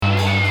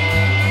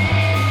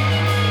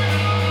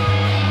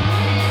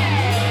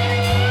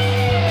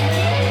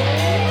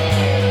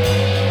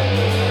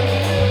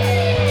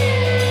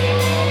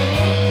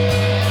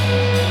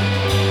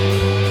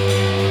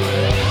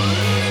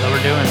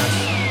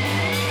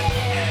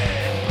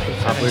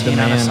Popular 17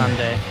 on a demand.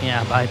 Sunday.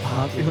 Yeah, by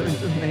Popular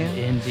demand.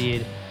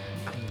 Indeed.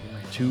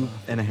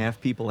 2.5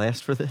 people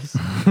asked for this.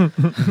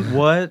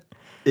 What?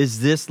 Is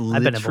this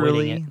I've been avoiding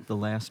literally the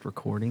last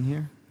recording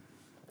here?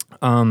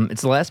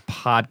 It's the last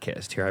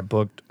podcast here. I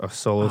booked a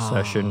solo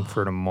session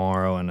for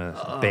tomorrow and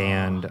a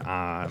band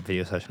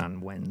video session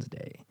on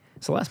Wednesday.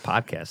 It's the last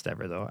podcast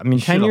ever, though. I mean,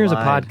 10 years of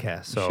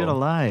podcast. So You should have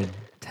lied.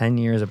 10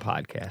 years of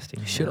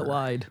podcasting. Should have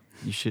lied.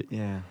 You should.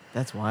 Yeah,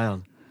 that's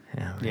wild.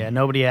 Yeah,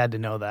 nobody had to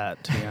know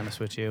that, to be honest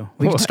with you.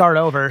 We can start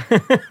over.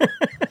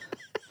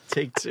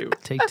 Take two.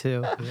 Take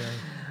two.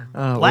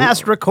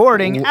 Last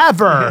recording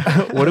ever.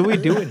 What are we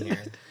doing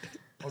here?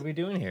 What are we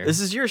doing here? This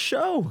is your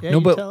show. Yeah, no,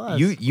 you but tell us.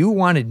 you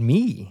wanted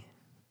me.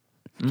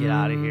 Get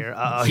out of here.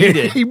 He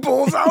did. He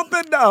pulls out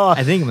the note.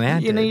 I think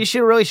Matt You know, did.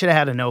 you really should have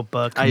had a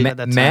notebook.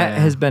 Matt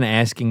has been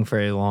asking for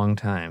a long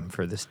time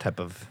for this type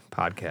of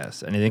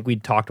podcast, and I think we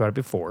talked about it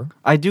before.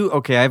 I do.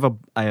 Okay, I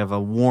have a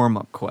warm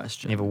up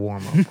question. You have a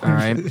warm up. All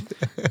right.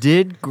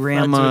 Did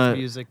Grandma?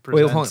 Music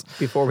Wait, hold on. presents.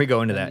 Before we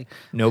go into that,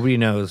 nobody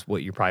knows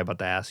what you're probably about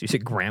to ask. You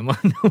said grandma,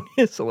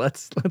 so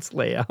let's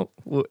lay out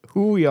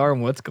who we are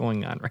and what's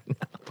going on right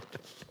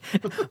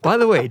now. By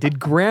the way, did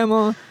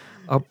grandma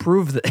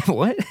approve the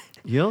what?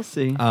 You'll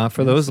see.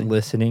 For those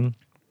listening,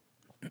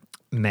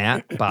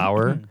 Matt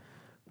Bauer,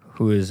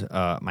 who is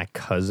my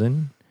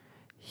cousin,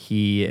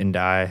 he and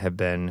I have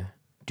been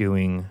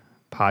doing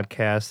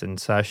podcasts and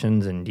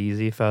sessions and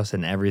DZ Fest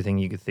and everything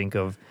you could think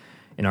of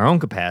in our own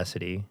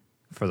capacity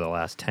for the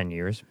last 10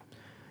 years.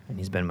 And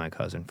he's been my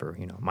cousin for,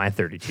 my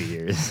 32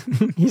 years.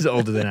 He's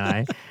older than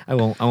I. I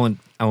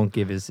won't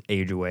give his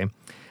age away.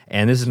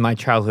 And this is my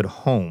childhood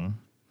home.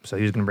 So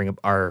he was going to bring up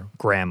our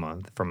grandma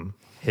from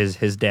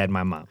his dad,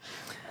 my mom.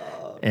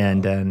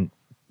 And then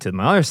to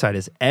my other side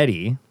is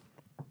Eddie,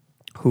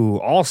 who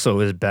also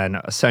has been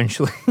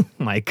essentially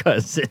my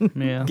cousin,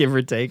 Yeah. give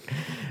or take.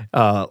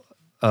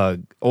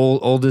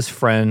 Oldest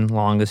friend,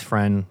 longest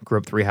friend, grew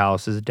up 3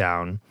 houses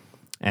down,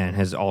 and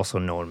has also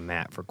known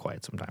Matt for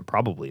quite some time,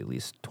 probably at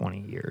least 20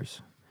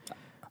 years,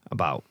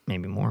 about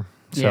maybe more.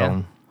 So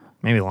Yeah.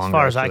 maybe longer. As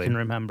far as I actually. can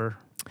remember.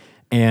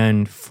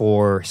 And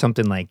for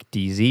something like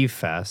DZ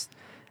Fest,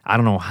 I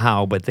don't know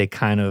how, but they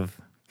kind of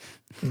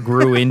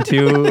grew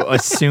into,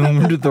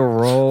 assumed the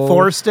role.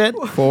 Forced it?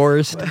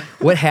 Forced.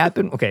 What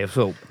happened? Okay,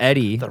 so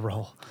Eddie, The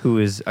role. who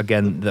is,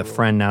 again, the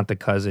friend, not the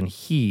cousin,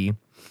 he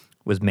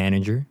was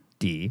manager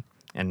D,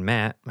 and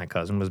Matt, my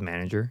cousin, was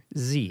manager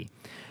Z.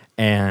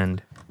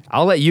 And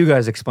I'll let you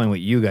guys explain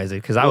what you guys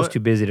did, because I was too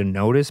busy to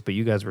notice, but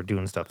you guys were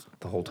doing stuff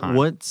the whole time.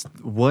 What's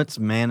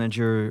on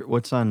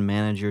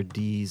Manager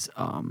D's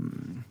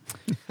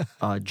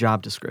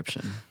job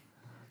description?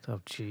 Oh,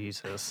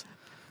 Jesus.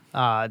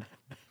 I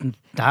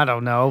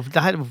don't know.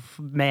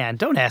 Man,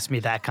 don't ask me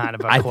that kind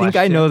of a I question. think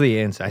I know the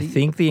answer. I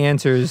think the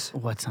answer is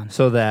What's on?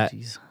 so that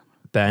Jeez.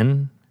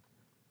 Ben,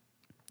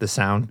 the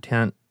sound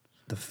tent,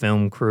 the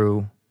film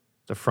crew,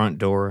 the front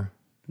door,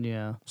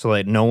 Yeah. so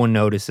that no one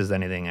notices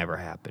anything ever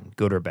happened,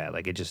 good or bad.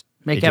 Like it just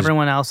Make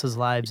everyone else's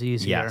lives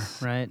easier,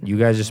 yes, right? You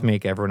guys just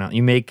make everyone else.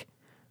 You make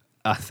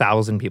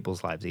 1,000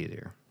 people's lives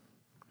easier,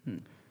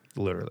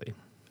 literally.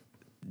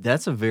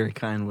 That's a very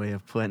kind way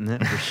of putting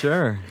it, for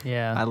sure.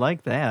 Yeah. I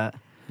like that.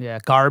 Yeah.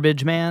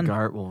 Garbage man.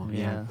 Yeah,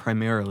 Yeah.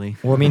 primarily.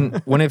 Well, I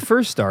mean, when it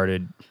first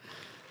started,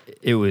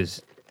 it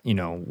was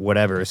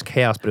whatever, it's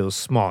chaos, but it was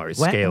smaller. It's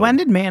scaled. When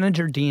did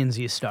Manager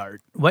D&Z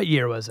start? What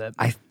year was it?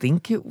 I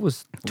think it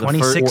was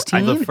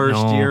 2016? The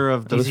first No, year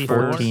of it was those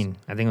DZ4? 14.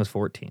 I think it was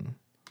 14.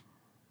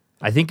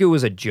 I think it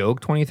was a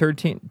joke,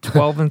 2013,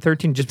 12 and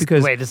 13, just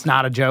because. Wait, it's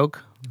not a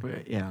joke?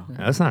 Yeah.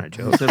 That's not a I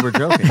joke. said we're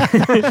joking.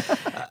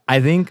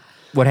 I think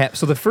what happened.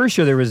 So the first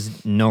year there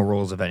was no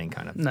rules of any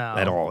kind of No.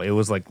 at all. It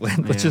was like let's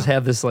Yeah. just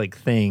have this like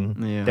thing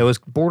Yeah. that was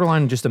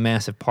borderline just a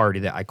massive party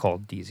that I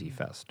called DZ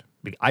Fest.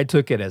 I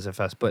took it as a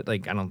fest, but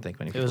like I don't think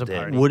many people was a did.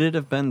 party. Would it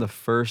have been the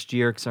first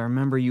year? Because I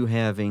remember you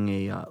having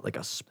a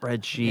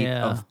spreadsheet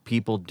Yeah. of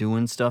people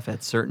doing stuff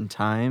at certain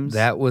times.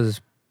 That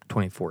was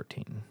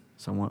 2014.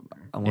 So I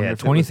wonder Yeah, if it was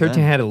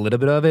 2013 then. had a little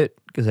bit of it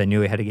because I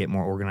knew I had to get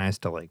more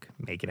organized to like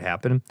make it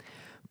happen,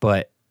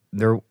 but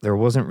there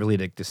wasn't really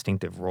like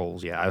distinctive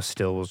roles yet. I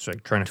was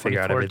like trying to figure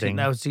out 2014. everything.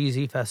 That was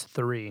DZ Fest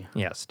 3.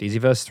 Yes, DZ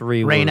Fest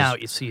 3 Rain was,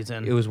 out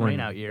season. It was when Rain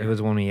out year. It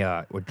was when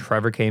when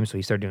Trevor came, so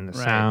he started doing the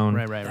Right, sound.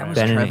 right. That was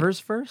Ben and- Trevor's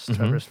first?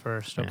 Trevor's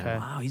first. Okay.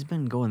 Wow, he's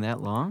been going that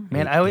long?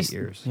 Man, I 8 always.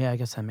 years. Yeah, I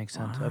guess that makes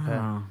sense. Okay.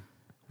 Wow.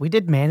 We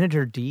did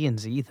Manager D and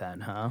Z then,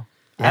 huh?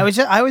 Yeah.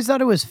 I always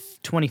thought it was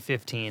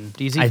 2015.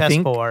 DZ I Fest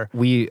think 4.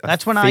 we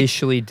That's when I-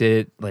 officially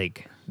did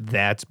like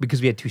that's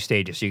because we had 2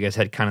 stages, so you guys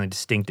had kind of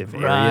distinctive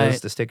areas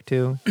Right. to stick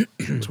to.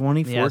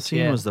 2014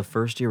 yeah. was the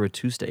first year with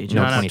 2 stages.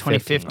 No, No,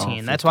 2015.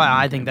 2015. That's why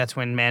I think that's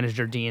when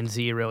Manager D and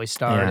Z really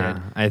started. Yeah,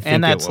 I think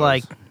and it that's was.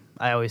 like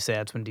I always say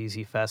that's when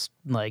DZ Fest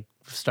like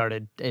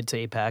started its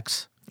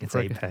apex. It's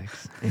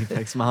Apex.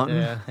 Apex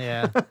Mountain.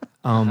 Yeah.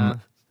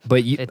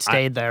 But you, It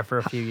stayed there for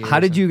a few years. how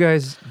did you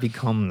guys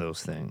become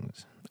those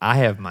things? I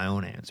have my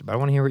own answer, but I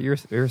want to hear what your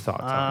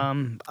thoughts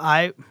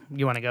are.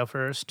 You want to go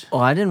first? Oh,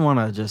 I didn't want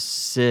to just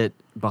sit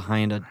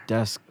behind a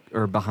desk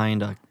or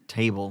behind a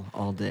table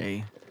all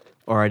day,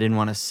 or I didn't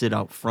want to sit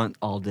out front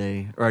all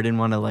day, or I didn't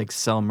want to like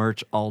sell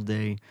merch all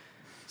day.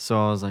 So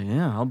I was like,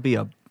 yeah, I'll be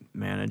a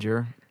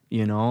manager.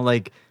 You know,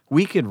 like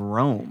we could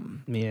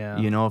roam. Yeah.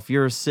 You know, if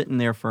you're sitting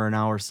there for an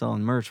hour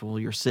selling merch, well,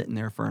 you're sitting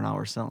there for an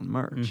hour selling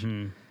merch.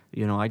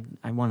 You know,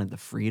 I wanted the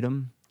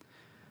freedom.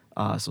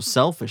 So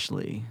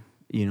selfishly,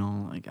 you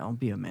know, like I'll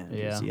be a manager.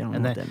 Yeah. See, I don't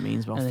And know what then- that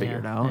means, but I'll and figure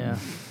it out. Yeah. and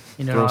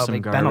You know, throw how some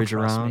big Ben will garbage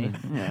trust around.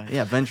 me.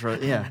 Yeah, venture.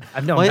 Yeah,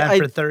 I've known Well, Ben I-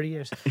 for 30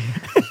 years.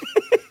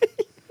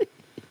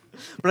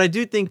 But I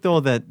do think though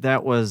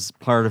that was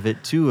part of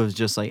it too, of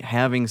just like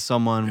having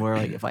someone where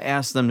like if I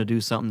ask them to do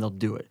something, they'll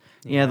do it.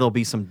 Yeah, there'll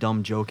be some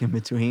dumb joke in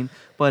between.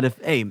 But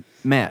if hey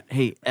Matt,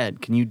 hey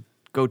Ed, can you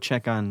go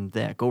check on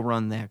that? Go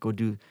run that. Go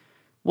do.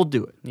 We'll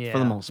do it for Yeah,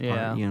 the most part.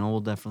 yeah. You know, we'll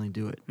definitely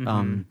do it.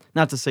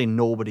 Not to say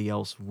nobody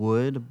else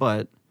would,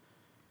 but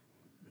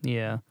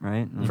Yeah.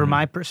 right. From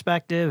my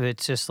perspective,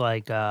 it's just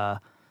like an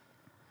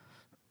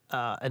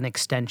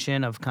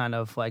extension of kind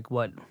of like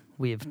what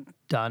we've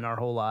done our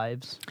whole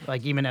lives,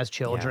 like even as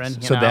children.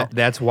 You So know?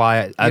 that's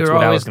why that's You're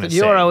what I always was going to say.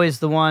 You're always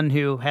the one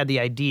who had the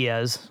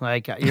ideas.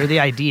 Like you're the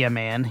idea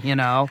man, you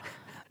know.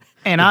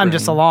 And I'm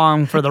just brain.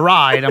 along for the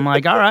ride. I'm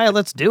like, all right,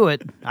 let's do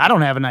it. I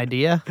don't have an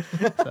idea.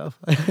 So,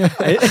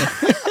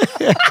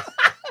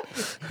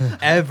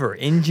 Ever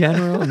in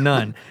general,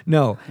 none.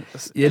 No,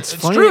 it's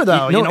funny. true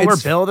though. No, You know, we're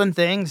it's- building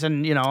things,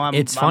 and you know,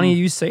 It's funny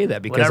you say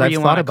that because whatever I've you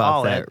thought wanna about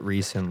call that it.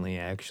 recently.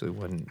 Actually,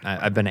 when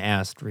I've been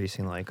asked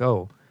recently, like,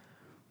 "Oh,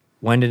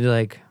 when did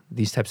like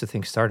these types of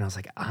things start?" And I was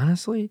like,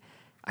 honestly,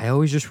 I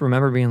always just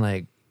remember being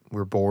like,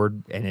 "We're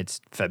bored and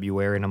it's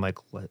February," and I'm like,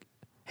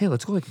 "Hey,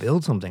 let's go like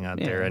build something out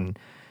there." Yeah. And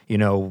you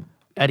know,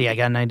 Eddie, I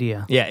got an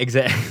idea. yeah,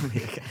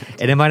 exactly.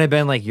 And it might have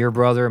been like your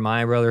brother,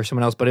 my brother, or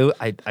someone else, but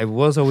I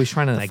was always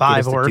trying to like get us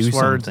 5 to worst do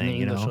words in something, the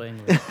you English know.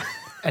 language.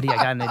 Eddie, I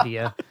got an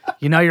idea.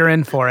 You know you're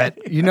in for it.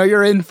 You know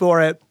you're in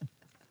for it.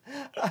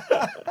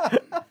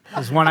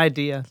 There's one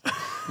idea.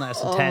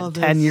 Lasted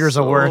 10 years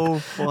of work.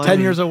 10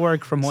 funny. years of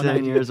work from one 10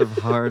 idea. years of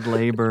hard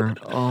labor.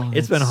 Oh,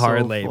 It's been that's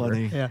hard so labor.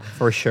 funny. Yeah.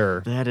 For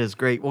sure. That is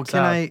great. Well, So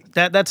can I?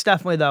 that's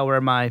definitely though where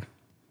my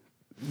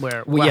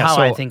Well, well, yeah, how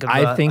so I think of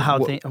I think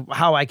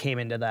how I came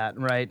into that,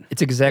 right?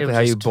 It's exactly was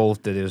how you just-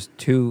 both did. There's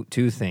two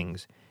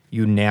things.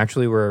 You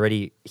naturally were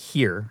already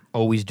here,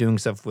 always doing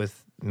stuff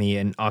with me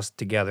and us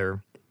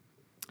together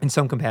in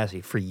some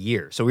capacity for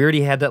years. So we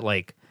already had that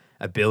like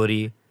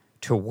ability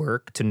to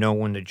work, to know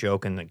when to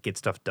joke and like, get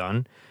stuff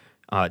done.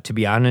 To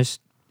be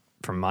honest,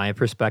 from my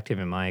perspective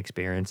and my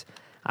experience,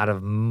 out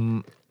of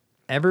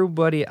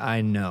everybody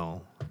I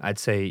know, I'd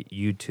say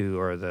you two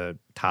are the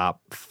top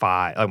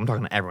 5. Like, I'm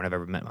talking to everyone I've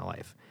ever met in my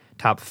life.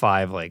 Top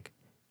 5, like,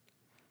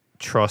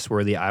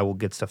 trustworthy. I will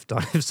get stuff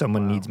done if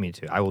someone needs me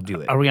to. I will do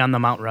it. Are we on the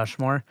Mount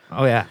Rushmore?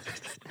 Oh yeah.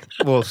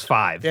 Well, it's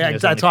 5. Yeah,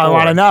 There's that's only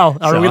what I 4. want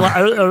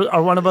to know. So-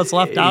 Are one of us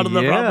left out of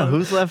the yeah, problem?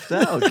 who's left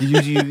out? Do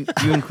you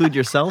include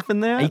yourself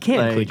in that? You can't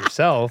Like, include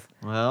yourself.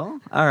 Well,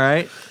 all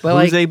right.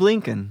 But, who's like- Abe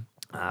Lincoln?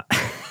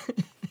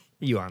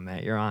 You are,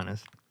 Matt. You're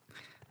honest.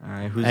 All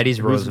right. Who's Eddie's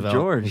who's Roosevelt.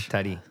 George. He's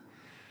Teddy.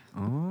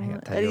 Oh,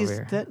 got Teddy Eddie's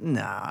over here.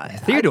 nah.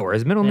 Theodore,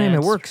 his middle name. It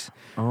it's- works.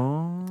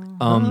 Oh.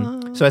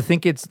 So I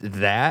think it's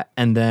that,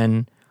 and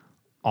then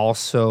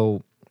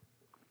also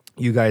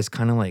you guys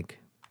kind of like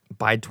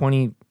by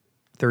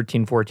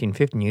 2013, 14,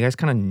 15,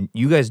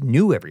 you guys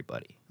knew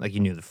everybody. Like you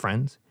knew the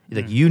friends.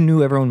 Like you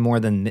knew everyone more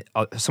than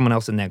someone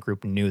else in that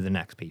group knew the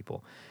next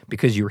people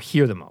because you were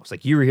here the most.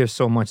 Like you were here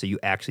so much that you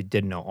actually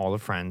did know all the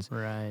friends.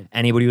 Right.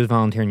 Anybody who was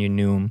volunteering, you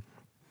knew 'em.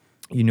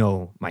 You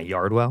know my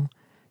yard well.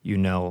 You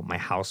know my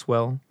house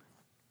well.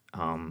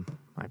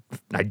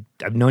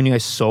 I've known you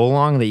guys so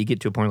long that you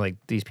get to a point where, like,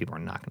 these people are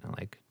not gonna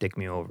like dick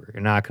me over.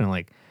 You're not gonna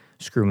like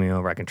screw me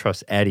over. I can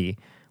trust Eddie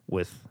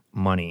with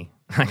money.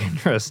 I can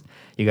trust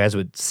you guys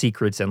with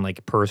secrets and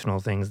like personal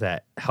things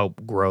that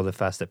help grow the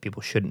fest that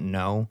people shouldn't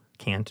know,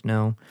 can't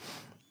know,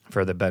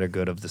 for the better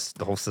good of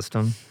the whole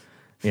system.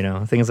 You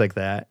know, things like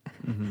that.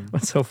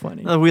 What's so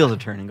funny? The wheels are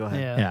turning. Go ahead.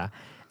 Yeah. Yeah.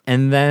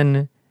 And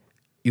then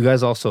you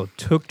guys also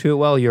took to it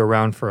well. You're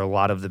around for a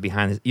lot of the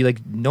behind the, you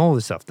like know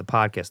the stuff, the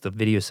podcast, the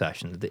video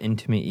sessions, the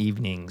intimate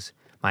evenings,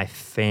 my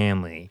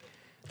family,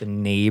 the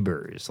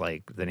neighbors.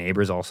 Like the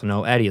neighbors also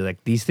know Eddie.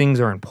 Like these things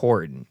are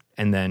important.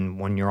 And then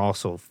when you're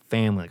also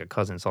family, like a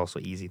cousin, it's also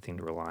an easy thing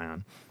to rely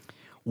on.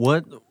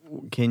 What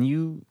can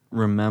you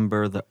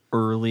remember the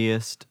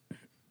earliest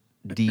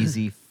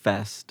DZ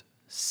Fest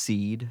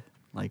seed?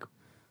 Like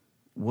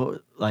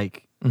what?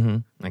 Like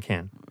I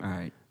can. all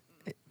right,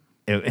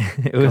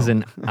 It was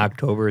in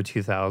October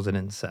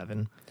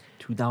 2007.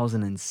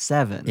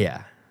 2007.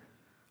 Yeah.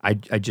 I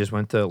just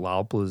went to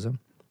Lollapalooza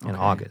in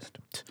August.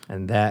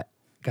 And that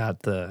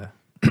got the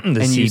And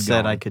you seed said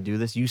going. I could do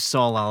this. You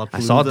saw Lollapalooza. I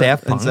saw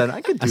Daft Punk. and said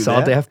I could do I that.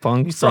 saw Daft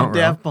Punk You saw front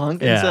row. Daft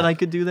Punk and Yeah. said I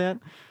could do that.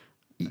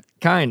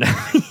 Kind of.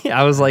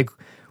 I was like,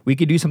 we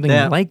could do something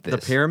like this.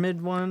 The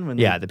pyramid one. When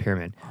Yeah, the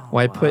pyramid.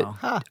 Well,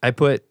 I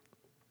put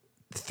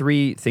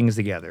 3 things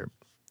together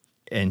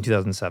in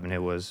 2007. It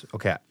was,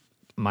 okay,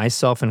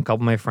 myself and a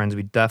couple of my friends,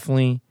 we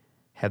definitely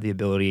have the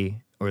ability,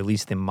 or at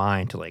least the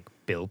mind, to like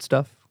build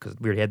stuff. because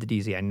we already had the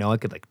DZ. I know I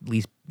could like at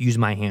least use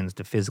my hands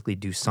to physically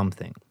do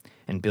something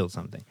and build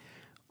something.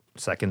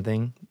 Second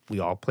thing, we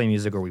all play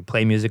music, or we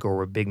play music, or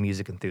we're big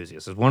music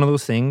enthusiasts. It's one of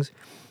those things.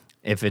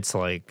 If it's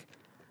like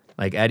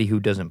Eddie, who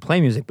doesn't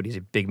play music, but he's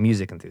a big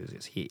music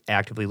enthusiast. He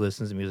actively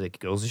listens to music.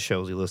 He goes to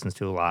shows. He listens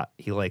to a lot.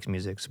 He likes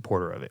music,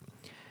 supporter of it.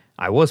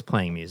 I was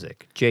playing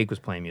music. Jake was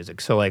playing music.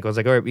 So like I was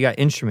like, all right, we got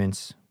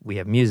instruments. We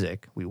have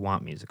music. We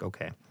want music.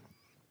 Okay.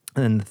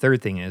 And then the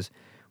third thing is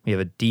we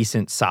have a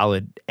decent,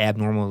 solid,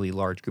 abnormally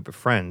large group of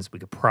friends. We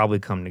could probably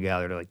come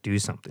together to like do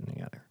something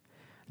together.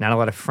 Not a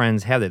lot of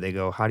friends have that. They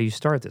go, how do you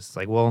start this? It's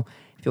like, well,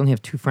 if you only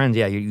have 2 friends,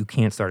 yeah, you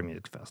can't start a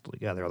music festival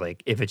together.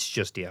 Like if it's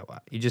just DIY,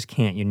 you just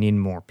can't. You need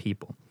more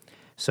people.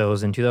 So it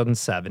was in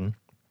 2007,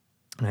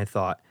 and I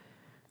thought,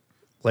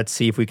 let's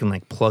see if we can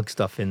like plug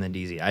stuff in the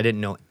DZ. I didn't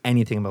know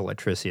anything about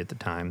electricity at the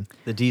time.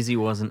 The DZ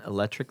wasn't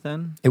electric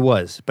then? It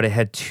was, but it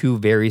had 2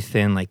 very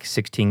thin, like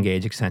 16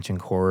 gauge extension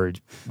cords.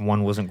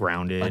 One wasn't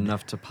grounded.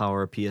 Enough to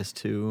power a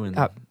PS2 and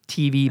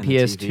TV, and the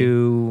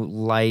PS2,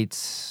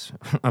 lights.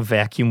 A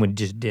vacuum would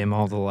just dim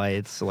all the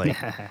lights. Like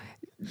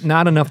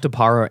not enough to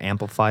power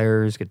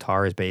amplifiers,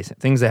 guitars, bass,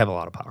 things that have a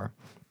lot of power.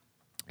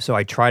 So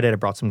I tried it. I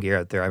brought some gear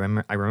out there. I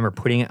remember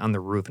putting it on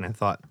the roof, and I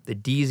thought the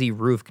DZ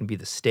roof can be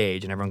the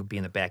stage, and everyone could be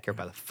in the backyard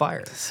by the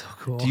fire. So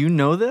cool. Do you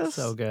know this?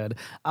 So good.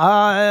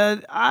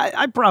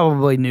 I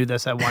probably knew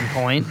this at one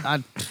point.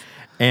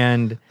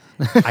 And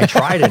I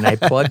tried it, and I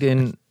plugged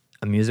in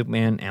a Music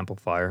Man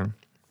amplifier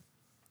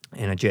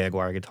and a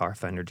Jaguar guitar,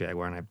 Fender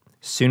Jaguar, and as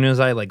soon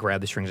as I like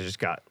grabbed the strings, I just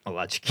got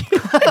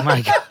electrocuted. Oh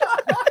my God.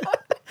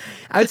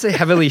 I would say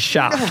heavily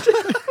shocked.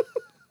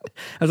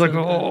 I was like,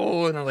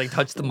 oh, and I like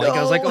touched the mic.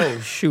 I was like, oh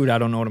shoot, I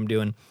don't know what I'm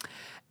doing.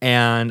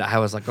 And I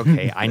was like,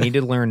 okay, I need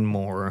to learn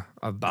more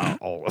about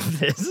all of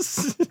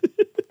this.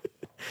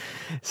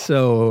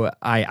 So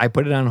I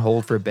put it on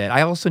hold for a bit.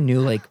 I also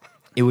knew like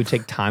it would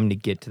take time to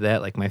get to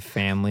that. Like my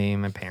family,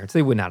 my parents,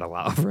 they would not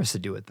allow for us to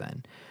do it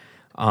then.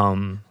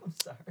 I'm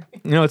sorry.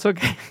 No, it's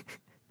okay.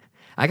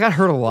 I got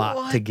hurt a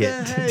lot to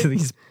get to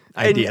these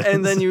ideas.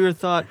 And then you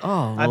thought,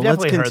 oh, I've well,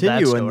 let's definitely heard that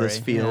continue in this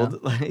story, field.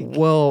 yeah. Like,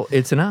 Well,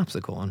 it's an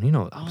obstacle, and you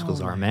know what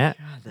obstacles are, Matt.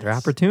 God, They're that's-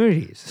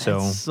 opportunities. So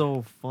that's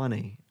so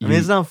funny. I You- mean,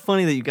 it's not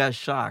funny that you got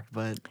shocked,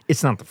 but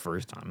it's not the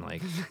first time.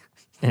 Like,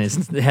 and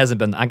it hasn't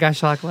been. I got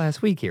shocked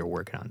last week here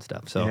working on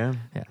stuff. So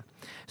Yeah.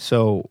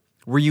 So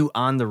were you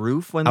on the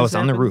roof when I this was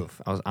on the happened?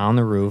 roof. I was on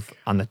the roof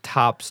on the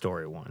top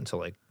story one. So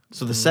like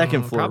So the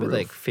second floor probably roof.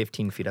 like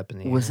 15 feet up in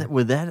the Was air. that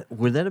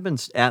would that have been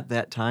at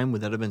that time?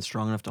 Would that have been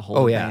strong enough to hold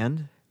Oh, a yeah.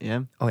 band?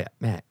 Yeah. Oh yeah,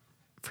 Matt.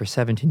 For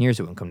 17 years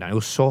it wouldn't come down. It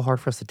was so hard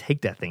for us to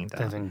take that thing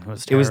down. That thing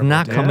was It was terrible.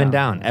 not coming Yeah.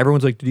 down.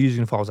 Everyone's like, the D's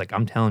gonna fall. I was like,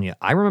 I'm telling you.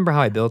 I remember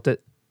how I built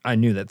it. I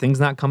knew that thing's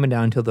not coming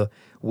down until the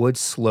wood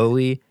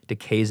slowly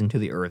decays into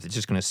the earth. It's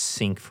just gonna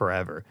sink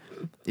forever.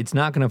 It's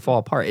not gonna fall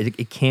apart.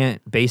 It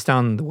can't, based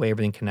on the way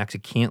everything connects,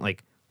 it can't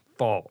like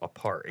fall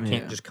apart. It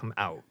can't Yeah. just come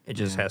out. It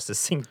just has to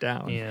sink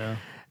down. Yeah.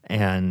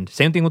 And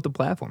same thing with the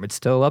platform. It's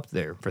still up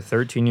there for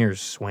 13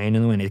 years, swaying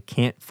in the wind. It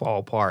can't fall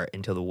apart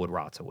until the wood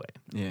rots away.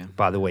 Yeah.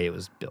 By the way it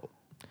was built.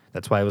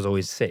 That's why it was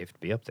always safe to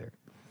be up there.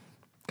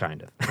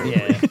 Kind of.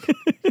 Yeah.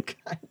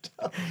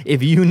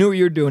 If you knew what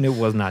you were doing, it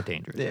was not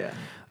dangerous. Yeah.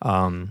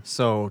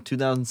 So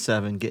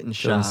 2007, getting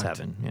shocked.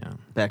 2007, yeah.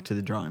 Back to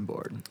the drawing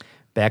board.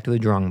 Back to the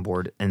drawing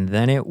board. And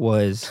then it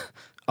was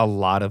a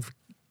lot of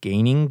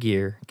gaining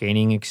gear,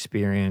 gaining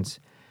experience,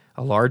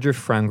 a larger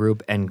friend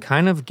group, and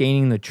kind of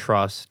gaining the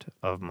trust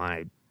of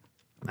my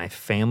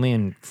family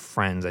and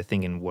friends, I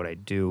think, in what I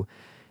do.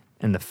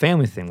 And the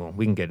family thing, well,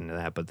 we can get into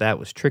that, but that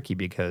was tricky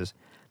because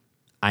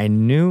I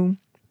knew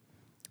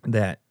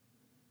that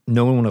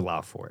no one would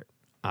allow for it,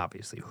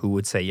 obviously. Who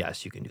would say,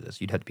 yes, you can do this?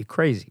 You'd have to be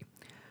crazy.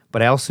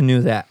 But I also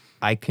knew that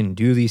I can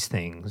do these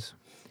things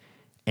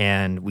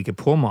and we could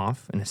pull them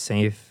off in a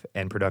safe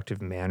and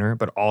productive manner.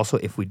 But also,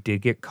 if we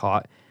did get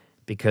caught,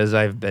 because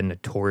I've been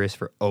notorious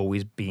for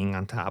always being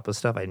on top of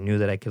stuff, I knew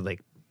that I could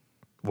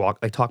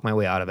talk my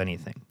way out of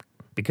anything.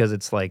 Because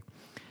it's like,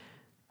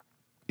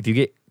 if you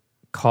get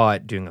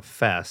caught doing a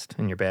fest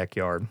in your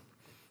backyard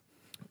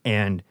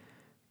and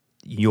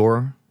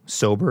you're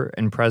sober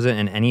and present,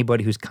 and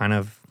anybody who's kind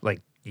of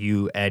like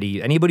you,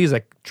 Eddie, anybody who's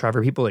like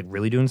Trevor, people like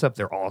really doing stuff,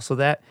 they're also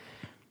that.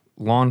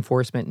 Law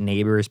enforcement,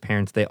 neighbors,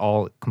 parents, they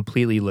all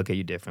completely look at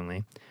you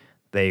differently.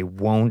 They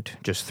won't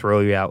just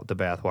throw you out with the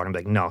bathwater and be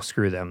like, no,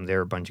 screw them.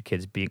 They're a bunch of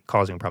kids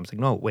causing problems. Like,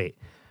 no, wait.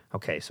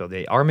 Okay, so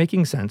they are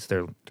making sense.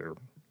 They're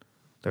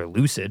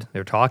lucid.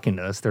 They're talking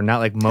to us. They're not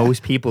like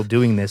most people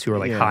doing this who are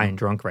like Yeah. high and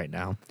drunk right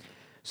now.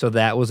 So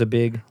that was a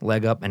big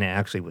leg up, and it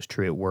actually was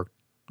true. It worked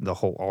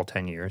all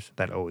 10 years.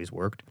 That always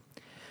worked.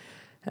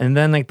 And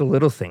then like the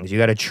little things, you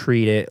got to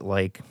treat it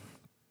like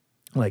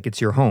it's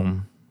your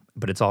home,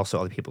 but it's also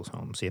other people's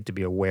home. So you have to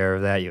be aware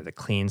of that. You have to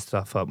clean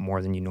stuff up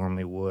more than you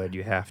normally would.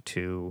 You have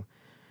to,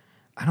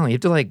 you have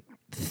to like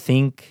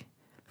think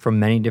from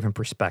many different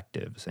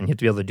perspectives, and you have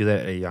to be able to do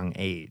that at a young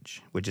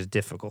age, which is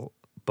difficult.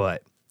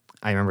 But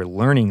I remember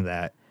learning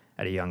that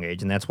at a young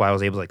age, and that's why I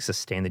was able to like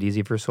sustain the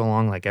DZ for so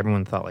long. Like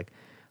everyone thought like,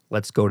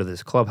 let's go to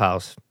this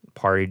clubhouse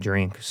party,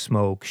 drink,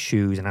 smoke,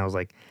 shoes, and I was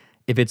like,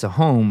 if it's a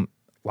home,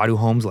 why do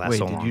homes last Wait,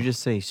 so did long? you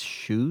just say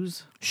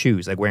shoes?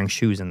 Shoes, like wearing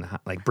shoes in the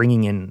like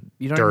bringing in.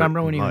 You don't dirt remember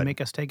and when you mud. would make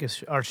us take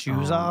our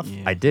shoes Oh, off?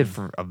 yeah. I did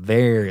for a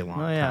very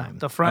long Oh yeah, time.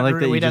 the I front. like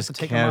that you we'd have just to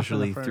take 'em off in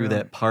the casually front threw room.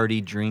 that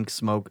party, drink,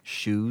 smoke,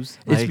 shoes.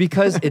 It's Like,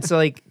 because it's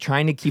like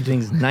trying to keep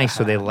things nice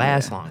so they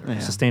last longer. yeah.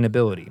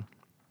 Sustainability.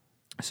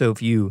 So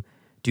if you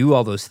do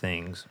all those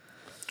things,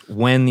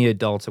 when the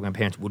adults, like my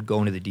parents, would go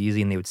into the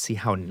DZ and they would see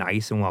how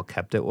nice and well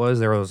kept it was,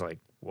 they were always like,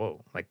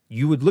 whoa. Like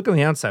you would look on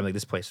the outside, like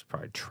this place is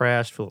probably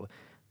trash, full of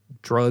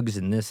drugs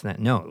and this and that.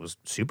 No, it was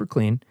super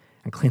clean.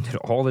 I cleaned it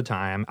all the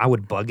time. I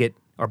would bug it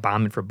or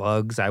bomb it for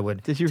bugs. I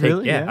would Did you take,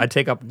 really? Yeah, Yeah. I'd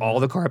take up all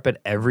the carpet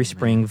every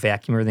spring,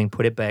 vacuum everything,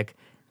 put it back,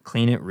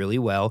 clean it really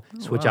well,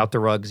 switch out the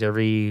rugs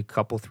every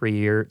couple, 3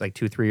 years, like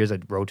 2-3 years.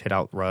 I'd rotate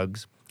out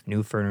rugs,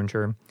 new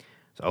furniture.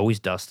 So always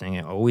dusting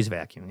it, always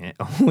vacuuming it,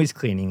 always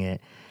cleaning it.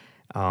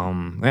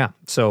 Yeah,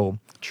 so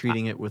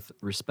treating it with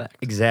respect.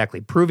 exactly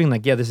proving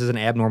like, yeah, this is an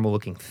abnormal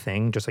looking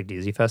thing, just like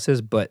DZ Fest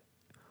is, but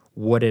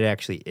what it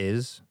actually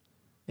is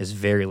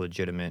very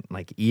legitimate.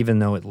 Like even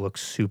though it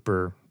looks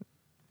super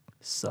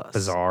Sus.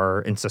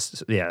 bizarre and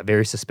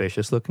very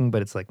suspicious looking,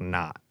 but it's like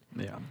not.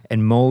 Yeah.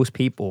 And most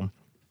people,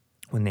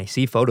 when they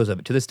see photos of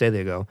it, to this day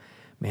they go,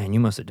 man, you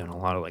must have done a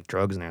lot of like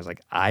drugs in there. I was like,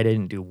 I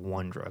didn't do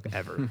one drug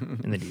ever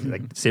in the DZ.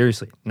 Like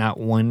seriously, not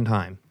one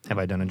time have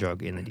I done a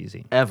drug in the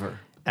DZ. Ever.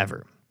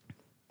 Ever.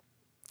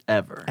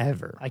 Ever.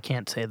 Ever. I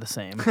can't say the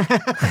same.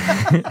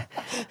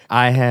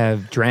 I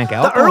have drank The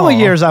alcohol. early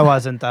years I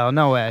wasn't though.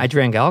 No way. I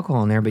drank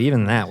alcohol in there, but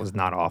even that was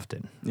not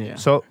often. Yeah.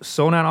 So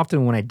not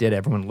often when I did,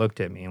 everyone looked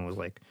at me and was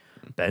like,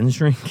 Ben's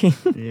drinking?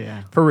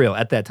 Yeah. For real,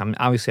 at that time.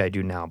 Obviously I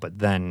do now, but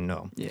then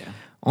no. Yeah.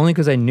 Only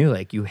because I knew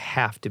like you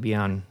have to be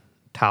on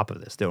top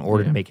of this in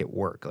order to make it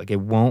work. Like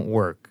it won't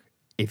work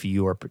if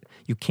you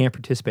can't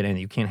participate in it.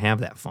 You can't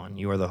have that fun.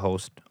 You are the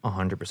host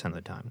 100% of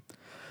the time.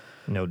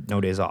 No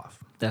days off.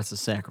 That's a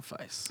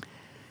sacrifice.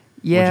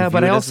 Yeah, you but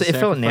view I it as also a it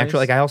felt natural. sacrifice?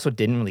 Like I also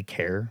didn't really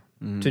care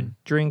to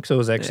drink, so it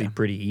was actually Yeah.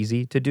 pretty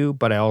easy to do.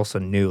 But I also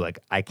knew like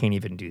I can't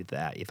even do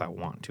that if I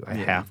want to. I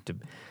Yeah. have to.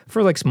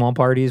 For like small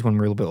parties when we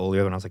were a little bit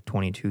older, when I was like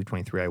 22,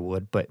 23, I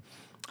would. But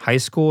high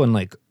school and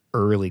like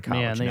early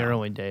college, yeah, in the no,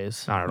 early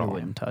days, Not at you all.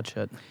 wouldn't touch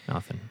it.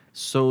 nothing.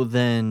 So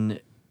then,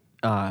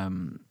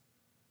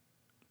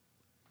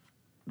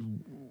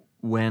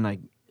 when I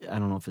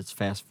don't know if it's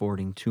fast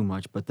forwarding too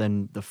much, but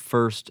then the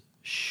first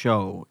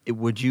show,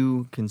 would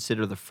you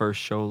consider the first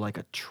show like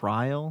a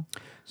trial?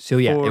 So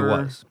yeah, it For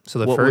was. So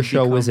the what first would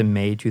show was become- in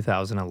May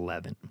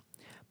 2011.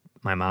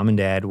 My mom and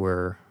dad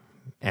were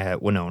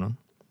at Winona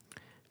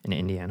in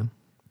Indiana,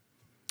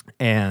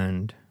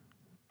 and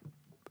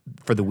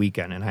for the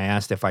weekend, and I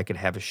asked if I could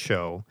have a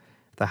show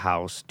at the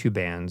house, 2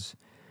 bands.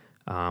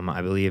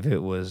 I believe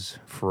it was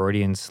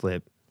Freudian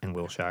Slip and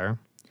Wilshire.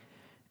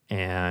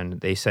 And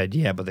they said,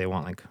 yeah, but they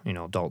want like,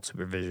 adult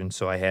supervision.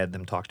 So I had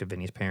them talk to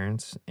Vinny's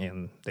parents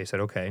and they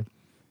said, okay.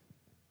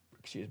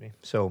 Excuse me.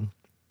 So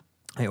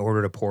I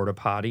ordered a porta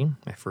potty,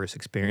 my first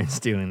experience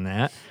doing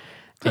that.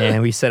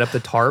 And we set up the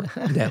tarp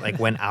that like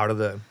went out of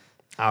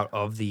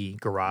the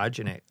garage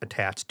and it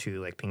attached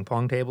to like ping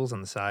pong tables on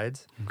the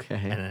sides. Okay.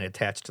 And then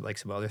attached to like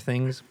some other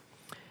things.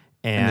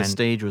 And the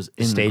stage was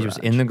in the stage the was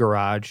garage. in the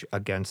garage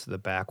against the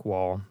back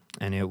wall,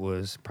 and it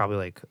was probably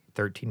like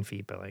 13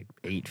 feet by like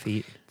 8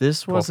 feet.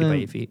 This 12 feet by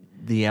wasn't 8 feet.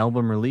 the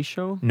album release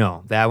show?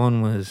 No, that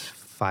one was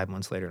 5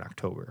 months later in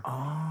October.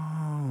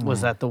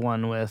 Was that the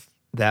one with?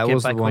 That Get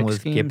was by the one Quick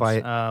with Schemes?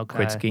 Oh,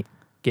 okay.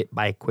 Get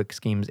by Quick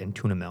Schemes and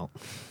Tuna Melt,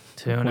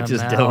 Tuna which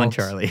is Melt. Dylan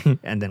Charlie,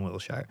 and then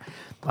Wilshire.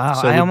 Wow,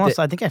 So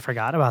I think I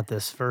forgot about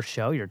this first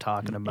show you're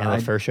talking about. Yeah,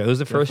 the first show. It was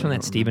the first one definitely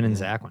that Steven and remember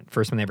Zach went.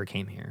 First one they ever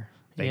came here.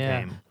 They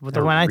came. But They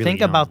were when I really think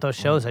young. about those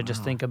shows, I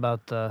just think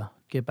about the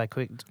Get by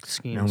Quick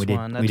Schemes No, we did.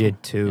 one. We did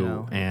That's,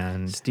 too,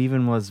 and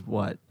Steven was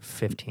what?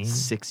 15.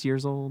 6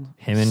 years old?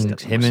 Him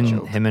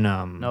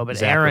and No, but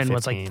Zach were Aaron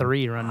was like 15.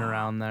 3 running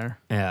around there.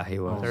 Yeah, he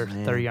was.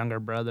 man. Their younger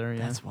brother.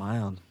 Yeah. That's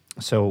wild.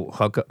 So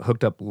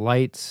hooked up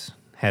lights,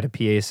 had a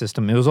PA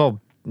system. It was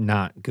all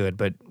not good,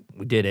 but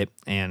we did it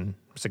and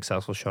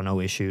successful show. No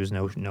issues,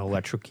 no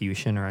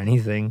electrocution or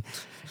anything.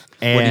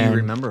 And What do you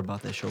remember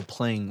about that show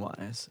playing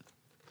wise?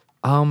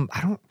 I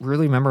don't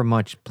really remember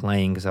much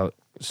playing because I was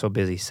so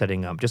busy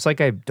setting up. Just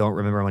like I don't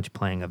remember much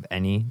playing of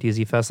any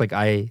DZ Fest. Like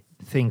I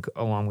think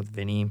along with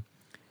Vinny,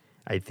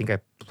 I think I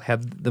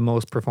have the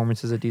most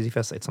performances at DZ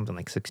Fest. It's something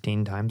like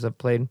 16 times I've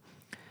played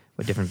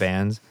with different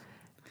bands.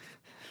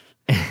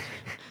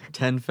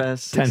 10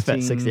 Fest, 10 16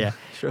 Fest, 6, yeah.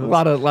 shows? A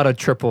lot of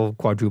triple,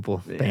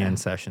 quadruple Yeah. band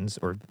sessions,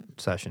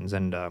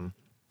 and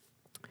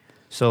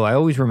so I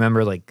always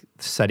remember like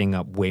setting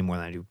up way more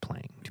than I do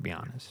playing, to be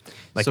honest.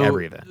 Like So-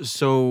 every event.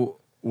 So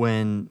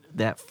when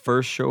that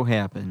first show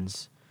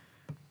happens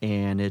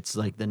and it's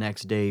like the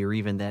next day or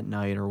even that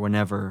night or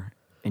whenever,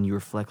 and you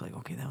reflect like,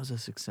 okay, that was a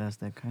success,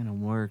 that kind of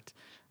worked,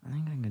 I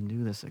think I can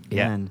do this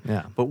again.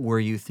 yeah. But were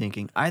you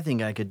thinking, I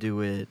think I could do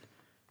it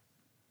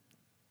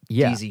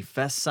Yeah. DZ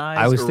Fest size?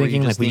 I was or were you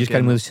thinking like we just got to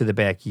thinking- move this to the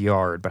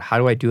backyard, but how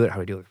do I do it? How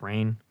do I do it with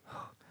rain?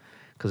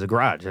 Because the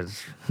garage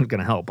is going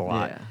to help a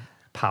lot. Yeah.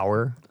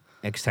 power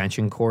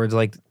extension cords.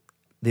 Like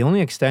the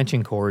only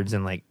extension cords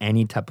and like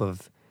any type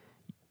of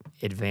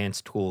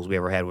advanced tools we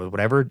ever had was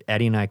whatever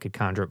Eddie and I could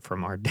conjure up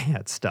from our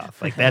dad's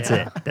stuff. Like that's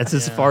it. That's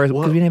as far as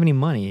because we didn't have any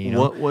money. You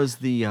know? What was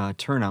the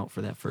turnout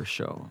for that first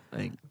show?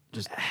 Like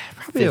just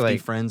Probably 50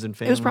 like- friends and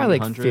family. It was probably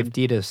like 100?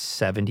 50 to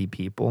 70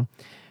 people,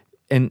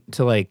 and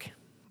to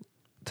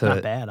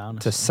Not bad,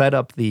 honestly. to set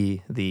up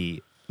the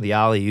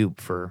alley oop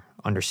for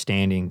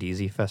understanding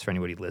DZ Fest for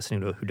anybody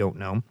listening to it who don't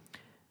know.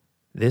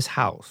 This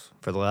house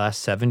for the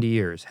last 70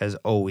 years has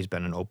always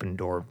been an open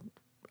door.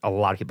 A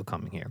lot of people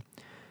coming here.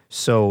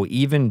 So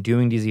even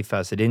doing DZ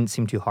Fest, it didn't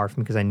seem too hard for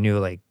me because I knew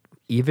like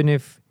even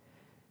if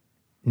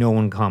no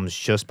one comes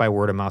just by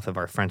word of mouth of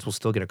our friends, we'll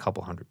still get a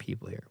couple hundred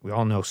people here. We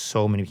all know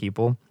so many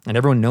people, and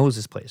everyone knows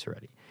this place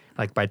already.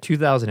 Like by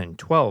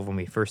 2012, when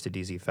we first did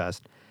DZ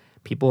Fest,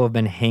 people have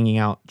been hanging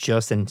out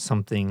just in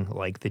something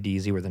like the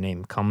DZ where the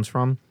name comes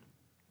from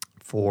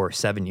for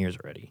 7 years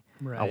already.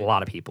 Right. A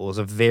lot of people. It was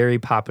a very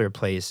popular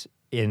place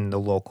in the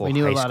local We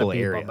knew high a lot school of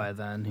people area. by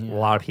then. A Yeah.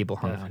 lot of people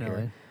hung out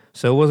Definitely. here.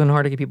 So it wasn't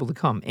hard to get people to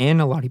come.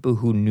 And a lot of people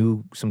who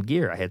knew some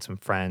gear. I had some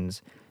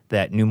friends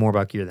that knew more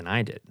about gear than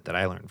I did, that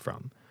I learned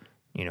from.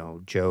 You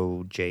know,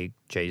 Joe, Jake,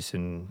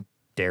 Jason,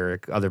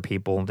 Derek, other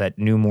people that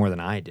knew more than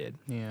I did.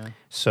 Yeah.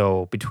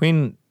 So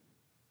between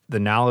the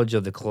knowledge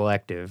of the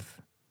collective,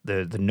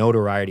 the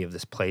notoriety of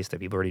this place that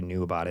people already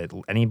knew about it,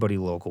 anybody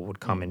local would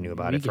come and knew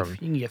about it You from.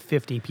 can get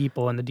 50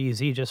 people in the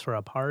DZ just for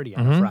a party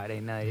on a Friday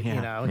night. Yeah.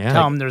 You know, Yeah.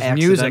 tell them there's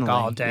music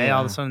all Accidentally, day.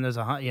 All of a yeah. sudden, there's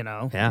you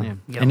know. Yeah. Yeah.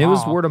 Get And it them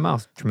was all. word of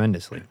mouth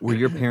tremendously. Were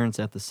your parents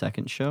at the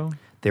second show?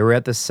 They were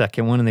at the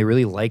second one and they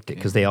really liked it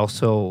because they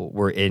also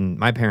were in.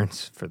 My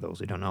parents, for those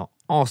who don't know,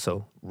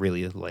 also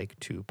really like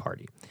to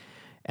party,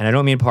 and I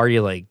don't mean party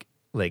like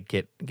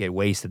get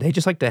wasted. They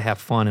just like to have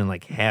fun and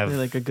like have They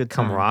like a good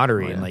time.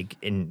 camaraderie Oh, yeah. and like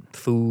in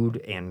food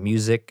and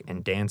music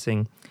and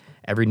dancing.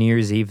 Every New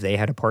Year's Eve they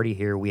had a party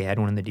here. We had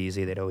one in the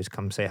DZ. They'd always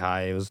come say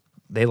hi.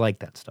 They like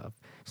that stuff.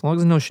 As long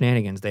as there's no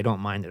shenanigans, they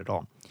don't mind it at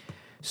all.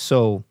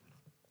 So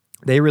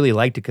they really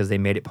liked it because they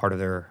made it part of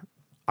their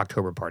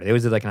October party. They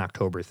always did like an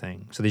October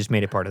thing. So they just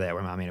made it part of that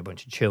where Mom made a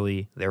bunch of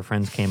chili. Their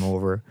friends came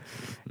over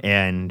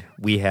and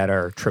we had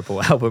our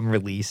triple album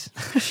release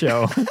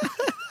show.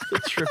 The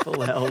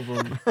triple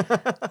album.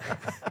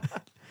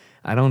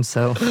 I don't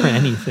sell for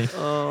anything.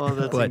 Oh,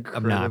 that's But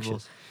incredible.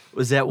 obnoxious.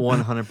 Was that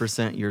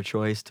 100% your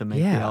choice to make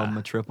the Yeah. album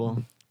a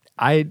triple?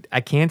 I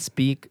can't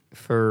speak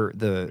for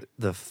the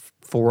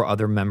four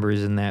other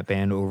members in that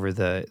band over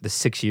the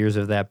 6 years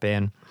of that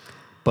band,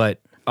 but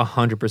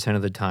 100%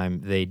 of the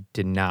time they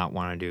did not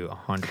want to do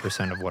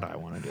 100% of what I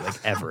want to do, like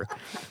ever.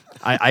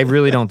 I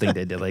really don't think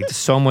they did. Like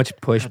so much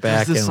pushback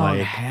Does this and song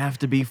like have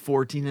to be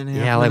 14 and a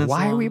half yeah, like minutes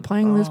why are we long?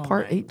 playing this Oh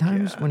part my 8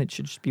 times God. when it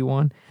should just be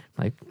one?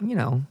 Like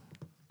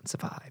it's a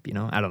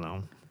vibe. I don't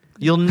know.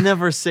 You'll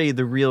never say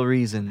the real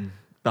reason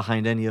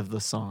behind any of the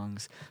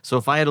songs. So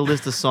if I had a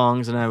list of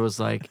songs and I was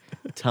like,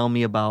 tell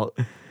me about,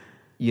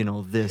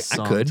 this I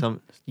song. could.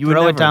 You would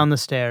Throw it never. down the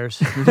stairs.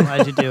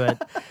 Why'd you do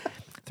it?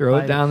 Throw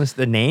Why- it down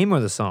the name or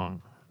the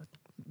song.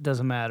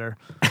 Doesn't matter.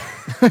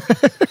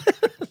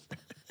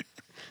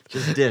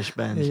 Just dish,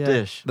 Ben. Yeah.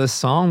 Dish. The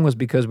song was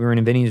because we were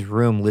in Vinny's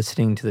room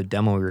listening to the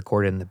demo we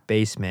recorded in the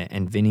basement,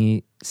 and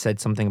Vinny said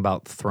something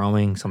about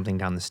throwing something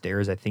down the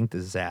stairs. I think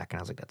to Zach, and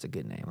I was like, "That's a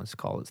good name. Let's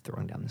call it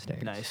Throwing Down the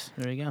Stairs." Nice.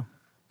 There you go.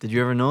 Did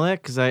you ever know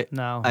that? Because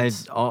No,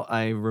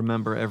 I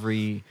remember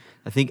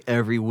I think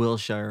every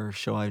Wilshire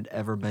show I'd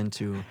ever been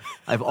to,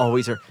 I've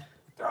always heard,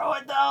 throw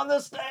it down the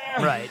stairs.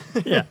 Right.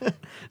 Yeah,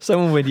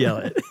 someone would yell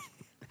it.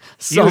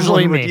 Someone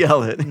Usually would me.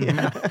 yell it.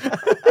 Yeah.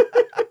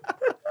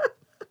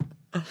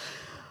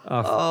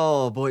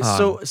 Oh boy.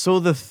 So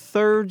the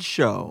third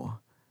show,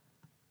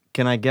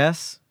 can I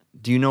guess?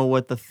 Do you know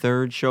what the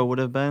third show would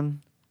have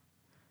been?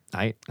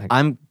 I'm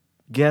gonna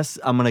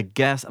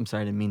guess. I'm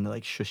sorry, I didn't mean to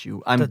like shush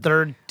you. The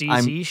third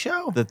DZ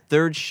show? The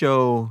third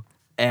show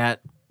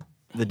at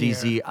the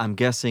DZ, Here. I'm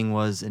guessing,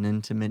 was an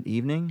intimate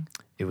evening.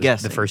 It was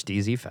Guessing. the first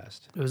DZ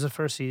Fest. It was the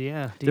first CD,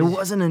 yeah. There DZ.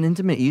 wasn't an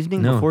intimate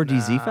evening No. before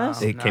DZ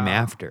Fest? It came No.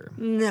 after.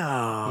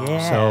 No.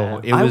 Yeah. So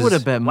it I was. would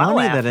have bet well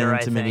money that after, an I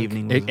intimate think.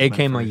 evening It was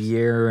came a first.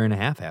 year and a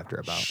half after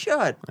about.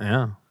 Shut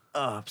Yeah.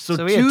 up. So,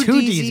 So we had two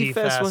DZ DZ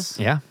Fest was, Fests.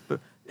 Yeah.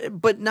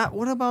 but not.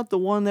 What about the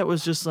one that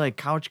was just like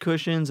couch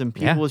cushions and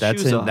Yeah. people's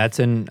That's shoes in off? that's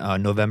in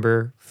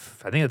November.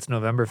 I think it's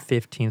November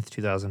 15th,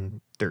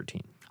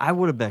 2013. I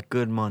would have bet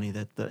good money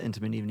that the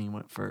intimate evening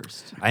went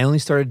first. I only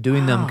started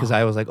doing them because Wow.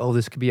 I was like, oh,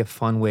 this could be a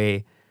fun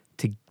way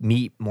to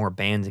meet more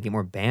bands and get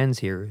more bands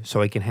here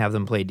so I can have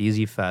them play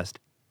DZ Fest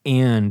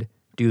and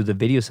do the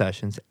video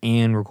sessions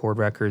and record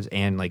records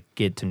and like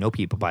get to know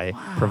people by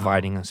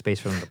providing a space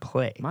for them to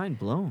play. Mind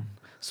blown.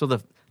 So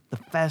the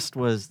fest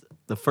was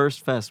the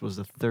first fest was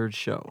the third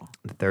show.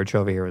 The third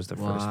show over here was the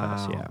first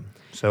fest, Wow. yeah.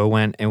 So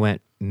it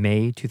went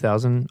May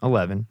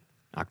 2011,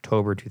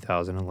 October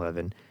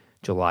 2011,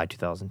 July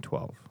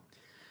 2012.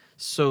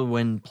 So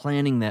when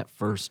planning that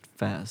first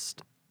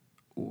fest,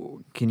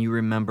 can you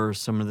remember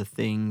some of the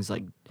things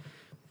like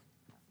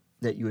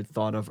that you had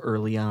thought of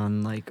early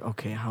on? Like,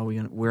 okay,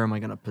 where am I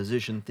gonna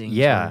position things?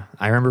 Yeah,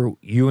 I remember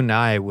you and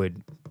I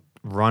would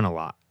run a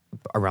lot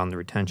around the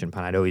retention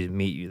pond. I'd always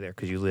meet you there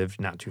because you lived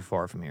not too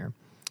far from here.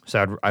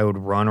 So I would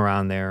run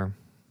around there,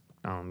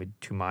 maybe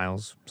 2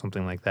 miles,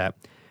 something like that.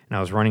 And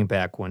I was running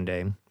back one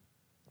day, and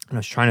I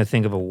was trying to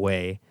think of a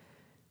way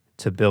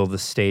to build the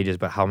stages,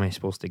 but how am I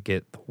supposed to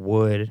get the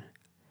wood?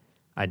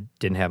 I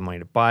didn't have money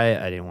to buy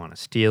it. I didn't want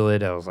to steal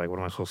it. I was like, what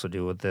am I supposed to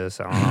do with this?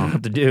 I don't know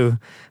what to do.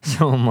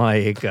 So I'm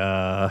like,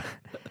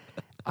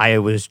 I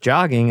was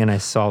jogging, and I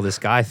saw this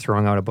guy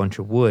throwing out a bunch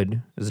of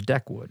wood. It was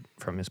deck wood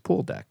from his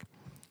pool deck.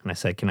 And I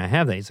said, can I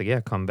have that? He's like,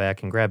 yeah, come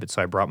back and grab it.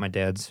 So I brought my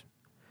dad's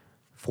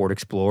Ford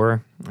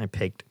Explorer. I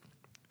picked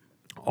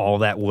all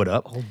that wood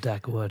up. Old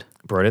deck wood.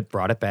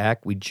 Brought it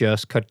back. We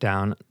just cut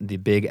down the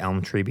big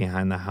elm tree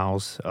behind the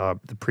house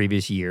the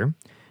previous year.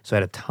 So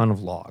I had a ton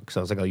of logs. So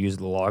I was like, I'll use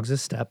the logs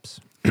as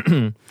steps,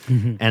 and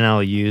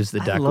I'll use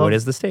the deck wood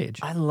as the stage.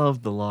 I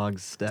love the log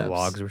steps. The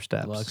logs were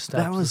steps. Log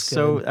steps That was is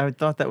so. good. I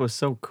thought that was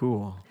so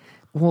cool.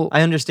 Well,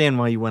 I understand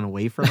why you went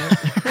away from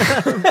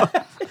it,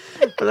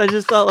 but I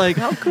just thought, like,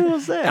 how cool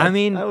is that? I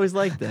mean- I always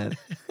liked that.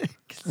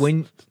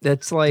 when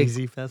that's like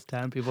DZ Fest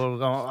time, people are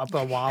going up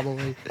and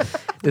wobbly.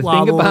 the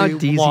thing about wobbly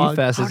DZ log.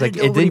 Fest How is did like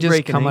it nobody didn't just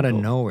break an come out of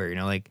ankle? nowhere. You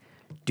know, like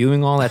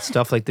doing all that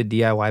stuff, like the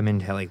DIY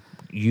mentality, like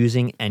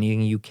using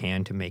anything you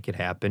can to make it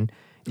happen,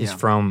 is Yeah.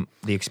 from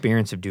the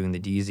experience of doing the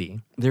DZ.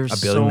 There's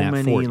of building so that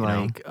many fort, you know?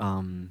 like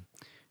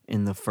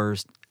in the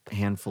first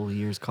handful of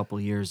years, couple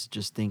of years,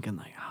 just thinking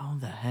like, how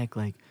the heck,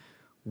 like,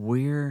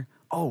 where?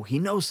 Oh, he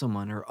knows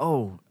someone, or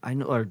oh, I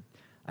know, or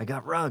I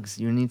got rugs.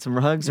 You need some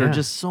rugs, or Yeah.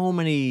 just so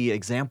many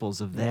examples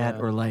of that,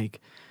 Yeah. or like,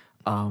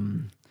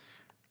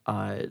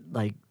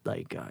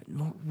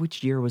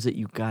 which year was it?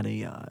 You got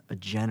a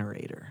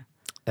generator,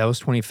 That was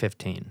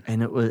 2015.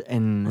 and it was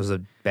It was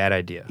a bad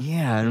idea.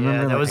 yeah, I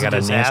remember that like, was I got a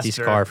nasty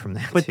disaster. scar from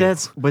that. But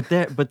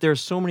too. but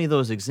there's so many of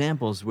those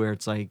examples where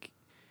it's like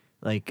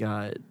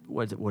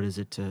what is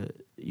it to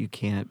you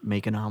can't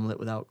make an omelet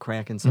without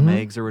cracking some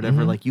eggs or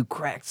whatever. Like you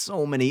cracked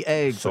so many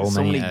eggs, so like,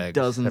 many eggs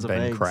dozens have of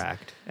been eggs.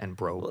 cracked and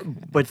broke,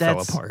 But and fell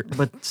that's apart.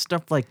 but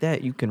stuff like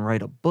that you can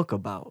write a book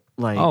about.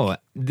 Like Oh,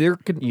 there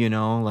could you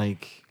know,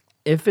 like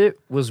if it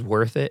was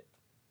worth it,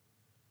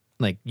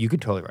 like you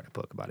could totally write a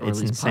book about it. or It's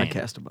at least insane.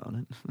 podcast about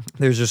it.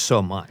 There's just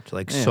so much,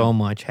 like Yeah. so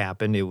much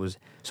happened. It was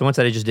so much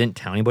that I just didn't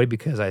tell anybody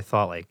because I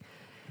thought like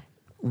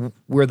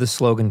where the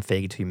slogan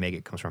 "fake it till you make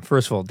it" comes from.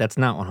 First of all, that's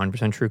not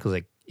 100% true because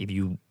like if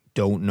you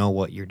don't know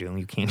what you're doing,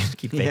 you can't just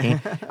keep faking.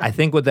 I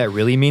think what that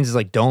really means is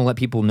like don't let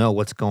people know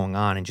what's going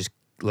on and just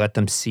let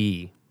them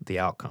see the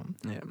outcome.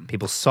 Yeah.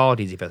 People saw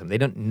DZ Fest. They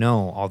don't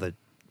know all the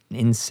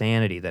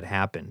insanity that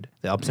happened,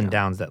 the ups and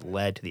downs that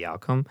led to the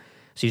outcome.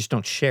 So you just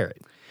don't share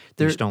it.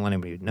 You just don't let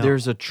anybody know.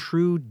 There's a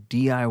true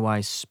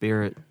DIY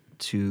spirit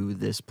to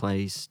this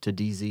place, to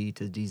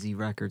DZ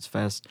Records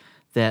Fest,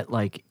 that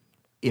like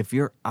if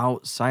you're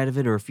outside of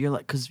it, or if you're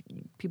like, because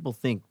people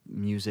think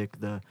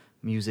the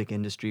music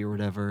industry or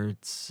whatever,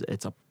 it's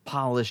a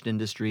polished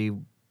industry,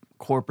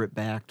 corporate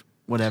backed,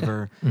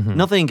 whatever.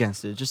 Nothing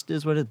against it, it just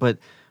is what it. But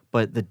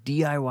the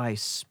DIY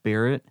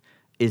spirit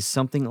is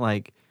something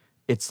like.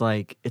 It's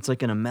like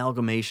an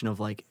amalgamation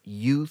of like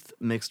youth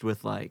mixed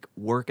with like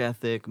work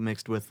ethic,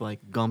 mixed with like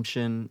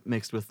gumption,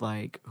 mixed with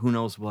like who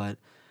knows what.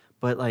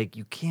 But like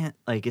you can't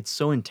like it's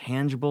so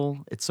intangible,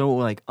 it's so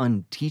like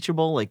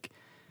unteachable. Like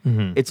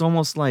it's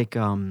almost like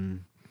I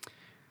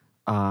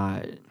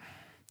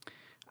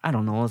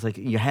don't know. It's like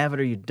you have it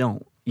or you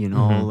don't. You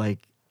know, like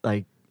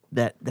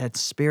that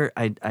spirit.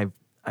 I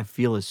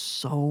feel is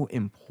so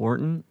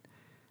important.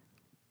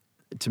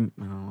 To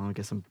I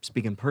guess I'm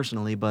speaking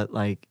personally, but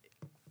like.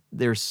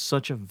 There's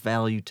such a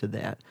value to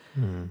that,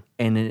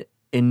 and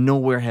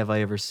nowhere have I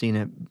ever seen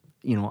it,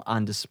 you know,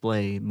 on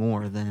display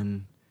more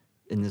than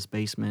in this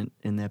basement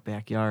in that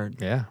backyard.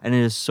 Yeah. And it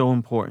is so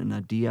important.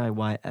 A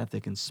DIY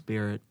ethic and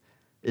spirit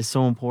is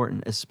so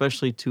important,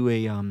 especially to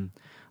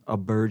a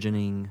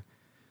burgeoning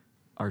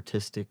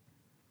artistic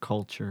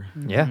culture.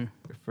 Yeah.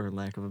 For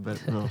lack of a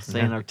better, well,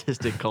 saying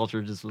artistic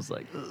culture just was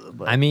like. Ugh,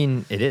 but I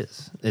mean, it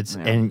is. It's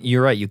Yeah. and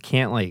you're right. You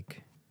can't like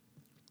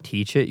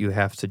teach it. You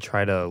have to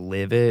try to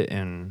live it.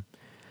 And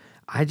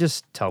I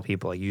just tell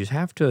people like you just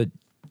have to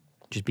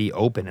just be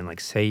open and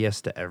like say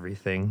yes to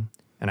everything.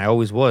 And I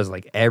always was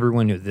like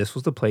everyone knew this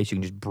was the place you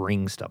can just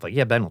bring stuff. Like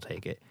yeah, Ben will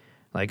take it.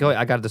 Like oh,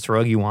 I got this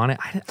rug. You want it?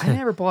 I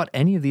never bought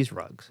any of these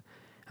rugs.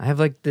 I have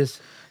like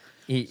this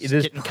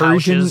getting Persian,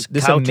 couches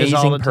this all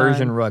amazing the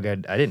Persian time. rug. I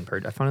didn't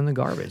purge. I found it in the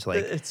garbage.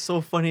 Like it's so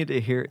funny to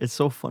hear. It's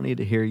so funny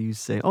to hear you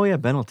say, "Oh yeah,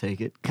 Ben will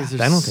take it," because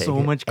Ben will there's take so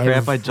it. much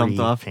crap I jumped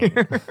off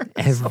Everything. here.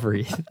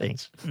 Everything.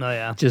 Oh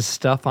yeah. Just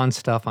stuff on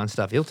stuff on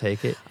stuff. He'll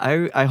take it.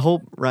 I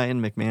hope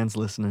Ryan McMahon's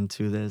listening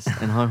to this,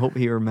 and I hope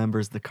he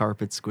remembers the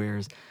carpet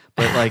squares.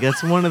 But like,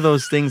 it's one of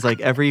those things.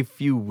 Like every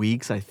few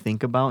weeks, I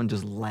think about and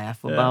just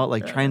laugh about,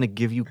 like trying to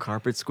give you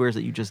carpet squares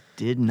that you just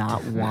did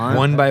not want.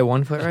 1 by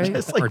 1 foot, right?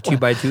 Just like or 2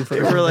 by 2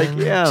 foot. They were like, right?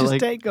 yeah, Just like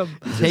take them.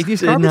 Take these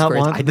did carpet not squares.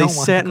 want. I They don't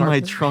want sat the in my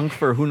carpet. trunk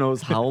for who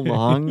knows how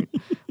long.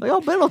 Like,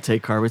 oh, Ben will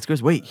take carpets.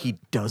 Goes, wait, he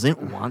doesn't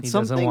want He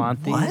something? doesn't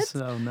want What? these.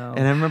 Oh no.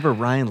 And I remember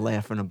Ryan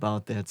laughing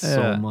about that so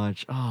Yeah.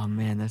 much. Oh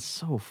man, that's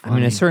so I funny.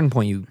 mean, at a certain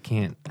point, you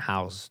can't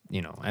house,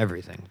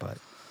 everything. But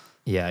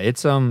yeah,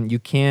 it's you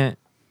can't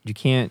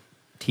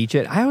teach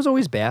it. I was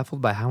always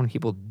baffled by how many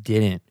people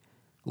didn't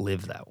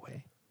live that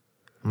way.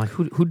 I'm like,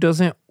 who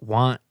doesn't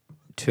want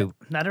to?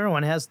 Not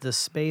everyone has the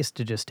space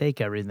to just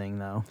take everything,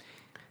 though.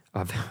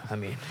 I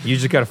mean, you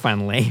just got to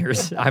find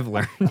layers. I've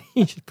learned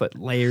you should put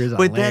layers on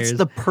but layers. that's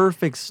the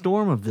perfect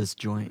storm of this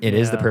joint. It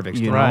is the Yeah. perfect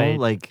You storm. know, Right.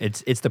 like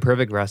It's the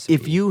perfect recipe.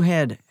 if you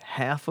had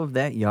half of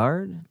that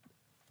yard,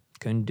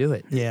 couldn't do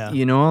it, Yeah.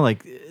 you know,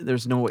 like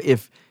there's no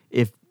if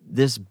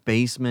this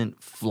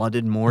basement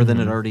flooded more than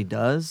it already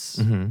does,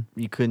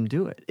 you couldn't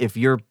do it. If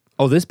you're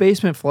this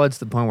basement floods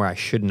to the point where I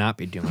should not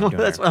be doing.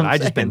 That's what I'm I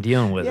just been saying.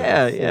 dealing with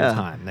Yeah, it the whole yeah.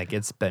 time. Like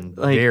it's been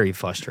Like, very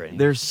frustrating.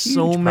 there's Huge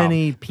so problem.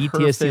 many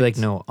PTSD like perfect-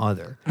 no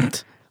other.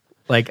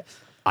 Like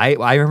I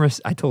remember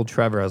I told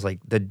Trevor, I was like,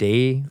 the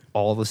day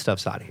all the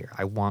stuff's out of here,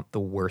 I want the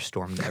worst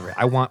storm ever.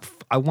 I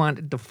want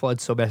it to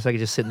flood so bad so I could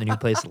just sit in the new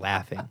place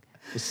laughing,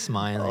 just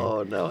smiling.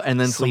 oh no, and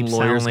then Sleep some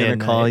lawyer's soundly gonna at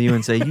call night. you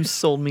and say you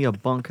sold me a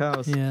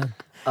bunkhouse. Yeah.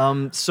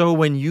 So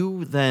when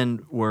you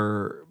then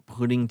were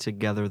putting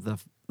together the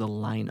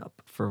lineup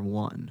for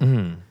one,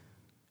 Mhm.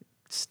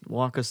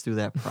 walk us through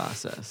that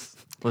process.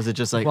 Was it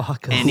just like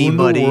Walk us-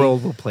 anybody Who in the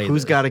world will play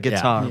who's this? got a Yeah.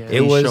 guitar? Yeah. please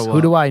It was- show Who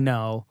up. do I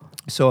know?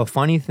 So a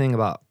funny thing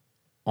about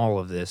all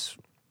of this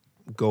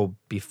go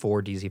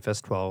before DZ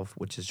Fest 12,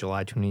 which is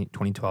July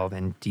 2012,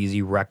 and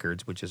DZ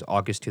Records, which is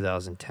August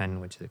 2010,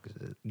 which is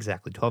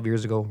exactly 12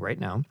 years ago right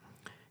now.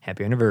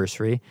 Happy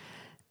anniversary.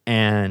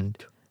 And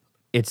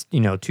it's,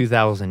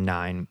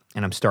 2009,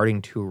 and I'm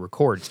starting to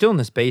record. Still in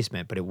this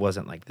basement, but it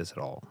wasn't like this at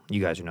all.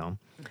 You guys know.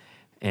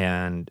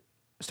 And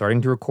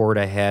starting to record,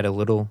 I had a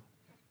little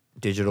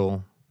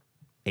digital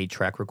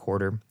 8-track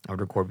recorder. I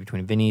would record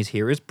between Vinny's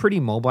here. It was pretty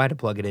mobile. I had to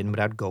plug it in, but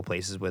I'd go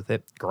places with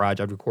it. Garage,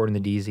 I'd record in the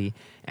DZ,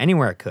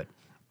 anywhere I could.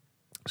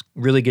 I was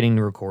really getting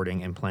to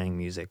recording and playing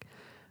music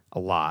a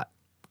lot.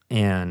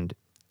 And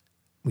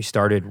we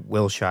started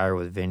Wilshire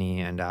with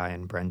Vinny and I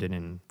and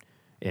Brendan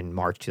in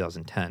March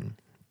 2010.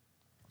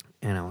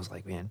 And I was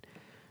like, man,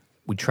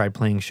 we tried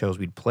playing shows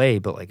we'd play,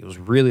 but like it was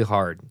really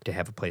hard to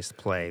have a place to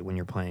play when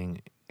you're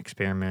playing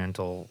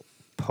experimental,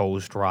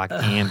 post-rock,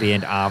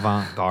 ambient,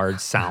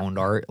 avant-garde sound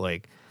art.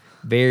 Like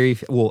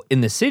well, in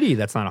the city,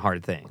 that's not a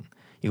hard thing.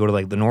 You go to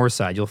like the north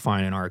side, you'll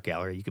find an art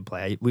gallery you could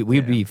play.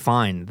 We'd be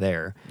fine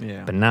there,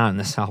 Yeah. but not in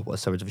the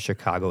southwest suburbs of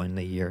Chicago in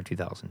the year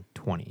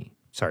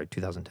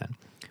 2010,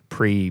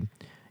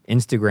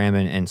 pre-Instagram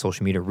and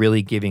social media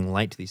really giving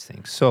light to these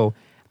things. So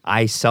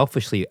I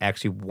selfishly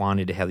actually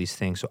wanted to have these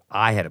things so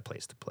I had a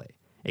place to play.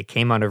 It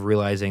came out of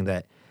realizing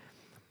that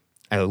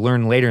I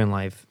learned later in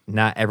life,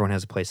 not everyone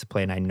has a place to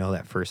play, and I know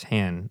that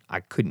firsthand.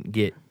 I couldn't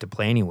get to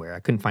play anywhere. I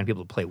couldn't find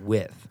people to play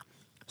with.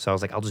 So I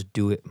was like, I'll just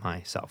do it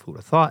myself. Who would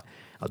have thought?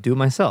 I'll do it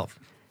myself.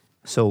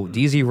 So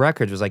DZ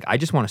Records was like, I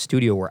just want a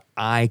studio where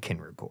I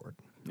can record.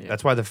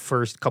 That's why the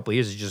first couple of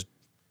years is just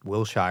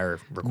Wilshire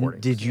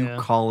recording. Did you Yeah.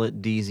 call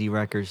it DZ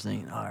Records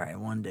thinking, all right,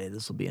 one day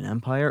this will be an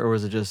empire? Or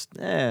was it just,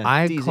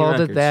 I DZ called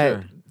Records, it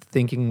that, sure.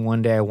 thinking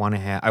one day I want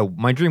to have.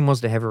 My dream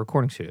was to have a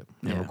recording studio.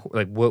 Yeah.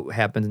 Like what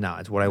happens now?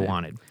 It's what I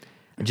wanted.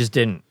 I just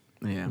didn't.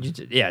 Yeah.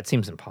 Yeah, it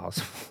seems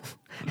impossible.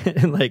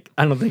 And like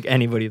I don't think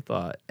anybody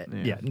thought.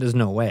 Yeah, there's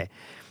no way.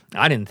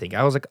 I didn't think.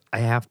 I was like, I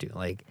have to.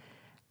 Like,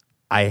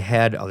 I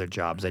had other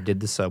jobs. I did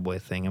the subway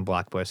thing in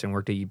Blockbuster and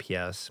worked at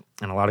UPS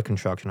and a lot of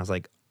construction. I was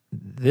like,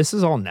 this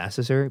is all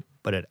necessary,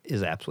 but it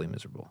is absolutely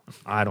miserable.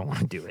 I don't want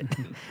to do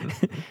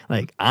it.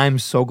 Like, I'm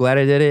so glad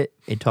I did it.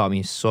 It taught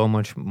me so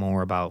much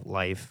more about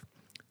life.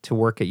 To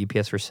work at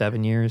UPS for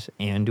 7 years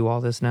and do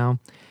all this now,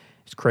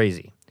 it's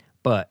crazy.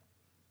 But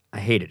I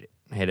hated it.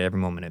 I hated every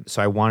moment of it.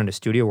 So I wanted a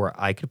studio where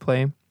I could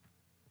play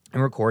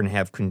and record and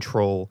have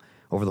control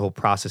over the whole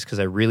process because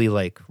I really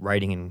like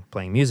writing and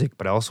playing music,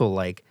 but I also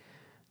like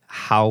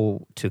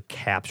how to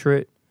capture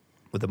it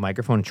with a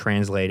microphone,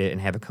 translate it,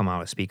 and have it come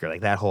out a speaker.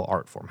 Like that whole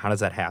art form. How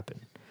does that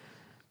happen?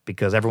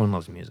 Because everyone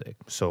loves music.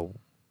 So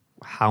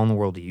how in the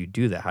world do you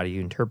do that? How do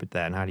you interpret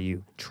that? And how do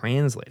you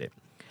translate it?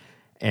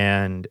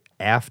 And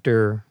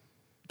after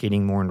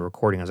getting more into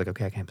recording, I was like,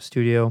 okay, I can have a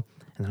studio.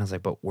 And then I was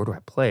like, but where do I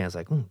play? I was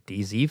like,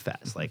 DZ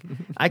Fest. Like,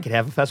 I could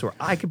have a fest where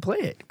I could play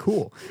it.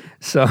 Cool.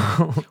 So,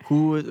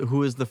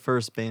 Who is the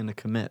first band to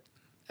commit?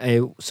 I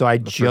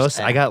first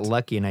got act.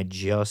 lucky and I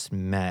just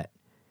met.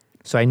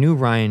 So I knew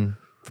Ryan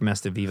from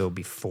Esta Vivo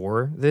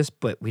before this,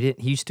 but he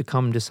used to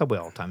come to Subway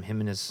all the time. Him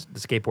and the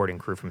skateboarding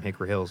crew from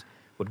Hickory Hills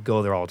would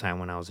go there all the time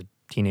when I was a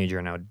teenager,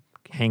 and I would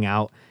hang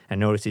out and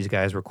notice these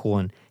guys were cool.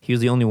 And he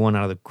was the only one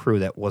out of the crew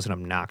that wasn't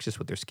obnoxious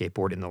with their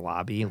skateboard in the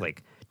lobby,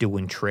 like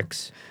doing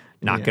tricks,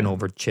 knocking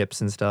over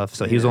chips and stuff.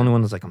 So he was the only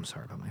one that was like, I'm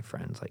sorry about my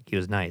friends. Like, he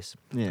was nice.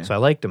 Yeah. So I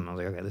liked him. I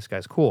was like, okay, this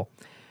guy's cool.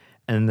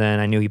 And then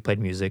I knew he played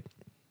music.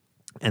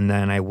 And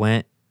then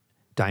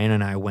Diana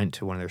and I went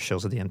to one of their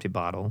shows at the Empty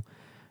Bottle.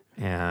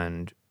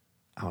 And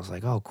I was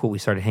like, oh, cool. We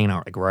started hanging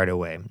out like right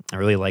away. I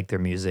really liked their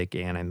music.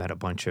 And I met a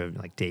bunch of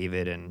like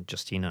David and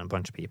Justina and a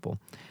bunch of people.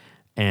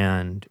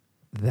 And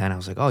then I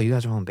was like, oh, you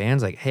guys are all in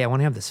bands? Like, hey, I want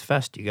to have this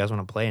fest. Do you guys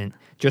want to play? And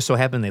just so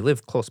happened they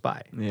live close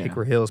by. Yeah.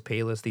 Hickory Hills,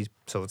 Payless,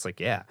 so it's like,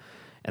 yeah.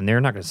 And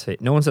they're not going to say,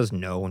 no one says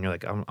no when you're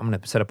like, I'm going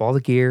to set up all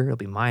the gear. It'll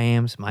be my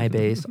amps, my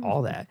bass,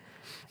 all that.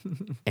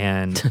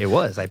 And it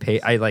was. I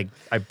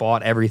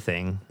bought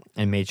everything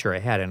and made sure I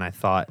had it. And I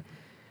thought,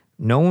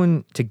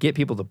 to get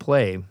people to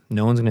play,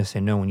 no one's going to say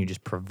no when you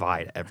just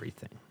provide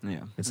everything.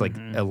 Yeah. It's like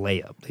a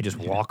layup. They just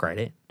walk right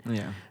in.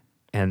 Yeah.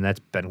 And that's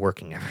been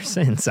working ever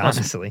since,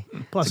 honestly.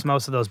 Plus,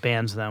 most of those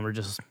bands then were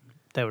just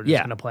going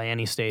to play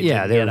any stage.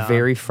 Yeah, and they get were on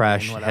very and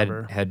fresh.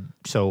 whatever.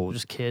 So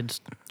just kids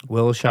trying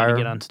Wilshire. to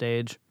get on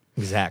stage.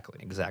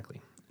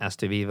 Exactly.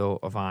 Estevivo,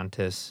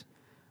 Avantis,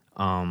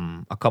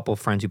 a couple of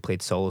friends who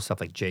played solo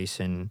stuff like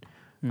Jason,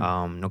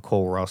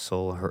 Nicole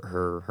Russell,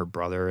 her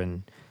brother,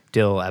 and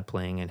Dill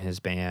Epling and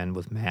his band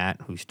with Matt,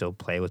 who still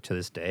play with to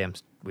this day.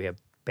 We have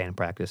band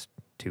practice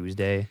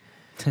Tuesday.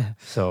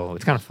 So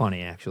it's kind of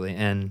funny, actually.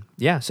 And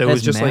yeah, so it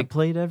was just Matt like...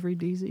 played every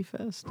DZ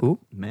Fest? Who?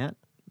 Matt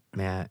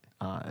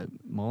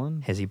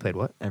Mullen? Has he played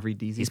what? Every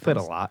DZ He's Fest? played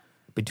a lot.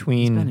 He's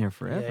Between been here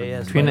forever. Yeah, he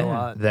has between played a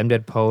lot. Them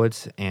Dead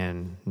Poets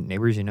and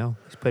Neighbors You Know,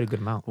 he's played a good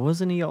amount.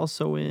 Wasn't he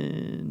also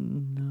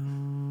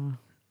in...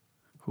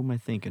 who am I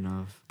thinking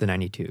of? The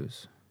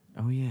 92s,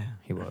 Oh, yeah.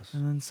 he was.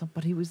 And then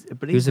somebody was...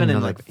 But He was he's been in in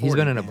another- like he's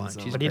been 40 in a bands, bunch.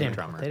 though. He's But a he great didn't.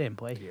 drummer. They didn't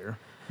play here.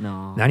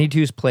 No.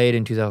 92s played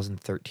in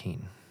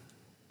 2013.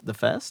 The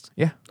Fest?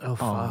 Yeah, Oh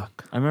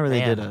fuck! I remember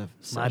they Man, did a My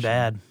session.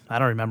 bad. I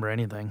don't remember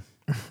anything.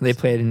 they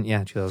played in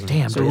 2000.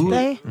 Damn, So Did who,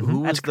 they? who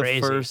was That's the crazy.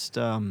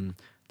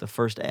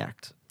 first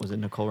act? Was it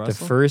Nicole The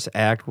Russell? first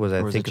act was, I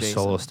Or was think, it a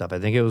solo Jason? stuff. I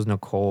think it was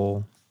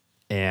Nicole,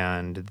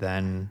 and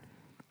then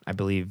I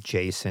believe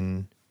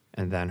Jason,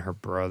 and then her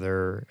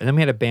brother, and then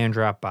we had a band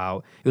drop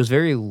out. It was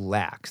very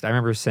laxed. I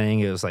remember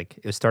saying it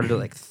started at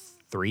like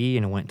 3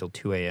 and it went until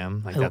 2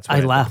 a.m. Like that's I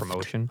what left. the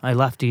promotion, I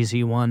left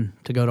DZ1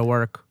 to go to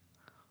work.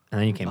 and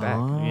then you came back.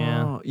 Oh,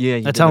 Yeah. yeah.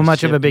 you That's did how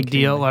much of shift a big and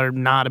came deal back. or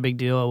not a big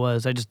deal it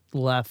was. I just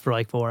left for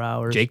like 4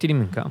 hours. Jake didn't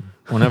even come.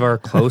 One of our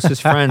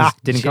closest friends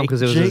didn't come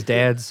because it was his Jake.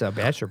 dad's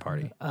bachelor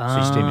party. So he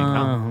just didn't even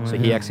come. So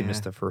he actually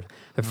missed the first.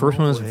 The first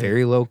one was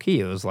very low key.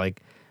 It was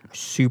like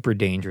super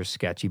dangerous,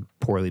 sketchy,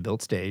 poorly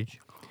built stage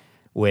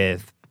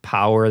with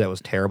power that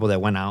was terrible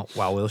that went out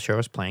while Wilshire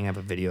was playing. I have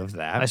a video of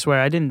that. I swear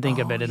I didn't think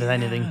of it as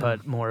anything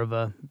but more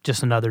of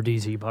just another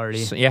DZ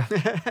party. So, yeah.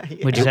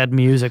 We just had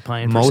music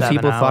playing. For Most 7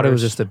 people thought it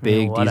was hours, just a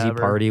big DZ whatever.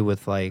 party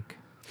with like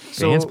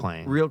So, bands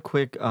playing. real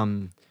quick,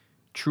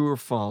 true or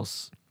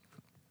false?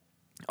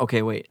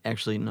 Okay, wait.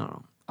 Actually,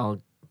 no.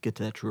 I'll get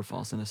to that true or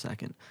false in a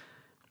second.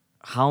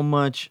 How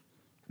much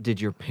did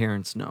your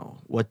parents know?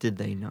 What did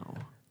they know?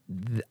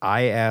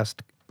 I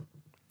asked,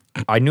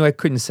 I knew I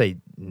couldn't say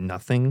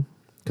nothing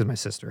because my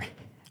sister.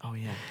 Oh,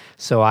 yeah.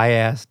 So I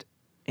asked,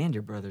 And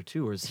your brother,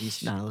 too, or is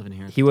he not living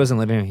here? he wasn't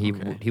living,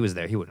 Okay. he was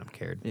there, he wouldn't have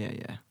cared. Yeah,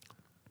 yeah.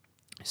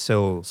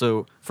 So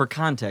So, for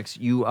context,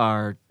 you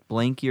are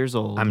blank years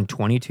old. I'm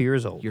 22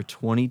 years old. You're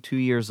 22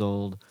 years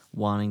old,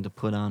 wanting to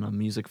put on a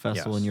music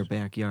festival in Yes. your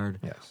backyard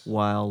Yes.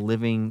 while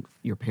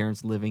your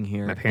parents living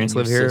here. My parents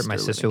and live your here. My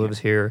sister living lives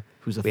here.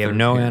 Who's a We have third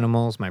no parent.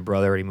 animals. My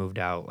brother already moved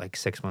out like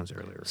 6 months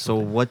earlier. or So,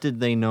 something. what did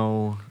they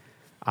know?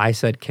 I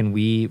said, can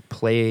we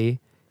play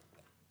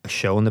a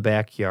show in the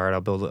backyard?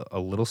 I'll build a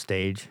little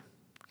stage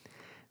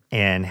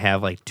and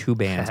have like 2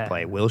 bands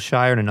play.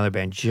 Wilshire and another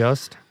band,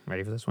 just,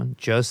 ready for this one?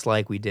 Just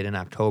like we did in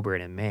October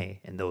and in May.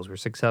 And those were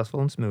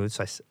successful and smooth.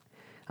 So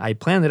I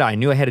planned it out. I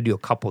knew I had to do a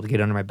couple to get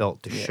under my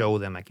belt to show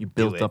them I could You do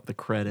built it. up the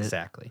credit.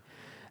 Exactly.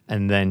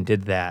 And then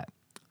did that.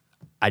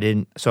 I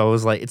didn't, so I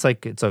was like,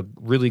 it's a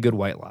really good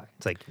white lie.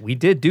 It's like, we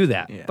did do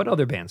that, Yeah. but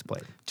other bands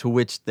played. To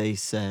which they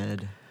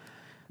said,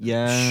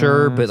 yeah.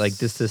 Sure, but like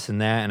this, and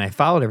that. And I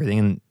followed everything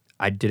and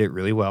I did it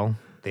really well.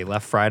 They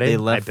left Friday. They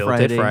left I built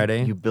Friday. it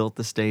Friday. You built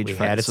the stage We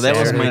Friday. had it So that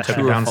was Saturday, my took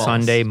true it or down false.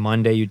 Sunday,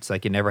 Monday. It's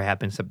like it never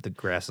happens except the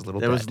grass is a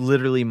little That dead. was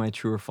literally my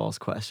true or false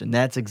question.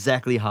 That's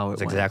exactly how it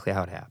That's went. exactly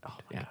how it happened. Oh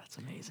my Yeah. God, that's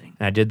amazing.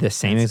 And I did the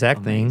same That's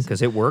exact thing amazing.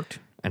 because it worked.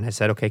 And I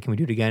said, okay, can we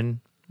do it again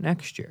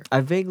next year?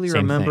 I vaguely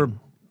Same remember thing.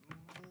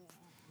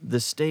 the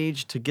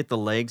stage to get the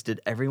legs.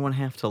 Did everyone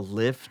have to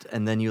lift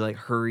and then you like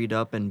hurried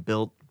up and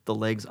built the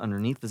legs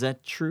underneath? Is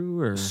that true?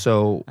 Or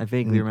So I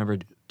vaguely remember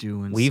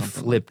doing we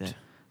something flipped. Like that.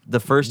 The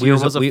first year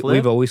was a flip?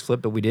 We've always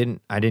flipped, but we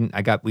didn't.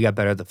 We got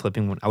better at the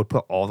flipping one. I would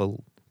put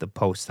all the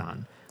posts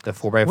on the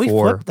 4x4. We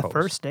flipped the post.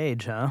 first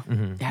stage, huh?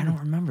 Yeah, I don't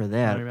remember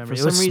that. remember. For It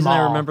some was reason, I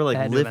small. remember It like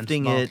had to have been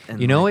lifting small. it.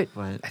 And You know like,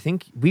 what? but I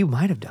think we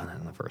might have done that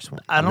in the first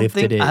one. I don't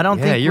Lifted think it. I don't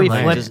Yeah, think you're we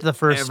right. flipped Just the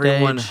first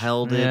everyone stage.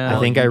 held it. Yeah. I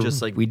while think you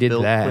just, like, we did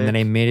built that, and then quick.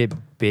 I made it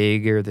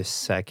bigger the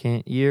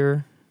second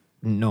year.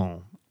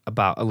 No,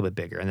 about a little bit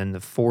bigger, and then the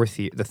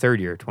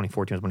third year,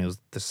 2014 was when it was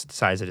the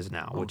size it is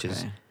now, which is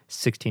Okay.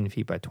 16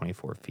 feet by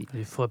 24 feet.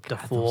 We flipped a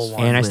God, full those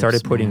one. And I flips,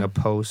 started putting man. a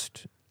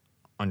post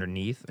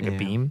underneath, like Yeah. a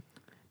beam,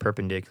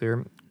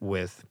 perpendicular,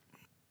 with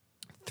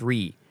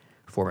 3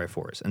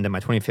 4x4s. And then by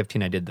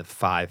 2015, I did the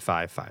 5,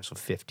 5, 5, so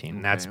 15.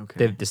 And that's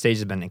okay. the stage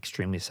has been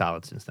extremely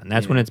solid since then.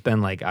 That's when Yeah. it's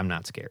been like I'm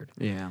not scared.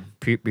 Yeah.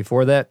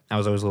 Before that, I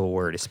was always a little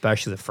worried,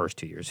 especially the first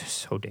 2 years. It was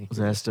so dangerous.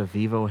 Zesta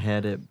Vivo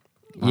had it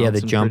Yeah,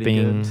 the bouncing pretty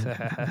jumping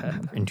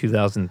good. in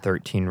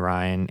 2013,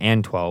 Ryan,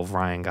 and 12,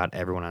 Ryan got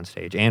everyone on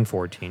stage, and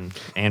 14,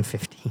 and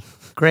 15.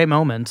 Great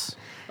moments.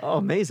 Oh,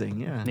 amazing!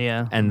 Yeah.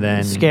 Yeah. And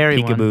then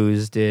Scary one.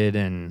 Peekaboos did,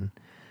 and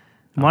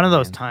One of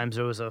those man. times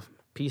there was a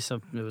piece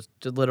of it was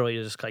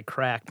literally just like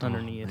cracked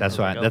underneath. that's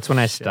I why. was like, That's oh, when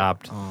I shit.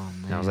 stopped. Oh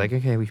And I was man. like,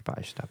 okay, we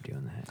probably should stop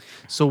doing that.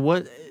 So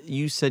what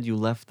you said you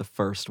left the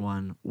first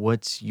one.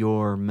 What's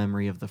your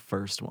memory of the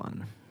first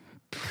one?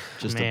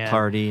 Just Man. a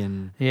party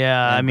and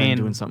Yeah, I Ed mean,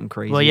 doing something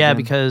crazy. well, yeah, again?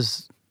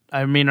 because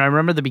I mean, I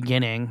remember the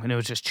beginning and it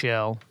was just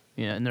chill.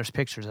 Yeah, and there's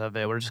pictures of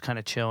it. We're just kind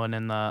of chilling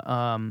in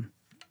the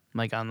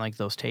like on like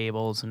those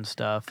tables and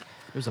stuff.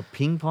 There's a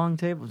ping pong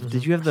table.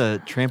 Did you have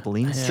the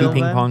trampoline? Yeah. still Two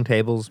ping then? pong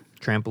tables,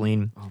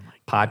 trampoline, Oh my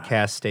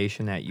podcast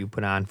station that you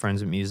put on,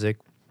 Friends of Music.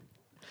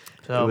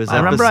 So It was I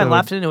remember I episode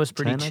left it and it was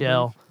pretty 10, I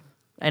chill.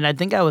 And I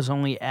think I was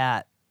only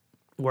at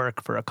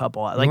work for a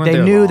couple. Like weren't they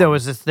there knew there long.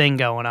 was this thing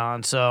going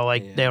on, so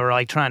like they Yeah. were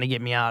like trying to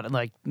get me out. And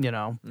like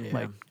Yeah.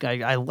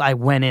 like I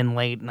went in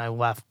late and I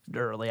left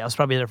early. I was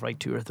probably there for like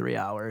 2 or 3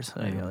 hours.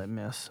 I Yeah. really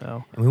missed.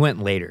 So And we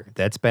went later.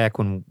 That's back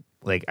when,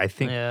 like, I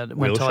think Yeah, it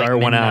went till, like, Wilshire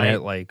went on midnight.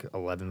 at like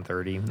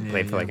 11:30.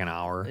 Played for yeah. like an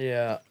hour.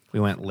 yeah, We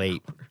went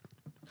late.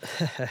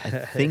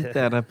 I think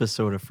that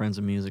episode of Friends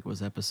of Music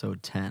was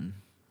episode 10.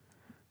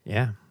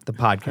 Yeah, the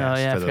podcast. oh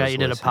yeah, I for forgot those you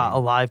did a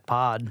listening. live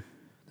pod.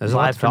 There's a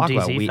lot live to from talk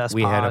about. DZ We Fest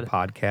had a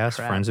pod. podcast,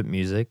 Crap. Friends of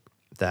Music,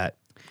 that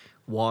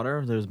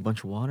Water. There's a bunch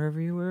of water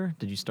everywhere.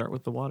 Did you start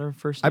with the water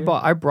first? I year?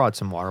 bought. I brought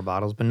some water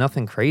bottles, but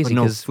nothing But crazy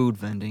no because food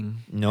vending.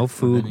 no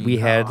food. vending. We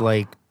had Oh.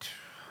 like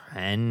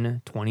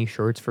 10, 20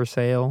 shirts for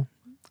sale,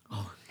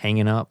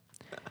 hanging up.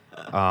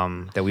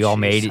 That we all Jeez,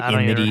 made I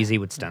don't in even- Mid-Easy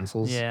with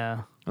stencils.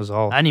 Yeah, It was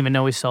all. I didn't even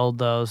know we sold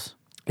those.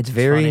 It's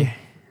very. funny.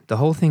 The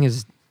whole thing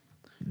is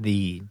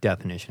the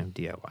definition of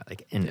DIY,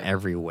 like in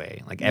every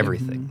way, like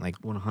everything. Like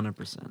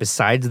 100%.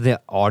 besides the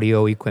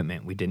audio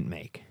equipment we didn't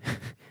make,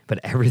 but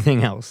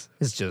everything else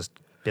is just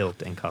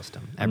built and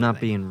custom. I'm not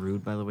Everything. being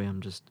rude, by the way.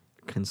 I'm just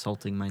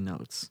consulting my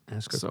notes.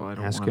 Ask a, so I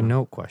don't ask a wanna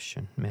note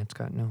question. Matt's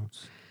got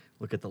notes.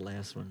 Look at the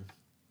last one.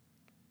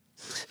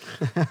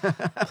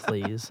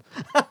 Please,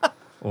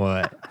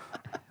 What?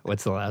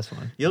 What's the last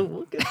one?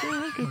 We'll get there.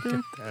 We'll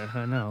get there.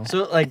 I know.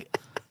 So, like,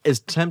 as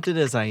tempted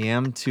as I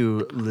am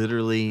to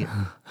literally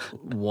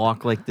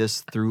walk like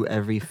this through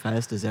every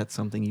fest, is that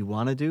something you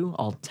want to do?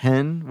 All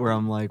 10, where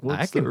I'm like,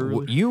 what's I can. the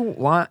early? You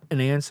want an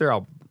answer?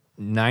 I'll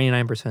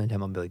 99% of the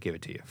time I'll be able to give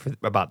it to you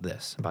about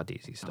this, about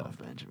DZ Oh, stuff.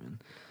 Benjamin.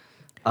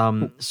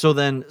 So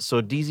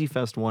DZ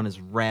Fest 1 is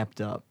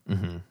wrapped up.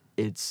 Mm-hmm.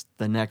 It's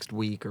the next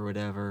week or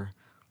whatever.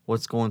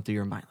 What's going through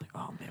your mind? Like,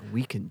 oh man,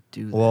 we can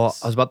do this. Well,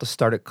 I was about to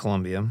start at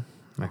Columbia.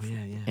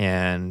 yeah.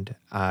 And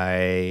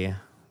I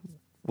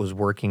was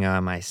working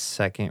on my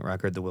second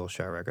record, the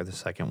Wilshire record, the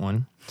second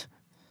one.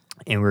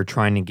 And we were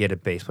trying to get a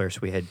bass player, so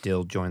we had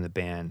Dill join the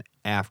band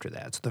after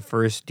that. So the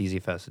first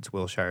DZ Fest, it's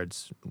Wilshire,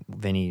 it's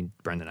Vinny,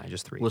 Brendan, I,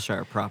 just three.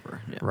 Wilshire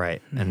proper. Yeah.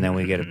 Right. And then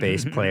we get a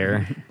bass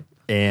player.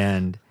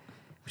 And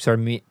we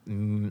started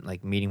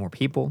meeting more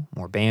people,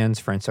 more bands.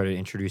 Friends started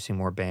introducing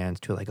more bands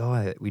to like,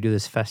 oh, we do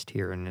this fest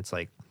here. And it's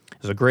like,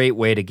 it was a great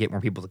way to get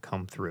more people to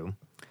come through.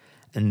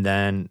 And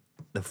then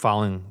the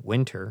following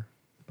winter,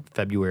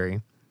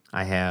 February,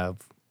 I have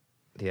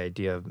the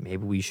idea of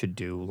maybe we should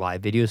do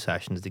live video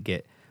sessions to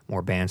get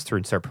more bands through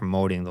and start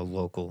promoting the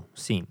local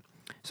scene.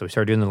 So we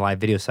started doing the live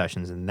video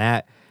sessions, and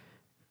that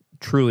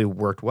truly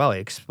worked well.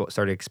 It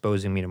started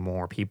exposing me to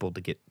more people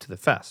to get to the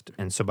fest.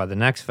 And so by the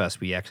next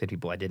fest, we actually had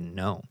people I didn't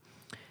know.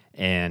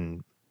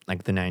 And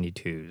like the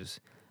 92s,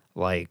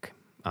 like,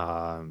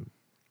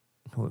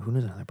 who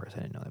knows another person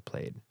I didn't know that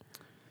played?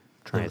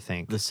 Trying to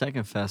think. The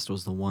second fest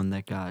was the one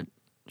that got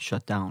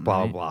shut down.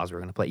 Blah, right? blah, blahs were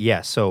going to play.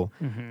 Yeah, so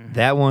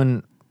that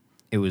one,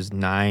 it was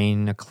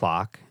 9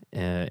 o'clock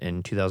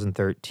in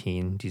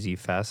 2013, DZ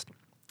Fest.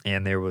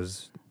 And there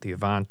was the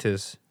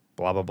Avantis,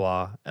 blah, blah,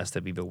 blah,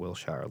 SWB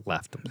Wilshire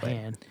left to play.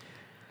 Man,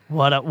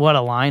 what a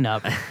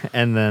lineup.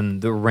 And then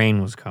the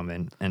rain was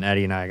coming, and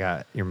Eddie and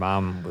I your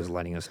mom was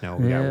letting us know.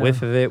 We got a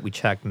whiff of it. We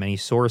checked many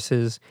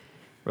sources.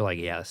 We're like,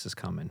 yeah, this is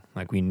coming.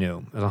 Like, we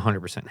knew. It was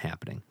 100%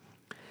 happening.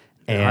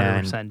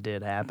 And 100%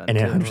 did happen. And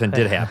it too. 100%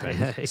 did happen.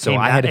 It So came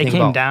I had to down- think it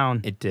came about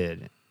down. It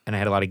did. And I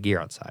had a lot of gear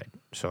outside.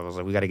 So I was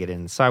like, we got to get it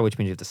inside, which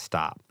means you have to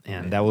stop.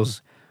 And that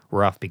was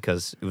rough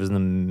because it was in the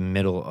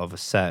middle of a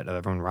set of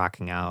everyone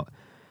rocking out.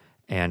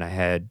 And I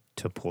had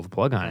to pull the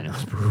plug on it. And it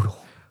was brutal.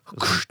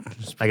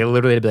 Like, I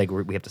literally had to be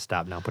like, we have to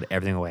stop now, put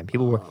everything away. And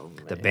people were,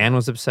 the band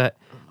was upset.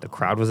 The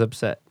crowd was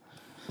upset.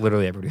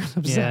 Literally everybody was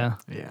upset.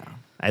 Yeah.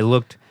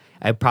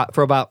 Yeah.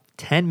 For about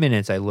 10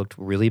 minutes, I looked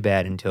really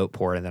bad until it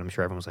poured. And then I'm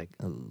sure everyone was like,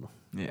 oh,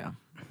 Yeah.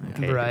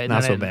 okay, Right.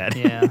 not so and bad.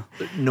 Yeah.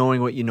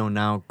 Knowing what you know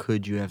now,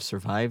 could you have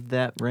survived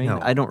that rain? No,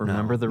 I don't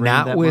remember no. the rain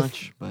Not that with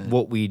much. But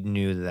what we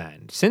knew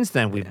then. Since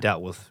then, we've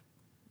dealt with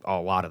a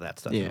lot of that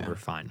stuff. Yeah. And we're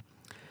fine.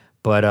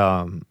 But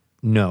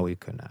no, we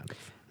could not.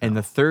 And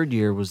the third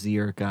year was the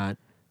year it got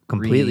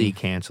completely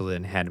canceled it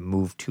and had to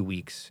move 2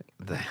 weeks.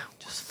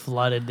 Just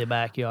flooded the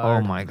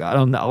backyard. Oh my God,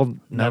 I'll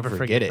never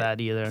forget it. that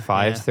either.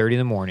 5:30 in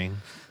the morning,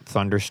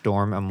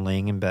 thunderstorm. I'm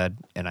laying in bed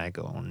and I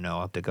go, oh no,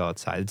 I have to go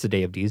outside. It's the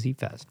day of DZ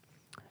Fest,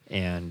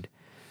 and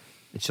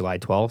it's July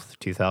 12th,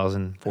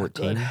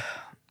 2014. I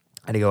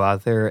had to go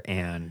out there,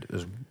 and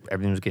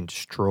everything was getting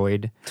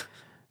destroyed.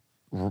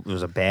 It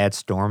was a bad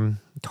storm.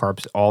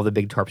 Tarps, all the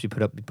big tarps you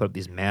put up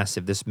this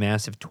massive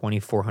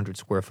 2,400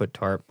 square foot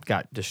tarp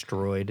got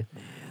destroyed.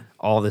 Man.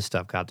 All this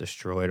stuff got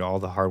destroyed. All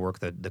the hard work,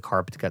 the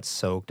carpets got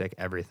soaked, like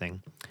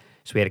everything.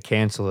 So we had to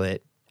cancel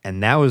it.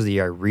 And that was the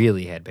year I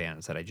really had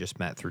bands that I just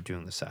met through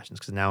doing the sessions,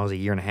 because now it was a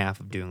year and a half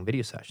of doing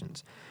video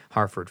sessions.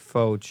 Hartford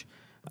Foch.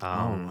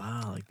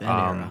 Wow, like that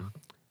era.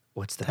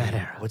 What's the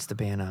band? What's the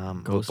band?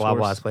 Ghost blah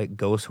blah Horse? blah.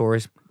 Ghost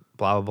Horse.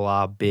 Blah blah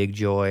blah. Big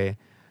Joy.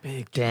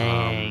 Big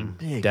Dang.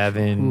 Big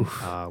Devin.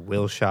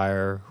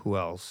 Wilshire. Who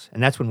else?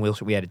 And that's when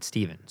we added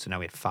Steven. So now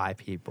we had 5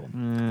 people.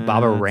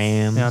 Baba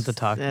Rams. We don't have to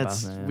talk about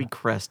That's that. we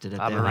crested it.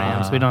 Baba there.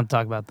 Rams. We don't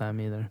talk about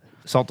them either.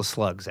 Salt the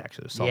Slugs,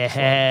 actually. Salt the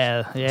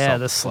Slugs. Yeah, Salt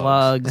the the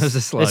slugs. It was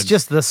the slugs. It's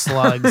just the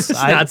slugs.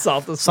 not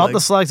Salt the Salt the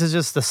Slugs. slugs is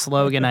just the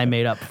slogan I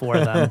made up for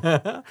them.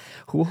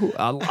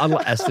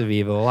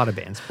 Estevivo. A lot of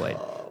bands played.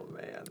 Oh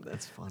man,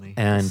 that's funny.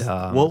 And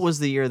what was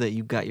the year that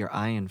you got your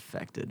eye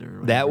infected?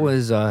 Or that whatever?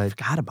 was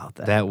Forgot about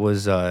that. that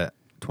was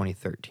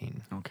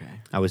 2013. Okay.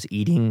 I was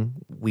eating.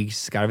 We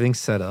got everything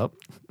set up,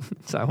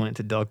 so I went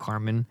to Del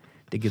Carmen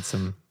to get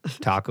some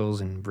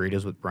tacos and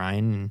burritos with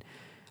Brian, and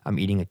I'm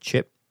eating a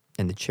chip,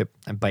 and the chip,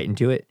 I bite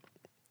into it,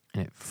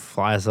 and it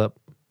flies up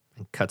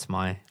and cuts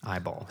my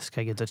eyeball. This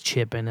guy gets a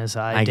chip in his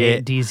eye. I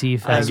get- DZ I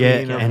Fest.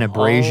 get mean, of an all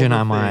abrasion the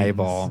on my things-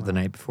 eyeball the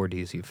night before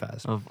DZ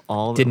Fest. Of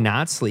all, Did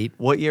not sleep.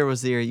 What year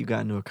was the year you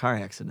got into a car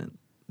accident?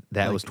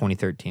 That was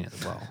 2013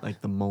 as well.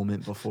 Like the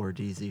moment before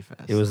DZ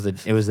Fest.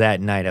 It was that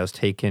night. I was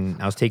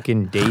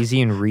taking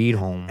Daisy and Reed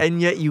home,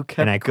 and yet you kept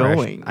and I crashed.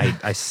 going.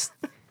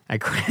 I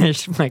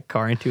crashed my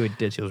car into a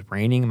ditch. It was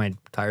raining. My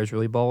tires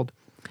really balled,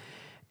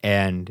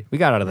 and we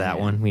got out of that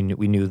one. We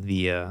knew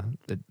the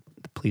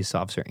police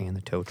officer and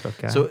the tow truck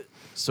guy.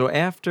 So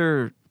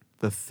after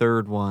the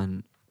third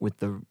one with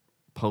the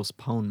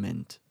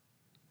postponement,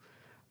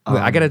 Wait,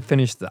 I gotta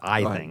finish the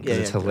eye right. thing because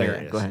Yeah, it's yeah, go ahead,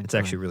 hilarious. go ahead, It's go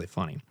actually really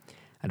funny.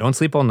 I don't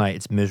sleep all night.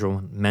 It's miserable,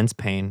 immense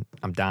pain.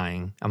 I'm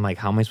dying. I'm like,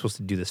 how am I supposed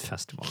to do this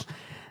festival?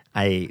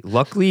 I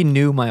luckily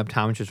knew my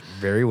optometrist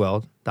very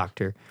well,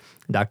 Dr.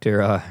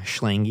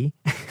 Schlange.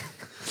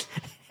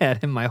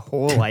 Had him my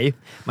whole life.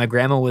 My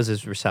grandma was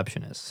his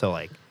receptionist, so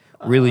like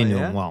really knew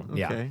him well.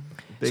 Yeah. Okay.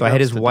 Big So I had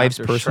ups his to wife's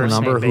Dr. personal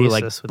Schwartz. number who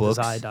like basis with books.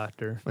 his eye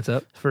doctor. What's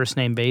up? First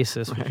name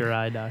basis with your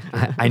eye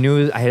doctor. I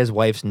knew I had his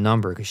wife's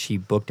number because she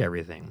booked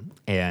everything,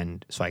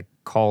 and so I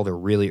called her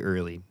really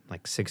early,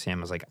 like 6 a.m.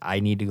 I was like, I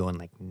need to go in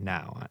like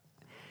now.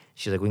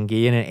 She's like, we can get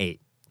you in at 8.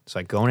 So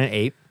I go in at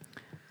 8.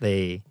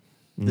 They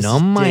This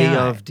numb is my day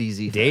eye. of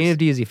DZ Day Fest. of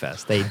DZ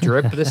Fest. They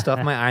drip this stuff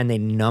in my eye and they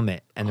numb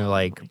it, and they're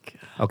like,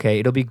 okay,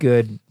 it'll be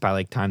good by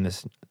like time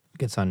this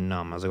gets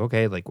unnumb. I was like,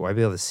 okay, like will I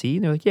be able to see?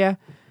 And they're like, yeah,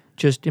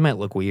 just it might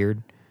look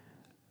weird.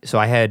 So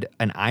I had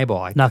an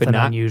eyeball I Nothing could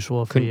not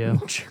unusual for couldn't-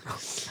 you.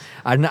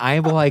 I had an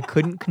eyeball I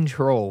couldn't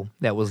control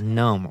that was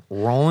numb,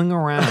 rolling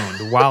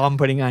around while I'm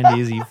putting on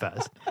DZ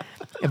Fest.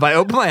 If I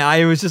opened my eye,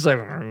 it was just like,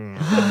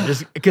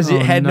 just because it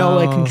Oh, had no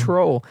like no.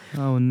 control.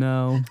 Oh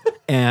no.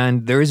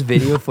 And there's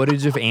video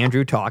footage of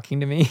Andrew talking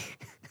to me.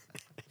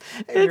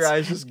 And your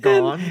eyes just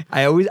gone.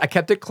 I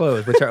kept it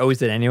closed, which I always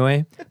did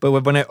anyway. But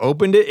when I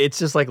opened it, it's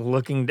just like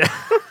looking down.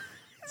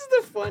 It's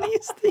the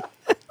funniest thing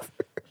ever.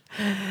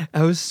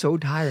 I was so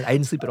tired. I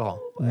didn't sleep at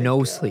all.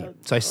 No sleep.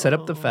 So I set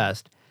up the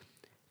fest,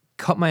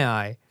 cut my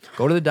eye,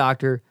 go to the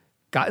doctor,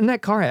 got in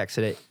that car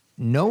accident,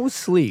 no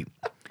sleep.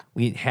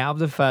 We have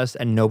the fest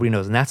and nobody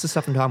knows. And that's the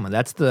stuff I'm talking about.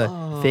 That's the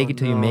fake it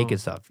till you make it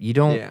stuff. You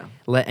don't Yeah.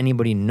 let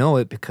anybody know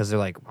it because they're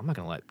like, I'm not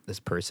going to let this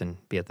person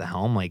be at the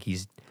helm. Like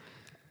he's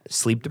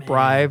sleep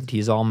deprived.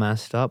 He's all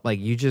messed up. Like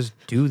you just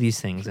do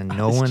these things and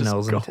no one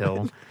knows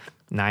until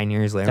 9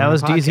 years later. That on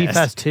was the DZ podcast.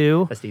 Fest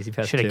 2. That's DZ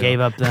Fest Should 2. have gave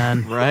up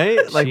then.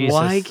 Right? Like, Jesus.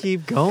 why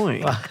keep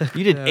going?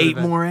 You did 8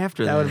 more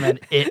after That that. would have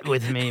been it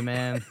with me,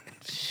 man.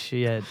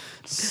 Shit.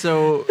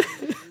 So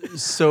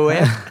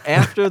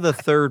after the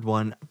third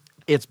one,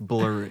 it's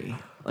blurry.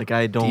 Like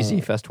I don't.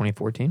 DZ Fest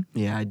 2014.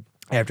 Yeah,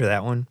 After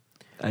that one.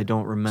 I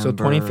don't remember. So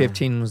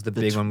 2015 was the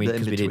the big tw- one the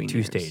because we did in-between 2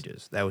 years.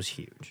 stages. That was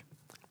huge.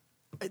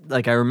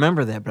 Like I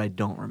remember that, but I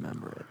don't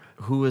remember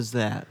it. Who was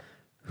that?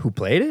 Who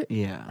played it?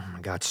 Yeah. Oh my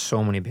God,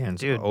 so many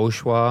bands. Dude.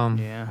 Oshwa.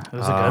 Yeah, it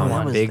was a good that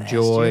one. was Big last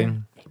Joy.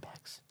 year?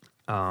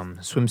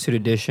 Swimsuit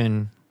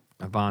Edition.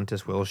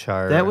 Avantis,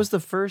 Wilshire. That was the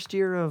first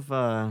year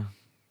of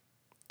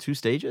 2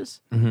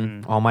 stages.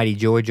 Almighty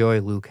Joy Joy,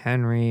 Luke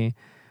Henry,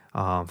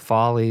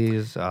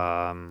 Follies.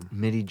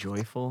 Midi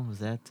Joyful was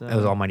that? It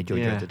was Almighty Joy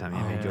Joy at the time.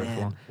 Yeah, Midi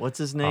Joyful. Man. What's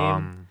his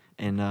name?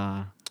 And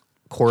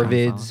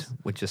Corvids, Fowles.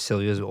 which is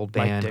Celia's old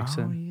Mike band.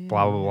 Dixon.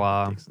 Blah, blah,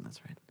 blah. Dixon, that's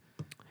right.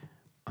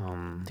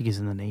 I think he's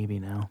in the Navy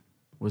now.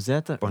 Was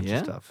that the Bunch yeah?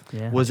 of stuff.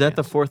 Yeah. Was that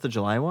the 4th of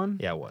July one?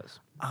 Yeah, it was.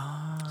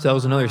 So that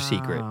was another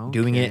secret.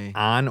 Doing okay. it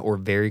on or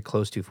very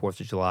close to 4th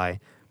of July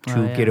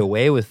to yeah. get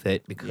away with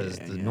it because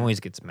Yeah, the yeah. noise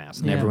gets masked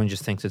and Yeah. everyone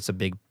just thinks it's a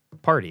big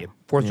party, a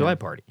 4th of Yeah. July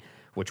party,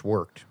 which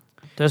worked.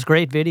 There's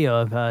great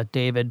video of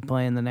David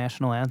playing the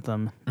national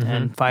anthem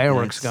and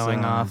fireworks That's,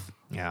 going off.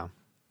 Yeah.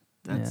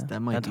 That's Yeah. that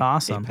might That's be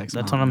awesome. Apex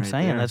That's what Mountain I'm right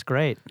saying. there. That's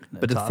great.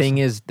 But That's the thing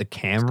awesome. is, the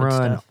camera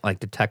and stuff. like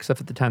the tech stuff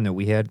at the time that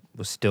we had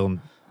was still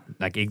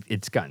like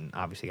it's gotten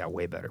obviously got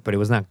way better, but it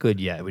was not good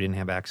yet. We didn't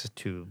have access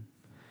to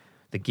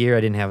the gear.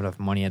 I didn't have enough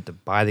money yet to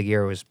buy the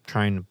gear. I was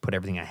trying to put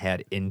everything I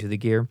had into the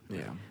gear.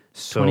 Yeah.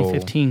 So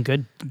 2015,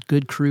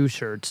 good crew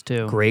shirts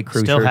too. great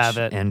crew Still shirts, have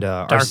it. and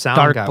our dark sound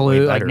dark got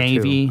blue, way like better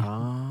navy. too.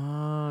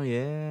 Oh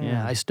yeah.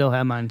 Yeah, I still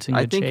have mine. It's in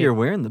I good think shape. you're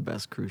wearing the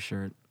best crew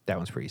shirt. That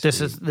one's pretty. This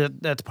sweet. is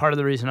that's part of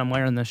the reason I'm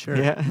wearing this shirt.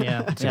 Yeah.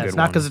 yeah. a It's good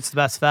not one. because it's the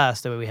best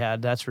vest that we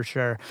had. That's for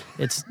sure.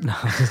 It's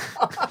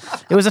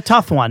it was a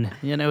tough one.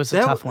 You know, it was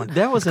a tough one.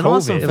 That was an COVID.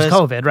 awesome It was fest,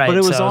 COVID, right, But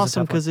it so was it was a awesome tough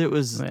one. because it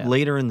was Yeah.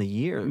 later in the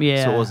year,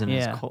 Yeah, so it wasn't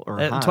yeah. as cold or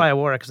That's hot. why I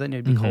wore it because I knew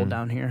it'd be Mm-hmm. cold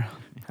down here.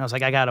 I was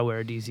like, I gotta wear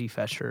a DZ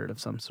Fest shirt of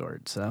some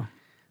sort. So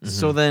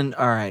So then,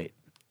 all right,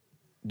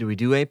 do we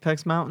do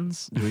Apex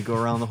Mountains? Do we go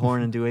around the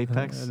horn and do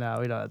Apex? no,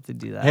 we don't have to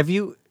do that. Have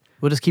you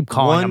We'll just keep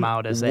calling them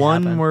out as they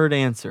one happen. word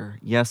answer,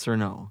 yes or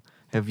no?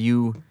 Have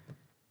you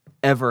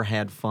ever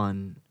had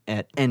fun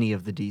at any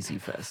of the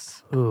DZ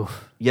Fests? Ooh.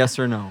 Yes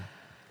or no?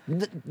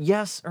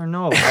 Yes or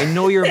no? I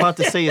know you're about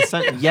to say a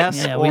sentence.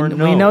 Yes Yeah, or we,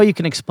 no. we know you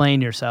can explain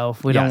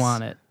yourself. We don't Yes.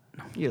 want it.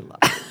 You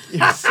liar.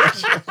 You're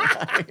such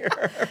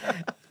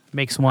a-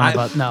 Makes one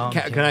about no.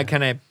 I'm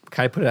Can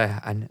I put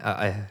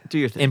a Do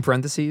your thing. in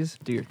parentheses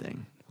Do your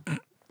thing.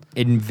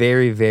 in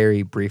very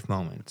very brief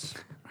moments,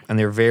 and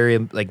they're very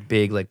like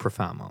big like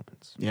profound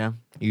moments. Yeah.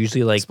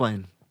 Usually like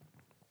Explain.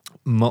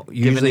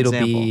 usually it'll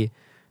example. be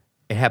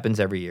it happens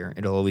every year.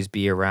 It'll always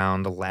be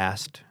around the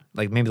last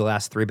like maybe the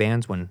last 3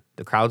 bands when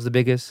the crowd's the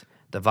biggest.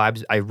 The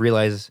vibes I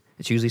realize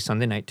it's usually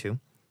Sunday night too.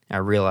 I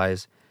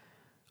realize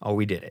oh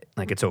we did it.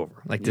 Like it's over.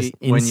 Like this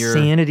When you're-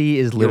 insanity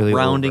is literally You're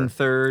rounding over.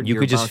 third. You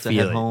you're could just about to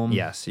feel head it. home.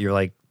 Yes, you're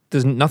like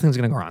there's nothing's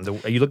gonna go wrong.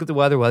 You look at the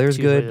weather. Weather's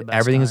usually the good. best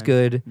Everything's time.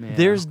 good. Yeah.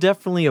 There's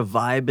definitely a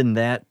vibe in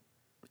that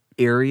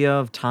area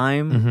of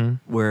time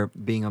Mm-hmm. where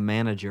being a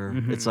manager,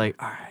 it's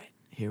like, all right,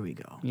 here we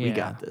go. We Yeah.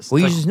 got this. Well,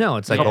 you Like, just know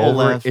it's like couple over.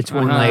 left, It's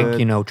when uh-huh.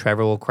 like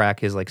Trevor will crack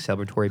his like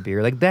celebratory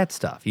beer, like that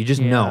stuff. You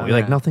just know Yeah. you're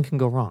like Yeah. nothing can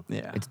go wrong.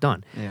 Yeah. It's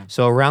done. Yeah.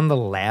 So around the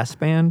last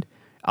band,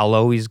 I'll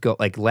always go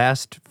like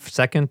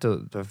second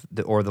to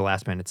or the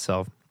last band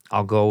itself.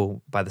 I'll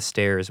go by the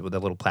stairs where the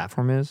little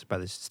platform is by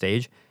the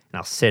stage, and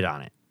I'll sit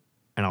on it,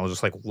 and I'll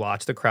just like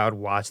watch the crowd,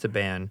 watch the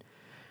band,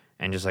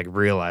 and just like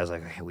realize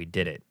like hey, we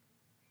did it.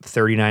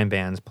 39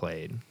 bands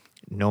played.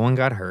 No one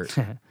got hurt.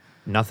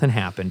 Nothing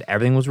happened.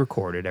 Everything was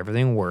recorded.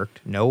 Everything worked.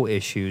 No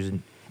issues.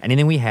 And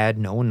anything we had,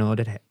 no one knows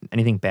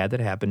anything bad that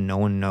happened. No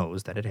one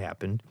knows that it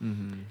happened.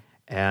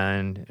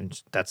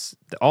 And that's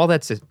all.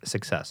 That's a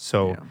success.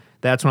 So Yeah.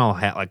 that's when I'll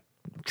like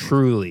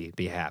truly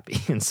be happy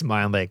and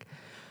smile like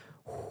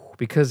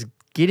because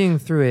getting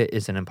through it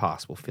is an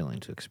impossible feeling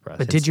to express.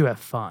 But did you have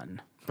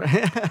fun?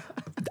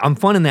 I'm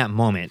fun in that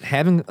moment.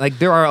 Having like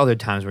there are other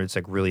times where it's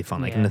like really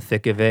fun, like in Yeah. the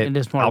thick of it. It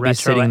is more I'll be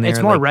retro. sitting there.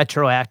 It's more like,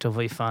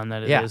 retroactively fun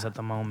than it is Yeah. at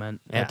the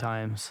moment. Yeah. At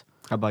times,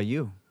 How about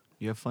you?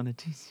 You have fun at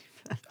DC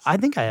Fest? I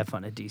think I have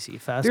fun at DC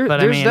Fest, There- but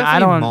I there's mean, I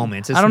definitely don't.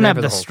 moments. It's I don't have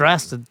never the the whole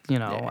stress thing. to,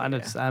 Yeah.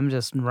 I'm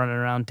just running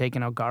around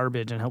taking out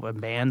garbage and helping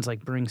bands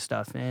like bring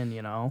stuff in.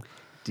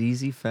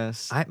 DZ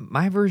Fest.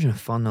 My version of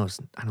fun though,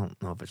 I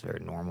don't know if it's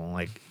very normal.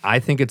 Like I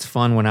think it's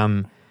fun when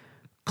I'm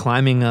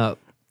climbing up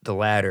the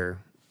ladder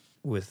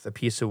with a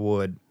piece of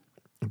wood,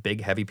 a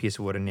big heavy piece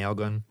of wood, a nail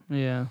gun,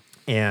 Yeah.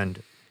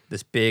 and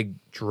this big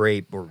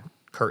drape or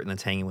curtain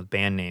that's hanging with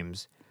band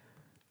names,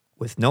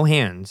 with no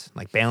hands,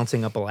 like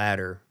balancing up a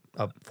ladder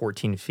up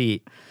 14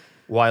 feet.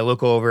 While I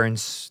look over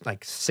and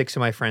like 6 of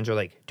my friends are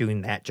like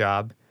doing that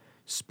job.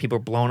 People are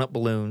blowing up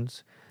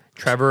balloons.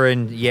 Trevor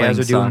and Yaz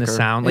are doing the soccer.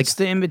 sound. Like It's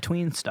the in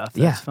between stuff that's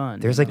yeah, fun.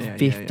 There's you like know?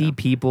 Yeah, 50 yeah.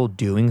 people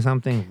doing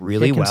something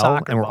really Kicking well,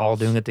 soccer and we're all balls.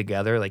 doing it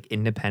together, like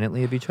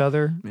independently of each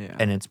other. Yeah.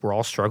 And we're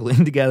all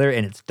struggling together,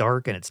 and it's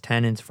dark, and it's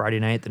 10, and it's Friday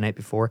night, the night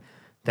before.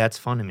 That's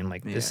fun. I mean,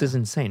 like this Yeah. is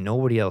insane.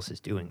 Nobody else is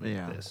doing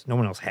Yeah. this. No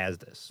one else has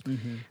this.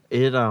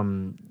 It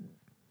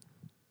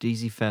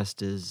DZ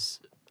Fest is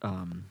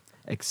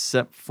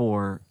except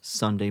for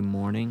Sunday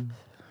morning,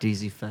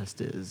 DZ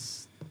Fest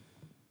is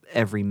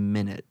every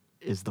minute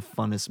is the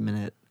funnest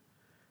minute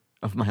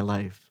of my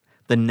life.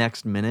 The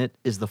next minute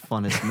is the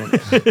funnest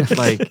minute.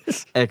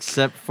 Like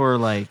except for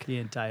like The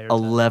entire time.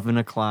 11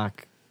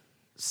 o'clock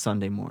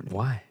Sunday morning.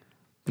 Why?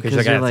 Because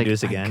Because I you're got to like, do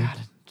this I again. gotta-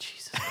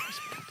 Jesus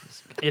Christ, we gotta do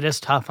this again. It is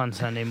tough on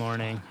Sunday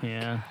morning.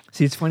 Yeah.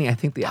 See, it's funny. I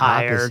think the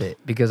Tired. opposite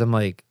because I'm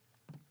like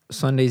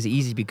Sunday's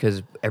easy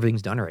because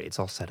everything's done already. It's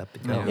all set up to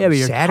go. Yeah, but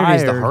you're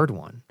Saturday's the tired. hard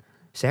one.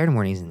 Saturday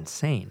morning is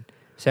insane.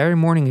 Saturday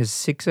morning is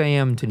 6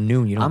 a.m. to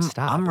noon. You don't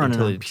stop. I'm running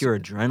until on it's- pure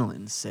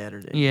adrenaline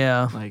Saturday.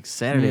 Yeah. Like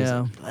Saturday's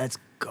Yeah. like, let's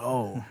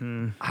go.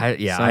 I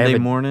Sunday have a-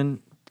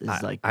 morning is I,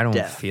 like I don't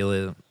death. feel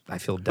it. I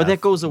feel death. But that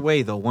goes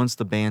away though once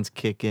the bands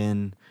kick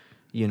in.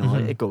 you know,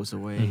 it goes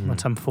away. When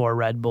some 4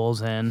 Red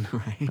Bulls in.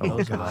 Right.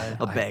 Oh, God.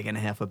 A bag and a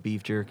half of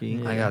beef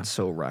jerky. I got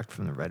so wrecked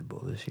from the Red Bull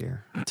this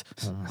year.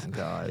 Oh my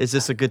God. Is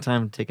this a good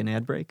time to take an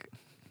ad break?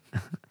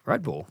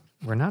 Red Bull.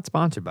 We're not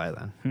sponsored by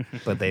them,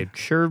 but they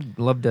sure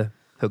love to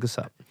hook us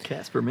up.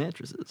 Casper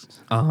mattresses.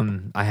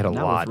 I had a Now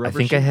with lot. I rubber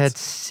think I had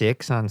sheets.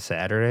 6 on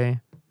Saturday.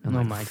 And Oh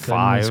like my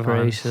goodness 5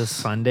 gracious. on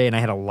Sunday, and I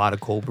had a lot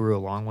of cold brew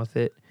along with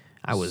it.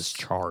 I was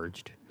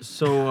charged.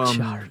 So,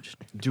 Charged.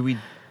 do we?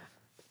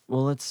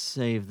 Well, let's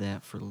save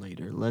that for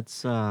later.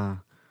 Let's. All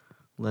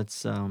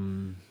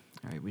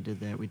right, we did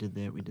that. We did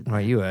that. We did that. What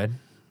about you, Ed?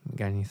 You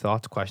got any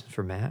thoughts, questions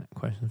for Matt?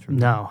 Questions for me?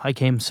 No, I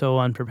came so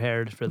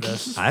unprepared for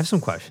this. I have some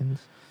questions.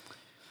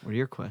 What are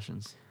your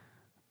questions?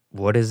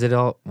 What is it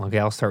all? Okay,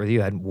 I'll start with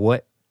you, Ed.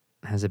 What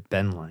has it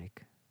been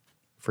like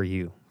for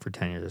you for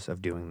 10 years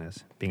of doing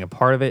this? Being a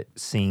part of it,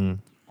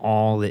 seeing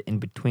all the in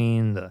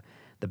between, the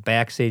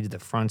backstage, the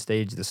front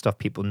stage, the stuff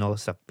people know, the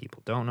stuff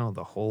people don't know,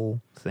 the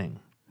whole thing.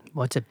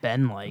 What's it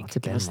been like? What's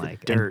it been What's the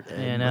like? dirt? You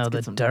Ed? know, Let's the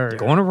get some dirt.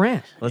 Go on a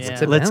rant. Let's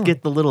Yeah. let's Been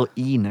get the little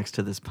E next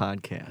to this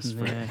podcast.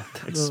 For Yeah.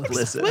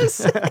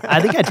 explicit.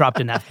 I think I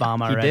dropped an F-bomb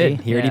He already.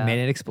 did. He already Yeah.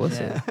 made it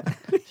explicit.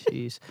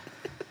 Jeez.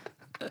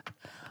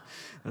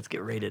 Let's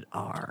get rated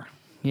R.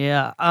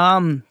 Yeah.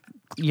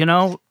 You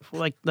know,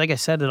 like I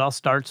said, it all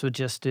starts with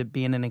just it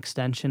being an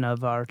extension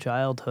of our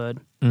childhood.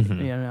 Mhm.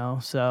 You know,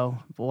 so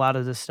a lot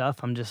of this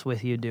stuff, I'm just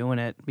with you doing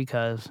it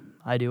because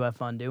I do have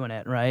fun doing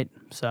it, right?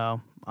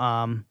 So,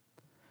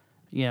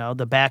 you know,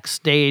 the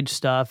backstage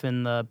stuff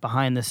and the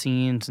behind the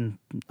scenes and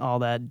all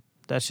that.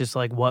 That's just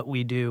like what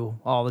we do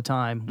all the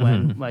time.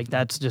 When like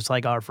that's just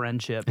like our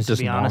friendship. It's to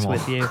just be honest normal.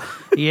 with you,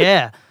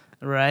 yeah,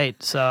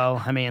 right. So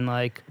I mean,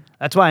 like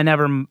that's why I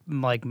never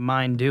like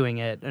mind doing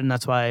it, and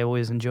that's why I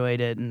always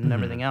enjoyed it and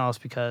everything else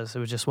because it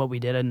was just what we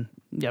did in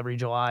every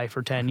July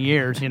for 10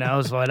 years. You know, it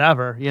was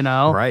whatever. You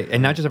know, Right.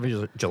 And not just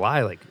every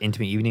July, like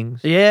intimate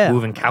evenings, Yeah.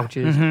 moving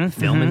couches,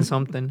 filming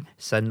something,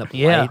 setting up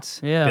Yeah,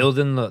 lights, yeah.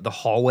 building the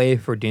hallway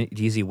for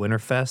DZ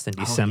Winterfest in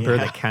December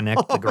yeah. that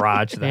connect the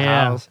garage to the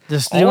yeah, house.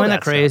 just All doing the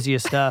that stuff.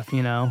 craziest stuff.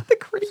 You know, The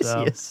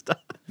craziest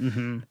stuff.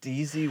 Mm-hmm.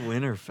 DZ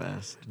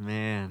Winterfest,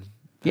 man.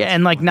 yeah,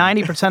 and like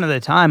 90% of the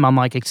time, I'm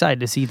like excited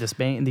to see these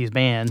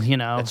bands. You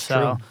know, That's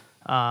so.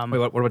 Wait,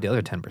 what about the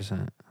other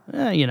 10%?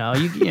 You know,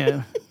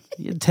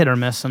 it's hit or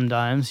miss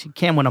sometimes. You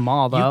can't win them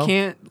all, though. You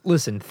can't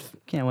listen.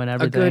 Can't win A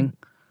everything. good,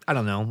 I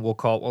don't know.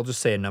 We'll just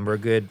say a number. A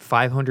good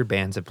 500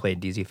 bands have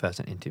played DZ Fest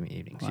and intimate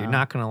evenings. You're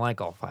not gonna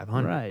like all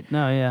 500. Right.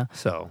 No, yeah.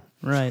 So,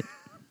 Right.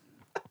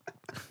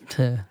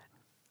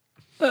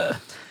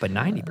 but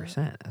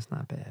 90%, that's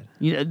not bad.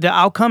 The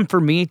outcome for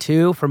me,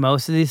 too, for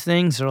most of these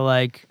things are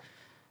like,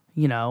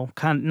 you know,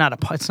 kind of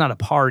it's not a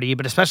party,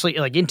 but especially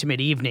like intimate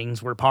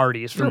evenings were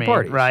parties for They're me,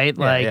 parties. right?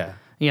 Yeah, Like, yeah.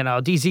 you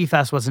know, DZ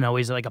Fest wasn't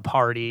always like a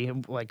party.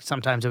 Like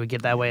sometimes it would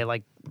get that way,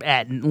 like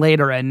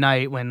later at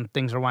night when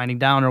things are winding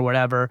down or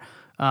whatever.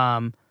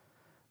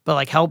 But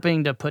like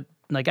helping to put,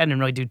 like I didn't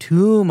really do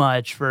too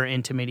much for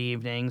intimate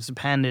evenings.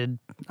 Depended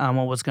on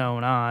what was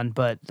going on,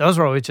 but those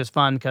were always just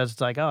fun because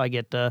it's like, oh, I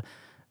get to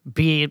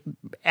be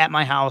at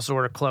my house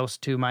or close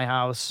to my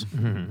house,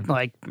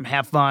 like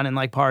have fun and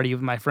like party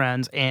with my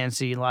friends and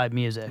see live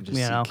music, Just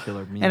you see know,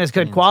 killer and it's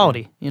good bands,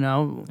 quality, you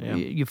know, Yeah.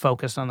 you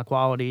focused on the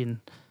quality and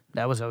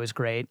that was always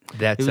great.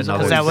 That's It was another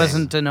Because thing. that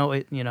wasn't to know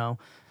it, you know,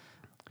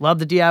 love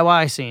the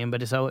DIY scene,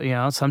 but it's, you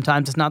know,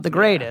 sometimes it's not the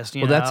greatest,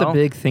 you Well, know. that's a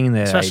big thing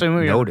that Especially when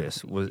I we were,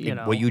 noticed. Was you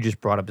know, what you just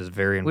brought up is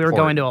very we important. were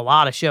going to a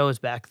lot of shows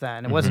back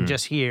then. It wasn't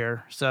just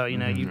here. So, you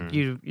know,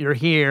 you're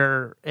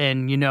here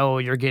and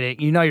you're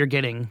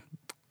getting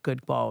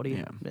good quality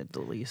Yeah. at the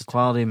least.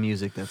 Quality of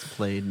music that's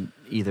played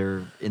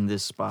either in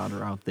this spot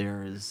or out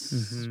there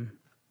is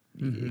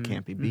it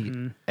can't be beat.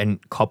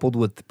 and coupled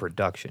with the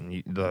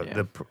production,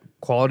 the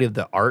quality of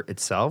the art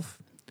itself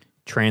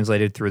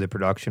translated through the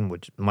production,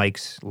 which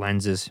mics,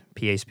 lenses,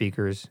 PA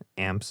speakers,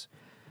 amps.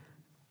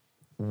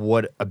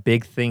 What a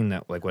big thing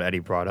that, like what Eddie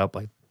brought up,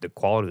 like the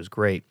quality was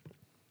great,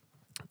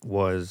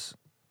 was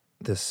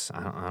this,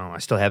 I don't know, I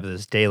still have to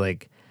this day,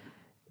 like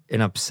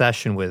an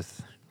obsession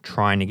with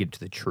trying to get to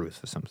the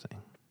truth of something.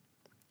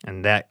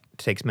 And that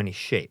takes many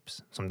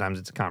shapes. Sometimes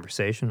it's a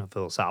conversation, a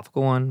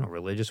philosophical one, a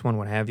religious one,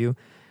 what have you.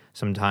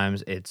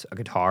 Sometimes it's a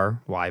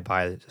guitar. Why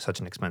buy such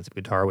an expensive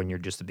guitar when you're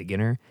just a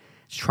beginner?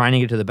 It's trying to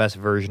get to the best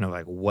version of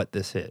like what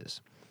this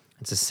is.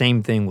 It's the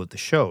same thing with the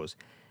shows.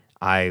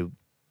 I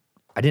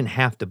didn't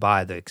have to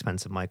buy the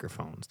expensive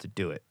microphones to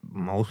do it.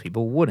 Most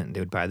people wouldn't. They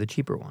would buy the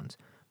cheaper ones.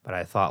 But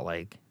I thought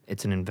like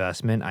it's an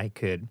investment. I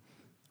could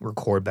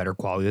record better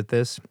quality with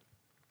this.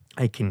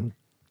 I can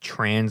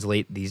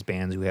translate these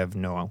bands who have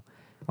nowhere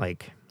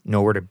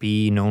to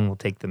be. No one will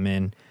take them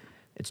in.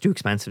 It's too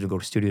expensive to go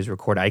to studios to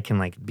record. I can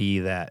like be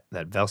that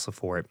vessel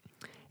for it.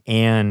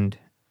 And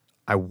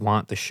I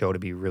want the show to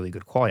be really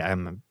good quality.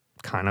 I'm a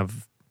kind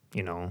of,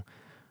 you know,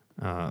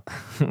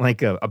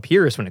 like a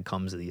purist when it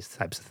comes to these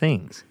types of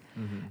things.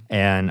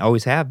 And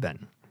always have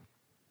been.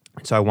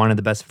 So I wanted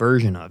the best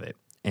version of it.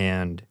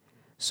 And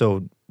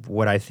so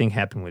what I think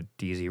happened with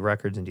DZ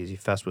Records and DZ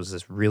Fest was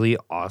this really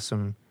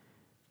awesome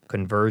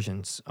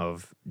convergence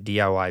of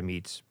DIY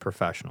meets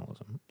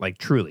professionalism, like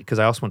truly. Because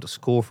I also went to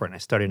school for it, and I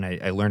studied, and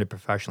I learned it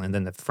professionally. And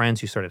then the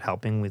friends who started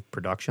helping with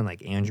production,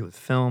 like Andrew with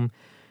film,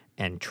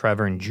 and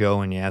Trevor and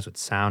Joe and Yaz with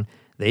sound,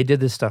 they did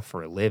this stuff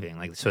for a living.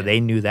 Like, so they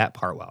knew that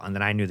part well, and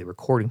then I knew the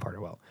recording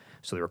part well.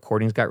 So the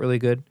recordings got really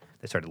good.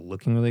 They started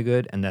looking really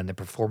good, and then the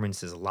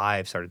performances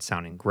live started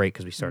sounding great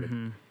because we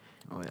started.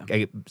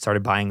 I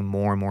started buying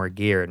more and more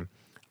gear, and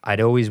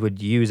I'd always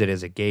would use it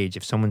as a gauge.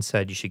 If someone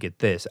said you should get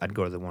this, I'd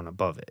go to the one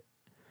above it.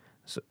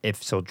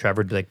 So Trevor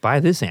would be like, buy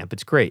this amp,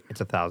 it's great.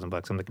 It's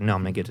 $1,000. I'm like, no,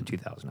 I'm gonna get the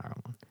 $2,000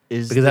 one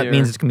because that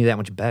means it's gonna be that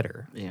much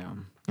better. Yeah.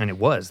 And it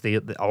was.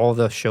 All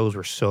the shows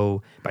were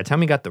so. By the time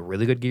we got the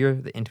really good gear,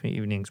 the Intimate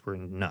Evenings were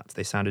nuts.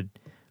 They sounded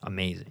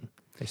amazing.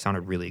 They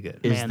sounded really good.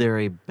 Is there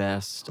a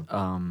best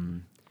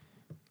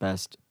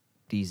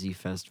DZ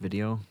Fest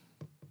video?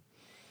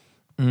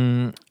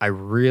 I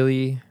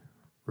really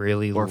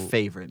Or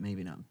favorite,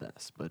 maybe not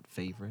best, but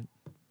favorite.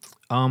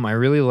 I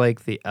really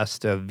like the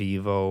Esta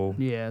Vivo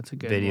Yeah, it's a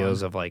good videos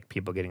one. of like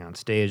people getting on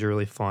stage are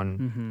really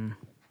fun.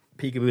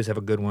 Peekaboos have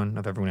a good one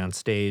of everyone on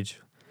stage.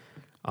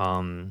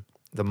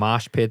 The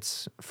mosh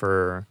pits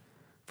for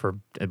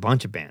a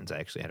bunch of bands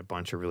actually had a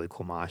bunch of really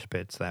cool mosh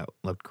pits that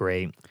looked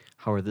great.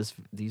 How are these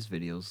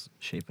videos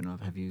shaping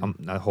up? Have you?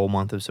 The whole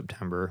month of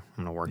September,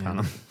 I'm gonna work on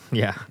them.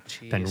 Yeah,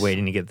 been Jeez.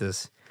 waiting to get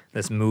this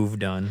move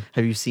done.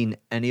 Have you seen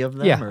any of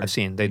them? Yeah, or- I've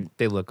seen.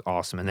 They look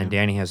awesome, and then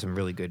Danny has some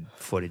really good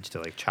footage to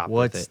like chop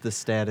with What's it. the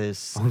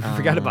status? Oh, I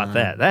forgot about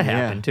that. That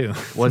happened too.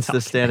 What's the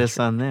status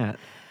on that?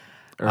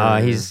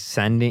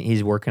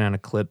 He's working on a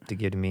clip to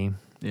give to me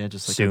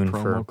just like soon a for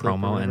promo, clip or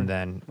promo, and whatever?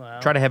 then Wow.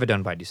 try to have it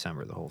done by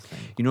December. The whole thing.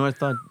 You know what I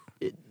thought,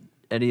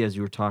 Eddie, as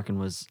you were talking,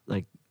 was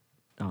like,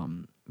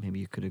 maybe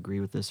you could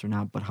agree with this or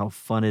not, but how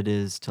fun it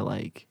is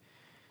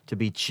to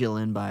be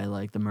chilling by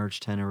like the merch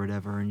tent or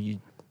whatever, and you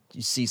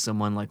see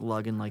someone like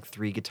lugging like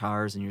 3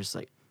 guitars, and you're just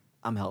like,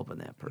 I'm helping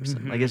that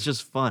person. Like it's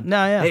just fun.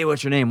 No, yeah. Hey,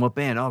 what's your name? What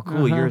band? Oh,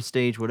 cool. You're a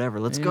stage, whatever.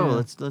 Let's go.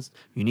 Yeah. Let's.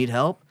 You need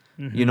help?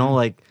 You know,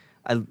 like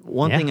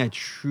one Yeah. thing I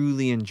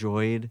truly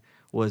enjoyed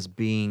was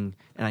being,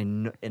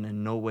 and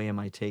in no way am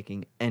I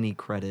taking any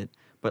credit,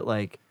 but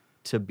like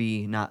to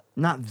be not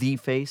the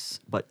face,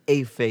 but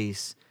a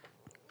face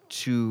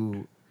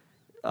to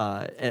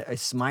a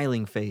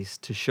smiling face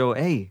to show,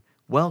 hey,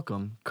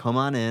 welcome, come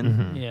on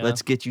in, Yeah.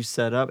 let's get you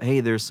set up. Hey,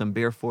 there's some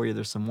beer for you,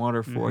 there's some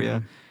water for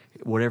you,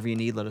 whatever you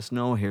need, let us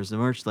know. Here's the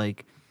merch.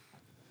 Like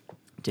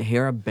to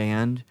hear a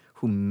band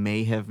who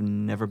may have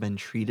never been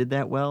treated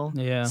that well,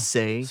 Yeah.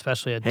 say,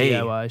 Especially at hey,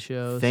 DIY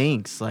shows.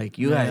 thanks, like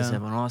you guys Yeah.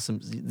 have an awesome.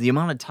 The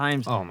amount of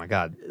times, Oh my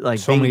God! like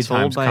so being many told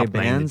times by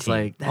complimenting the bands, team.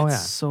 like that's Oh, yeah.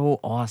 so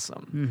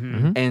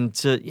awesome.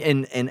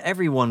 Mm-hmm. And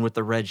everyone with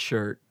the red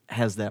shirt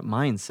has that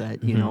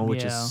mindset, you know,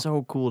 which Yeah. is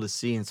so cool to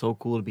see and so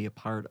cool to be a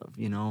part of,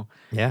 you know.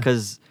 Yeah.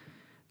 Because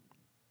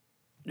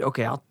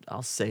okay,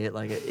 I'll say it,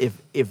 like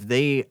if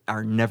they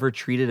are never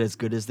treated as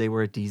good as they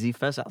were at DZ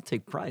Fest, I'll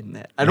take pride in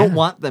that. I don't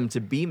want them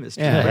to be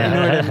mistreated. Yeah. You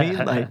know what I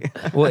mean?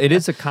 Like, Well, it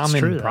is a common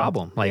true, though.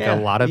 problem. Like Yeah,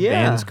 a lot of yeah.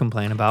 bands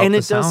complain about And the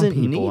it sound doesn't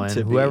people need and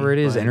to be, whoever it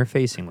is but-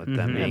 interfacing with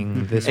them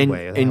being this and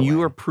way. Or that and you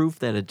way. are proof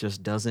that it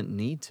just doesn't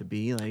need to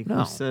be. Like No.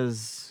 who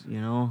says, you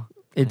know?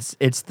 It's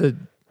the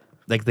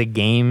like the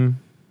game,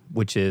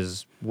 which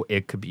is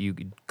it could be you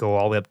could go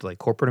all the way up to like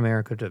corporate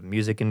America to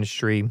music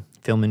industry,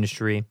 film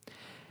industry.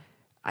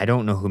 I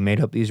don't know who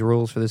made up these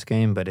rules for this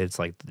game, but it's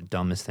like the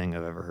dumbest thing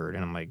I've ever heard.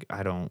 And I'm like,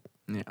 I don't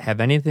Yeah. have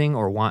anything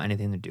or want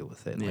anything to do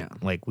with it. Yeah.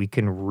 Like we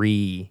can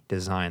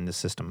redesign the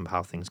system of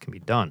how things can be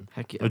done.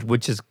 Heck yeah.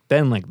 Which has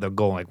been like the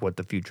goal, like what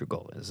the future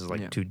goal is like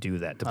Yeah. to do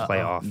that, to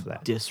play off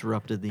that.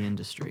 Disrupted the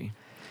industry.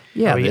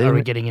 Yeah, Are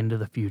we getting into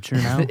the future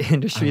now? the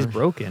industry is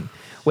broken.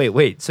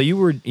 Wait. So you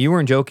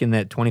weren't joking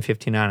that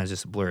 2015 on is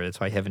just a blur. That's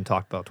why I haven't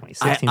talked about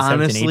 2016, I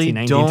 17, honestly 18,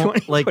 19, don't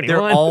 20, like. 21.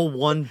 They're all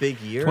one big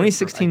year.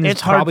 2016 is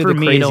It's hard probably for the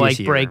me to like craziest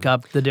year. break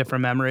up the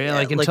different memory, Yeah,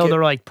 like like until it-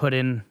 they're like put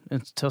in,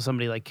 until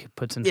somebody like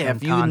puts in. Yeah, some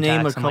if you name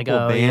a context, I'm like,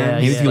 couple oh, bands, yeah,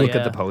 Maybe if yeah, you look yeah.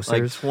 at the like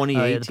posters.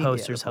 2018. the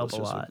posters help a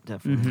posters lot. would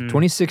definitely.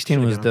 2016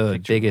 Should've was got a the picture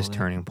of biggest all that.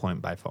 turning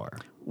point by far.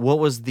 What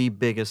was the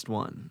biggest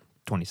one?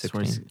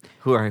 2016.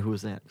 Who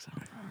was that?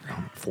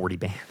 40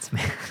 bands,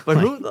 man. But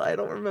Like, who? I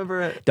don't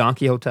remember it.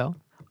 Donkey Hotel?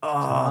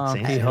 Oh,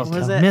 Same Hey, thing. Hotel.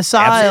 was it?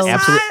 Missiles.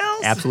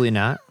 Absolutely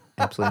not.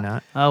 Absolutely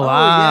not. Oh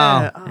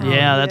wow! yeah. Oh,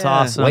 yeah, that's yeah.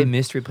 awesome. White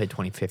Mystery played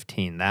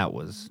 2015. That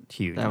was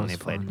huge That when was they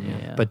played. fun,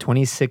 yeah. But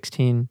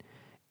 2016,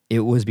 it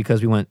was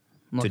because we went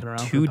Looking to around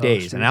for 2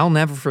 days, posters. and I'll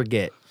never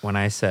forget when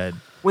I said,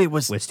 Wait,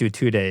 was "Let's do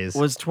 2 days."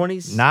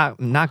 20?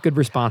 Not good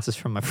responses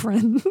from my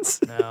friends.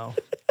 No.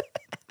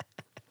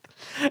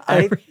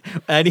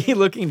 Eddie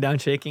looking down,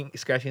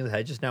 scratching his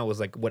head just now was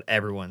like what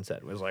everyone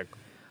said was like,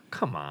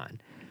 "Come on,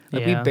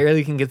 like we Yeah.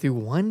 barely can get through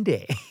one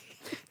day."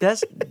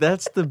 That's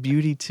the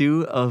beauty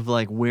too of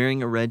like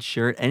wearing a red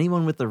shirt.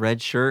 Anyone with the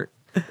red shirt,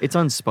 it's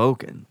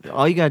unspoken.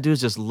 All you gotta do is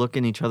just look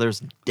in each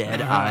other's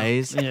dead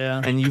eyes,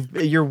 Yeah. and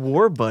you're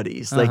war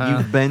buddies. Like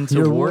you've been to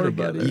You're war war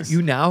together. buddies.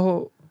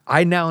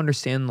 I now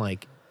understand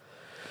like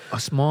a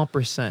small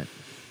percent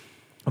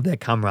of that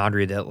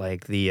camaraderie that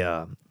like the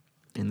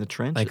In the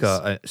trenches.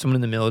 Like someone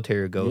in the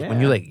military goes,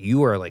 when Yeah.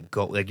 you are like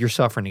you're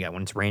suffering together.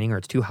 When it's raining or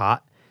it's too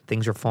hot,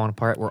 things are falling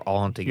apart. We're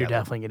all in together. You're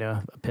definitely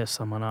gonna piss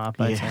someone off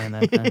by Yeah. saying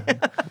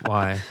that.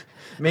 Why?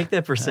 Make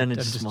that percentage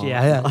I'm just- small.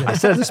 yeah. I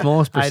said the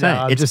smallest I know, percent.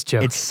 I'm it's just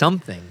joking. It's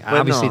something. But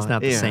Obviously, no, it's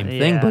not the yeah. same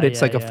thing, but Yeah,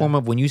 it's like a yeah. form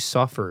of when you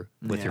suffer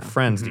with your Yeah.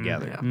 friends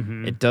together.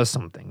 It does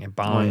something. It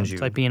bonds you.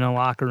 It's like being in a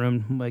locker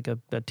room, like a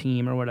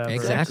team or whatever.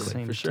 It's the Exactly.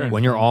 same For sure. thing.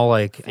 When you're all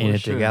like in For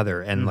it sure.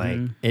 together, and like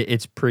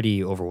it's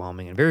pretty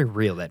overwhelming and very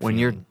real. That When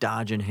you're feeling.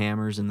 dodging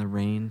hammers in the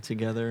rain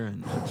together.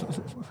 And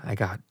I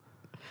got.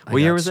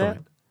 What year was that?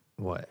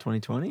 What?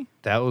 2020?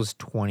 That was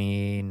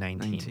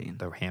 2019, 19.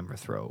 the hammer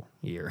throw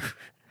year.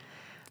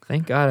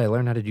 Thank God I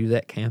learned how to do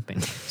that camping.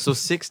 So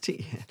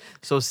 16.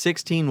 So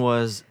 16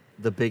 was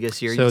the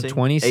biggest year. So you think?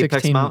 2016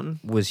 Apex Mountain.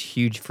 was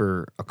huge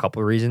for a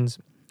couple of reasons.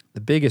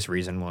 The biggest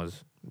reason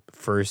was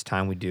first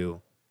time we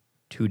do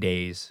 2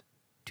 days,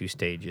 2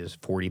 stages,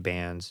 40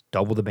 bands,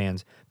 double the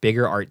bands,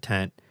 bigger art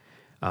tent,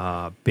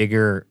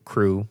 bigger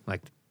crew.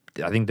 Like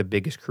I think the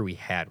biggest crew we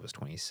had was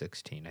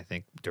 2016. I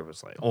think there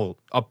was like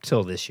up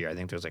till this year, I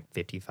think there was like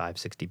 55,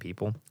 60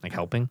 people like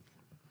helping.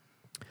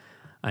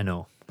 I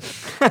know.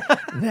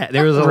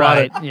 There was a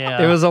Right, lot of yeah.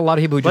 there was a lot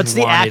of people who What's just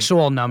the wanted,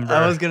 actual number?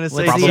 I was gonna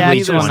say, What's to the me,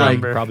 actual there's like-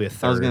 number? probably a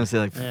third. I was going to say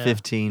like Yeah.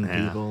 15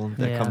 Yeah. people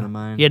that come to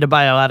mind. You had to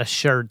buy a lot of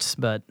shirts,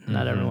 but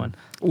not everyone.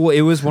 Well,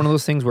 it was one of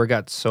those things where it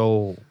got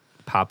so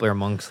popular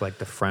amongst like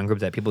the friend group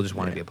that people just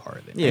want to be a part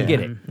of it. I Yeah. get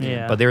it.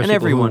 Yeah. But there's And people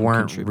everyone who weren't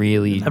contributed.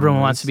 really. Everyone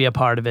wants to be a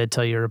part of it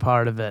till you're a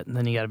part of it, and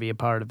then you got to be a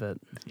part of it.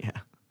 Yeah.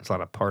 There's a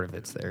lot of part of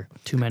it's there.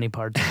 Too many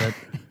parts of it.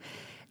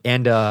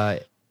 And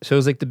so it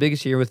was like the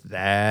biggest year with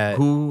that.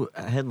 Who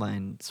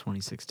headlined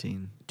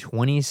 2016?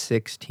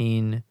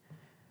 2016. It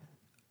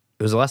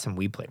was the last time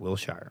we played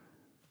Wilshire,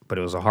 but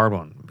it was a hard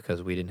one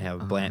because we didn't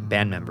have a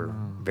band member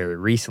very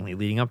recently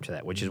leading up to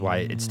that, which is why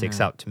it sticks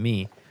out to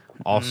me.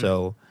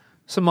 Also,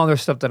 some other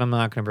stuff that I'm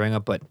not going to bring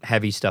up, but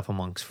heavy stuff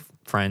amongst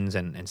friends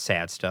and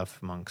sad stuff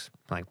amongst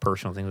like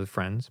personal things with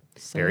friends.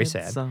 Very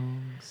sad.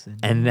 Songs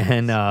And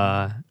then,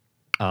 the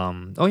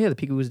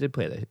Peekahoos did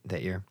play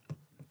that year.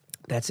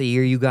 That's the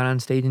year you got on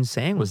stage and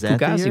sang Was with that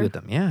the Fugazi year? with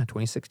them. Yeah,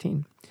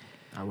 2016.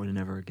 I would have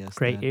never guessed.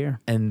 Great that. year.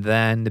 And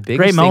then the Great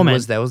biggest thing moment.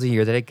 was that was the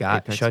year that it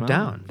got Apex shut Mountain.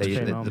 down.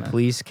 Great The moment.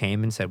 police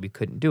came and said we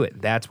couldn't do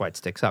it. That's why it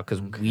sticks out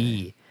because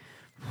we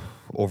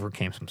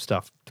overcame some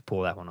stuff to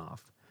pull that one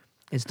off.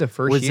 It's the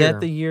first Was year. that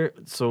the year?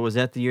 So was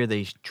that the year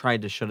they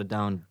tried to shut it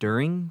down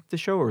during the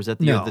show, or was that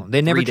the year? No, the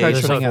they never 3 tried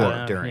days shutting before?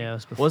 out during. Yeah, it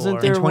was before. Wasn't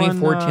In there one,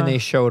 2014, they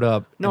showed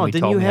up. no, and we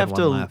didn't told you them we had have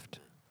one to- left.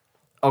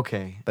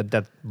 Okay, But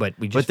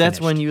we just. but that's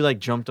finished. when you like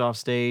jumped off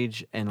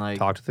stage and like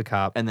talked to the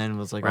cop. and then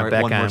was like, right all right,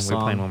 back one on. more We song.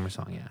 were playing one more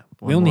song. Yeah,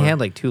 we One only more- had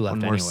like 2 left One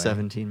more anyway.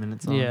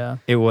 17-minute song. Yeah.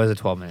 It was a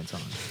 12-minute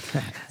song.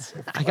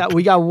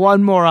 We got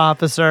one more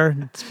officer.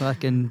 It's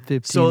fucking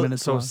 15 So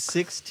minutes so long.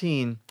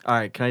 16. All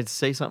right, can I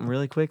say something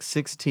really quick?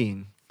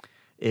 16.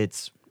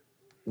 It's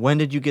when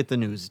did you get the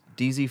news?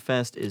 DZ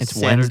Fest is It's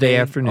Saturday Wednesday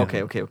afternoon.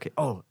 Okay.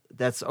 Oh,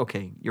 that's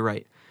okay. You're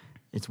right.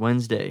 It's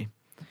Wednesday.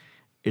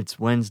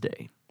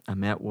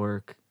 I'm at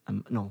work.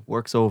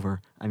 Work's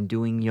over. I'm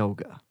doing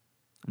yoga.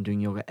 I'm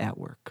doing yoga at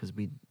work because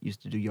we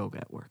used to do yoga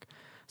at work.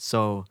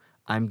 So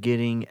I'm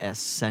getting as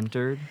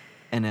centered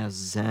and as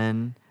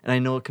zen. And I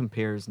know it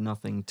compares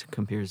nothing to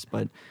compares,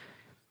 but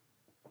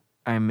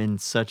I'm in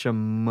such a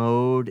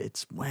mode.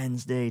 It's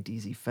Wednesday,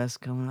 DZ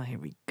Fest coming out. Here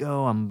we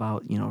go. I'm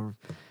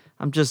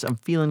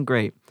feeling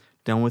great.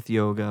 Done with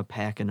yoga,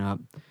 packing up.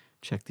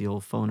 Check the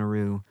old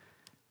phone-a-roo.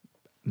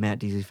 Matt,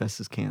 DZ Fest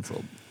is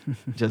canceled.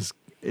 Just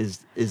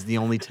is the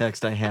only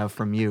text I have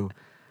from you.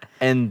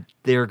 And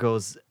there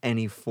goes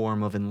any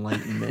form of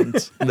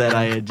enlightenment that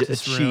I had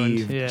Just ruined,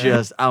 achieved yeah.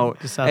 just out.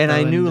 Just out And the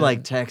I knew window.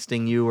 like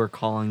texting you or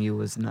calling you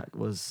was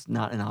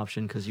not an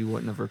option because you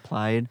wouldn't have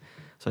replied.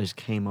 So I just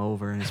came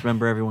over and I just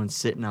remember everyone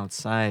sitting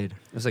outside.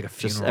 It was like a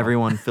funeral. Just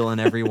everyone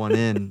filling everyone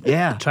in.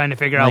 Yeah. Trying to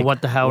figure out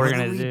what the hell we're what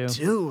going to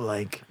do.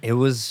 Like, It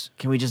was.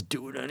 can we just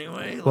do it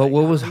anyway? Well, Like,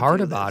 what how was do we hard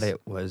do about this?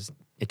 it was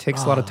it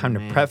takes a lot of Oh, time to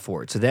man. prep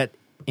for it. So that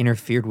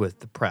interfered with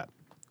the prep.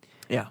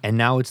 Yeah. And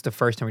now it's the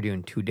first time we're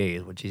doing 2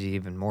 days, which is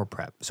even more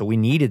prep. So we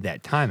needed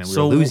that time, and we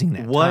So were losing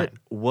that time.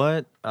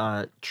 What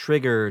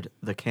triggered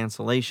the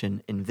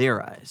cancellation in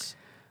their eyes?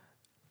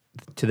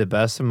 To the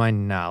best of my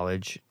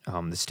knowledge,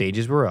 the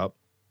stages were up,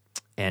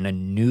 and a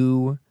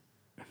new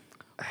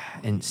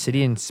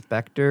city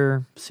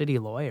inspector. City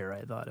lawyer,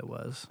 I thought it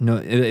was. No,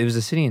 it was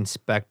a city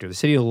inspector. The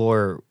city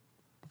lawyer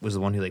was the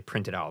one who like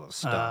printed out all this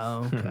stuff.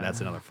 Oh, okay.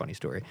 That's another funny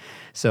story.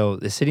 So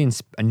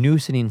a new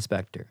city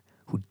inspector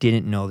who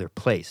didn't know their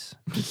place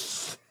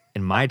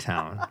in my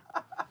town.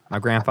 My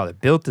grandfather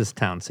built this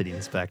town city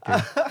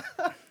inspector,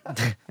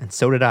 and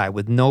so did I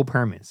with no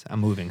permits. I'm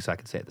moving, so I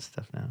can say this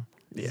stuff now.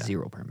 Yeah.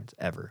 0 permits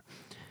ever.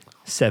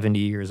 70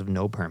 years of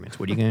no permits.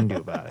 What are you going to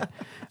do about it?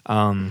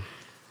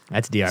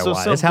 That's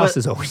DIY. This house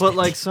is always. But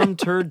like some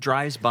turd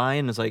drives by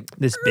and is like,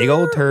 this big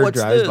old turd What's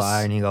drives this?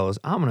 by and he goes,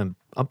 "I'm going to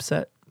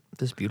upset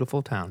this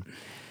beautiful town."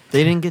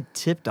 they didn't get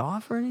tipped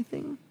off or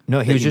anything? No,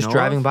 he That was you just know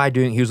driving of? by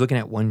he was looking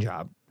at one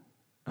job.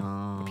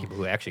 Oh. People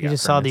who actually He got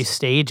just saw permits. these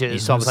stages. He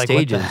saw and the was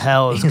stages. Like, what the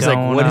hell is He's going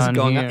like, what is on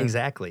going here? on?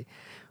 Exactly.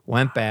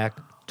 Went back,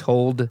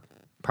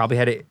 probably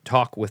had a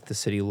talk with the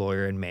city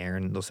lawyer and mayor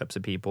and those types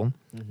of people,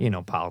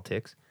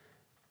 politics.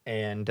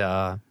 And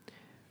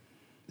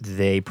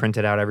they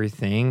printed out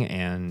everything,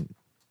 and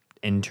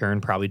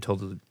intern probably told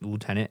the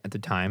lieutenant at the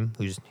time,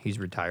 he's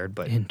retired,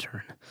 but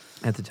Intern.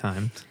 at the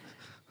time,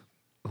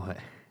 what?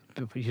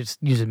 You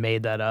just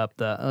made that up.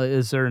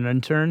 Is there an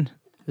intern?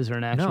 Is there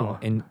an actual? No,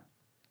 and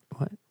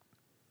what?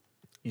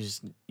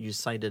 You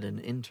cited an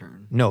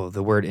intern. No,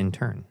 the word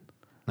intern.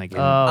 Like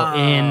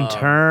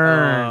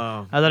Intern.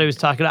 Oh. I thought he was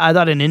talking. I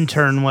thought an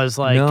intern was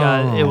like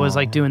it was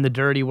like No. doing the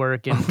dirty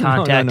work and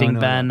contacting no.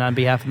 Ben on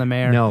behalf of the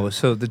mayor. No,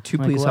 so the two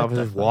Like, police what the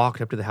officers fuck?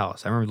 walked up to the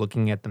house. I remember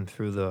looking at them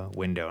through the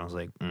window, and I was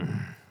like,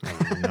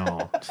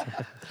 no.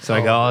 So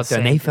I go out there,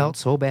 and they felt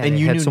so bad. And They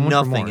you had knew so much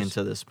nothing remorse.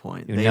 until this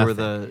point. Knew They nothing. were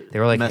the They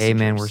were like, "Hey,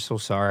 man, we're messengers. so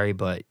sorry,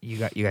 but you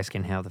guys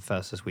can have the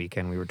fest this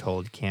weekend. We were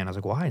told you can't." I was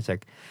like, "Why?" It's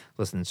like,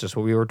 "Listen, it's just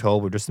what we were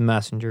told. We're just the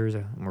messengers.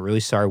 And we're really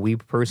sorry. We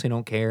personally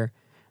don't care.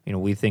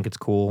 We think it's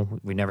cool.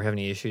 We never have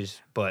any issues,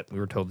 but we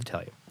were told to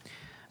tell you."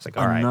 It's like,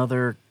 all right,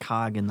 Another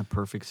cog in the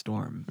perfect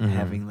storm,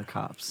 having the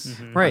cops.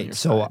 on your right.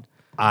 So side.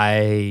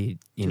 I,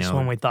 Just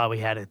when we thought we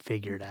had it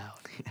figured out.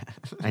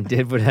 I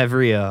did what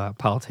every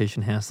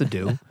politician has to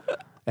do,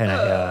 and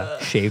I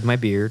shaved my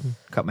beard,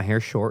 cut my hair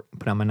short,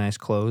 put on my nice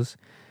clothes.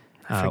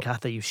 I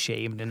forgot that you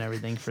shaved and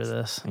everything for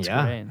this. It's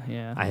Yeah. great.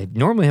 Yeah. I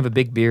normally have a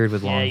big beard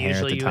with long hair at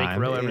usually the you time. like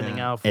grow everything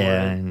Yeah. out for it.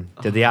 and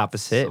did the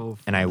opposite. so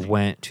And I funny.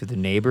 went to the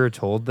neighbor,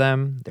 told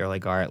them. They're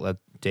like, all right, let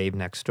Dave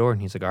next door.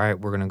 And he's like, all right,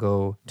 we're going to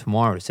go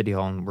tomorrow to City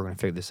Hall and we're going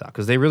to figure this out.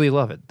 Because they really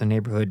love it. The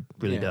neighborhood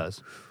really Yeah.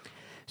 does.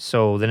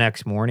 So the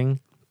next morning,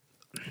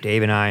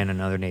 Dave and I and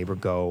another neighbor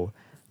go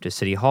to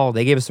City Hall.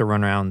 They gave us a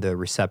runaround. The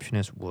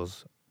receptionist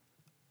was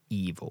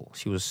evil.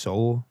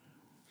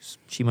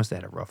 She must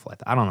have had a rough life.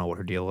 I don't know what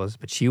her deal was,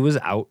 but she was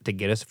out to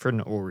get us for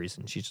no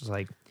reason. She's just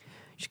like,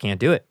 she can't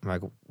do it. I'm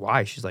like,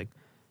 why? She's like,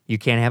 you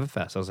can't have a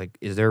fest. I was like,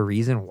 is there a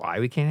reason why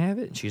we can't have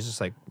it? And she's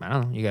just like, I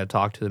don't know. You got to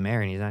talk to the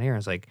mayor, and he's not here. I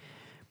was like, can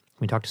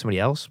we talk to somebody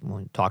else?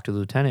 Well, talk to the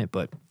lieutenant,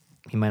 but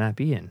he might not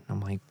be in. I'm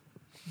like,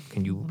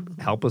 can you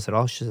help us at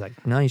all? She's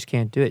like, no, you just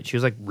can't do it. She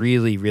was like,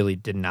 really, really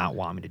did not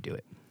want me to do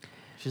it.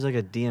 She's like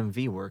a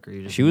DMV worker.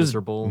 You're just She was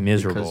miserable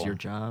miserable. because your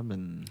job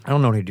and I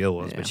don't know what her deal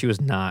was, Yeah. but she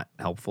was not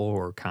helpful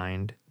or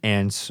kind.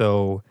 And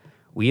so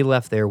we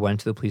left there, went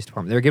to the police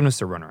department. They were giving us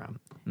a runaround.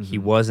 He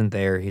wasn't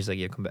there. He's like,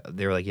 come back.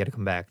 They were like, you had to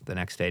come back the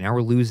next day. Now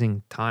we're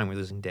losing time. We're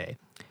losing day.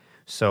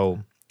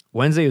 So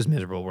Wednesday was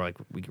miserable. We're like,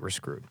 we're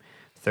screwed.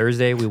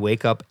 Thursday, we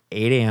wake up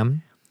 8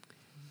 a.m.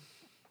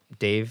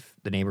 Dave,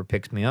 the neighbor,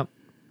 picks me up.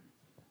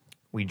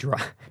 We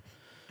drive.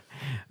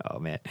 Oh,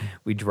 man.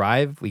 We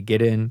drive. We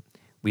get in.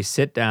 We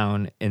sit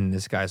down in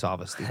this guy's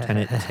office,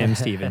 Lieutenant Tim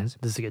Stevens.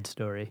 This is a good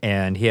story.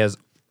 And he has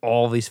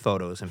all these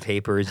photos and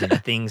papers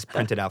and things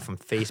printed out from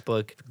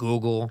Facebook,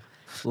 Google.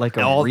 like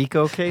a All-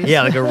 Rico case.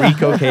 Yeah, like a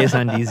Rico case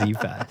on DZ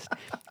Fest.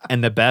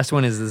 And the best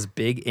one is this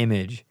big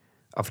image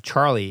of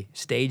Charlie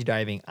stage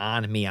diving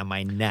on me on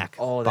my neck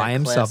Oh, by that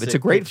himself. It's a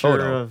classic great picture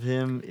photo. of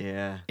him.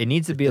 Yeah. It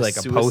needs to be the like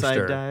a suicide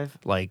poster. dive?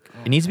 Like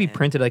it needs to be man.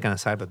 printed like on the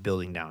side of a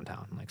building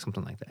downtown, like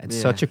something like that. It's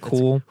Yeah, such a that's-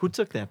 cool Who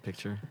took that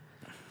picture?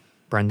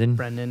 Brendan.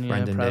 Brendan, yeah,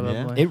 Brendan did.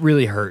 probably. It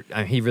really hurt. I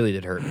mean, he really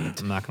did hurt me.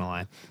 I'm not gonna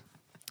lie.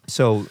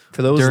 So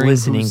for those During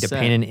listening, whose to set?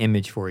 paint an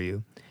image for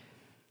you,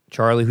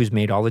 Charlie, who's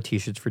made all the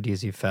T-shirts for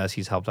DZ Fest,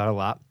 he's helped out a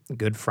lot. A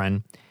good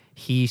friend.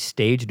 He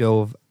stage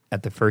dove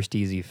at the first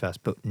DZ Fest,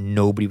 but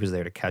nobody was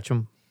there to catch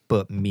him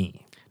but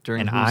me.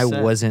 During and whose I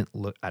set? wasn't.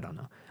 I don't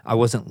know. I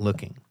wasn't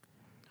looking.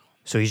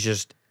 So he's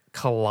just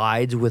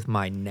collides with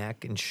my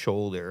neck and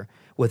shoulder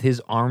with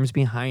his arms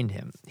behind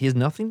him. He has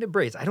nothing to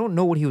brace. I don't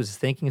know what he was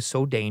thinking. It's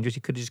so dangerous.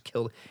 He could have just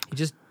killed. He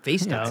just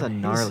faced You know, it. That's a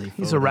gnarly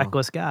He's a photo.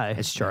 reckless guy.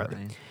 It's Charlie.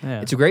 Right.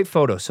 Yeah. It's a great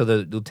photo. So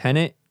the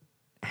lieutenant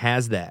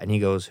has that, and he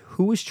goes,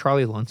 "Who is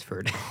Charlie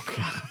Lunsford?"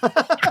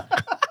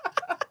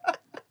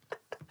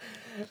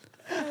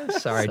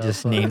 Sorry, I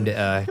just named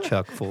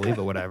Chuck Foley,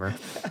 but whatever.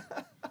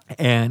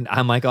 And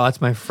I'm like, "Oh,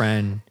 it's my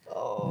friend,"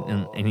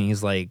 and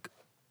he's like,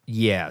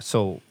 "Yeah."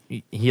 So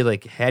he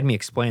like had me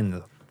explain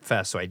the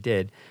fest, so I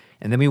did,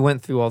 and then we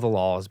went through all the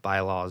laws,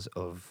 bylaws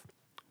of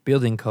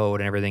building code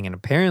and everything, and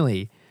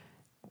apparently,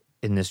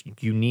 in this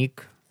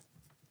unique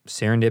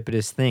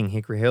serendipitous thing,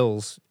 Hickory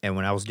Hills, and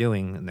when I was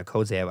doing and the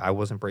codes they have, I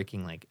wasn't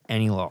breaking like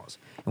any laws.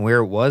 And where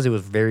it was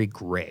very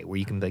gray, where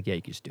you can be like, yeah,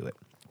 you can just do it.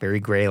 Very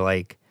gray,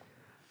 like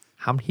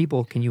how many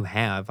people can you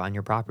have on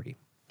your property?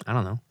 I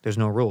don't know. There's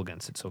no rule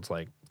against it. So it's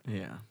like,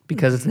 Yeah.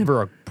 because it's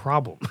never a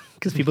problem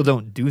because people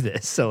don't do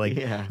this. So like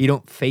Yeah. you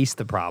don't face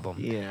the problem.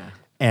 Yeah.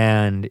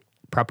 And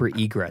proper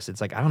egress. It's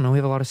like, I don't know, we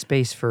have a lot of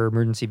space for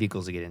emergency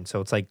vehicles to get in. So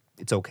it's like,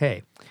 it's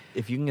okay.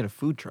 If you can get a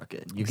food truck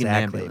in, you Exactly. can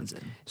ambulance in.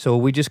 So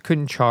we just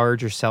couldn't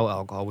charge or sell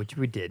alcohol, which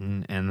we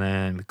didn't. And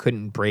then we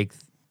couldn't break,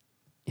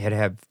 you had to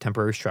have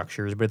temporary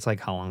structures, but it's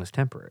like, how long is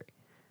temporary?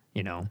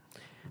 You know?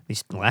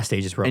 These last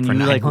stages were up And for you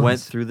 9 like went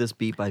months. through this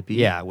beat by beat.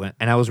 Yeah,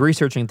 and I was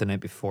researching it the night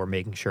before,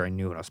 making sure I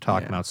knew what I was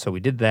talking Yeah. about. So we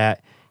did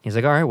that. He's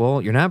like, all right,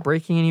 well, you're not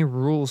breaking any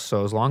rules,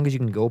 so as long as you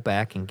can go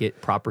back and get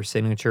proper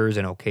signatures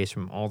and okays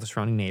from all the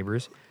surrounding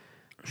neighbors,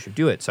 you should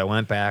do it. So I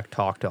went back,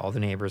 talked to all the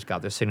neighbors,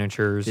 got their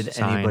signatures. Did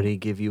signed. anybody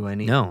give you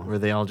any? No. Were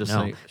they all just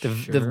No. like the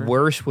sure?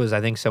 worst was,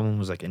 I think someone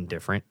was like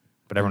indifferent,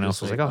 but everyone else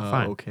just was like, like, oh,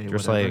 fine. okay,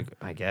 just whatever. like,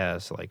 I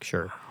guess, like,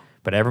 sure.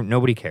 But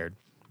nobody cared.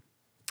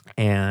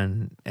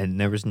 And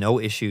there was no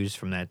issues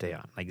from that day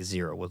on, like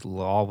zero, with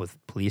law, with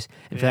police.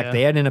 In fact, Yeah.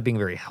 they ended up being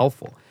very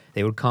helpful.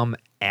 They would come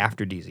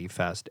after DZ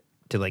Fest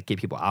to like get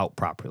people out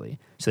properly.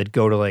 So they'd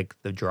go to like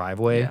the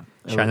driveway, Yeah.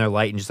 It shine was- their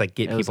light, and just like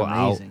get it was people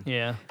out. amazing.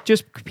 Yeah.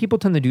 Just people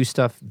tend to do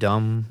stuff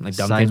dumb Side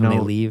things when they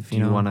note, leave. Do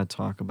You you know, want to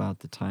talk about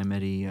the time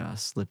Eddie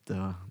slipped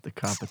the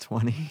cop a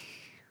 20?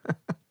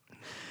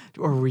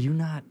 Or were you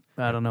not?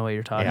 I don't know what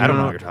you're talking Yeah, I don't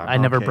know about. what you're talking I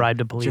about. never Okay.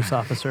 bribed a police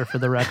officer for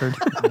the record.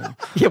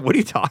 yeah, what are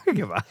you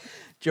talking about?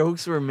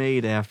 Jokes were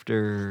made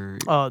after.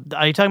 Oh,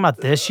 are you talking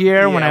about this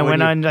year when Yeah, I when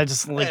went you- on? I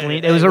just like Hey,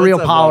 leaned. hey, It was a what's real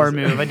up, power boss?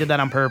 move. I did that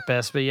on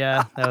purpose, but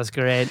yeah, that was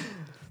great.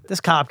 This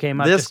cop came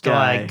up This just to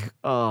guy. like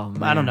Oh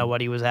man. I don't know what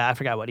he was. I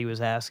forgot what he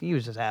was asking. He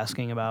was just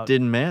asking about.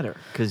 Didn't matter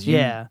because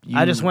Yeah,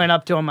 I just went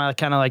up to him. I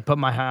kind of like put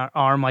my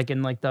arm like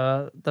in like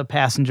the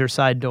passenger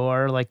side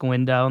door, like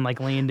window, and like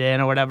leaned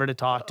in or whatever to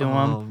talk to him.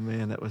 Oh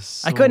man, that was.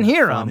 So I couldn't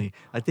hear him. funny.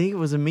 I think it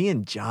was me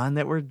and John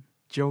that were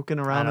joking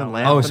around and don't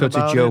laughing. know. Oh, so it's a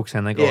about joke, it.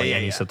 and like, Yeah, oh yeah, yeah,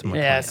 and you yeah. slipped them with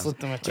Yeah, I 20.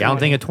 slipped him with Yeah, I don't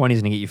 20. think a 20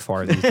 is gonna get you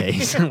far these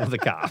days with a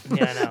cop.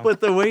 Yeah, I know.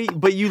 But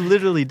but you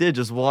literally did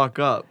just walk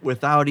up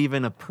without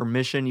even a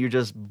permission. You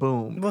just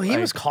boom. Well, he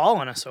like, was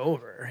calling us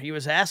over. He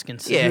was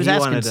asking. Yeah, he was he asking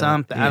wanted to-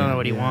 something. I don't yeah, know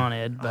what he yeah.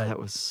 wanted, Oh, but that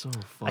was so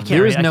funny. can't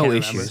There was I no can't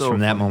issues remember. So from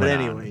that funny. moment But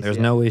on. anyways, There's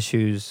yeah. no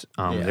issues.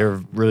 Yeah. They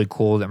were really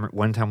cool.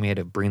 One time we had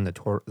to bring the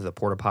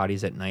porta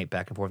potties at night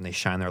back and forth, and they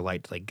shine their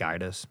light to like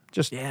guide us.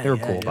 Just Yeah, they were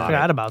yeah, cool yeah. about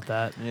forgot it. about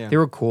that. Yeah. They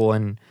were cool,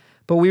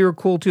 but we were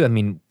cool too. I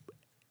mean,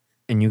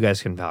 and you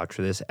guys can vouch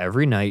for this.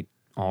 Every night,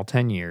 all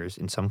 10 years,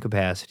 in some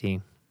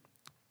capacity,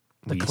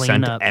 The we sent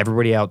cleanup.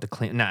 everybody out to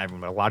clean. Not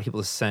everyone, but a lot of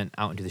people sent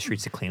out into the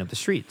streets to clean up the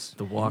streets.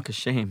 The walk of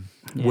shame.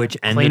 Yeah. Which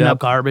ended Cleaning up up-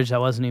 garbage that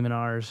wasn't even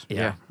ours.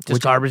 Yeah.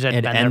 Just garbage that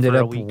had it been there ended for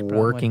a up week, probably.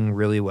 working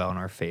really well in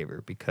our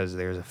favor because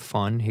there's a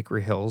fun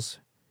Hickory Hills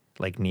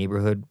like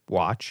neighborhood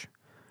watch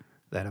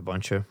that a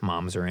bunch of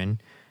moms are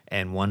in,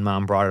 and one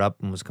mom brought it up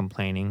and was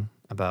complaining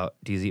about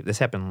DZ. This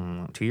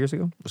happened 2 years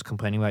ago. Was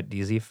complaining about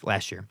DZ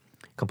last year,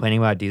 complaining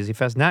about DZ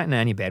Fest. Not in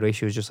any bad way.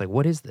 She was just like,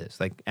 "What is this?"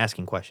 Like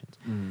asking questions.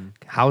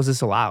 How is this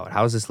allowed?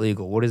 How is this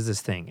legal? What is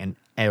this thing? And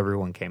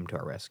everyone came to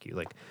our rescue.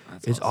 Like,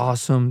 it's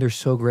awesome. They're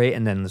so great.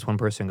 And then this one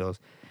person goes,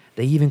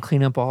 they even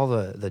clean up all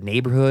the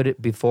neighborhood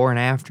before and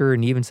after,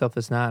 and even stuff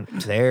that's not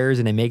theirs,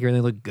 and they make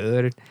everything look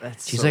good.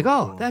 That's She's so like,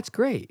 oh, cool. that's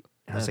great.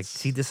 And I was like, That's-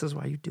 see, this is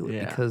why you do it,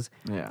 Yeah. because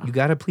Yeah. you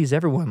got to please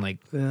everyone. Like,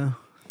 Yeah.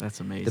 That's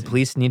amazing. the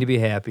police need to be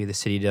happy, the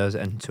city does,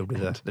 and so do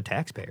the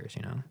taxpayers,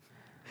 you know?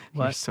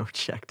 You're What? so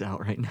checked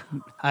out right now.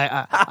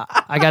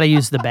 I got to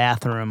use the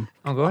bathroom.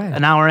 Oh, go ahead.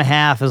 An hour and a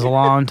half is a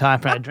long time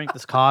for I drink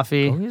this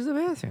coffee. Go use the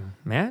bathroom.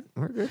 Matt,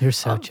 we're good. You're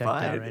so I'm checked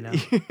out fine. right now.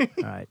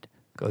 All right.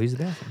 Go use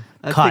the bathroom.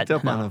 I Cut. picked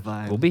up on No. a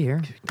vibe. We'll be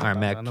here. All right,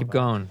 Matt, on the keep vibe.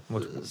 going.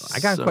 I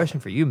got a So- question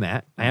for you,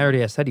 Matt. I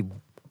already asked Eddie,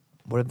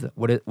 what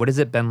has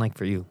it been like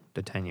for you,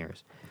 the 10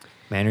 years?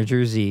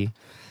 Manager Z,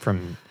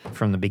 from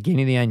the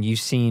beginning to the end, you've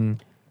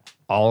seen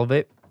all of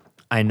it.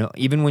 I know,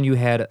 even when you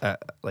had a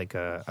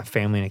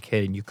family and a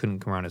kid and you couldn't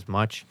come around as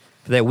much,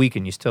 for that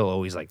weekend, you still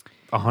always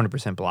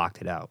 100%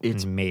 blocked it out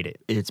It's- and made it.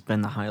 It's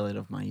been the highlight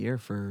of my year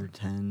for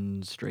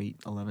 10 straight,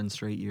 11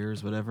 straight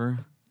years,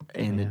 whatever.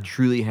 And Yeah. it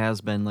truly has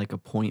been like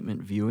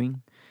appointment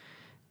viewing.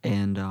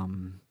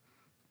 And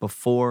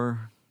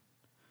before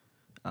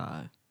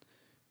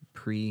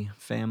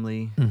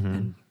pre-family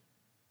and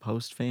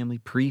post-family,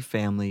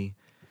 pre-family,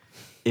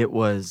 it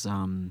was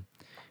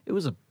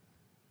a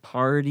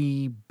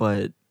party,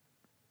 but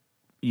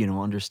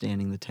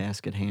understanding the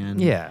task at hand.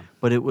 Yeah.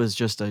 But it was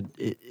just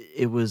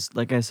it was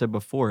like I said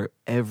before,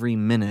 every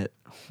minute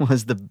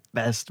was the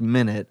best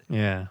minute.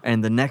 Yeah.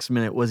 And the next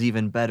minute was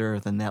even better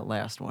than that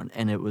last one.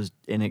 And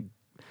it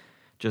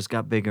just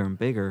got bigger and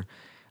bigger.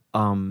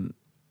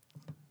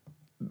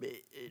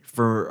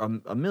 For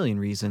a million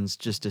reasons,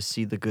 just to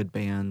see the good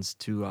bands,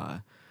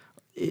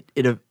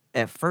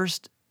 at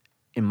first,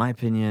 in my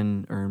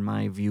opinion, or in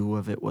my view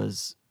of it,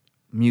 was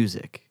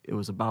music. It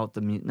was about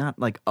not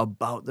like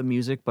about the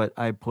music, but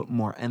I put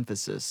more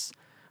emphasis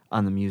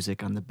on the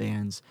music, on the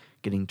bands,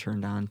 getting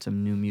turned on to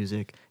new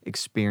music,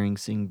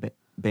 experiencing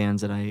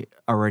bands that I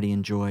already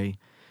enjoy.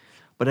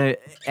 But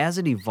as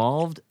it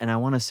evolved, and I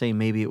want to say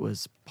maybe it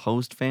was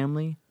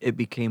post-family, it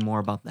became more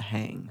about the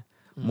hang,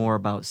 more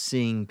about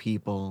seeing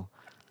people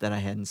that I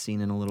hadn't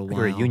seen in a little Like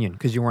while. a reunion,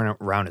 because you weren't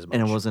around as much.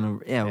 And it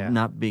wasn't, Yeah.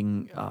 not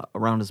being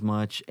around as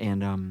much.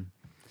 And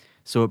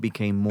so it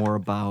became more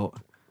about,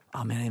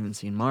 oh man, I haven't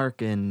seen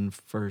Mark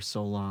for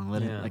so long.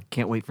 Yeah. I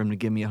can't wait for him to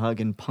give me a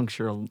hug and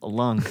puncture a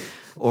lung.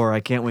 Or I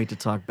can't wait to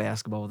talk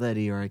basketball with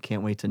Eddie, or I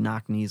can't wait to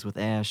knock knees with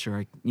Ash,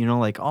 or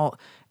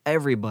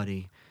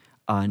everybody.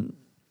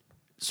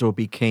 So it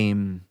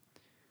became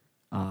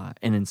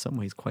and in some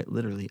ways, quite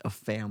literally, a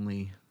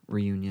family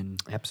reunion.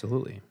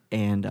 Absolutely.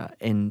 And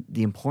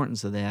the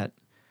importance of that,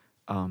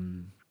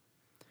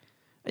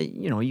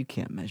 you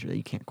can't measure that,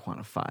 you can't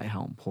quantify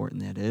how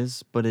important that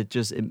is, but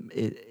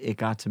it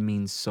got to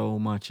mean so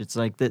much. It's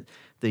like that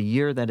the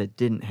year that it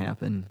didn't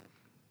happen,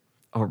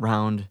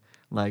 around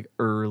like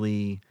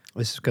early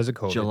This is because of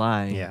COVID.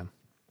 July. Yeah.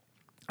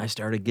 I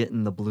started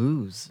getting the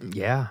blues.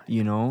 Yeah.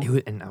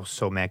 And I was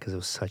so mad because it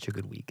was such a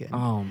good weekend.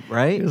 Oh,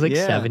 right? It was like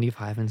Yeah.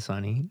 75 and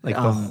sunny, like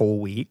the whole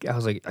week. I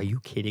was like, "Are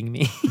you kidding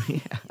me?"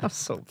 I was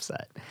so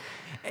upset.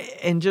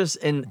 And just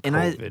and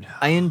COVID.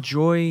 I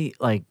enjoy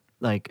like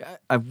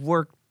I've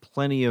worked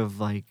plenty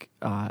of I've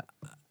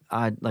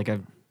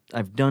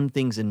done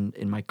things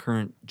in my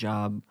current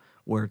job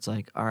where it's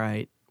like, all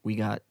right, we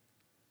got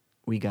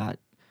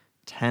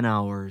 10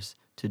 hours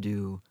to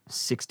do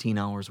 16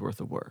 hours worth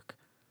of work.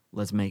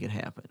 Let's make it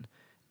happen.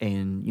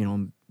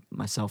 And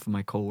myself and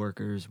my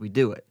coworkers, we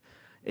do it.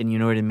 And you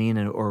know what I mean?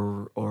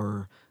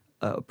 Or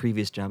a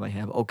previous job I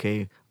have,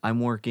 okay,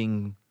 I'm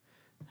working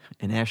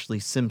an Ashley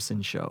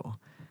Simpson show,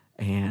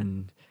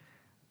 and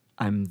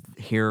I'm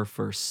here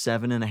for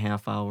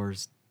 7.5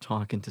 hours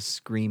talking to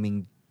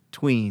screaming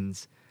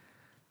tweens.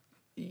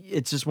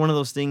 It's just one of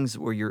those things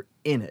where you're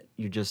in it.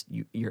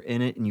 You're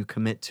in it and you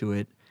commit to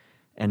it,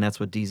 and that's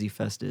what DZ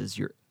Fest is.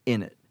 You're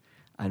in it.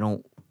 I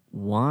don't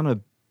want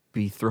to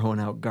be throwing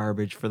out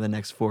garbage for the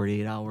next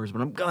 48 hours,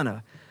 but I'm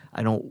gonna.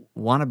 I don't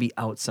want to be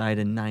outside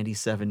in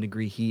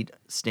 97-degree heat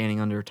standing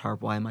under a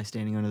tarp. Why am I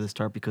standing under this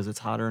tarp? Because it's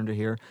hotter under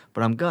here.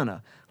 But I'm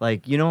gonna.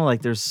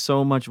 There's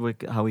so much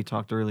with how we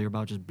talked earlier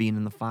about just being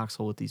in the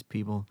foxhole with these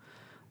people.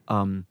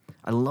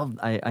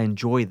 I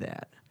enjoy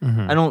that.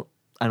 Mm-hmm.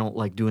 I don't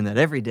like doing that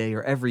every day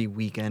or every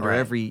weekend or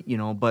every,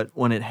 but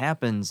when it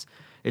happens,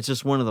 it's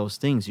just one of those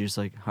things. You're just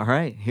like, all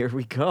right, here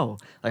we go.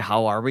 Like,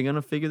 how are we going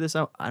to figure this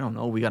out? I don't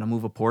know. We got to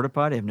move a porta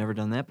potty. I've never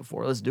done that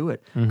before. Let's do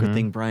it. Good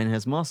thing Brian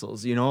has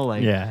muscles,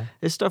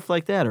 It's stuff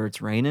like that. Or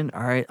it's raining.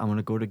 All right, I'm going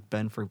to go to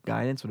Ben for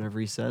guidance. Whatever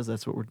he says,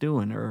 that's what we're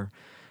doing. Or,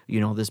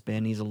 this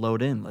band needs a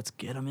load in. Let's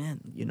get them in.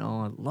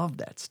 I love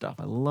that stuff.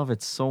 I love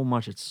it so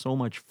much. It's so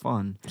much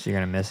fun. So you're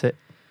gonna miss it?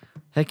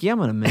 Heck yeah, I'm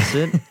going to miss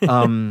it.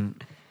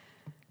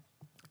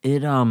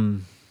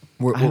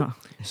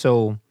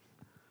 So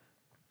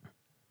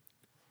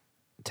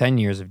 10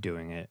 years of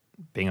doing it,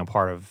 being a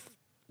part of,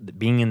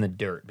 being in the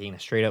dirt, being a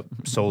straight up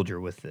soldier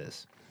with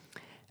this,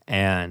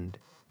 and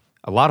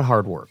a lot of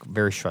hard work,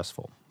 very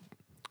stressful.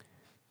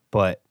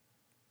 But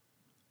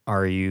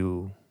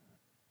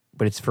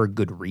it's for a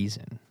good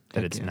reason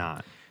that it's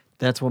not.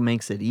 That's what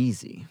makes it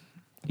easy.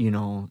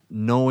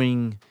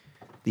 Knowing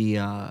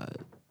the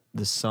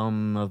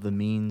sum of the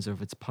means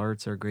of its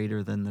parts are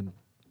greater than the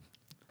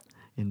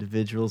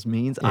individual's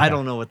means. Yeah. I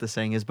don't know what the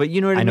saying is, but you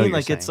know what I know mean? what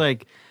Like, you're it's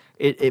like,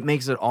 it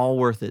makes it all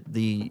worth it.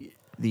 The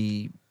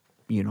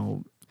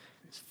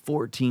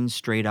 14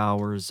 straight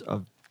hours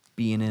of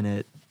being in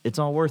it, it's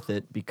all worth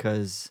it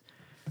because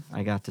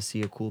I got to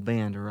see a cool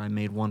band, or I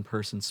made one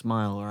person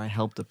smile, or I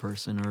helped a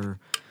person, or,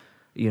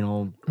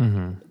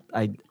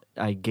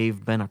 I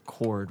gave Ben a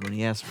cord when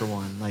he asked for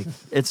one. Like,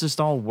 it's just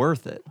all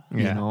worth it.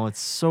 Yeah. It's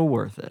so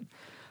worth it.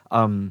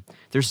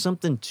 There's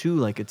something too,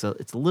 like it's a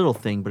little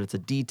thing, but it's a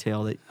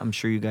detail that I'm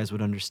sure you guys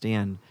would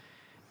understand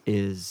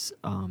is,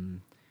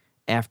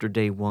 after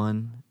day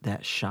one,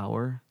 that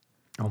shower.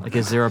 Oh my like,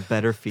 is there a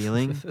better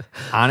feeling?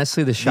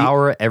 Honestly, the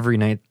shower every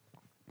night,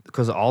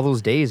 because all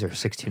those days are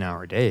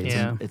 16-hour days.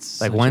 Yeah. It's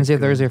Like such a Wednesday,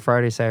 good- Thursday,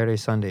 Friday, Saturday,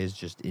 Sunday is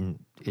just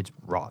it's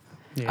rough.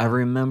 Yeah.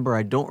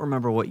 I don't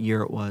remember what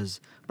year it was,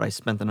 but I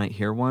spent the night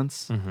here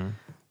once.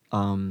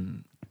 Mm-hmm.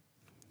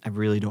 I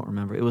really don't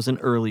remember. It was an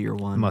earlier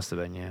one. Must have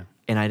been, yeah.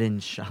 And I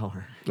didn't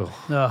shower. Ugh.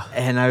 Ugh.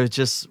 And I was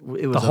just,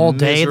 it was The a whole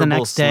day, the miserable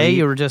next day, sleep.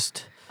 you were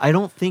just. I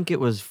don't think it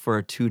was for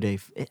a 2-day.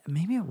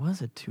 Maybe it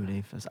was a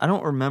 2-day fest. I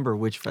don't remember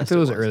which fest. If it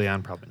was early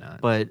on, probably not.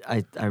 But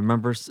I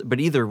remember. But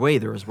either way,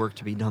 there was work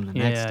to be done the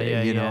next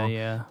day.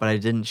 Yeah. But I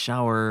didn't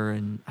shower,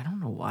 and I don't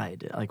know why I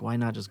did. Like, why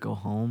not just go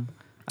home?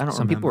 I don't.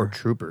 Some people are remember.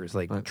 troopers.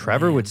 Like But,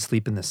 Trevor man. would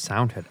sleep in the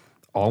sound head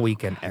all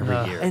weekend, every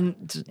year.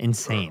 And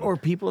Insane. Or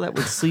people that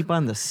would sleep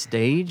on the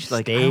stage.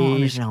 Like, I don't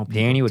understand how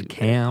people Danny do would that.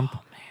 camp. Oh,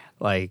 man.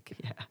 Like,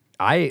 Yeah.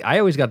 I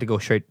always got to go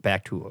straight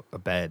back to a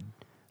bed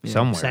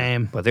somewhere.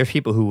 Same. But there's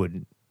people who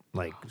would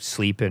like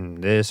sleep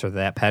in this or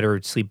that. Petter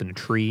would sleep in a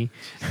tree.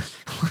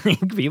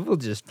 Like, people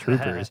just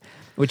troopers,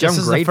 which This I'm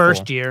is grateful. the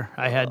first year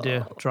I had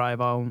to drive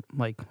home.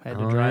 Oh,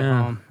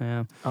 yeah. Home.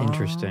 Yeah.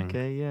 Interesting. Oh,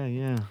 okay,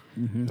 yeah.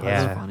 Mm-hmm.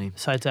 Yeah. That's funny.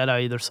 Besides that, I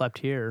either slept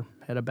here or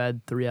had a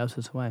bed 3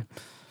 houses away.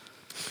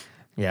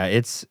 Yeah,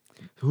 it's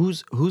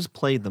Who's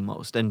played the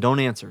most? And don't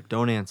answer.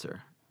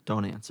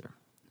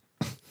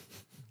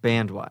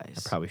 Band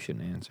wise, I probably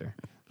shouldn't answer.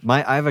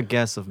 I have a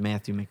guess of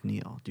Matthew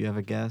McNeil. Do you have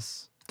a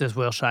guess? Does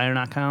Wilshire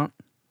not count?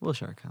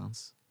 Wilshire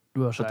counts,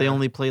 Wilshire. but they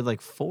only played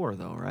like 4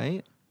 though,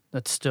 right?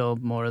 That's still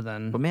more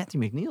than. But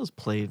Matthew McNeil's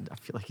played. I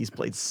feel like he's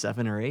played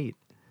 7 or 8.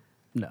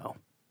 No.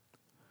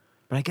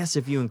 But I guess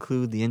if you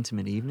include the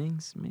intimate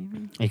evenings,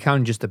 maybe. You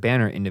count just the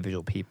band or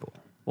individual people?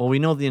 Well, we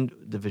know the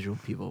individual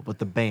people, but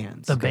the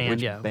bands. The Okay, band,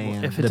 which yeah.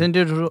 Band? If it's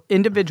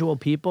individual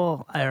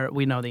people,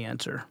 we know the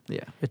answer.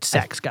 Yeah. It's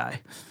Sex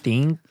Guy.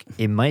 Think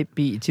it might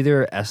be, it's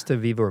either Esta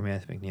Vivo or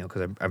Matthew McNeil,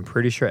 because I'm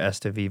pretty sure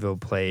Esta Vivo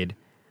played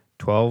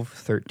 12,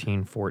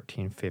 13,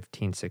 14,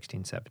 15,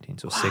 16, 17,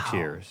 so 6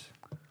 years.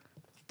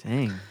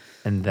 Dang.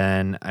 And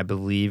then I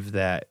believe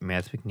that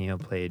Matthew McNeil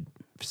played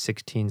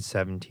 16,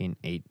 17,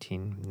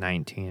 18,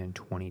 19, and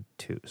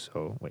 22.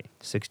 So wait,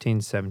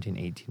 16, 17,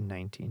 18,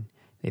 19.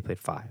 They played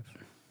 5.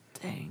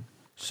 Dang.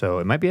 So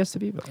it might be Esta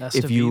Vivo.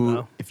 Esta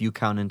Vivo. If you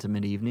count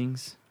intimate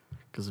evenings,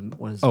 because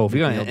what is If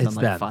you McNeil it's done,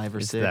 like them. 5 or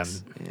It's 6?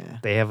 them. Yeah.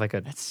 They have like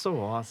a That's so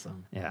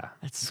awesome. yeah,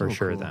 That's for so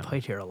sure cool. them.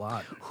 Played here a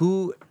lot.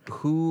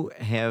 Who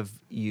have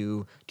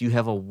you? Do you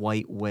have a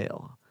white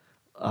whale?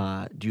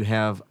 Do you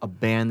have a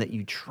band that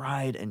you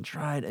tried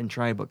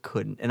but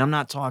couldn't? And I'm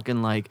not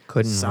talking like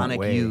Couldn't in what Sonic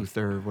way? Youth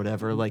or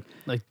whatever. Like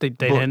They Book to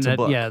didn't.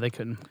 book. Yeah, they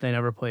couldn't. They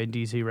never played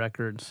DC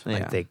Records. yeah.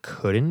 Like they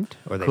couldn't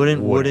or they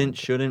couldn't, wouldn't, wouldn't,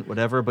 shouldn't,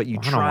 whatever. But you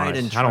I don't tried wanna-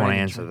 and tried. I don't want to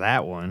and answer tried.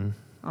 that one.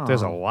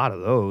 There's a Oh. lot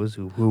of those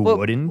who Well,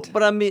 wouldn't.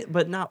 But I mean,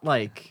 but not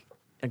like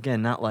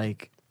not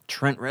like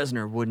Trent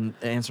Reznor wouldn't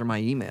answer my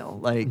email.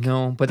 Like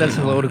No, but that's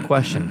a loaded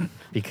question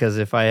because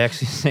if I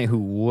actually say who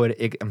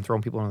would, I'm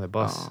throwing people under the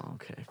bus. Oh,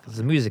 okay. It's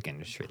the music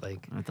industry.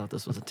 Like, I thought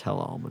this was a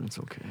tell-all, but it's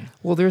okay.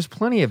 well, there's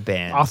plenty of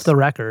bands. Off the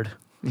record.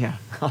 Yeah,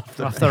 off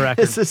Off the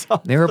record. This is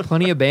off There are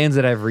plenty of bands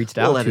that I've reached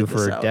We'll out to edit for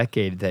this a out.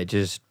 decade that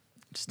just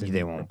didn't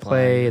they won't reply.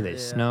 play, they Yeah.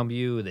 snub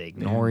you, they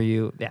ignore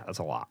you. Yeah, that's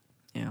a lot.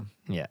 Yeah.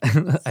 Yeah,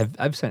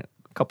 I've sent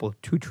a couple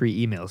of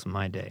 2-3 emails in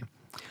my day.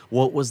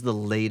 What was the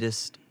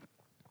latest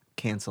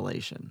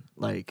cancellation?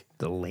 Like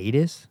The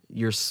latest,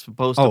 you're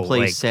supposed to Oh, play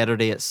like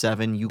Saturday at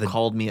 7. You the-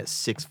 called me at the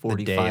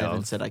 6:45 day and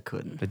of. said I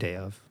couldn't. the day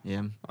of.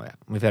 Yeah. Oh yeah,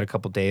 we've had a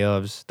couple day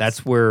ofs.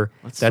 That's where.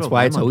 Let's That's throw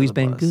why them it's under always the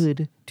been bus.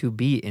 good to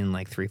be in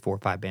like 3, 4,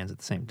 5 bands at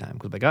the same time.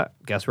 Because like,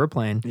 guess we're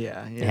playing.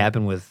 Yeah. It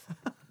happened with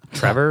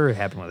Trevor. It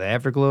happened with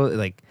Afterglow.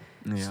 Like,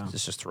 Yeah.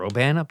 let's just throw a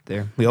band up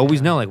there. We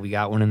always know like we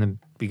got one in the.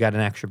 We got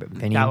an extra. But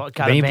Vinny, Got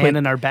Vinny a band played-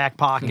 in our back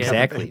pocket.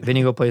 Exactly.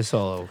 Vinny go play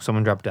solo.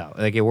 Someone dropped out.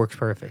 Like it works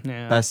perfect.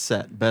 Yeah. Best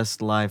set,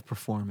 best live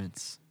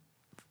performance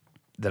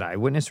That I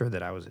witnessed or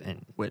that I was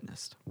in.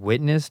 witnessed.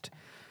 Witnessed.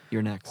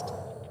 You're next.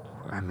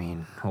 I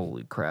mean,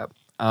 holy crap.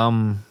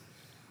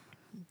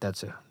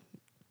 That's a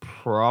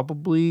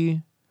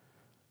probably.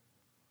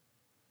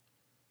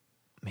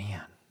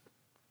 Man,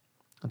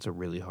 that's a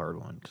really hard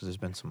one because there's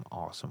been some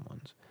awesome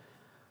ones.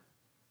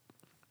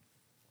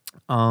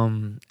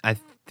 I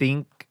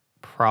think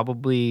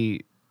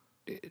probably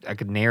I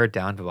could narrow it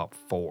down to about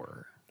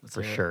 4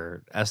 for hear it.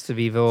 sure.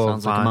 Estevivo,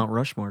 Sounds like a Mount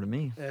Rushmore to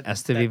me.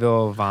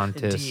 Estevivo,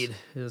 Avantis, Indeed.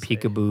 is a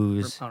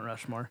Peekaboos, Mount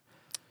Rushmore.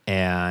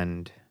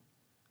 and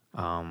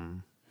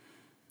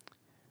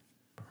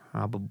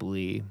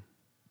probably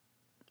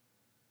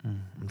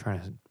I'm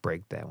trying to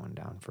break that one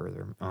down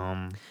further.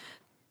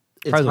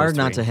 It's Probably hard those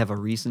not 3. to have a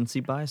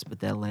recency bias, but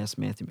that last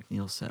Matthew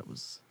McNeil set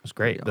was It was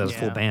great. That was Yeah.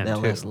 full band that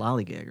too. last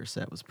Lollygagger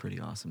set was pretty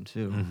awesome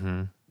too.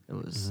 Mm-hmm. It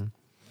was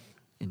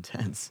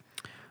intense.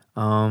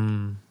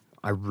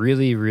 I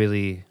really,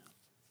 really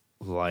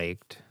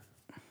liked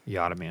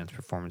Yada Man's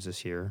performance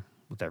this year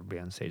with everybody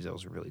on stage. That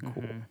was really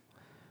cool.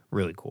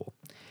 Really cool.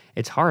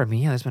 It's hard. I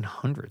mean, yeah, there's been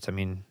hundreds. I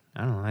mean,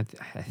 I don't know.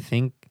 I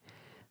think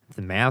if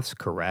the math's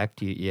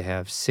correct, you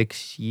have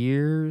 6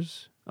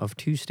 years of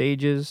 2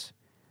 stages.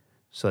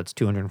 So that's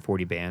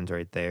 240 bands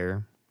right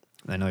there.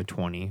 Another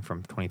 20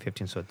 from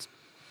 2015, so it's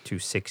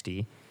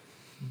 260.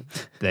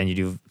 Then you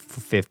do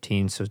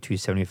 15, so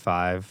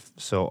 275.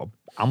 So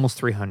almost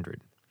 300.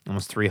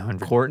 Almost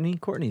 300.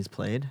 Courtney's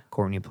played.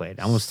 Courtney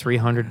played. Almost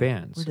 300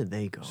 bands. Where did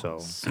they go? So-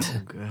 So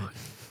good.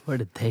 Where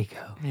did they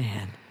go?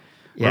 Man.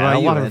 Yeah, What about a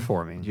lot you, of Ed?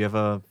 performing. Do you have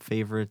a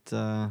favorite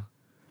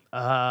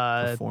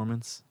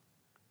performance?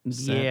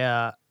 set?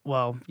 Yeah.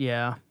 Well,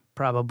 yeah,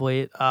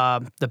 probably.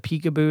 The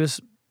Peekaboos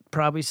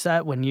probably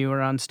set when you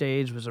were on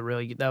stage was a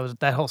really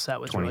that whole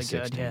set was really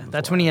good. 2016 Yeah, was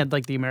that's when he wild. had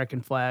like the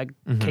American flag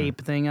Mhm.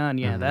 cape thing on.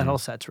 Yeah, that Mhm. whole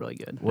set's really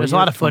good. What There's a year?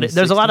 lot of footage.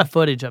 There's a lot of 2016?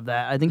 footage of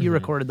that. I think you Mhm.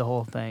 recorded the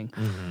whole thing.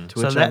 Mhm. To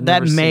So which that I've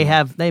that never may seen.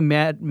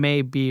 have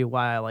may be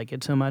why I like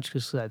it so much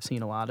because I've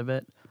seen a lot of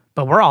it.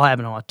 But we're all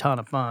having a ton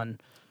of fun,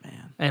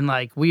 Man. and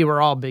like we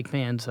were all big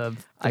fans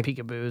of the I-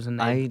 Peekaboos,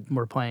 and I- they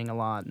were playing a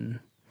lot, and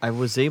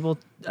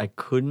I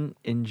couldn't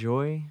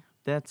enjoy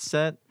that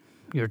set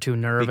you were too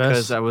nervous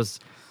because I was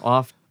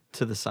off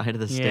to the side of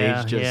the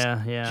stage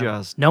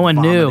just no one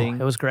vomiting.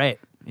 knew. It was great.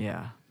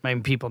 Yeah. I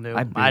mean, people knew.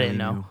 I barely didn't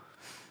know.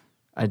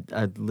 knew.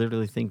 I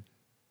literally think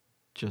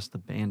just the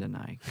band and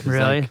I. 'cause,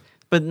 Really? like,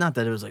 but not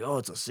that it was like, oh,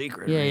 it's a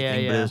secret or Yeah,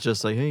 anything. yeah, But yeah. it was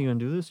just like, hey, you gonna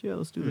do this? Yeah,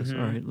 let's do this. Mhm.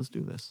 All right, let's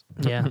do this.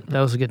 Yeah, that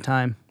was a good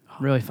time.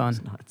 Really That fun.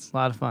 was nuts. A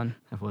lot of fun.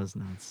 That was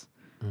nuts.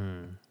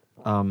 Mm.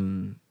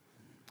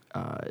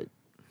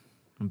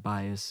 I'm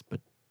biased, but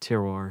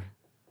Terroir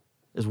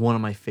is one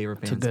of my favorite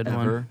It's a bands good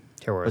one. ever.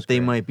 Terror is But they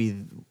great. might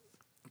be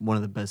one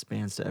of the best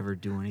bands to ever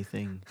do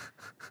anything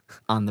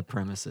on the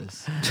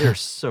premises. They're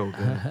so good.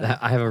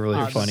 I have a really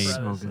On the funny,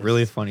 premises.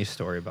 really funny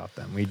story about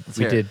them. We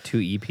hear it. did 2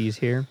 EPs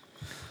here,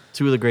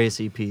 Two of the greatest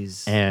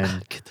EPs.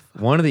 and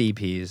one of the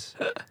EPs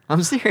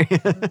I'm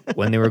serious.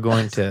 when they were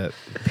going to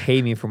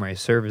pay me for my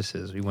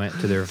services, we went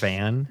to their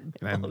van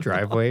in my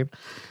driveway,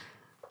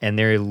 and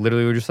they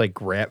literally were just like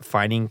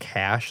finding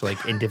cash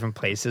like in different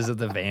places of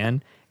the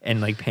van and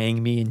like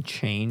paying me in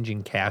change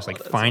and cash, like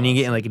finding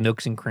it in like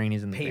nooks and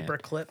crannies in the Paper van.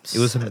 clips. It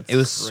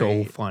was so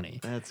great. funny.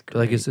 That's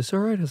They're like, great. is this all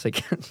right? I was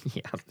like,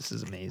 yeah, this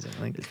is amazing.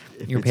 Like,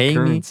 If you're it's paying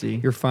currency. me,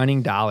 you're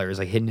finding dollars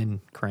like hidden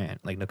in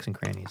like nooks and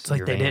crannies. It's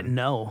like they didn't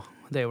know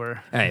they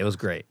were. Hey, it was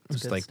great. It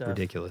was good like stuff.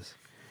 ridiculous.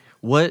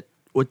 What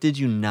did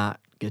you not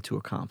get to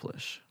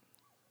accomplish?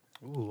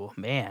 Ooh,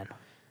 man.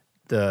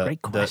 The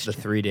Great the question.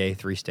 3-day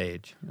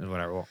 3-stage is what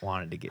I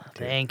wanted to get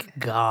to. Thank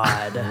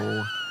God.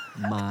 Oh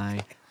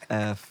my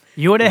F.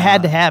 You would have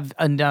had to have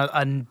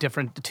a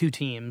different 2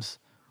 teams.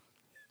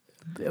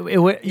 It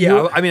would.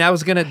 Yeah, I mean,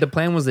 the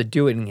plan was to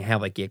do it and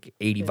have like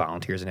 80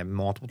 volunteers and have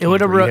multiple teams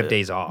would where you have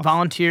days off.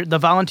 The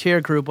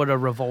volunteer group would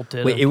have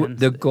revolted. Wait,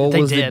 the goal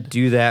They was to did.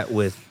 do that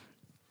with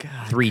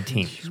God, 3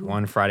 teams.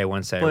 One Friday,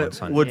 one Saturday, one But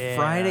Sunday. would Yeah.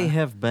 Friday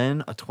have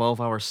been a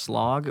 12-hour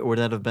slog, or would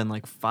that have been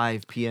like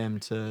 5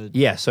 p.m. to?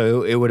 Yeah,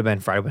 so it would have been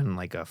Friday, been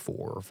like a 4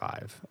 or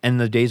 5, and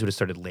the days would have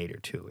started later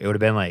too. It would have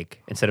been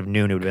like instead of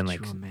noon, it would have been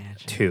like you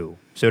imagine? 2.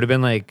 So it would have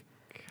been like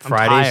I'm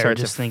Friday tired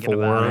starts just at thinking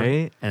 4, about it.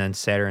 Right? and then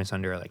Saturday and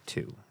Sunday are like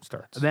 2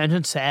 starts.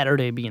 Imagine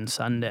Saturday being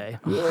Sunday.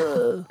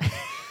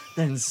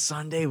 Then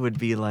Sunday would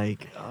be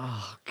like,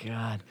 oh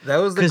God, That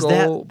was because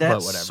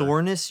that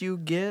soreness you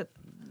get,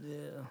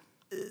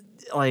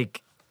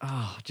 like,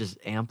 oh, just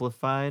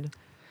amplified.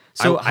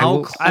 So I how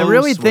will- close I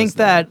really was think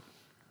that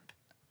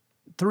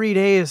 3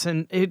 days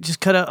and it just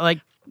could have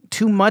like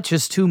too much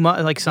is too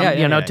much. Like some, Yeah,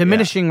 yeah.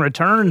 diminishing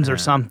returns or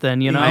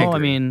something. You know, I agree.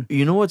 mean,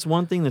 You know what's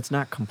one thing that's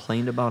not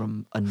complained about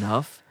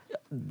enough?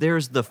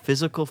 There's the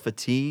physical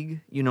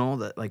fatigue,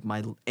 that like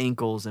my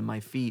ankles and my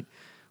feet,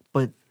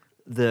 but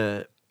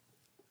the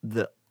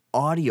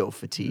audio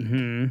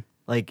fatigue,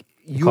 like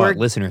You call you're it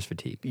listeners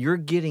fatigue. you're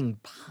getting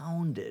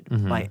pounded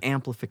by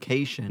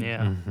amplification.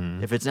 yeah.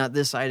 If it's not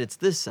this side, it's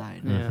this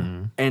side.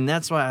 Yeah. And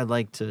that's why I'd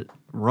like to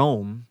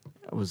roam.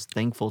 I was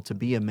thankful to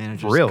be a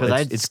manager For real, because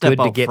it's, I'd it's step good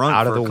to out get front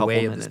out of for a the couple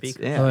way of the minutes.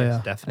 speaker. Yeah. Oh,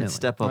 yeah. Definitely. I'd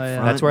step up Oh, yeah.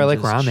 front. That's where I like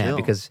and where I'm just at chill.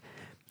 because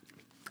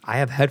I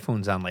have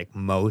headphones on like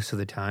most of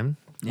the time,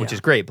 which Yeah.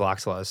 is great.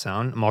 Blocks a lot of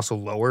sound. I'm also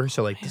lower,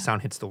 so like the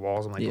sound hits the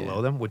walls. I'm like Yeah.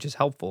 below them, which is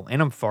helpful,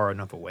 and I'm far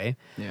enough away.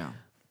 Yeah.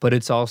 But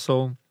it's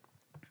also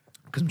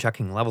because I'm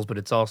checking levels. But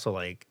it's also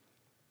like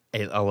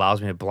it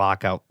allows me to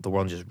block out the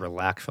world and just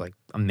relax for like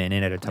a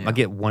minute at a time. I Yeah.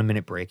 get 1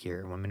 minute break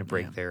here, 1 minute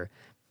break Yeah. there.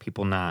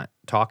 People not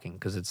talking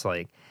because it's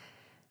like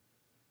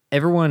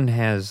everyone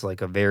has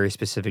like a very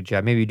specific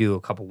job. Maybe you do a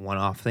couple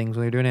one-off things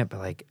when you're doing it, but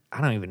like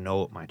I don't even know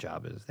what my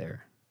job is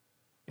there.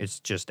 It's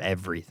just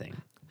everything.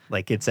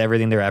 Like it's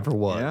everything there ever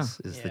was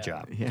is the Yeah.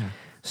 job. Yeah.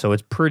 So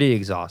it's pretty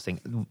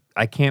exhausting.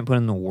 I can't put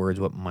in the words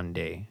what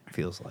Monday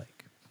feels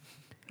like.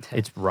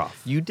 It's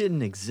rough. You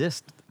didn't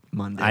exist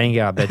Monday. I didn't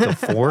get out of bed till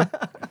 4.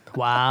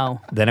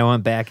 Wow. Then I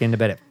went back into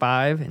bed at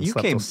 5 and You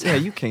slept came. till 7.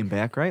 Yeah, you came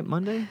back right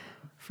Monday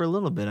for a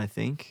little bit, I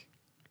think.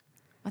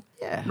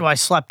 Yeah. No, I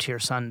slept here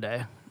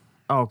Sunday.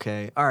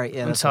 Okay. All right.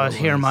 Yeah. And That's so I what was it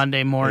here was.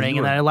 Monday morning,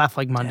 you and then were I left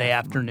like Monday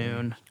deaf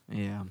afternoon.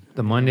 Yeah.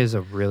 The Mondays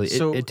are really.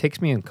 So- it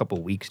takes me a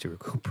couple weeks to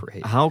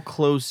recuperate. How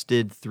close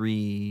did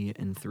 3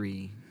 and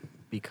 3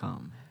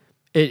 become?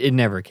 It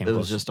never came It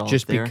close. was just all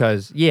just there?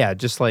 because,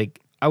 just like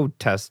I would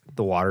test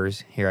the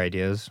waters, hear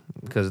ideas,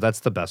 because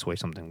that's the best way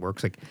something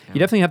works. Like you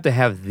definitely have to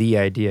have the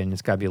idea, and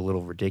it's got to be a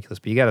little ridiculous,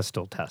 but you got to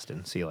still test it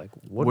and see like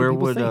what where do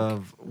people would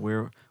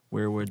think.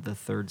 where would the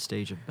third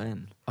stage have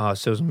been?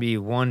 So it's gonna be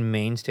one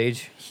main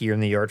stage here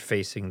in the yard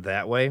facing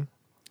that way,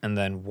 and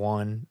then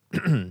one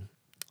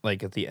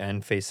like at the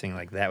end facing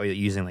like that way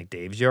using like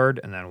Dave's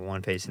yard, and then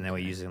one facing that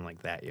way using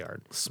like that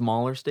yard.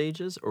 Smaller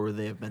stages, or would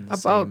they have been the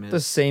About same the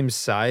as? same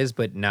size,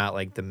 but not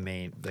like the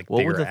main like What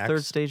bigger would the third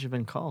acts. stage have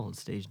been called?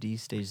 Stage D,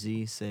 Stage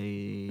Z,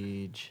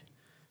 Stage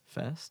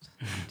Fest,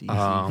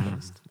 DZ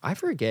Fest, I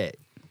forget.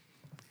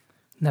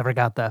 Never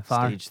got that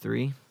far. Stage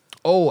 3.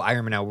 Oh, I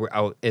remember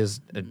now. It's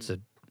a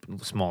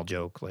small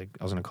joke. Like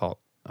I was gonna call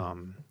it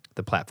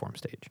the platform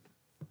stage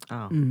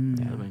Oh, Mm.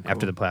 that'd have been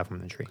after the cool. platform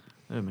and the tree.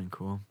 That'd have been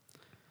cool.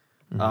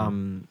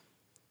 Mm-hmm.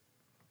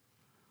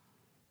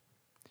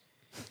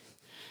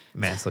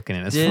 Matt's looking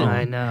at his Did- phone.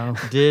 I know.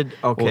 Did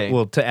okay?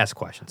 Well, to ask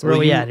questions. Where will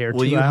we you, at here?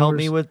 Will 2 you help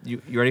me hours? with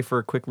you ready for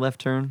a quick left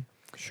turn?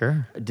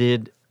 Sure.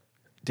 Did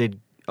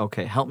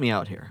okay? Help me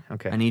out here.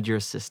 Okay. I need your I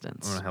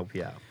assistance. want to help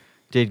you out.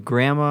 Did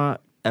Grandma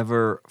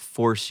ever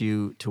force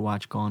you to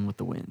watch Gone with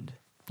the Wind?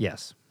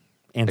 Yes.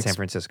 And San Ex-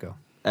 Francisco.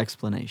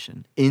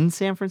 Explanation in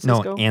San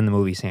Francisco. No, and the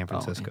movie San Oh,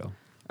 Francisco.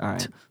 all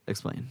right,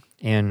 explain.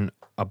 And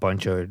a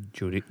bunch of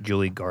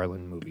Julie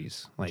Garland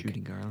movies. Like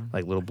Judy Garland.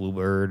 like Little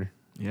Bluebird.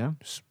 Yeah.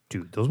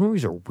 Dude, those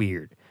movies are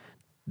weird.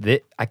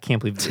 I can't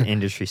believe the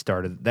industry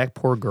started. That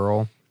poor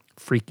girl,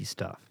 freaky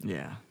stuff.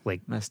 Yeah.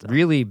 Like Messed up.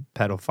 really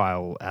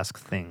pedophile-esque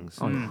things.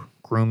 Oh, yeah.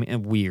 Grooming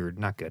and weird,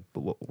 not good.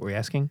 But what were you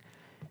asking?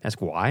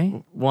 Ask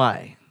why?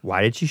 Why?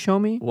 Why did she show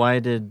me? Why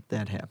did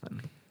that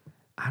happen?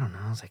 I don't know.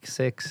 I was like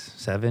 6,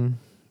 7,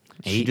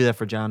 Did she 8. do that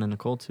for John and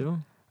Nicole too?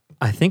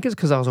 I think it's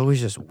because I was always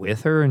just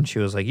with her, and she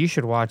was like, "You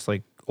should watch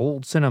like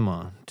old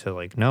cinema to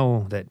like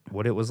know that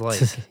what it was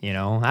like." You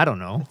know, I don't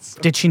know.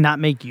 Did she not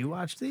make you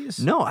watch these?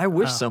 No, I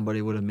wish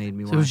somebody would have made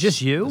me watch it was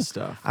just you? this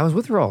stuff. I was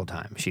with her all the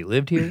time. She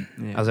lived here.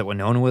 Yeah. I was at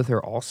Winona with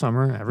her all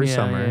summer, every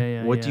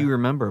summer. What do you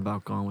remember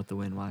about Gone with the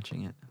Wind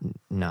watching it?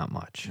 Not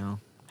much. No.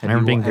 I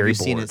remember being very Have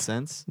you seen bored. it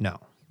since? No.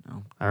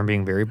 No. I remember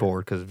being very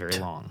bored because it's very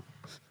long.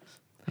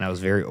 And I was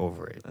very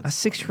over it. A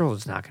 6-year-old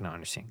is not going to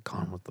understand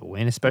Gone with the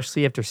Wind,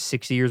 especially after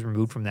 60 years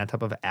removed from that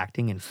type of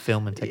acting and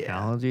film and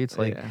technology. It's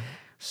like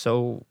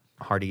so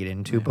hard to get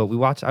into. But I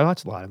watched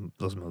a lot of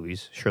those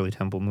movies, Shirley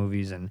Temple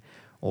movies and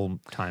old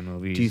time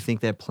movies. Do you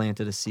think that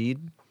planted a seed?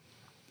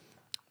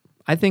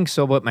 I think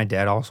so, but my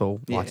dad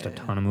also watched a Yeah.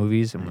 ton of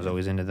movies and was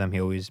always into them.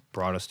 He always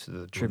brought us to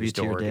the Tribute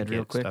to movie your store dad to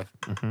real get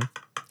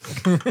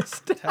quick?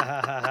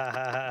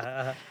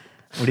 stuff.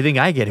 What do you think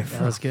I get it from?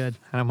 That was good.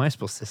 How am I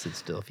supposed to sit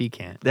still if he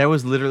can't? That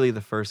was literally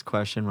the first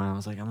question when I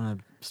was like, I'm going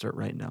to start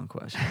writing down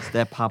questions.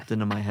 That popped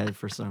into my head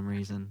for some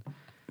reason.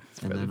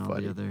 And really then all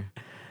funny. the other.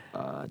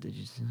 Did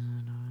you?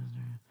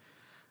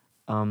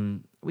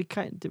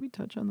 Did we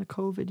touch on the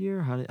COVID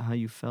year? How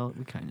you felt?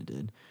 We kind of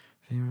did.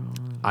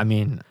 I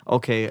mean,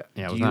 Okay.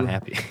 yeah, I was not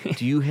happy.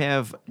 do you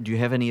have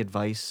any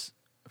advice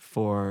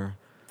for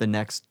the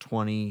next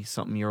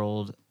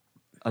 20-something-year-old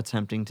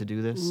attempting to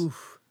do this?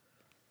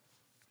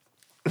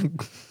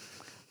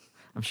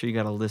 I'm sure you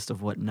got a list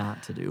of what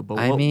not to do, but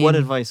I what mean,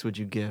 advice would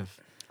you give?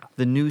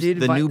 The new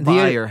the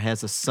buyer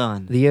has a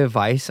son. The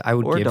advice I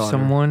would Or give daughter.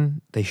 someone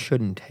they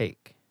shouldn't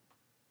take.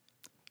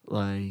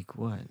 Like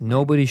what?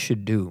 Nobody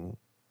should do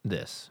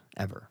this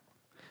ever.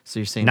 So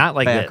you're saying Not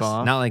like back this.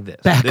 off? Not like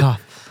this. Back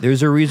off.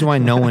 There's a reason why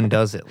no one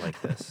does it like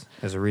this.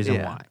 There's a reason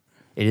Yeah. why.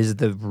 It is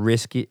the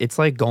risky. It's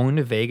like going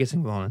to Vegas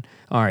and going,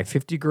 all right,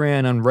 50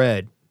 grand on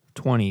red,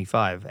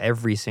 25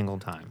 every single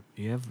time.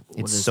 You have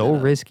It's so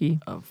risky.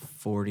 A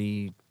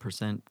 40%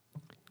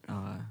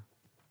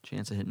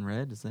 chance of hitting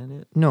red. Is that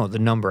it? No, the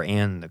number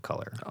and the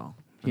color. Oh,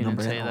 You didn't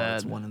number say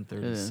It's that. 1 in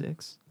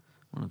 36.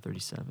 1 in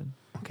 37.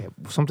 Okay,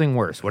 something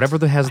worse.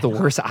 Whatever has the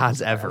worst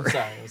odds ever.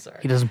 I'm sorry.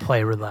 He doesn't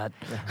play roulette.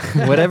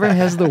 Whatever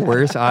has the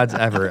worst odds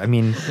ever. I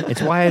mean,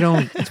 it's why I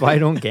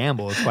don't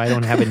gamble. It's why I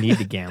don't have a need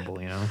to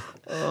gamble, you know?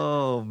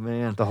 Oh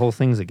man. The whole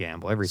thing's a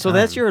gamble every time. So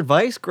that's your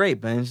advice.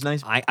 Great, Ben. It's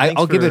nice.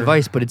 I'll give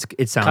advice, but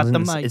it sounds the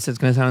mic. it's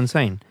going to sound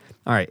insane.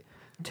 All right,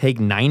 take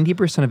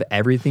 90% of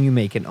everything you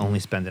make and only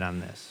spend it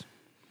on this.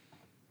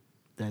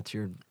 That's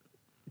your.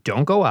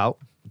 Don't go out.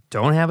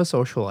 Don't have a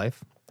social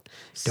life.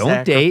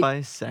 Don't date.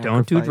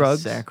 Don't do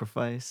drugs.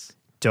 Sacrifice.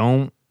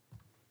 Don't.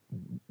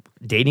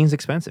 Dating's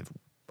expensive.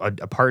 A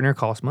partner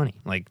costs money.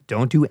 Like,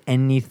 don't do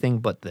anything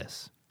but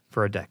this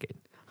for a decade.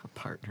 A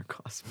partner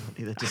costs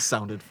money. That just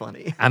sounded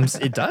funny.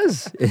 It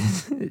does.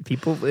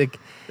 People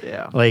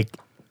Yeah.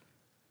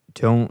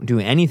 don't do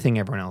anything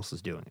everyone else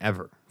is doing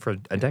ever for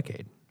a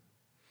decade.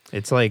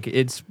 It's like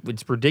it's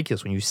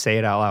ridiculous when you say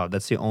it out loud.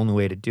 That's the only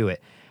way to do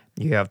it.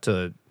 You have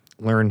to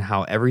learn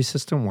how every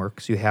system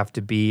works. You have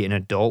to be an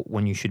adult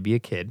when you should be a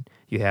kid.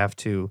 You have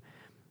to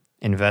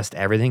invest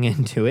everything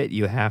into it.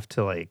 You have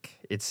to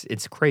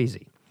it's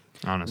crazy,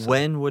 honestly.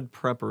 When would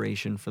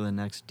preparation for the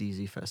next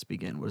DZ Fest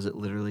begin? Was it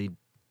literally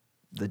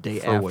the day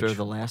For after which?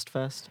 the last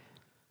fest?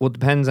 Well, it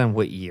depends on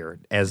what year.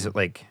 As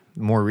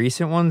more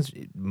recent ones,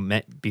 it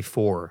met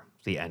before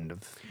the end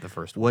of the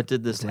first one. What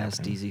did this was last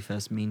happening. DZ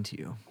Fest mean to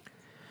you?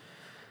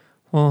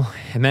 Well,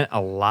 it meant a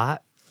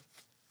lot,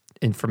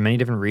 and for many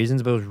different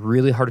reasons, but it was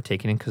really hard to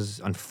take it in because,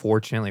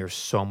 unfortunately, there was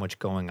so much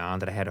going on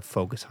that I had to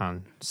focus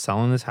on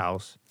selling this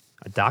house,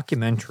 a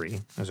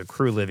documentary. There's a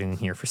crew living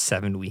here for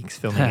 7 weeks,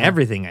 filming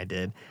everything I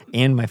did,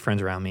 and my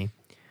friends around me.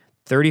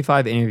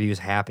 35 interviews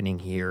happening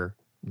here,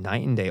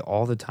 night and day,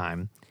 all the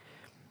time.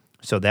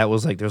 So that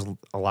was there's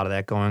a lot of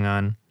that going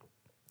on.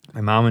 My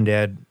mom and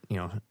dad,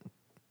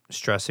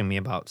 stressing me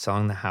about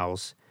selling the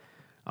house.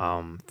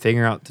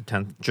 Figuring out the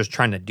 10th, just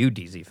trying to do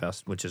DZ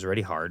Fest, which is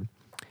already hard.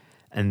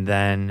 And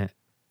then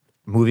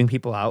moving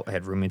people out. I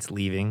had roommates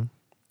leaving.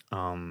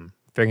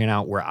 Figuring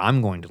out where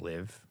I'm going to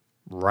live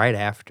right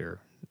after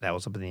that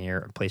was up in the air,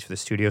 a place for the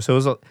studio. So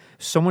it was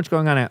so much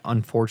going on. I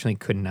unfortunately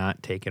could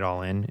not take it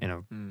all in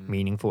a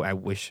meaningful. I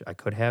wish I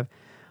could have,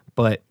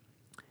 but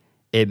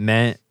it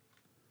meant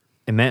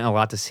a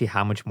lot to see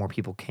how much more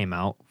people came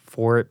out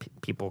for it.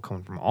 People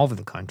coming from all over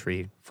the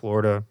country,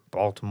 Florida,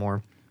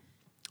 Baltimore,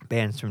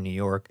 bands from New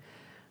York.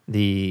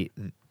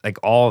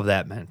 All of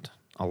that meant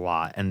a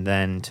lot. And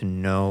then to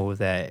know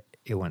that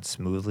it went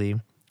smoothly,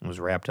 it was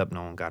wrapped up,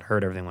 no one got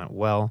hurt, everything went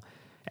well.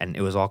 And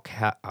it was all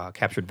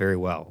captured very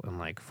well in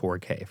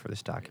 4K for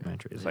this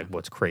documentary. It's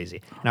what's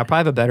crazy. And I'll probably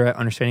have a better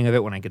understanding of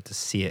it when I get to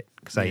see it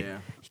because you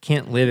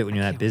can't live it when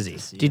you're that busy.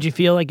 Did you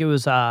feel like it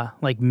was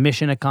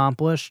mission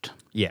accomplished?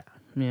 Yeah,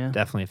 Yeah.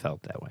 definitely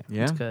felt that way.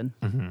 Yeah. That's good.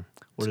 What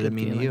It's did a it good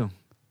mean to feeling. you?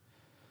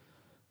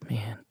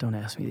 Man, don't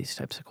ask me these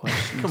types of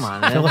questions. Come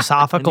on, man.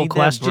 Philosophical I need that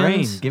questions.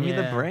 brain. Give me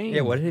the Yeah. brain.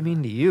 Yeah, what did it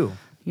mean to you?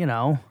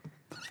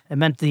 It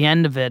meant the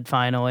end of it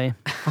finally.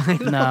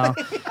 No.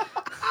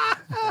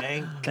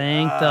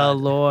 Thank the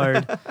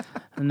Lord.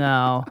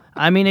 No.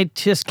 I mean, it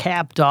just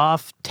capped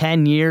off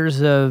 10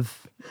 years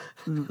of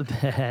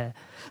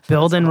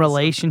building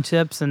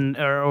relationships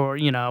or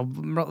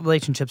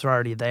relationships are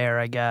already there,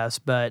 I guess.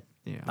 But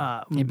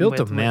He built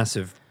a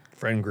massive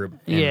friend group.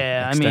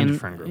 And extended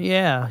friend group.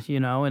 Yeah,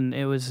 and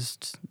it was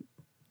just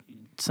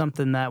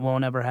something that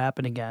won't ever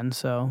happen again.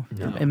 So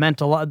it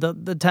meant a lot. The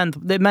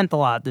 10th, it meant a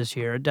lot this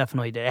year. It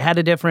definitely did. It had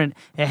a different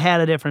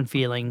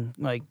feeling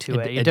like to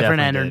it. A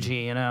different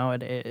energy.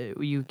 Did.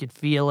 You could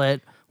feel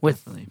it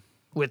with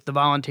the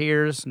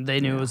volunteers. They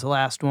knew it was the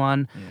last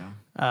one. Yeah.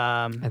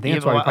 I think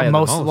that's why we probably had the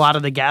most. A lot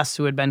of the guests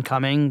who had been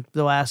coming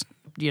the last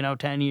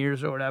 10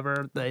 years or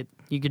whatever,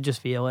 you could just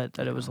feel it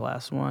that it was the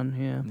last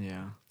one.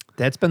 Yeah.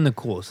 That's been the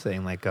coolest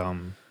thing. Like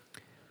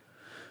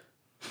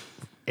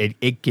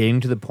it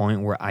came to the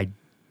point where I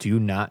do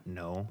not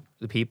know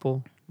the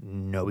people.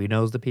 Nobody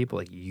knows the people.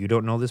 Like, you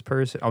don't know this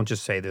person. I'll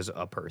just say there's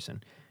a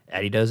person.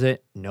 Eddie does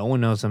it. No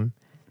one knows them.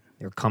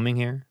 They're coming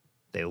here.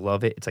 They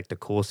love it. It's like the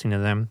coolest thing to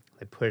them.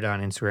 They put it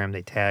on Instagram.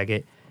 They tag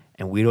it.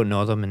 And we don't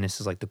know them, and this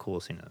is like the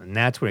coolest thing. And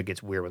that's when it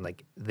gets weird. When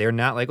like they're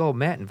not like, oh,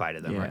 Matt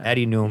invited them, or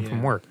Eddie knew him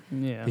from work.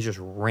 Yeah. It's just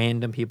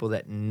random people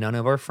that none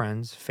of our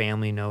friends,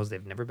 family knows.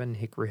 They've never been to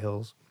Hickory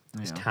Hills.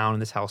 This town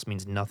and this house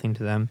means nothing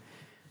to them.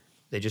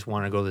 They just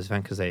want to go to this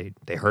event because they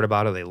heard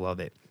about it. They love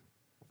it.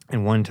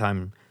 And one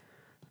time,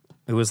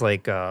 it was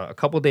like a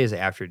couple of days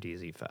after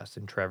DZ Fest,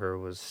 and Trevor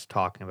was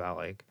talking about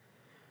like,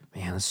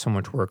 man, this is so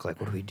much work. Like,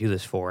 what do we do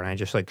this for? And I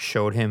just like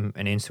showed him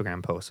an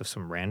Instagram post of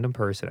some random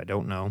person I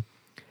don't know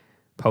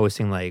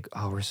posting like,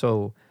 oh, we're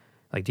so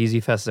like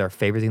DZ Fest is our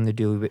favorite thing to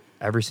do.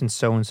 Ever since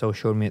so and so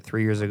showed me it 4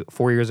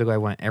 years ago, I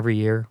went every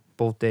year,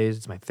 both days.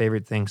 It's my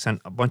favorite thing.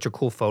 Sent a bunch of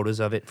cool photos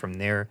of it from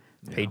their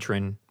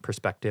patron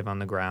perspective on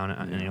the ground,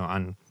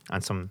 on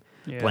some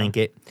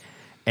blanket.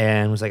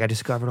 And was like, I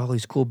discovered all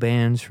these cool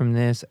bands from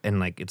this. And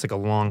like, it's like a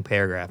long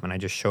paragraph. And I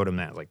just showed him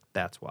that. Like,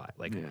 that's why.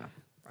 Like,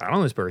 I don't know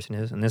who this person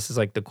is. And this is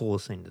like the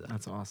coolest thing to them.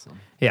 That's awesome.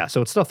 Yeah.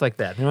 So it's stuff like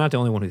that. You're not the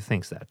only one who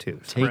thinks that too.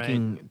 So.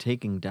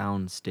 Taking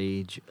down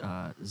stage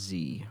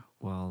Z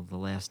while the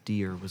last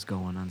deer was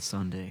going on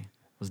Sunday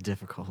was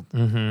difficult.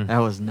 Mm-hmm. That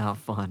was not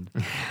fun.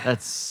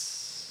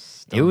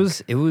 That's It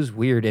was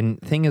weird. And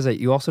the thing is that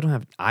you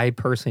also I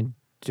personally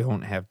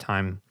don't have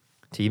time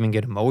to even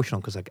get emotional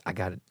because like I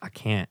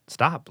can't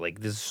stop. Like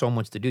there's so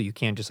much to do. You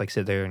can't just like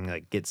sit there and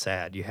like get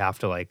sad. You have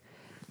to like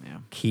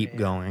keep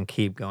going and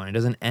keep going. It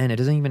doesn't end. It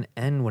doesn't even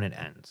end when it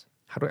ends.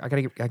 I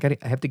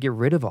have to get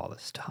rid of all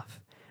this stuff.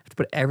 I have to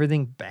put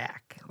everything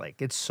back.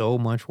 Like it's so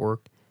much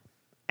work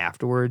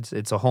afterwards.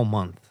 It's a whole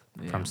month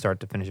from start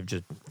to finish of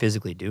just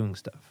physically doing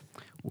stuff.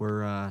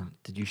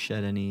 Did you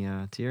shed any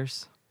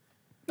tears?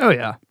 Oh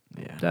yeah,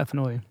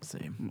 definitely.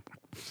 Same.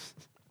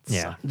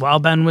 Yeah.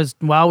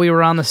 While we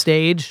were on the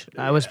stage,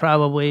 I was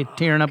probably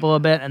tearing up a little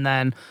bit, and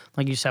then,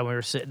 like you said, we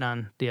were sitting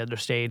on the other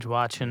stage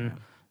watching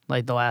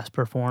like the last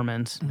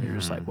performance. And you're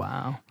just like,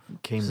 wow.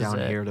 Came down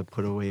here to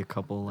put away a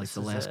couple, like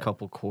the last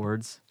couple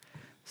chords,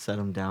 set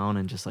them down,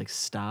 and just like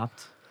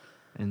stopped,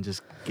 and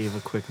just gave a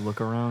quick look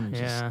around.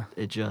 And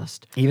it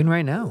just even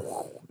right now.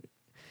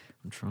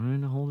 I'm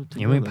trying to hold it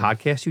together. You know how many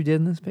podcasts you did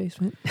in this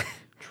basement?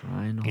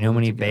 Trying to. You know how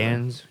many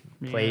bands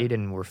played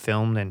and were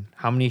filmed, and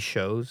how many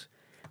shows?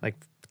 Like.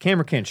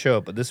 Camera can't show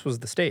it, but this was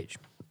the stage.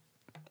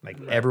 Like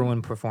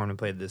everyone performed and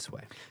played this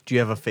way. Do you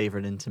have a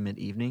favorite intimate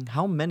evening?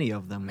 How many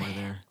of them were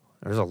there?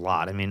 There's a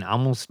lot. I mean,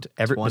 almost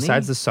every 20?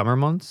 Besides the summer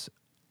months,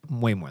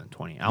 way more than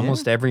 20.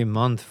 Almost every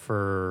month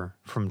from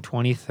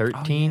 2013.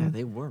 Oh, yeah,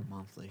 they were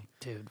monthly,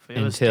 dude.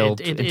 Until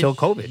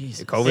COVID.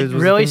 Jesus. COVID it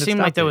really seemed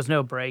like there was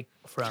no break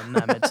from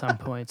them at some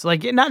points.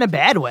 Like not in a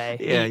bad way.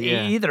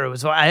 Either. It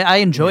was. I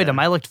enjoyed them.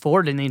 I looked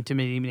forward to the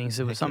intimate evenings.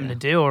 It was something to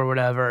do or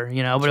whatever, But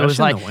especially it was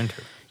like in the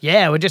winter.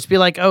 Yeah, it would just be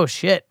like, oh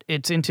shit,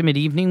 it's intimate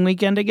evening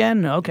weekend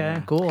again.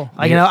 Okay, cool.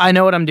 I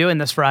know what I'm doing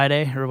this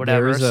Friday or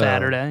whatever,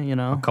 Saturday.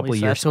 A couple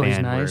years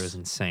span where it was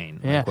insane.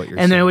 Yeah, like what you're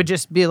and then saying. it would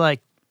just be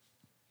like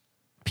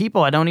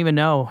people I don't even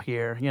know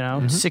here.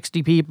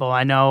 60 people.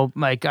 I know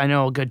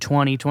a good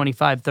 20,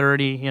 25,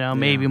 30.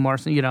 Maybe more.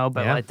 But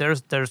like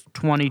there's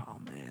 20,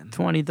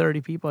 20,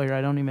 30 people here I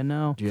don't even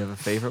know. Do you have a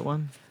favorite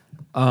one?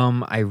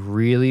 I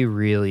really,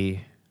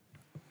 really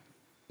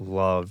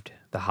loved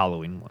the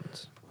Halloween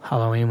ones.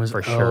 Halloween was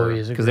for sure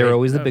because they were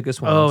always the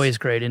biggest ones. Always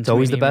great. It's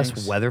always the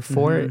best weather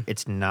for it.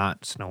 It's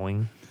not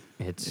snowing.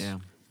 It's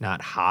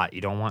not hot. You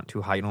don't want too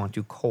hot. You don't want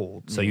too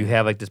cold. So you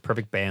have like this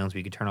perfect balance where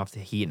you can turn off the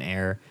heat and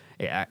air.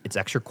 It's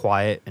extra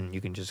quiet, and you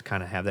can just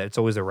kind of have that. It's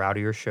always the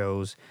rowdier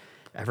shows.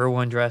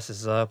 Everyone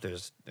dresses up.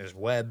 There's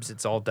webs.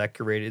 It's all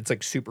decorated. It's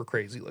like super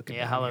crazy looking.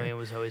 Yeah, Halloween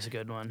was always a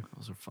good one.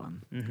 Those are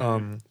fun.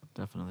 Mm-hmm.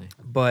 Definitely.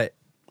 But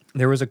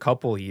there was a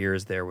couple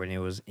years there when it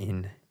was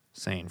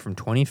insane. From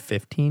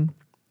 2015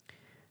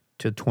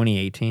 to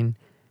 2018,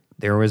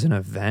 there was an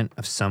event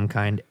of some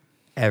kind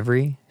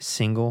every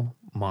single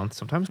month,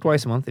 sometimes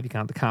twice a month if you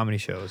count the comedy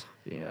shows.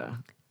 Yeah.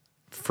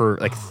 For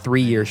like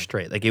 3 years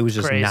straight. Like it was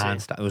just crazy.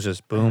 nonstop. It was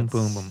just boom,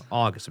 boom, boom.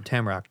 August,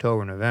 September,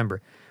 October,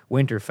 November,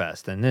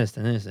 Winterfest, and this,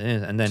 and this, and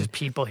this. And then just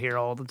people here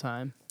all the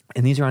time.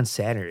 And these are on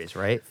Saturdays,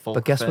 right? Folk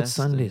but guess what Fest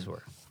Sundays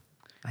were?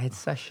 I had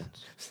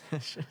sessions.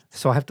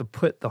 So I have to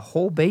put the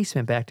whole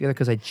basement back together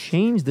because I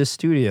changed this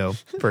studio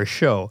for a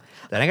show.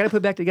 Then I got to put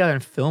it back together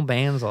and film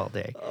bands all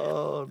day.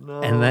 Oh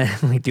no! And then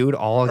we do it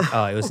all.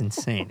 It was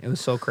insane. It was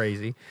so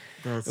crazy.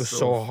 That's It was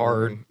so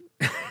hard.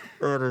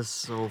 That is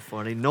so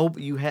funny.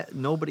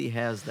 Nobody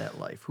has that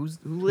life. Who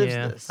lives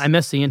Yeah, this? I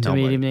miss the intimate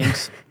Nobody.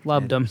 evenings.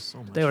 Loved they're them. so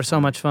much They were so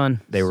fun. much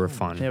fun. They were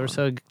fun.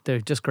 They're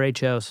just great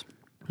shows.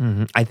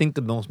 I think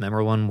the most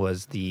memorable one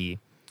was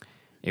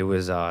it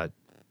was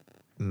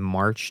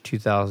March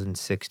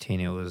 2016.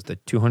 It was the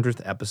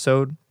 200th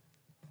episode,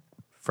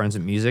 Friends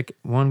of Music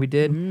one we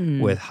did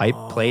with Hype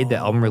played the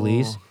album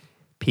release.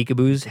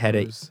 Peekaboos had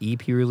an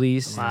EP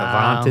release.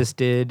 Wow. Avantis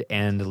did,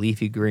 and the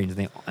Leafy Greens.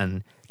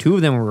 And two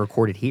of them were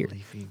recorded here.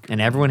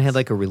 And everyone had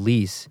like a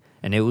release.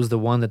 And it was the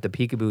one that the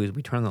Peekaboos,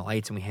 we turned on the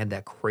lights and we had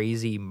that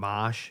crazy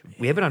mosh.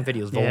 We have it on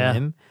videos, Vol Yeah.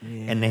 Him.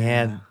 And they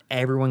had,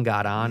 everyone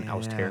got on. I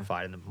was Yeah.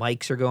 terrified. And the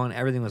mics are going,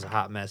 everything was a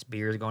hot mess.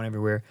 Beers going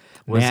everywhere.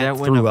 Was Matt that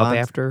when threw up Avant-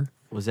 after.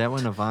 Was that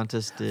when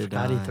Avantis did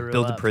God, he threw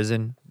Build a up.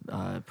 Prison.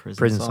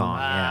 prison song?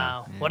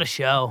 Wow, Yeah. what a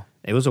show!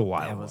 It was a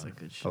wild That was one. a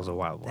good show. That was a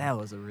wild one. That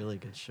was a really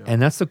good show.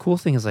 And that's the cool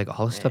thing is like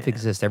all this stuff Man.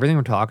 exists. Everything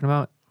we're talking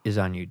about is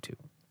on YouTube.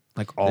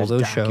 Like all There's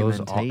those shows,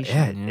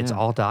 documentation, it's yeah.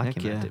 all Heck yeah.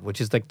 documented, which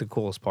is like the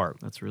coolest part.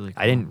 That's really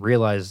cool. I didn't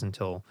realize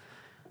until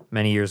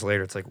many years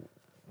later. It's like,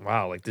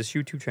 wow, like this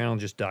YouTube channel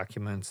just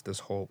documents this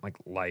whole like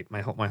life,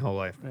 my whole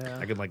life. Yeah.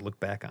 I could like look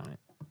back on it.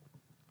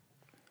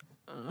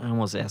 I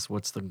almost asked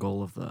what's the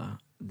goal of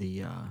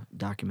the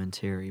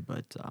documentary,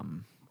 but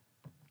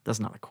that's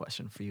not a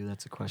question for you.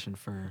 That's a question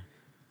for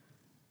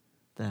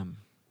them.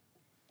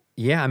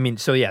 Yeah, I mean,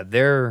 so yeah,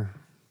 their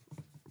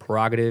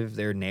prerogative,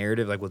 their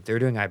narrative, like what they're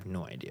doing, I have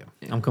no idea.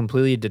 Yeah. I'm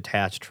completely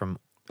detached from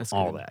That's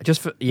all good. that.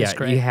 Just for, yeah,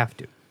 great. you have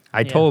to.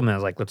 I Yeah. told them I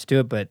was like, let's do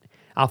it, but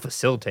I'll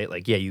facilitate.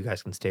 Like, yeah, you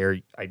guys can stay. Or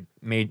I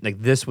made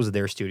like this was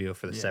their studio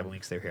for the 7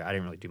 weeks they were here. I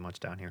didn't really do much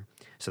down here,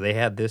 so they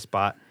had this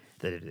spot.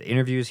 They did the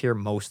interviews here,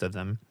 most of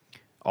them.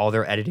 All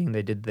their editing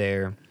they did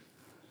there.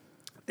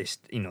 They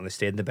they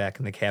stayed in the back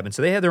in the cabin,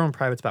 so they had their own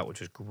private spot, which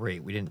was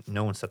great.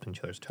 No one stepped on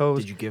each other's toes.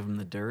 Did you give them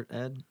the dirt,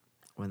 Ed,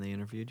 when they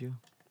interviewed you?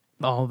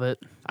 All of it.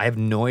 I have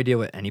no idea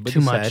what anybody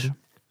Too much.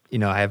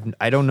 said.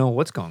 I don't know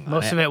what's going on.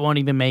 Most of it won't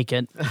even make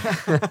it.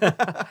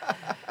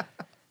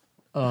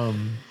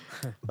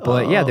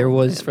 But yeah, there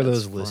was, man, for that's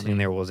those listening, funny.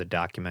 there was a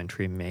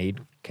documentary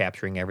made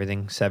capturing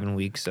everything. 7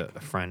 weeks, a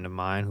friend of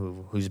mine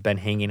who's been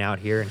hanging out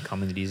here and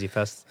coming to DZ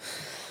Fest.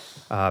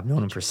 I've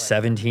known him for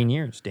 17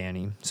 years,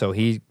 Danny. So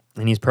he's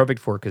perfect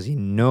for it because he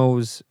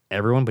knows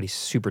everyone, but he's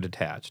super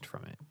detached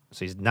from it.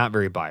 So he's not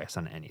very biased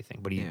on anything,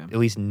 but he Yeah. at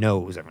least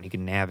knows everyone. He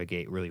can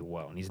navigate really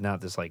well. And he's not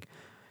this like,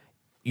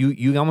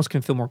 you almost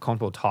can feel more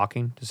comfortable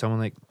talking to someone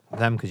like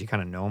them because you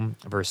kind of know them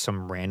versus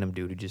some random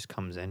dude who just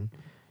comes in.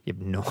 You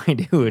have no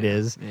idea who it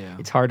is. Yeah.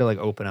 It's hard to like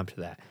open up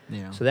to that.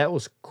 Yeah. So that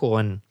was cool.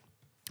 And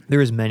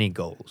there is many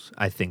goals,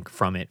 I think,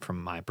 from it,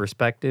 from my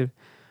perspective.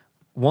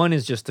 One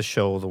is just to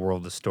show the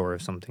world the story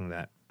of something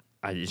that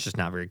it's just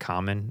not very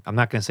common. I'm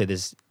not going to say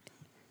this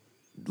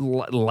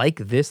like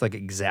this, like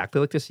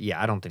exactly like this.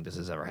 Yeah, I don't think this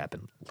has ever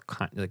happened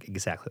like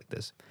exactly like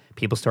this.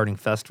 People starting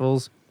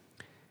festivals.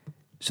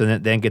 So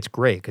then it gets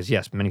great because,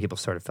 yes, many people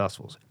started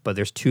festivals. But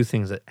there's two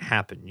things that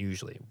happen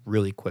usually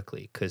really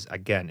quickly because,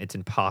 again, it's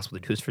impossible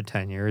to do this for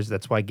 10 years.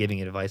 That's why giving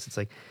it advice, it's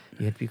like,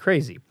 you have to be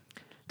crazy.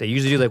 They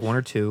usually do like one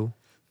or two,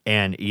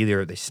 and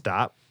either they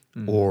stop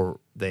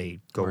or they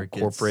go Or it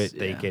gets- corporate.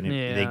 They yeah. get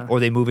Yeah. or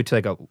they move it to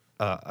like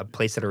a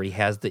place that already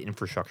has the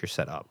infrastructure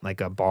set up,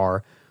 like a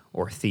bar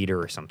or theater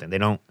or something. They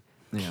don't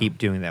Yeah. keep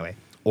doing it that way.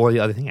 Or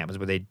the other thing happens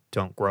where they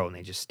don't grow and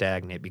they just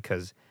stagnate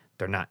because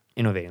they're not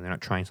innovating. They're not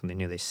trying something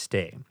new. They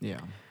stay. Yeah.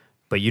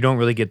 But you don't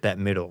really get that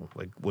middle,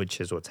 like which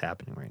is what's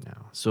happening right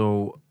now.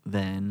 So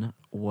then,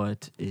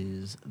 what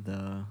is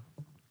the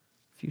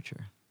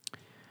future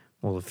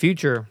Well, the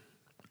future,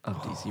 of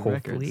DC hopefully,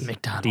 Records?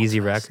 McDonald's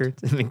DZ Fest.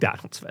 Records,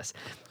 McDonald's Fest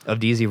of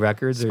DZ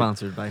Records.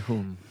 Sponsored by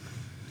whom?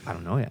 I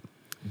don't know yet.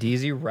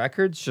 DZ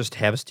Records just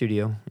have a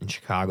studio in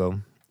Chicago,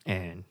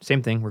 and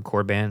same thing: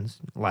 record bands,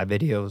 live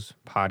videos,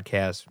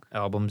 podcasts,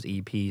 albums,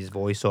 EPs,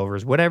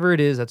 voiceovers, whatever it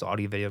is. That's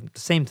audio video. The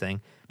same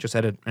thing, just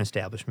at an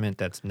establishment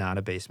that's not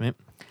a basement.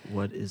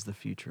 What is the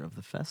future of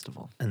the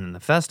festival? And then the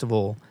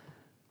festival,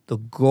 the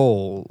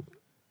goal,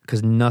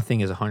 because nothing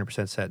is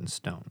 100% set in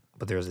stone,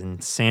 but there's an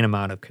insane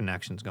amount of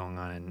connections going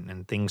on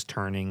and things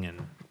turning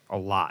and a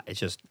lot. It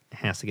just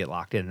has to get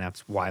locked in. And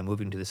that's why I'm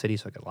moving to the city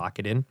so I could lock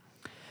it in,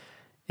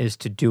 is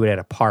to do it at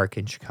a park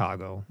in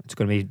Chicago.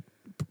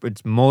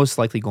 It's most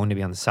likely going to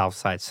be on the south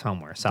side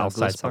somewhere. South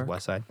Douglas side, Park?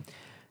 southwest side.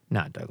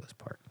 Not Douglas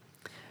Park.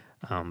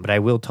 But I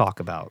will talk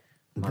about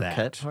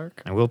Marquette that.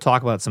 Park? I will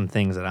talk about some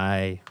things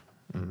that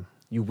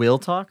You will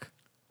talk?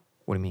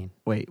 what do you mean?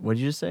 Wait, what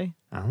did you say?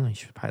 I don't know. You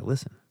should probably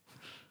listen.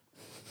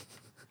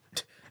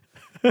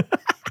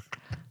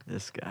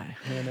 This guy.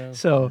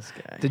 So This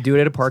guy. to do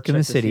it at a park in the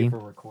Check to see city, if we're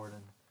recording.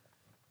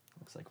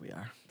 Looks like we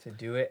are. to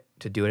do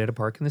it at a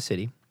park in the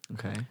city,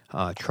 Okay.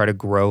 try to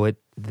grow it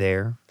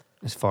there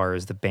as far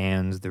as the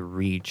bands, the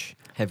reach.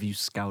 Have you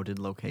scouted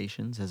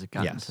locations? Has it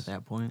gotten Yes. to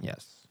that point?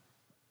 Yes,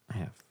 I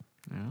have.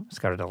 Yeah.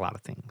 Scouted a lot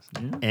of things.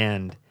 Yeah.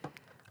 And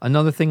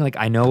another thing, like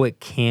I know it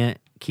can't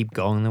keep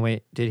going the way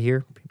it did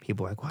here.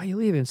 People are like, "Why are you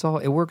leaving?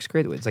 It works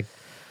great." It's like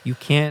I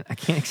can't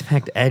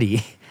expect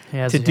Eddie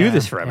to do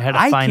this forever. It had a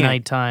I finite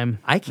can't, time.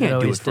 I can't do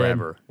always it did.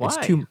 forever. It's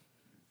Why? too.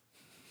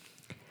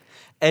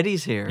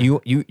 Eddie's here.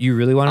 You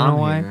really want to know I'm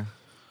why? here.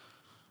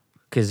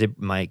 Because it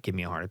might give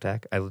me a heart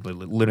attack. I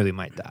literally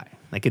might die.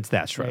 Like it's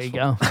that There stressful. you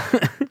go.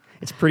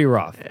 It's pretty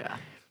rough. Yeah.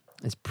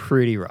 It's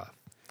pretty rough.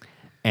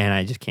 And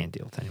I just can't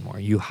deal with it anymore.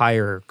 You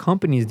hire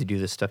companies to do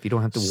this stuff. You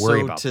don't have to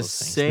worry about those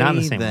things. Not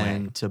in the same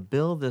way. To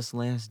build this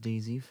last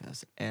DZ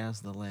Fest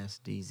as the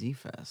last DZ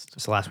Fest.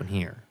 It's the last one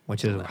here,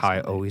 which is last how I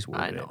one. always word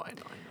I it. know.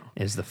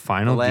 Is the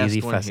final The last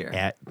DZ one Fest here.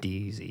 at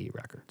DZ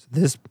Records.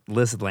 This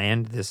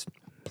land, this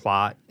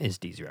plot is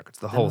DZ Records.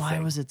 The whole Then why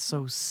thing. was it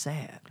so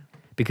sad?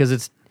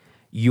 Because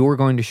you're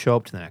going to show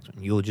up to the next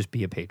one. You'll just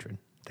be a patron.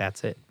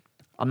 That's it.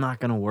 I'm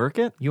not gonna work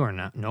it. You are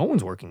not. No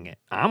one's working it.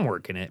 I'm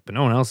working it, but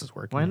no one else is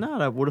working Why it.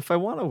 not? What if I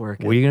want to work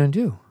it? What are you going to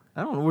do?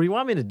 I don't know. What do you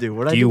want me to do?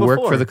 What Do I you do work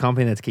before? for the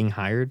company that's getting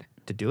hired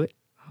to do it?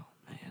 Oh,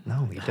 man.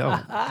 No, you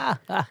don't.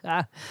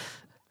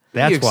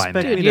 That's You why, expect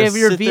man. me You to have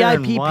your sit there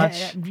and VIP.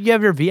 watch? You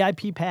have your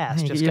VIP pass.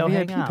 Yeah, you Just get go your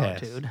hang VIP out,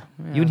 pass. dude.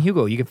 You and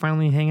Hugo, you can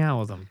finally hang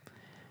out with them.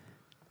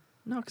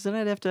 No, because then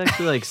I'd have to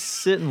actually like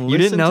sit and You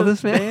listen didn't know to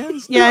this, man?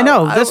 bands. Yeah, I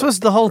No, know. This was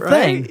the whole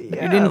right? thing.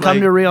 Yeah, you didn't come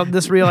like- to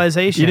this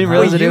realization. You didn't huh?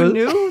 realize Wait, that it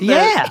you was- knew?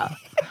 Yeah.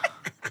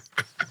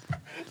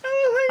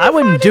 I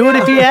wouldn't do it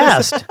if you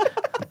asked.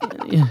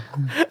 You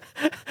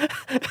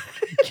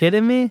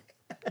kidding me?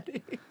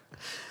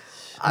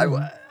 I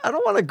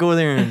don't want to go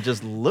there and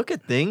just look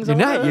at things. You're I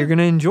not. wanna- You're going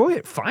to enjoy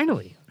it,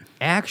 finally.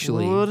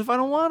 Actually, What if I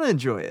don't want to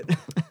enjoy it?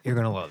 you're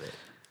going to love it.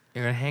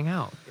 You're going to hang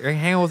out. You're going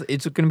to hang out with.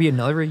 It's going to be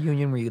another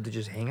reunion where you get to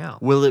just hang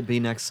out. Will it be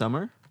next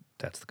summer?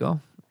 That's the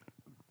goal.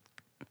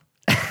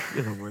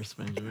 You're the worst,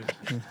 Benjamin.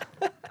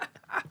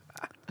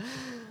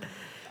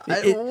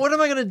 It- what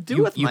am I gonna do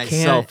you- with you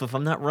myself can't- if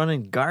I'm not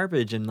running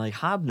garbage and like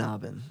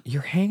hobnobbing?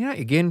 You're hanging out.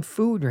 You're getting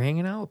food. You're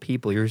hanging out with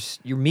people. You're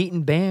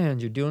meeting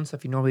bands. You're doing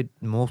stuff most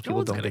No people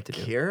one's don't gonna get to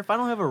do. care if I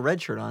don't have a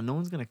red shirt on. No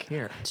one's gonna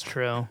care, It's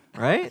true.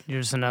 right? You're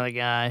just another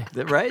guy.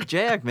 Right,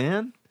 Jack,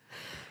 man.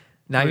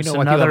 Now you There's know why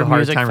people have another a hard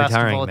music time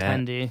retiring, festival Matt.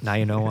 attendee. Now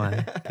you know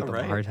why people have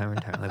Right. a hard time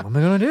retiring. Like, what am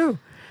I gonna do?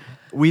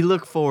 We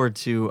look forward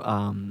to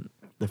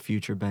the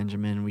future,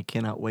 Benjamin. We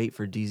cannot wait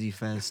for DZ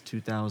Fest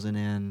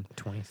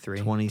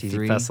 2023.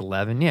 23. Fest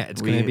 11. Yeah, it's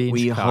gonna be in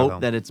we Chicago.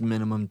 hope that it's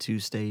minimum 2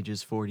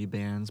 stages, 40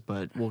 bands,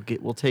 but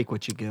we'll take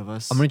what you give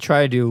us. I'm gonna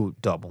try to do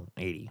double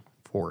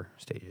 84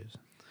 stages.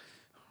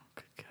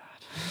 Good God.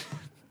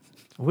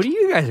 What do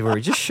you guys worry?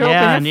 Just show up.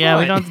 Yeah, and have yeah.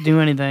 We fun. don't have to do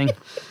anything.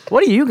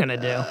 What are you gonna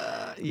do?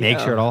 Make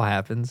sure it all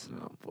happens.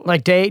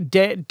 Like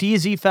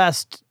DZ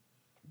Fest,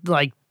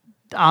 like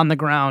on the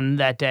ground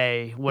that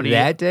day. What do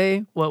That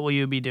day, What will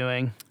you be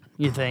doing?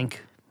 You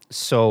think?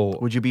 so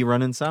Would you be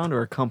running sound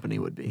or a company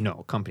would be?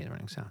 no company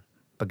running sound.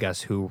 But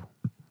guess who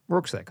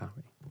works for that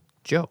company?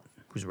 Joe,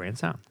 who's ran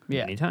sound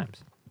Yeah. many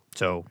times.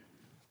 So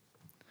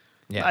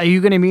yeah, Are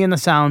you gonna be in the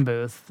sound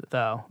booth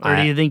though, or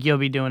do I- you think you'll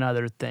be doing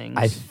other things?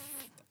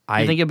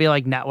 I you think you'll be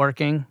like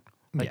networking,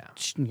 like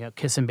Yeah.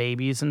 kissing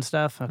babies and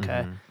stuff?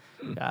 Okay,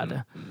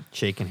 got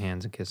shaking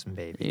hands and kissing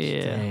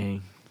babies. Yeah,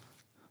 Dang.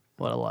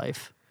 what a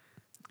life.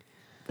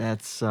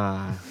 That's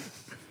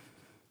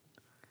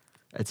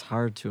it's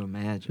hard to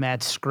imagine.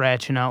 Matt's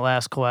scratching out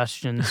last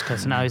questions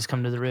because now he's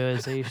come to the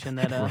realization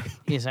that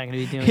he's not going to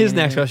be doing His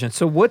next anything. question.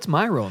 So what's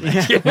my role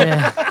next year?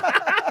 Yeah.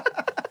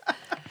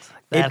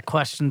 That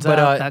question's But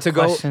out. That to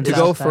go question's to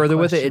go out, that further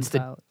with it, it's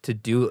question's out. to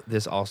do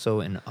this also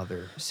in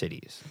other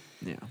cities.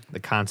 Yeah. The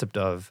concept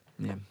of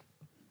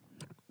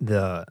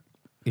Yeah.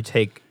 you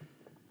take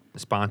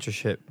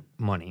sponsorship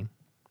money.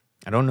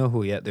 I don't know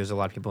who yet. There's a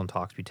lot of people in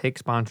talks. We take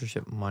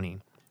sponsorship money,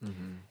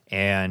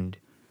 and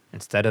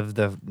instead of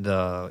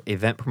the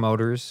event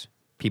promoters,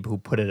 people who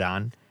put it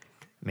on,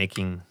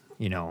 making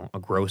a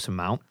gross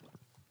amount,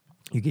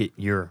 you get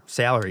your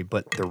salary,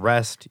 but the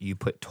rest you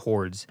put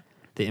towards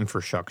the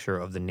infrastructure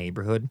of the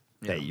neighborhood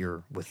that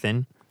you're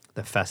within.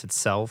 The fest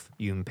itself,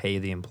 you can pay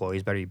the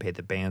employees better. You pay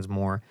the bands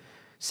more.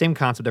 Same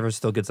concept. Everyone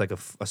still gets like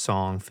a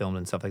song filmed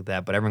and stuff like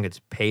that, but everyone gets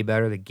paid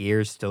better. The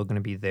gear's still going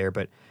to be there,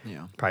 but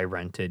Yeah. probably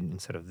rented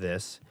instead of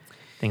this.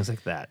 Things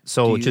like that.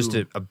 So Do just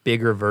you- a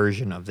bigger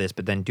version of this,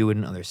 but then do it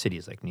in other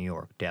cities like New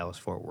York, Dallas,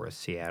 Fort Worth,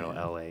 Seattle,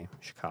 LA,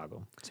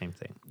 Chicago. Same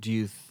thing.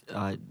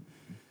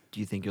 Do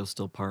you think you'll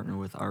still partner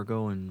with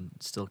Argo and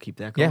still keep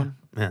that Yeah, going?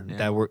 man,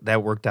 Yeah.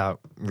 that worked out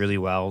really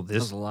well. That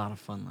was This a lot of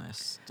fun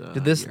last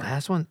this year.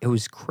 last one, it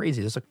was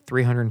crazy. There's like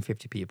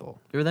 350 people.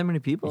 There were that many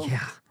people?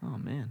 Yeah. Oh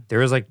man. There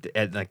was like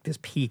at like this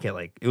peak at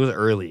like it was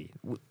early.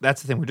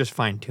 That's the thing. We're just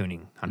fine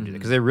tuning how to do it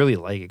because they really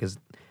like it because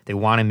they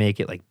want to make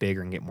it like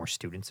bigger and get more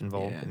students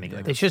involved. Yeah, And make it,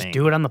 like, They a should just thing.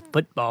 do it on the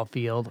football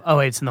field. Oh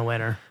wait, it's in the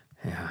winter.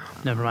 Yeah.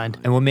 Never mind.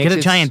 And what makes Get a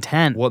it giant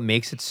tent. What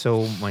makes it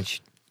so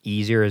much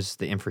easier is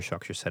the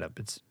infrastructure setup.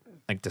 It's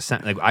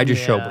Like like I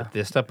just show up Yeah. with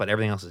this stuff, but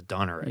everything else is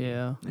done already.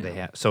 Yeah. They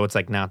have, so it's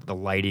like now the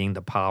lighting,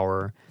 the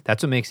power.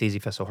 That's what makes Easy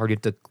Fest so hard.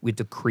 We have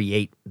to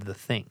create the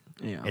thing.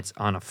 Yeah. It's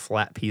on a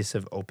flat piece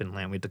of open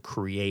land. We have to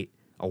create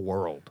a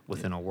world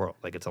within a world.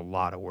 Like it's a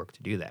lot of work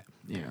to do that.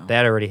 Yeah.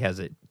 That already has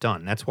it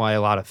done. That's why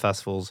a lot of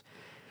festivals,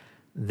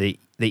 the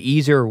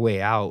easier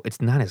way out,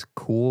 it's not as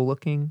cool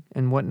looking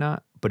and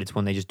whatnot, but it's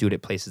when they just do it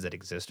at places that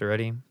exist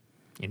already.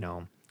 You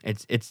know,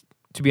 it's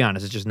to be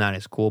honest, it's just not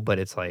as cool, but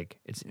it's like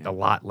it's a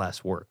lot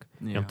less work.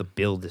 You don't have to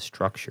build the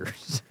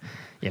structures.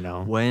 You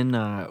know, When,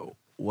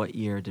 what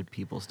year did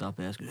people stop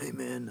asking, hey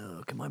man,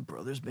 can my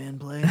brother's band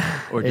play?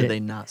 Or did they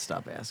not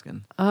stop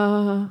asking?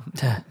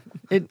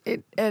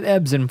 it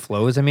ebbs and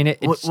flows. I mean,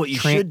 it's What you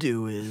should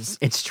do is.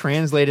 It's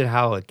translated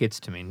how it gets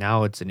to me.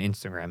 Now it's an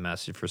Instagram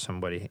message for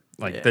somebody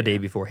like the day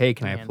before. Hey,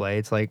 can I play?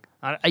 It's like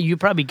You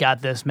probably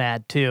got this,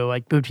 Matt, too.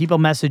 Like, would people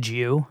message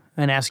you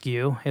and ask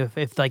you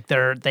if like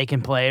they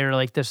can play or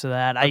like this or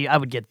that? I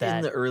would get that.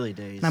 In the early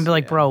days. And I'd be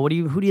like, bro, who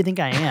do you think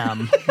I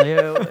am?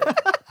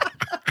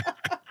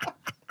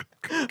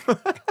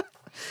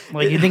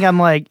 Like, you think I'm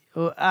like,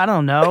 I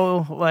don't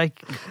know,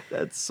 like,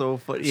 That's so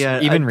funny. Yeah,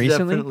 Even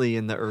recently? Definitely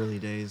in the early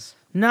days.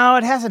 no,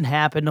 it hasn't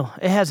happened.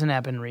 It hasn't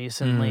happened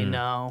recently,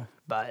 no,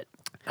 but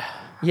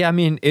yeah. I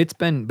mean, it's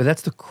been, but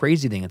that's the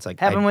crazy thing. It's like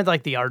happened with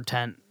like the art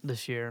tent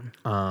this year.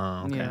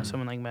 Okay. You know,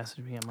 someone like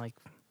messaged me. I'm like,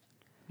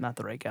 not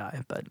the right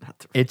guy, but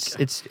It's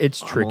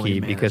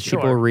tricky managed. because Sure.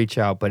 people reach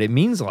out, but it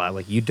means a lot.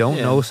 Like you don't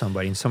know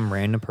somebody, and some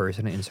random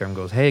person on Instagram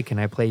goes, "Hey, can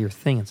I play your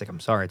thing?" It's like, I'm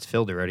sorry, it's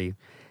filled already.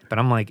 But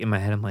I'm like in my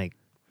head, I'm like,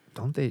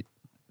 don't they?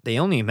 They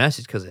only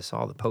messaged because they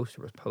saw the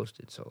poster was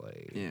posted. So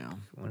like,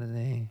 what do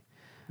they?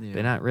 Yeah.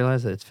 They not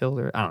realize that it's filled?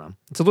 Or I don't know.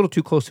 It's a little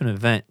too close to an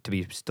event to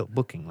be still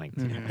booking. Like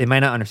they might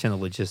not understand the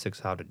logistics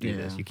of how to do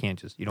this. Yeah. You can't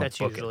just you don't that's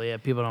book usually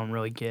it. People don't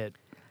really get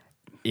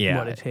it.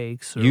 what it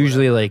takes. Or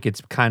Usually, like it's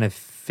kind of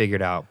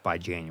figured out by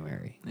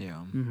January.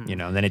 Yeah. You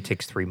know, and then it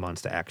takes 3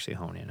 months to actually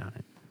hone in on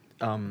it.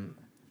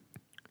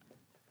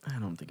 I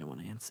don't think I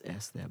want to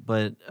ask that,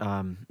 but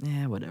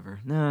yeah, whatever.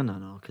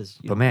 No, because.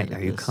 But Matt,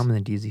 are you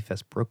coming to DZ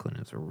Fest Brooklyn?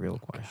 Is a real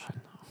question.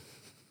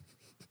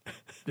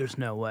 there's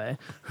no way.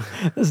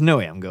 There's no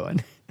way I'm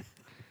going.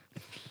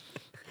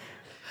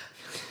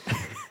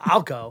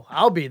 I'll go.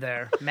 I'll be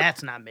there.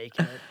 Matt's not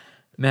making it.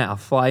 Matt, I'll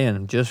fly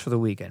in just for the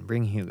weekend.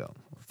 Bring Hugo.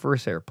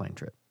 First airplane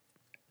trip.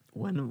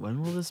 When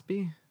will this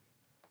be?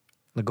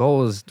 The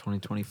goal is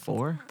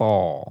 2024.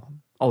 fall.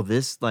 Oh,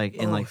 this like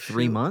in like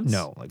 3 months?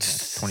 No, like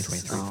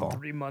 2023 fall.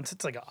 3 months.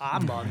 It's like a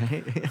odd month.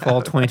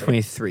 Fall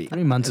 2023.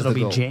 3 months. is It'll the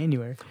be goal.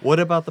 January. What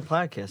about the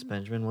podcast,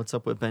 Benjamin? What's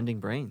up with Bending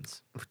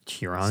Brains?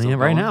 You're on Still it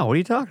right going? now. What are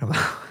you talking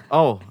about?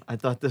 Oh, I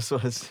thought this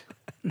was.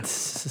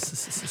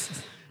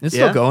 It's Yeah?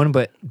 still going,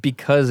 but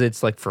because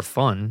it's like for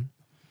fun,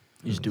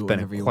 You just do it's it been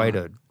whenever you quite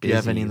want. a Do you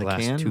have any in busy the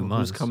last can? 2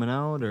 months. Who's coming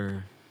out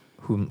or?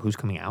 Who's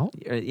coming out?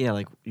 Yeah,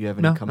 like you have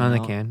any No, coming none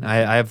out? they can.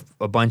 I have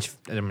a bunch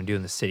that I'm gonna do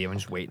in the city. I'm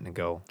just waiting to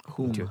go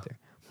Whom? do it there.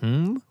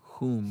 Whom?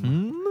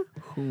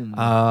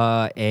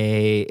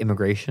 A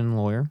immigration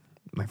lawyer,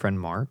 my friend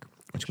Mark,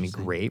 which is gonna be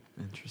Interesting. great.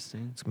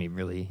 Interesting. It's gonna be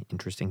really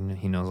interesting.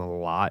 He knows a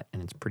lot,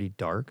 and it's pretty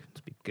dark.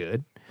 It's gonna be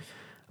good.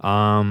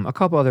 A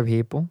couple other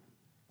people,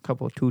 a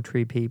couple of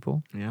 2-3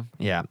 people. Yeah.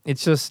 Yeah,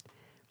 it's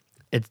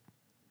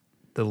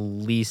the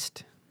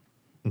least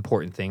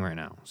important thing right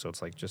now. So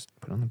it's like just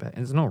put on the back.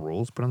 There's no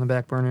rules. Put on the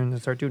back burner and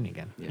start doing it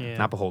again. Yeah.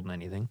 Not beholden to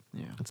anything.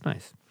 Yeah. It's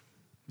nice.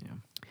 Yeah.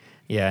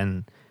 Yeah,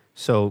 and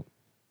so,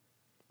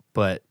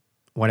 but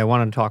what I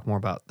wanted to talk more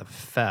about the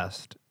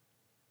fest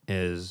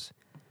is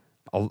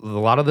a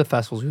lot of the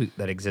festivals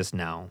that exist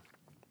now,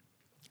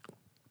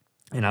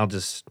 and I'll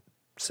just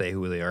say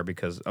who they are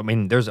because, I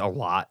mean, there's a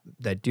lot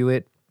that do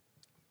it.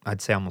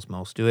 I'd say almost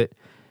most do it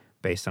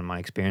based on my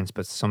experience,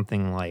 but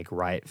something like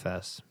Riot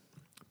Fest,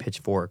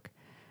 Pitchfork,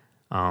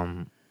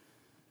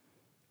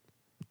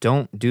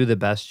 don't do the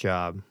best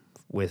job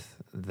with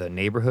the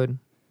neighborhood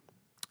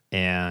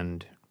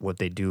and what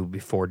they do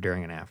before,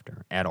 during, and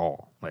after at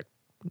all. Like,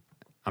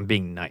 I'm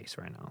being nice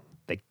right now.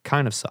 They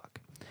kind of suck,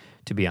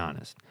 to be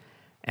honest.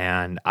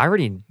 And I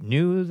already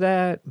knew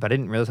that, but I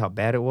didn't realize how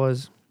bad it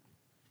was.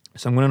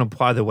 So I'm going to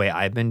apply the way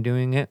I've been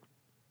doing it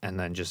and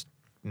then just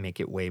make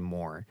it way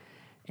more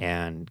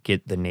and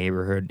get the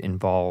neighborhood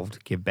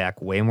involved, give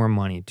back way more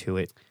money to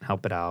it,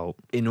 help it out.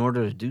 In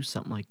order to do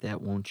something like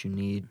that, won't you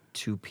need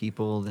 2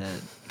 people that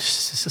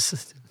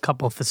A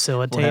couple of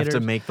facilitators. will have to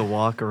make the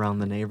walk around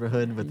the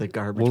neighborhood with the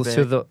garbage Well, bag?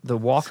 so the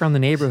walk around the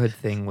neighborhood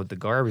thing with the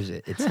garbage,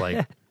 it's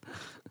like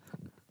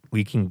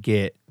we can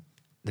get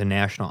the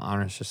National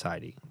Honor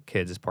Society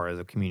kids as part of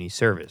the community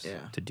service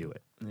to do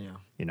it, Yeah.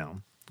 you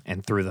know,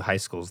 and through the high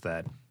schools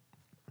that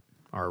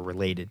are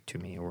related to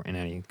me or in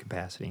any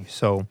capacity.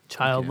 So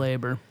Child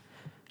labor.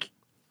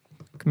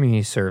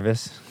 community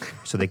service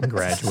so they can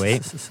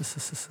graduate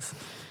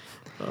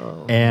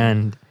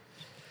and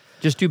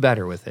just do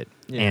better with it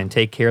and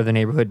take care of the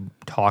neighborhood,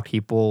 talk to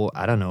people.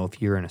 I don't know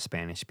if you're in a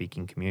Spanish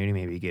speaking community,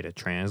 maybe you get a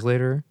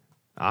translator,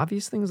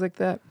 obvious things like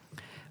that.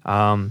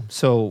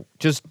 So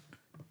just,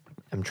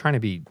 I'm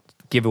trying to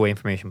give away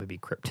information but be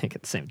cryptic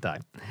at the same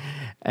time.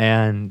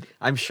 And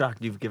I'm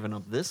shocked you've given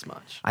up this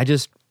much.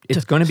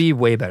 it's going to be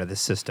way better. The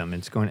system.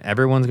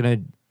 Everyone's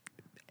going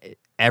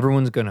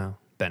to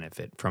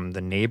benefit from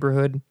the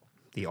neighborhood,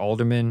 the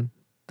aldermen,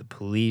 the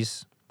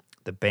police,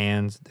 the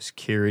bands, the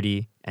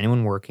security,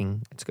 anyone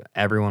working.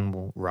 Everyone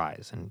will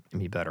rise and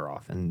be better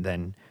off. And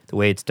then the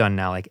way it's done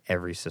now, like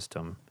every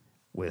system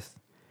with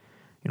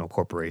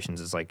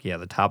corporations is like,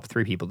 the top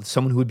 3 people,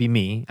 someone who would be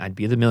me, I'd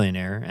be the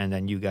millionaire, and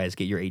then you guys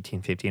get your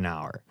 $18.50 an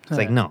hour. It's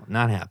like, no,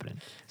 not happening.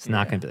 It's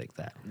not going to be like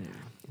that. Yeah.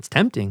 It's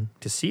tempting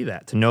to see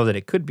that, to know that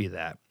it could be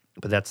that,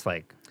 but that's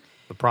like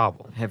the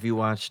problem. Have you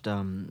watched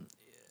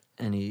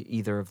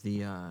either of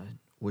the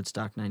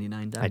Woodstock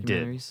 99 documentaries? I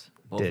did.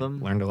 Both of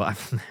them? Learned a lot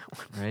from that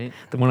one. Right?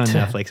 The one on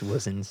Netflix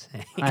was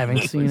insane. I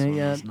haven't seen it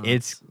yet.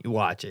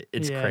 Watch it.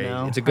 It's crazy.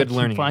 No. It's a good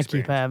learning experience. I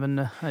keep having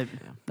to. I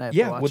have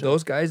to watch what it.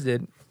 those guys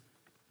did,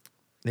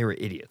 they were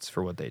idiots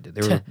for what they did.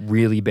 They were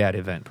really bad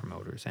event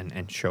promoters and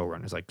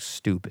showrunners, like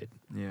stupid.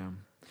 Yeah.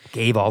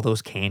 Gave all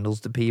those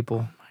candles to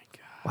people. Oh my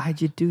God. Why'd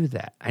you do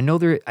that? I know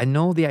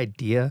the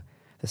idea,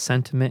 the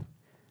sentiment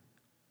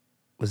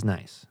was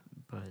nice.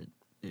 But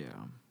yeah.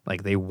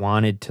 Like they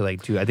wanted to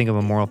do, I think, a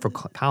memorial for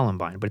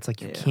Columbine, but it's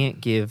like you can't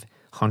give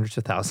hundreds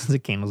of thousands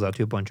of candles out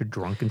to a bunch of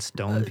drunken,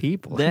 stoned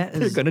people. They're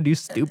going to do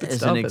stupid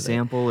stuff. As an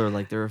example, or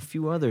like there are a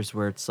few others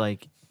where it's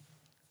like,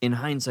 in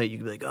hindsight, you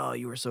could be like, oh,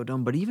 you were so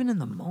dumb. But even in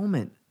the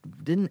moment,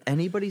 didn't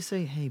anybody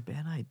say, hey,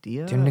 bad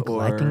idea? They're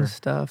neglecting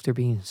stuff. They're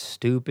being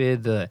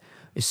stupid.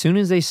 As soon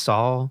as they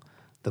saw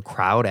the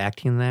crowd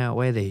acting that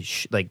way,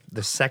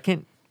 the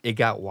second it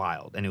got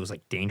wild, and it was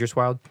like dangerous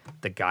wild,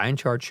 the guy in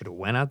charge should have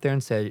went out there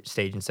and said,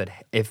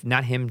 if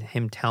not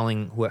him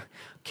telling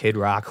Kid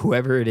Rock,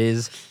 whoever it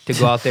is, to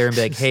go out there and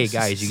be like, hey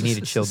guys, you need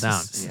to chill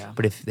down. Yeah.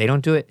 But if they don't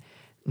do it,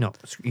 no,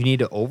 you need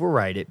to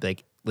override it.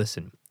 Like,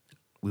 listen,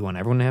 we want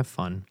everyone to have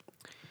fun.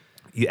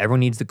 Everyone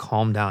needs to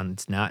calm down.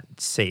 It's not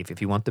safe.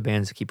 If you want the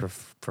bands to keep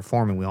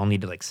performing, we all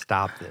need to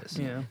stop this.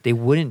 Yeah. They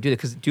wouldn't do that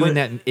because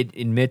that, it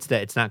admits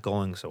that it's not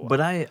going so well.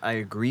 But I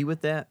agree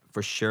with that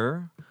for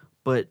sure.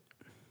 But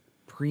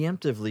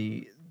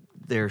preemptively,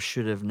 there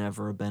should have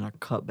never been a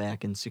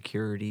cutback in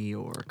security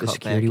or a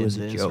cutback in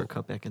this or a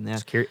cutback in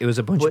that. It was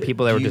a bunch of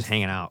people that were just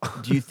hanging out.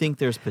 Do you think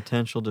there's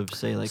potential to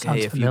say like, Sounds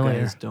hey, if familiar. you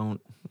guys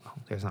don't,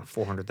 there's not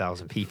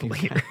 400,000 people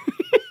here.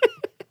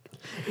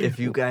 if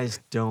you guys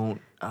don't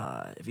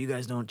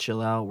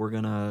chill out, we're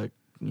gonna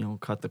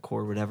cut the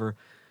cord, whatever.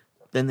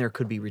 Then there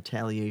could be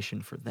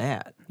retaliation for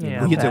that.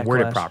 Yeah, you have to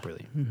word it backlash.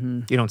 properly.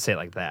 You don't say it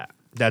like that.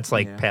 That's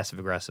like passive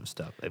aggressive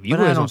stuff. If you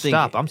But I guys don't don't think-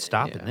 stop, I'm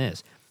stopping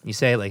this. You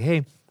say like,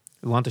 hey,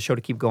 we want the show to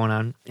keep going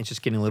on. It's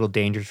just getting a little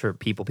dangerous for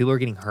people. People are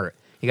getting hurt.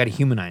 You got to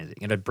humanize it.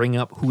 You got to bring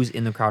up who's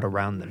in the crowd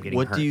around them getting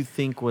hurt. What do you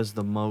think was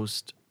the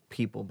most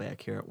people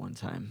back here at one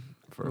time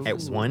for a At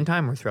festival? one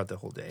time or throughout the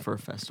whole day? For a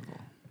festival?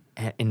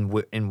 In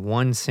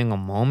one single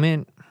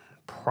moment,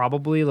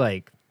 probably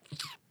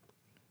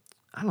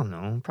I don't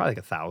know, probably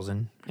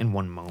 1,000 in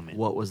one moment.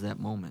 What was that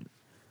moment?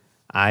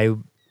 I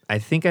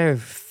think I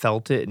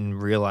felt it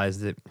and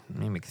realized it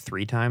maybe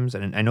 3 times.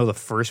 And I know the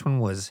first one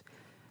was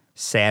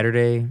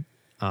Saturday,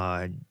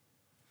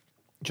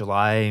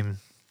 July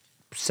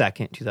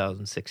 2nd,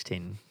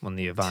 2016, when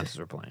the Avances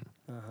were playing.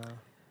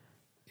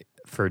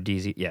 For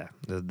DZ,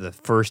 the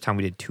first time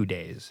we did 2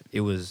 days,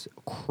 it was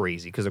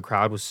crazy because the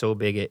crowd was so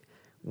big it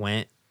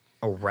went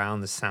around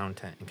the sound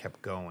tent and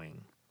kept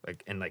going,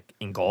 and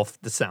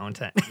engulfed the sound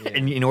tent. Yeah.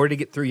 And in order to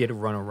get through, you had to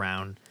run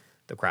around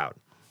the crowd.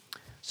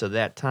 So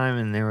that time,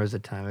 and there was a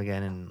time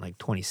again in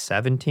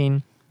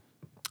 2017,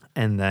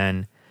 and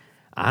then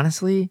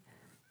honestly,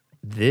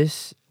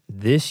 this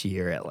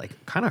year at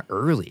kind of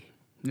early.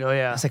 Oh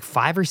yeah. It's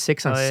 5 or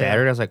 6 on Oh, yeah.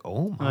 Saturday. I was like,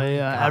 oh my Oh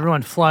yeah. God.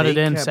 Everyone flooded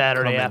They in kept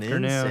Saturday coming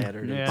in afternoon.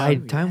 Saturday. Yeah. By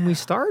the time we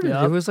started, Yep.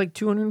 there was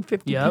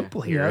 250 Yep.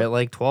 people here Yep.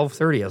 at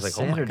 12:30. I was like,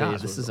 oh my God,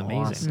 Saturdays this was is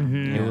amazing. awesome.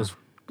 Mhm.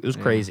 It was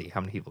crazy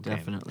how many people came.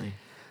 Definitely.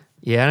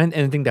 Yeah, and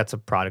I think that's a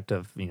product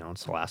of,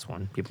 it's the last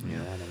one. People knew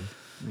that.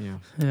 And, Yeah.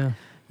 Yeah.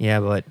 yeah,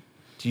 but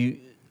Do you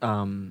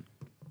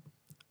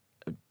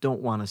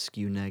don't want to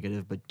skew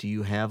negative, but do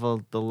you have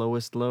the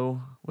lowest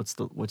low?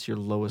 What's your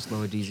lowest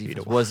low at DZ?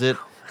 Shoot, Was it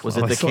the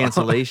lowest low.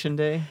 cancellation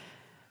day?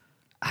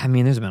 I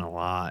mean, there's been a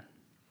lot.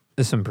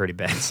 There's some pretty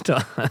bad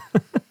stuff.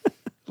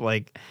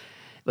 like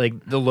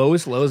the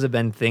lowest lows have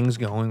been things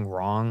going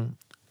wrong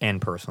and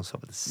personal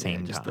stuff at the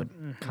same Just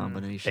time. the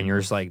combination. And you're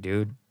just like,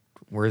 dude,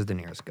 where's the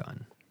nearest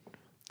gun?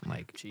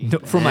 No,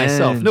 for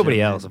myself, nobody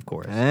Benjamin, else, of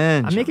course.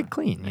 I make it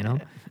clean,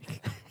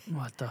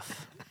 What the?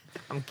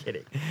 I'm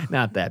kidding.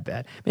 Not that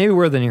bad. Maybe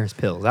we're the nearest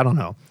pills. I don't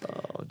know.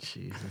 Oh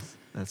Jesus,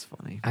 that's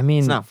funny. I mean,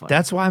 it's not funny.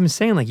 that's why I'm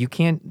saying you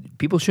can't.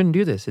 People shouldn't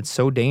do this. It's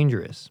so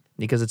dangerous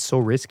because it's so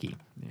risky.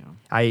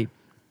 Yeah.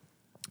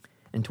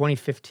 In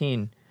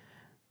 2015,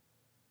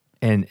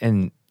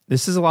 and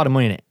this is a lot of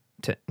money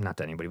to not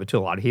to anybody, but to a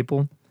lot of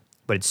people.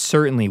 But it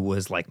certainly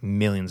was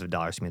millions of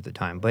dollars to me at the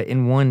time. But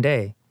in one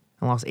day,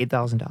 I lost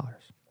 $8,000.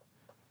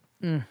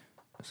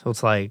 So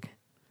it's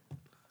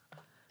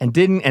and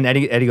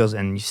Eddie goes,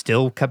 and you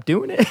still kept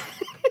doing it.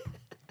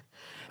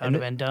 I would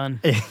have been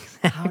done.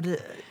 How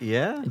did?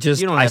 Yeah.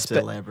 Just you don't I have spent,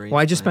 to elaborate. Well,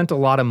 I just but- spent a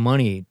lot of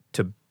money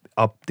to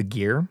up the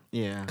gear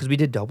Yeah. because we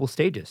did double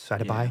stages, so I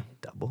had to Yeah. buy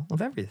double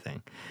of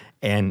everything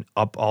and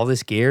up all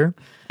this gear.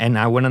 And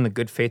I went on the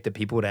good faith that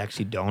people would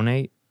actually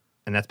donate,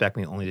 and that's back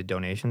when we only did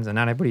donations, and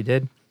not everybody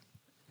did.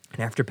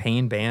 And after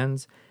paying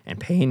bands and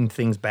paying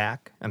things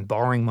back and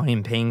borrowing money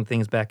and paying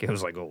things back, it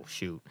was like, oh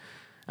shoot.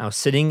 I was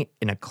sitting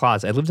in a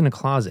closet. I lived in a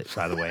closet,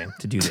 by the way,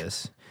 to do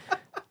this.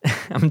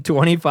 I'm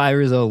 25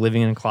 years old,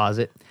 living in a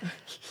closet,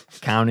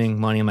 counting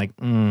money. I'm like,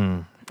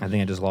 I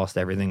think I just lost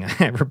everything I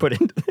ever put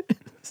into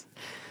this.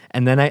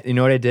 And then you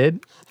know what I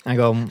did? I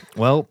go,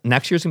 well,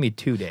 next year's gonna be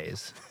 2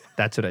 days.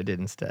 That's what I did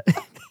instead.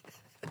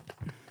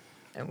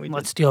 And we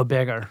Let's do it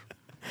bigger.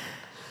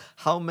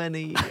 How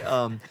many?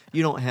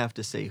 You don't have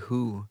to say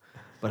who,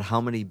 but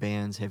how many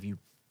bands have you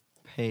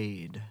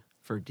paid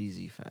for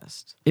DZ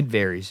Fest? it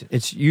varies.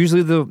 It's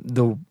usually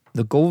the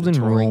golden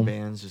Touring rule.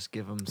 bands, just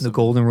give them The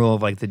golden rule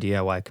of like the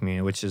DIY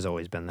community, which has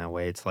always been that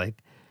way. It's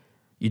like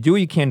you do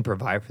what you can to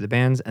provide for the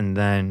bands, and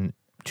then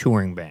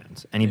touring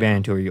bands. Any band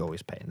on tour, you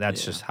always pay.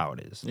 That's just how it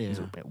is. Yeah.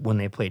 When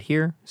they played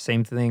here,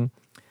 same thing.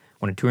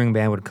 When a touring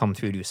band would come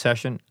through to do a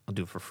session, I'll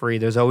do it for free.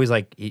 There's always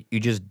like you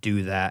just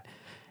do that,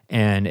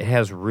 and it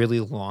has really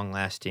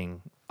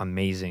long-lasting,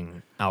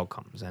 amazing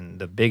outcomes. And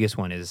the biggest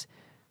one is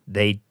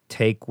they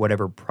take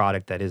whatever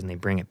product that is and they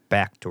bring it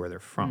back to where they're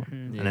from,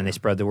 and then they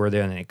spread the word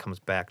there, and then it comes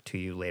back to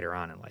you later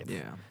on in life.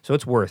 Yeah. So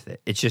it's worth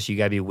it. It's just you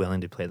got to be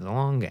willing to play the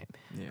long game.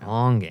 Yeah.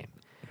 Long game.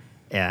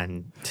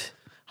 And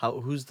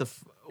Who's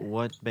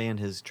what band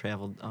has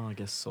traveled? Oh, I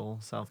guess Seoul,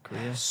 South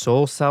Korea.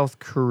 Seoul, South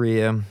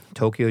Korea,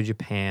 Tokyo,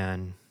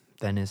 Japan,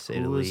 Venice,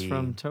 Italy. Who was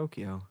from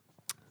Tokyo?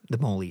 The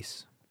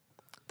Molis.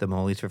 The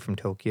Molis were from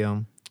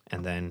Tokyo,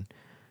 and then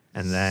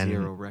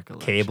Zero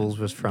recollection. Cables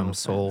was from No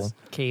Seoul. offense.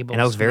 Cables.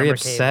 And I was very Remember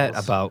upset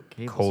Cables. about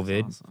Cables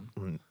COVID. was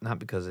awesome. Not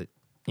because it,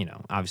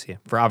 obviously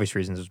for obvious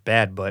reasons it was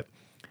bad, but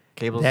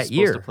Cables that was supposed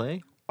year, to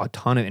play. a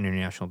ton of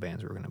international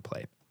bands were going to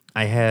play.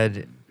 I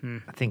had,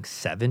 I think,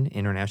 7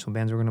 international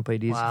bands were going to play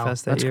DC Wow,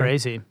 Fest that that's year.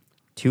 crazy.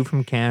 2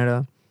 from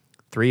Canada,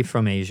 3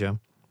 from Asia,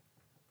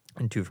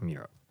 and 2 from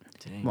Europe.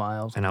 Dang.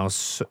 Wild. And I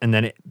was, and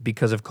then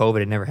because of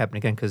COVID, it never happened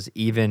again. Because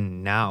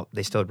even now,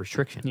 they still had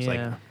restrictions. Yeah,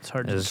 Like, it's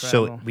hard it to was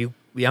travel. so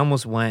we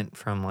almost went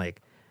from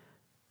like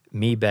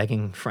me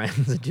begging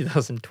friends in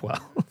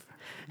 2012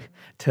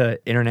 to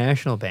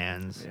international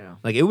bands. Yeah.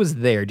 Like it was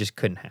there, just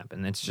couldn't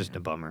happen. It's just a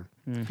bummer.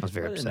 Mm. I was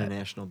very What upset.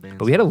 international bands.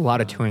 But we had a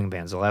lot of touring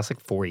bands. The last like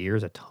 4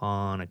 years, a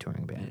ton of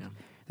touring bands. Yeah.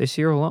 This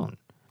year alone,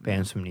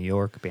 bands from New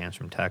York, bands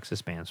from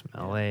Texas, bands from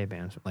LA,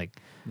 bands from like.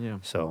 Yeah.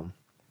 So,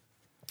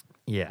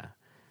 yeah.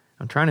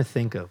 I'm trying to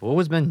think of what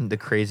was been the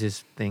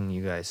craziest thing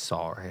you guys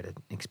saw or had an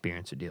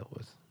experience or deal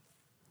with.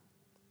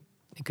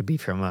 It could be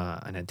from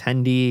an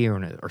attendee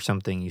or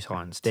something you saw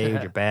on stage or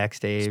Just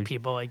backstage.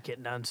 people like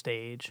getting on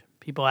stage,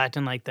 people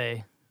acting like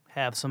they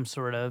have some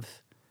sort of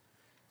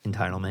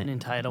Entitlement.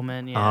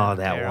 entitlement. Yeah, Oh,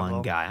 that terrible.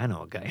 one guy. I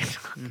know a guy.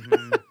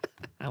 Mhm.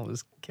 I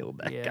almost killed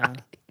that Yeah. guy.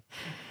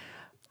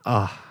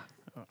 Oh,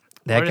 Or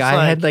that just,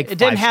 guy had like it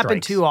didn't 5 happen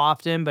strikes. too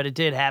often, but it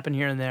did happen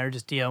here and there.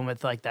 Just dealing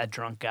with like that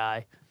drunk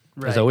guy.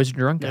 There's always a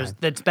drunk guy.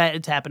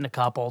 It's happened a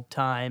couple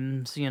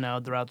times,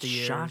 throughout the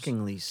years.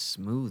 Shockingly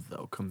smooth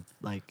though.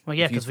 Well, Well,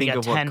 yeah, because we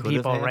got 10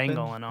 people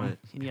wrangling them.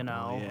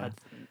 yeah.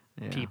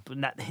 Yeah. People,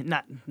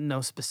 not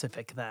no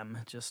specific them,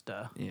 just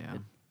Yeah.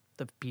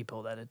 the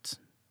people that it's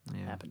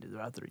Yeah. happened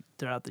to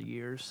throughout the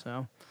years.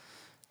 So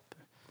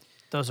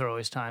those are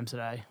always times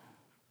that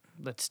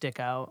stick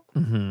out.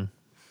 Mm-hmm.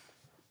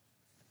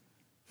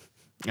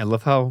 I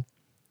love how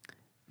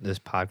this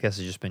podcast has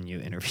just been you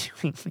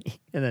interviewing me,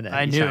 and then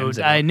I Eddie knew chimes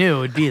in. I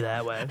knew it'd be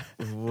that way.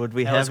 Would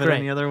we That was have it great.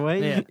 any other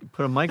way? Yeah.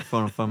 Put a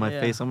microphone in front of my Yeah.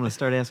 face. I'm going to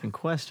start asking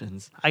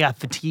questions. I got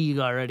fatigue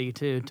already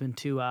too. It's been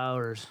 2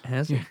 hours.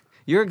 Has it?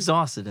 You're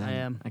exhausted. Eddie. I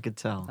am. I could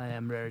tell. I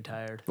am very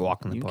tired.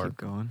 Walk in the You park. keep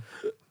going.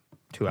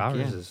 2 hours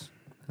yeah. is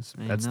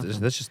Ain't that's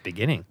nothing. just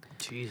beginning.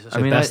 Jesus. So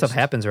I mean, the best I- stuff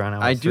happens around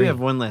hour I do 3. have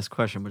one last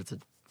question, but it's a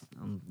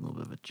little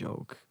bit of a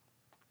joke.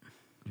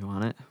 You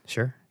want it?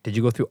 Sure. Did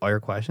you go through all your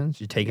questions?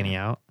 Did you take any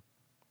out?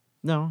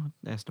 No,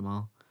 asked them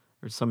all,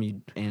 or some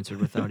you answered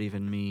without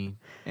even me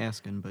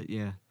asking. But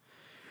yeah,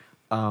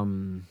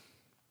 no,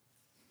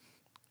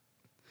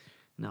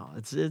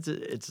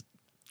 it's.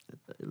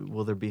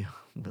 Will there be a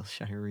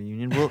Wilshire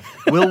reunion?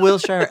 Will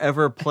Wilshire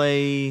ever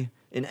play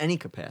in any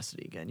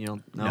capacity again? You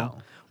don't know. No.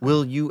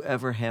 Will you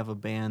ever have a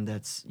band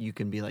that's you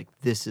can be like,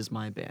 this is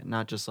my band,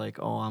 not just like,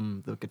 oh,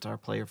 I'm the guitar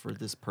player for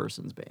this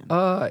person's band.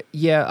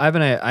 Yeah,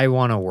 Ivan, I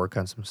want to work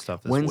on some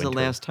stuff. This When's the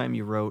winter. last time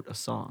you wrote a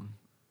song?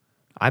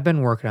 I've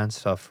been working on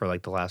stuff for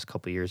like the last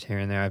couple of years here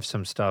and there. I have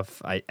some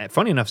stuff.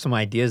 Funny enough, some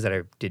ideas that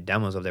I did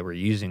demos of that we're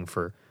using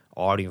for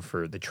audio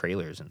for the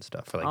trailers and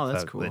stuff. For like Oh,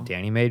 that's that cool.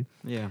 Danny made.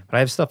 Yeah. But I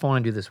have stuff I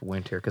want to do this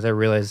winter because I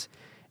realize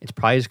it's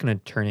probably just going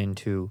to turn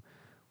into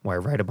where I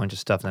write a bunch of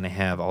stuff and then I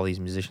have all these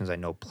musicians I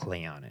know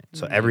play on it.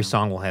 So every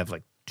song will have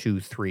like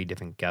 2-3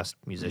 different guest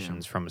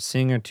musicians, from a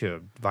singer to a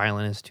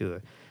violinist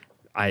to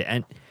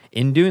and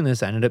in doing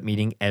this, I ended up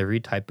meeting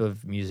every type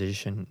of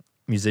musician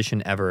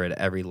musician ever at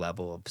every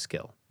level of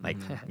skill. Like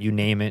you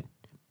name it.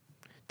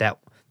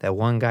 That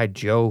one guy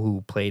Joe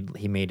who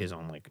he made his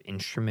own like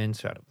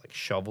instruments out of like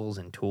shovels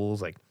and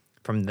tools. Like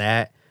from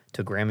that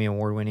to Grammy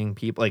Award winning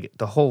people, like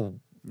the whole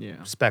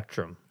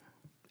spectrum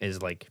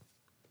is like,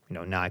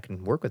 now I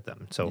can work with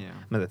them. So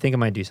I think I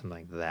might do something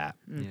like that.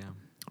 Yeah.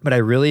 But I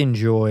really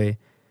enjoy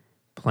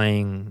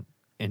playing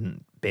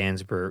in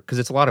bands because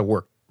it's a lot of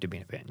work to be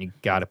in a band. You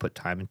got to put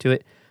time into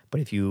it. But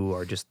if you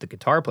are just the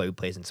guitar player who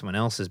plays in someone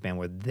else's band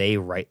where they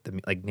write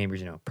like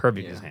Neighbors,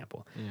 perfect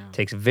example. Yeah.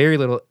 Takes very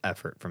little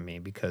effort from me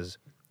because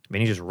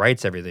he just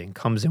writes everything,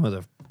 comes in with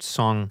a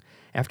song.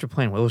 After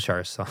playing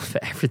Wilshire stuff,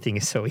 everything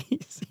is so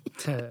easy.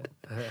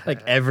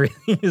 Like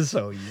everything is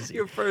so easy.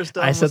 Your first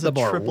I album set was the a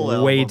bar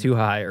triple way album. too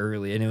high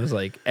early, and it was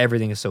like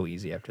everything is so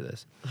easy after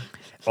this.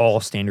 All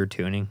standard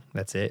tuning.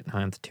 That's it. I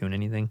don't have to tune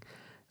anything.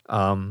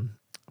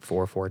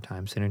 4/4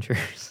 time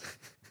signatures.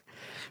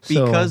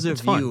 So, Because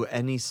it's of fun. you,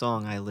 any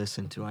song I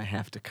listen to, I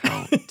have to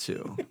count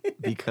to.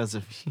 Because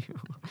of you,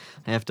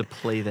 I have to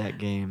play that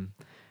game,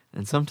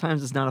 and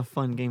sometimes it's not a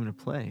fun game to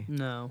play.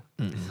 No.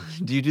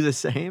 Do you do the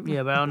same?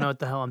 Yeah, but I don't know what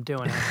the hell I'm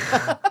doing.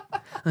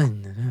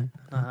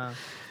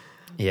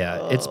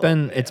 Yeah, it's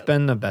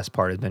been the best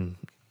part. It's been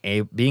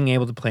being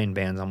able to play in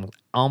bands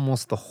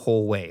almost the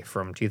whole way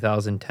from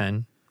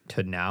 2010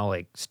 to now.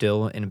 Like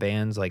still in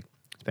bands, like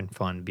it's been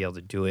fun to be able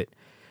to do it.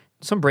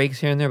 Some breaks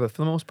here and there, but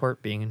for the most part,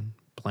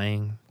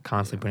 playing,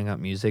 constantly putting out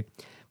music,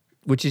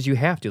 which is you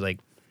have to like.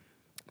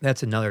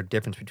 That's another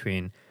difference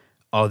between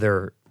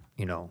other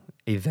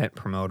event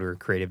promoter,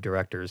 creative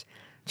directors.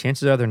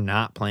 Chances are they're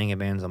not playing in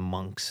bands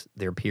amongst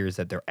their peers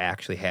that they're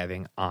actually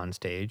having on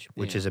stage,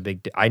 which is a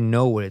big. I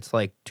know what it's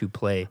like to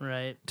play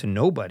Right. to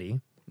nobody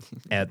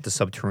at the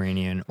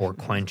Subterranean or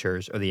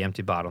Quenchers or the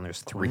Empty Bottle. And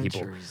there's three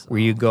people Quenchers, where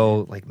you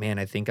go like, man,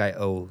 I think I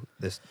owe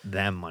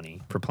them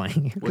money for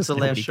playing here. What's 'cause the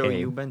last nobody show came.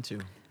 you've been to?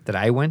 That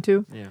I went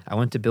to? Yeah. I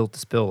went to Built to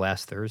Spill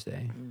last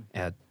Thursday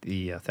at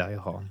the Thalia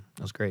Hall.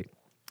 It was great.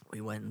 We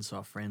went and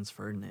saw Franz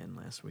Ferdinand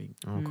last week.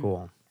 Oh,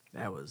 cool.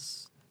 That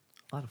was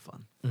a lot of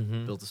fun.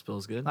 Mm-hmm. Built to Spill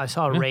is good. I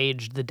saw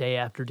Rage the day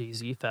after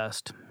DZ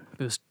Fest.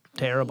 It was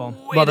terrible.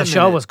 Wait well, the a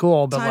show minute. was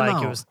cool, but Time like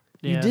out. it was.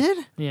 You Yeah. did?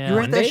 Yeah. You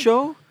were at that Monday?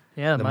 show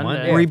Yeah, The Monday.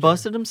 Monday? where he after.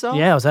 busted himself?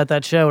 Yeah, I was at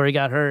that show where he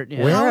got hurt.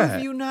 Yeah. Where? How at?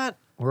 have you not?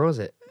 Where was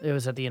it? It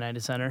was at the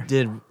United Center.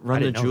 Did Run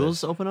the didn't know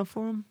Jewels this. open up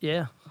for him?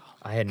 Yeah.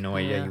 I had no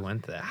idea Yeah. you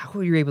went to that. How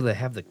were you able to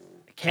have the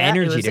Kat-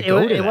 energy it was, to it, go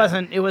wa- to it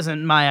that? It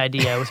wasn't my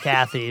idea. It was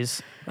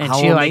Kathy's, and How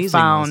she like amazing was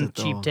found it,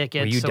 though? cheap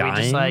tickets. Were you so we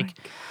just dying? like,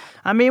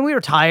 I mean, we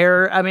were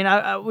tired. I mean,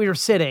 we were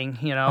sitting,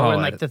 Oh,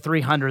 in like the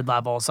 300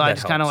 level. So I that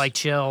just kind of helps. like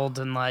chilled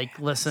and like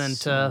listened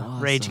so to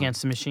Rage awesome.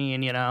 Against the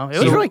Machine. It was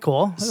So- really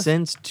cool.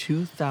 Since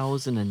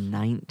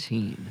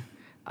 2019,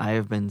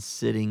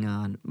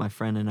 my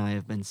friend and I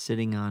have been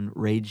sitting on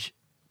Rage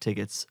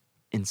tickets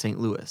in St.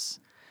 Louis.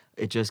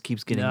 It just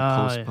keeps getting Oh,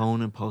 yeah.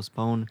 postponed and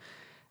postponed.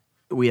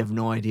 We have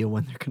no idea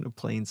when they're going to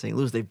play in St.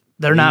 Louis. They're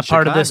played not in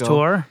part of this Chicago.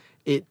 tour.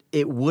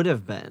 It would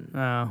have been,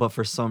 Oh. but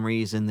for some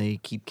reason they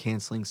keep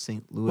canceling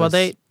St. Louis. Well,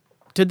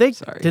 did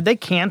Sorry. they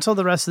cancel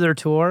the rest of their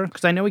tour?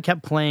 Because I know he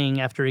kept playing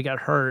after he got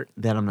hurt.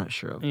 That I'm not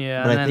sure of.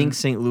 Yeah, but and I think then-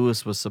 St.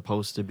 Louis was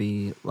supposed to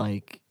be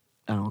like,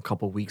 I don't know, a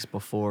couple weeks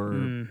before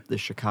Hmm. the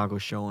Chicago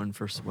show, and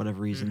for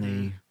whatever reason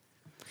Mm-hmm. they.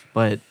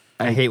 But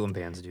I hate when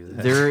bands do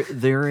that.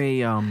 they're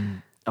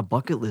a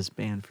bucket list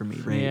band for me,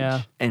 Rage.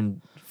 Yeah.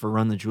 And for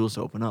Run the Jewels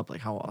to open up,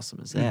 like how awesome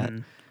is that?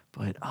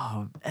 But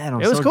Ed,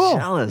 I'm It was so cool.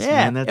 jealous, Yeah,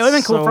 man. That's it would have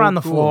been cool so for on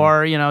the cool.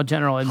 floor.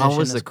 General admission. How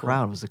was the is cool.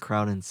 crowd? Was the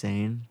crowd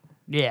insane?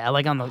 Yeah,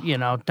 like on the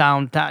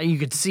downtown, you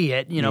could see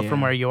it, from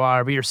Yeah. where you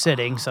are, but you're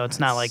sitting, so it's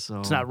not that's like so-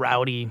 it's not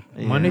rowdy.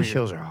 Monday Yeah.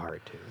 shows are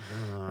hard too.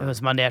 It was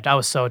Monday after. I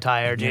was so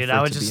tired, Yeah, dude. for I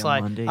it was to be just on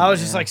like, Monday, I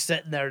was just yeah. like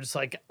sitting there, just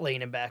like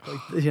leaning back,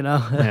 like,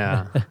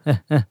 Yeah.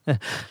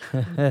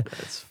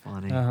 That's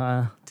funny.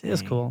 It was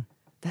Dang. cool.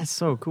 That's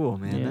so cool,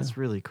 man. Yeah. That's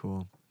really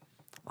cool.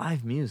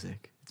 Live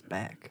music, it's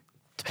back.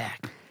 It's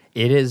back.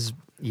 It is,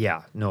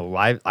 yeah. No,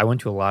 live. I went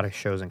to a lot of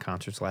shows and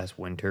concerts last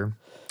winter,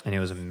 and it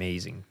was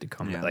amazing to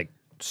come. Yeah. Like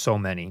so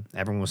many.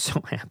 Everyone was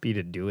so happy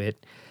to do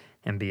it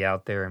and be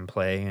out there and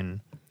play.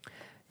 And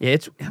yeah,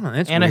 it's And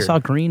weird. I saw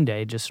Green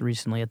Day just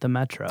recently at the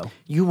Metro.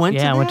 You went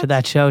to Yeah, that? I went to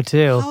that show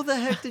too. How the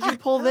heck did you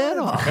pull that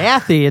off?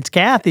 Kathy, it's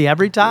Kathy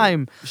every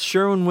time.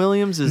 Sherwin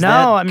Williams, is No,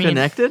 that I mean-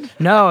 connected?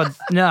 No.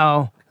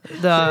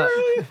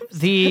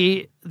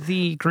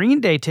 The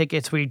Green Day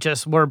tickets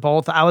were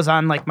both. I was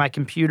on like my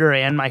computer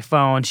and my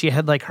phone. She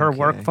had like her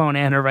work Okay. phone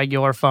and her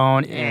regular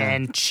phone, Yeah.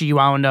 and she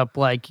wound up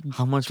like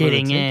How much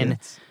getting were the in.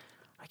 tickets?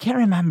 I can't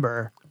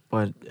remember.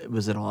 But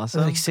was it It was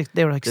awesome? like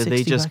they were like Did 60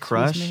 they just bucks each,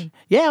 crush? maybe.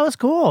 Yeah, it was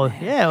cool.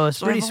 Yeah, it was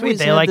So pretty I've sweet. always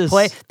They had like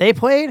this- they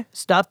played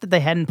stuff that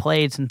they hadn't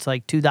played since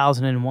like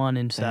 2001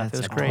 and stuff.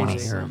 That's it was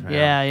crazy. awesome.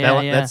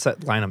 Yeah. That's that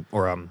lineup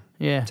or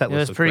Yeah, set it list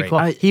was was pretty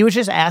great. cool. He was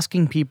just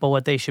asking people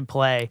what they should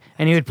play,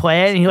 and he would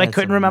play it, and he like That's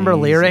couldn't remember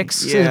amazing.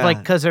 lyrics, Yeah, like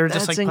because they were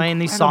just that's like playing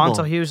these songs.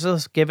 So incredible. he was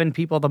just giving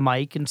people the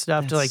mic and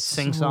stuff to like That's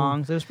sing so-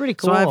 songs. It was pretty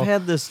cool. So I've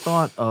had this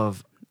thought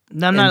of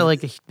I'm not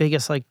like the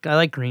biggest like I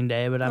like Green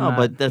Day, but I'm No, not.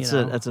 but that's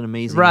you know. an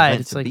amazing Right,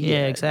 event it's to like, be yeah,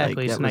 at.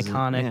 exactly. It's that an was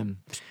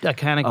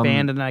iconic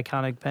band and an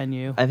iconic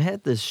venue. I've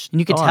had this,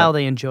 And you could thought- tell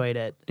they enjoyed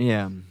it.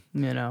 Yeah,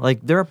 You know, like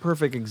they're a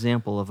perfect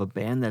example of a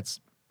band that's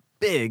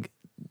big.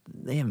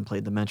 They haven't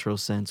played the Metro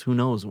since who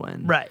knows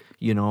when. right?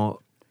 You know,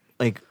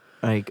 like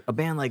a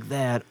band like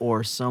that,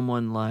 or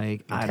someone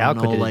like I Metallica don't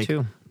know, did it like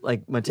too.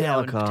 like when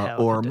Metallica Metallica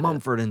or did it.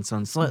 Mumford and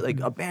Sons, like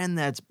a band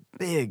that's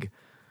big.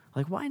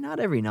 Like, why not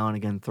every now and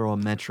again throw a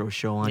Metro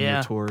show on Yeah.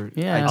 your tour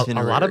Yeah.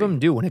 itinerary? A lot of them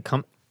do when it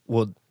comes.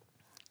 Well,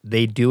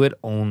 they do it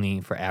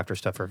only for after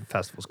stuff for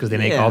festivals because they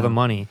make all Yeah. the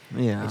money.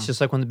 Yeah. It's just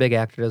like when the big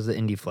actor does the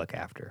indie flick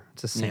after.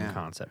 It's the same Yeah.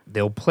 concept.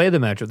 They'll play the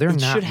Metro. They're It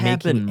not should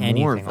happen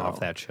making more, anything off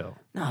though. that show.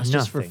 No, it's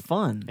just for Nothing.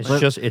 fun.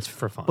 It's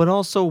for fun. But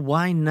also,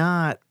 why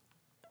not?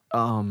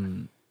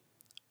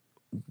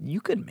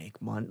 You could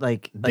make money.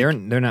 they're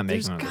not making.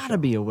 There's on the got show. to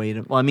be a way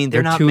to. Well, I mean,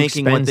 they're They're not too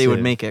making what they would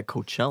expensive. make at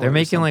Coachella. They're or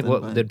making like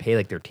something, what but they'd pay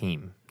like their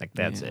team. Like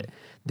that's Yeah. it.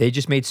 They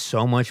just made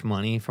so much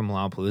money from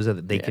Lollapalooza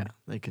that they yeah, could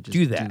they could just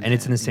do that, and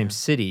it's in the same yeah.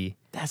 city,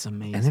 That's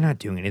amazing. and they're not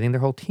doing anything. Their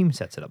whole team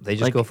sets it up. They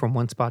just Like, go from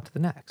one spot to the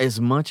next. As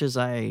much as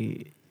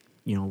I,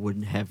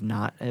 wouldn't have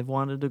not have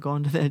wanted to go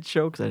into that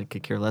show because I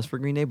could care less for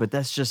Green Day, but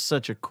that's just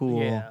such a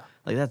cool. Yeah.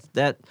 Like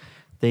that.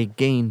 They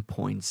gain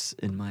points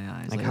in my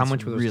eyes. Like, how it's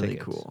much were those really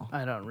tickets? cool?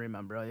 I don't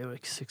remember. It was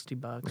like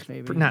 $60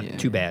 maybe. Not Yeah.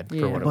 too bad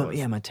Yeah. for what it But was.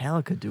 yeah,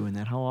 Metallica doing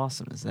that. How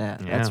awesome is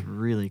that? Yeah. That's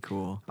really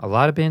cool. A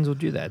lot of bands will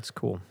do that. It's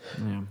cool.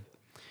 Yeah.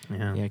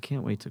 Yeah. Yeah, I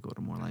can't wait to go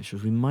to more live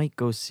shows. We might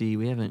go see.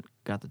 We haven't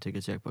got the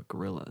tickets yet, but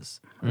Gorillaz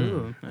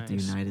Ooh, at the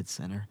nice. United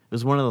Center. It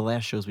was one of the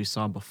last shows we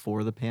saw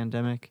before the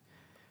pandemic.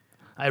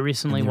 I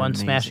recently And they're won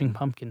amazing. Smashing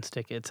Pumpkins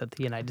tickets at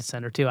the United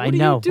Center too. I What are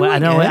you know. doing, I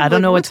know. Ed? I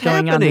don't know what's What's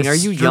going on. happening? this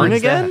Are you young spring.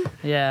 again?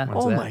 Yeah.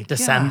 When's Oh that? my god!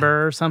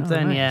 December or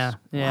something. nice.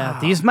 Yeah. Wow.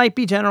 These might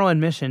be general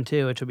admission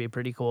too, which would be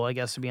pretty cool, I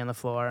guess, to be on the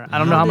floor. I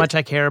don't know how much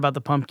I care about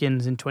the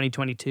Pumpkins in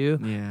 2022,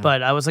 Yeah.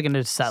 but I was looking at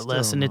his set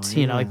list, Still, and it's though,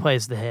 he yeah.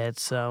 plays the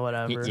hits, so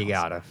whatever. You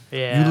gotta.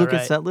 Yeah. You look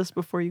right. at set lists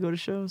before you go to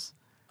shows.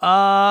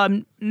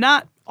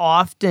 Not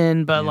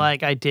often, but Yeah.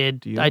 like I did.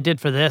 Do you? I did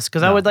for this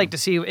because I would like to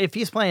see if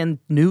he's playing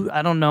new.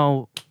 I don't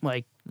know,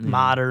 like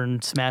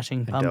modern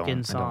Smashing I don't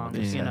Pumpkins songs.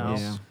 understand You know,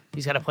 Yeah.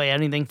 he's got to play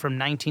anything from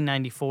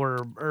 1994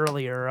 or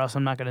earlier, or else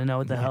I'm not going to know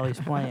what the hell he's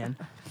playing.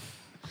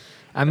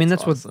 I mean,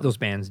 that's awesome. what those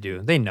bands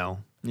do. They know.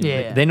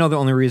 Yeah. They know the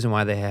only reason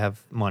why they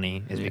have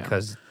money is Yeah.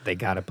 because they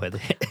gotta play the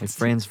hits. Like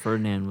Franz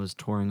Ferdinand was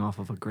touring off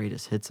of a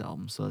greatest hits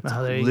album, so that's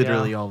Oh, there you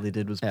literally go. all they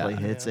did was play Yeah.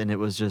 hits, and it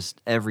was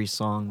just every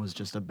song was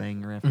just a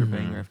banger after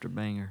banger after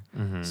banger.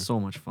 So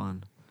much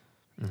fun.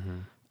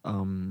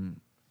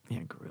 Yeah,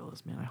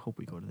 Gorillaz, man. I hope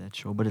we go to that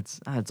show, but it's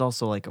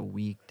also like a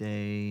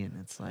weekday, and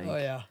it's like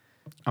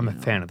I'm a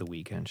fan of the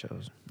weekend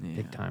shows, Yeah.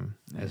 big time.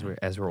 As Yeah.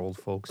 we're old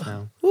folks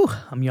now. Whew,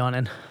 I'm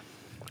yawning.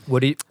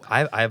 What do you?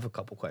 I have a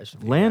couple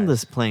questions. for you land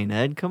guys. this plane,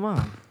 Ed. Come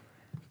on.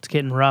 It's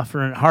getting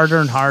rougher and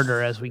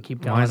harder as we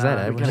keep going. Why is that?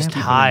 on. Ed? I'm What just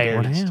happened? tired.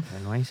 What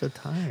happened? Why are you so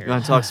tired? You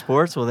want to talk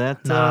sports? Well,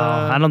 that No,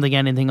 I don't think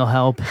anything will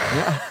help.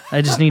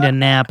 I just need a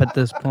nap at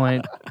this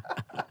point.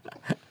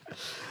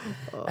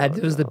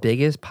 It was the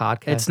biggest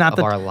podcast It's not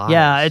of our lives.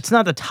 Yeah, it's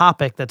not the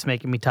topic that's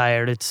making me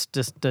tired. It's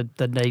just the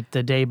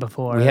day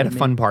before. We had I a mean,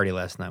 fun party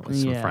last night with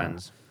some Yeah.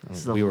 friends. This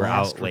is the We were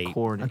last out late.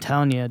 recording. I'm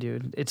telling you,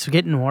 dude, it's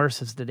getting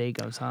worse as the day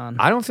goes on.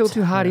 I don't feel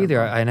too hot terrible.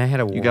 either, and I had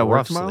a You got work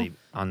rough tomorrow? sleep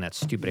on that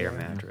stupid air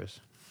mattress.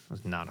 It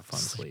was not a fun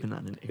sleep. Sleeping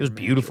on an It was air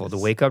beautiful to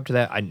mattress. wake up to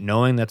that.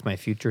 Knowing that's my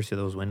future, see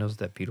those windows,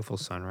 that beautiful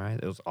sunrise.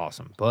 It was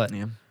awesome. But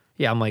Yeah,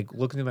 yeah, I'm like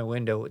looking through my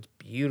window. It's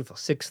beautiful.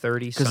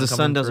 6:30. because the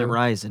sun doesn't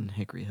rise in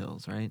Hickory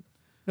Hills, right?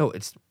 No,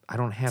 it's. I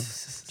don't have.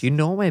 Do you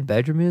know what my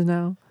bedroom is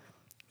now?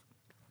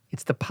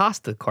 It's the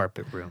pasta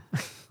carpet room.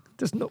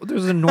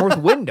 There's a north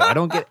window. I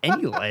don't get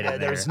any light in there.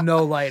 There's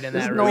no light in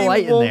There's that no room.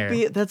 light in won't there.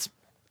 Be, that's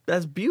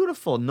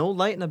beautiful. No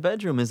light in a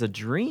bedroom is a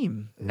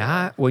dream.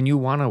 Not when you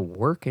want to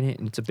work in it,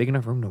 and it's a big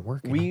enough room to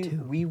work in it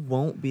too. We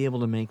won't be able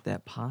to make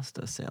that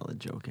pasta salad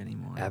joke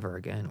anymore. Ever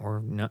again,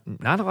 or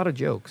not a lot of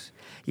jokes.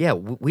 Yeah,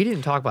 we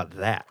didn't talk about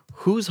that.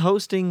 Who's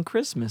hosting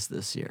Christmas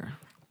this year?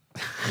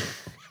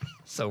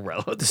 So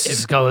relative.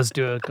 This goes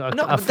to a but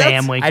that's-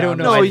 family. I don't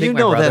know. No, I you think my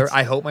know brother. that's-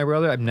 I hope my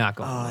brother. I'm not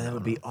going. Oh, that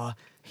would be.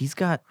 He's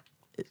got.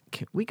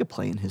 We could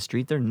play in his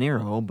street. They're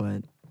narrow,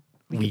 but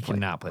We could play.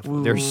 cannot play.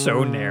 They're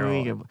so We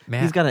narrow. could-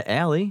 Matt, He's got an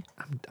alley.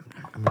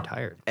 I'm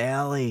retired.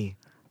 Alley.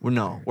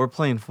 We're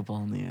playing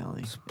football in the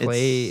alley.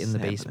 Play It's in the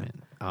happening.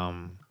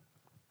 basement.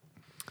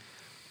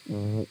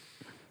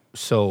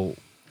 So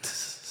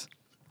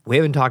we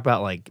haven't talked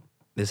about like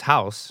this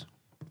house.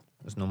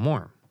 There's no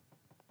more.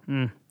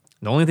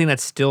 The only thing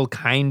that's still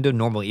kind of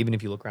normal, even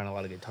if you look around, a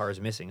lot of guitars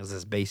missing, is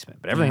this basement.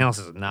 But everything else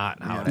is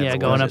not how it Yeah, ever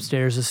going was.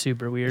 upstairs is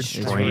super weird. It's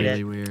Strange.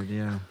 really weird.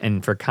 Yeah.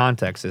 And for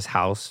context, this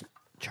house,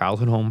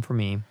 childhood home for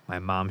me, my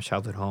mom's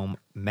childhood home,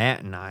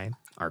 Matt and I,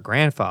 our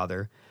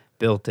grandfather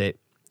built it.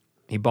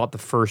 He bought the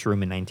first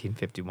room in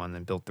 1951,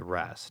 then built the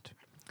rest.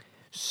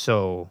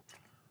 So,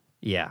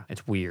 yeah,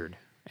 it's weird.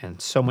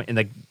 And so much, and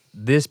like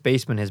this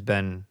basement has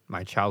been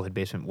my childhood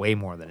basement way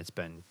more than it's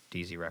been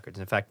DZ Records.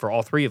 In fact, for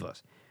all three of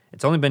us,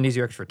 it's only been DZ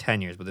Records for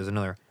 10 years, but there's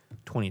another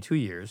 22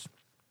 years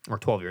or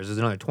 12 years. There's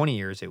another 20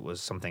 years. It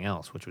was something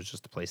else, which was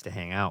just a place to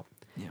hang out.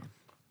 Yeah.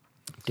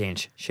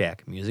 Dance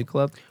Shack Music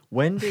Club.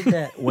 When did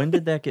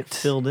that get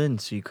filled in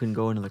so you couldn't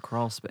go into the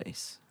crawl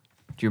space?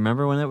 Do you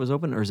remember when that was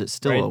open, or is it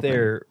still right open?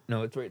 there.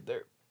 No, it's right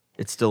there.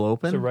 It's still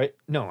open? So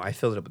no, I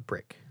filled it up with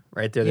brick.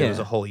 Right there, there was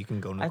a hole you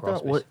can go into the I crawl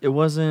thought space. it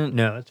wasn't.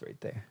 No, it's right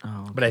there.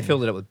 Oh, But I okay.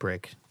 filled it up with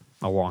brick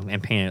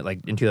and painted it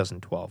like in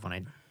 2012 when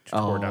I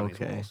tore down these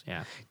okay. walls.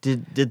 Yeah.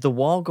 Did the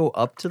wall go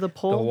up to the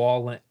pole? The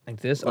wall went like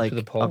this Like, up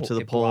to the pole. up to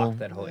the it pole. blocked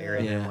that whole area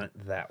and Yeah. then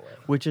went that way.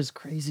 Which is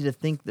crazy to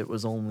think that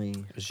was only.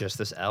 It was just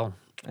this L.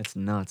 That's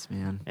nuts,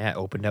 man. Yeah, it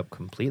opened up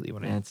completely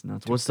when That's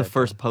nuts. took What's the that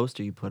first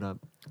poster you put up?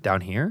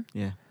 down here.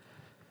 Yeah.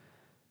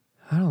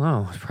 I don't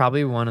know. It's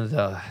probably one of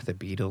the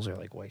Beatles or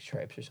like White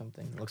Stripes or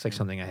something. It looks like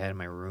something I had in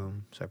my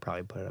room, so I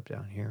probably put it up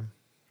down here.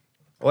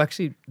 Oh,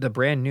 actually, the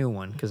brand new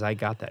one because I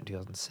got that in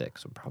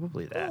 2006, so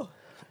probably that.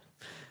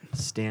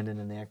 Standing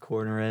in that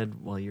corner, Ed,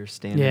 while you're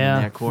standing Yeah,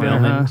 in that corner,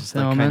 filming, just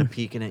like kind filming. of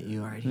peeking at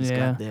you. All right, he's Yeah.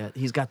 got that.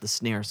 He's got the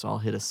snare, so I'll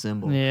hit a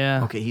cymbal.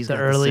 Yeah, Okay, he's the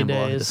got early the cymbal.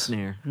 I'll hit a days.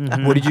 snare.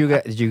 What did you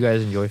guys? Did you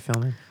guys enjoy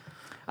filming?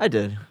 I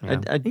did. Yeah.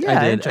 I Yeah,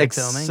 I did, enjoyed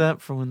filming.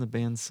 except for when the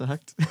band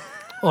sucked.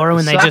 Or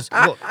when they Suck- just,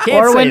 Well,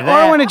 can't or say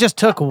that. when it just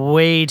took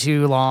way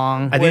too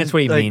long. I think that's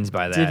what he Like, means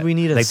by that. did we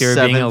need a like they were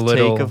being a seventh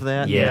little take of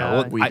that? Yeah, Yeah,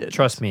 well, we did.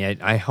 trust me,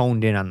 I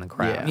honed in on the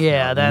craft.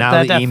 Yeah, that now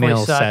that the definitely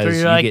email sucked. Where says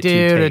you're you like, get 2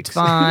 dude, it's takes.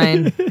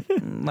 fine.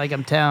 Like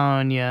I'm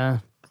telling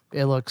you,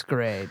 it looks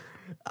great.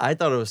 I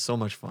thought it was so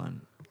much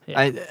fun.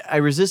 Yeah. I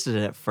resisted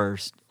it at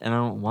first, and I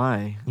don't know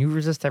why, You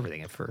resist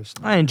everything at first.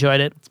 I enjoyed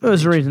it. It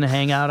was a reason to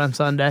hang out on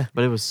Sunday.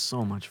 but it was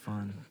so much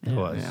fun. It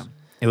was. Yeah.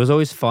 It was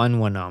always fun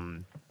when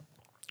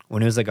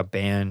it was like a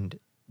band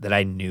that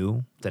I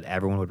knew that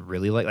everyone would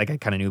really like. Like I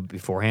kind of knew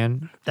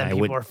beforehand. That and I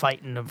people would, were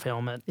fighting to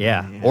film it.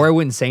 yeah. Yeah. Or I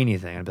wouldn't say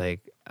anything. I'd be like,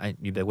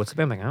 you'd be like, what's the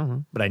band? I'm like, I don't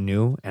know. But I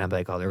knew, and I'd be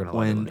like, oh, they're gonna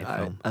love it when When they I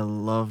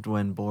film. loved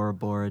when Bora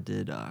Bora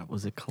did,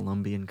 was it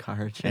Colombian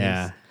Car Chase?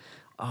 Yeah.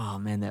 Oh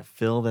man, that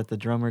fill that the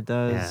drummer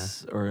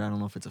does, or I don't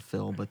know if it's a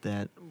fill, but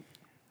that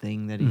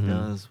thing that he Mm-hmm.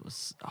 does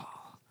was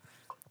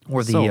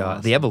Or the so the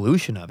awesome.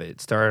 evolution of it.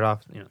 It started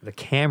off, the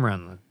camera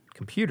on the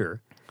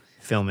computer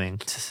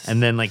filming,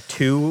 and then like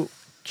 2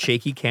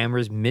 shaky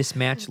cameras,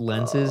 mismatched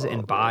lenses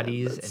and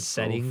bodies and That's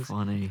settings, So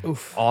funny.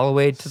 all the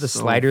way to the So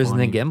sliders and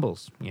funny. the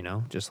gimbals.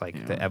 Just like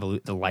Yeah.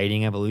 the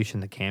lighting evolution,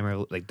 the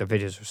camera, like the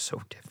videos are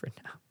so different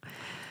now.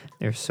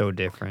 They're so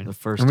different. The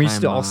first and we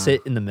used to time, all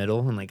sit in the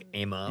middle and like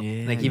aim up,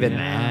 like even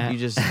that.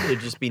 it'd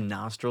just be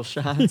nostril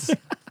shots,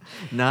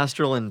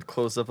 nostril and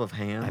close up of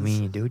hands. I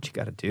mean, you do what you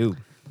got to do.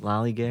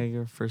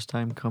 Lollygagger, first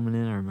time coming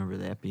in, I remember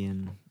that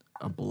being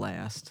a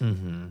blast.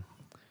 Mm-hmm.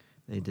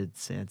 They did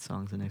sad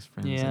songs and ex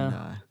friends,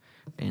 Yeah.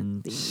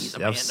 and these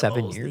That was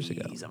 7 years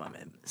ago.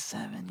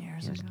 7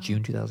 years It was ago.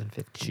 June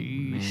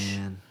 2015.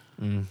 Man,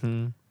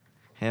 Mm-hmm.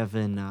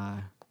 having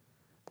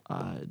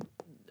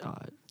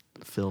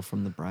Phil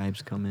from the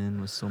Bribes come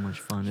in was so much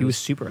fun. He It was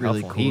super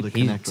really helpful. cool to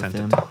He connect with sent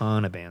him. a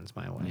ton of bands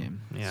my way.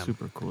 Yeah,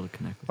 super cool to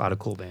connect with. a lot of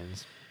cool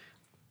bands.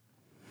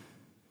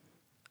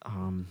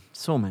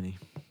 So many.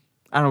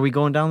 I don't know. We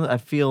going down. I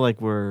feel like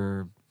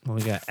we're. Well,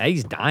 we got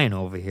Eddie's dying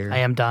over here. I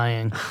am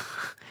dying.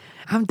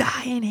 I'm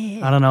dying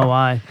here. I don't know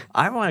why.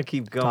 I want to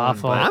keep going.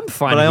 awful. But I'm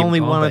fine. But to I keep only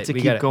going, want but it to we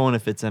keep gotta- going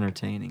if it's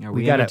entertaining. Are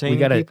we, we gotta-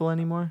 entertaining people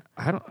anymore?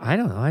 I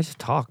don't know. I just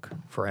talk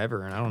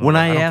forever, and I don't know. When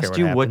I I don't care asked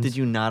you what happens. did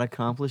you not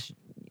accomplish,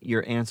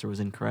 your answer was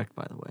incorrect.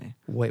 By the way,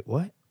 Wait,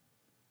 what?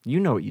 you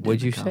know what you didn't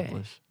What'd you say?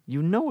 accomplish.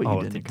 You know what you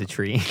Oh, didn't the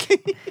accomplish.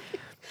 tree.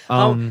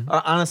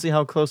 Honestly,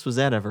 how close was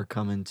that ever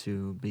coming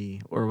to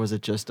be, or was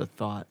it just a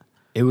thought?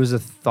 It was a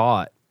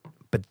thought,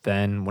 but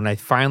then when I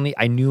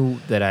knew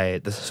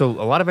that so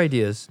a lot of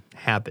ideas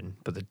happen,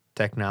 but the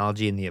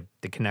technology and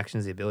the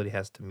connections, the ability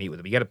has to meet with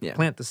them. You got to Yeah.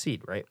 plant the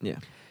seed, right? Yeah.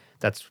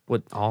 That's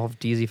what all of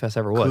DZ Fest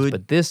ever was.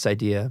 But this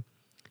idea,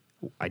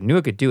 I knew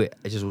I could do it.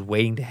 I just was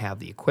waiting to have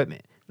the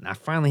equipment, and I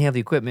finally have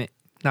the equipment,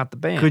 not the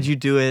band. Could you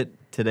do it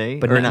today?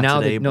 But or now, not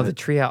today, the but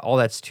tree out, all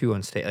that's too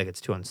unstable. Like it's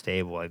too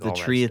unstable. Like the all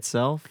that tree shit.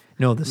 itself.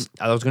 No,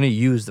 I was going to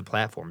use the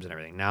platforms and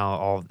everything.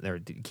 Now you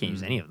can't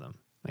use any of them.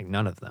 Like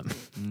none of them.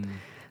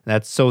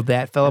 That fell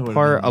That would've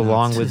apart been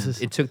along nuts.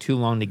 with it took too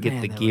long to get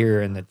Man, the that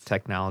gear and the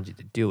technology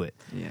to do it.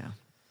 Yeah.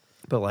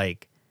 But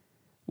like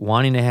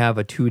wanting to have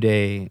a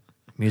 2-day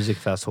music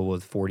festival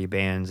with 40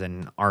 bands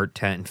and art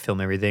tent and film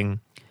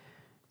everything,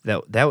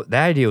 that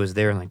idea was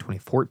there in like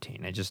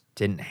 2014. I just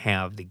didn't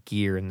have the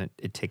gear, and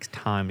it takes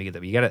time to get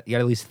that. You gotta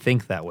at least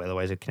think that way,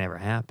 otherwise it can never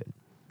happen.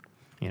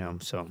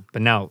 So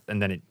but now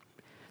and then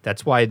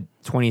that's why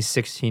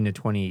 2016 to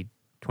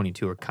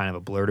 2022 are kind of a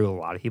blur to a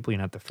lot of people.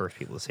 You're not the first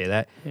people to say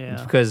that. Yeah.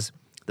 It's because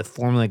the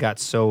formula got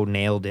so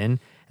nailed in,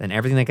 and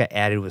everything that got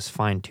added was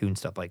fine-tuned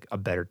stuff, like a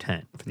better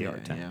tent for the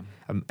art tent,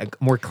 a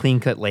more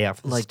clean-cut layout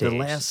for the Like the stage,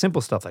 last-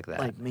 simple stuff like that.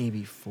 Like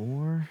maybe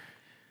 4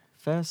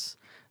 fests.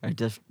 I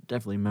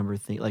definitely remember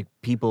like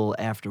people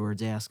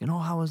afterwards asking, "Oh,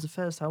 how was the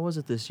fest? How was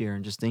it this year?"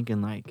 And just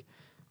thinking like,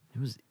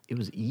 it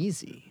was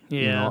easy.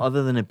 Yeah.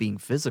 Other than it being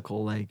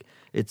physical, like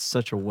it's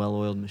such a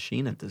well-oiled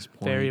machine at this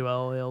point. Very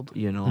well oiled.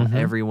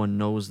 Everyone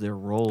knows their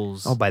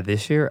roles. Oh, by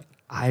this year,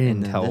 I didn't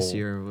and then tell. this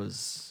year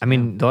was. I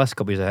mean, the last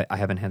couple years I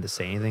haven't had to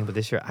say anything, but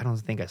this year I don't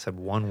think I said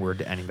one word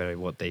to anybody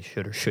what they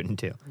should or shouldn't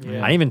do. Yeah.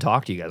 I didn't even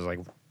talk to you guys. Like,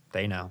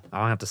 they know. I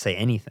don't have to say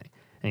anything.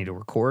 I need to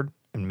record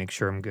and make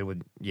sure I'm good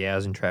with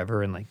Yaz and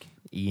Trevor and like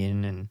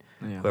Ian and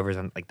Yeah. whoever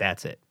on. Like,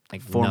 that's it.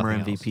 Like former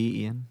nothing MVP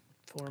Ian.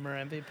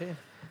 Former MVP.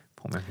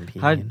 Former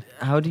MVP. How Ian.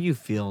 how do you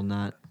feel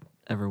not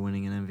ever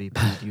winning an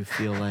MVP? Do you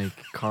feel like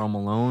Karl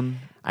Malone?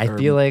 I or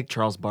feel like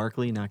Charles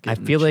Barkley not I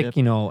getting. feel the like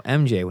chip?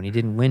 MJ when he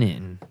didn't win it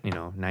in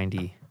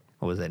 90.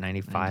 What was that?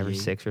 95 or 98.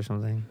 6 or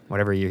something.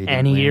 Whatever year he didn't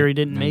Any win year it. he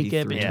didn't make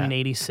it 93. between Yeah.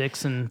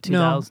 86 and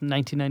No.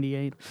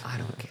 1998. I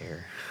don't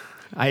care.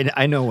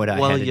 I know what I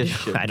Well, had to you do.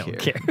 should I don't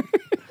care.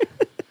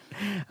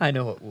 I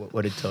know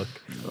what it took.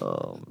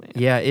 Oh man.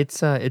 Yeah, it's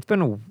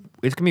gonna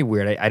be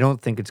weird. I don't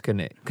think it's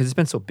gonna because it's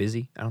been so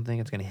busy. I don't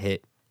think it's gonna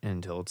hit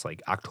until it's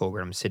like October.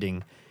 I'm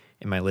sitting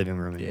in my living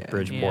room in Yeah.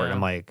 Bridgeport. Yeah.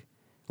 I'm like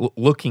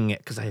looking at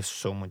because I have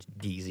so much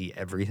DZ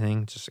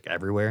everything just like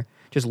everywhere.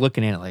 Just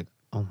looking at it like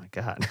oh my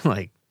god,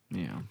 like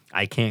Yeah.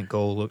 I can't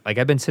go look. Like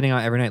I've been sitting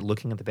out every night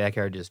looking at the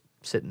backyard, just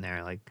sitting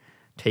there like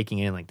taking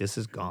it in. Like this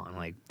is gone.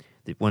 Like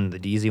when the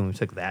DZ when we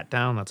took that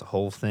down, that's a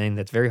whole thing.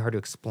 That's very hard to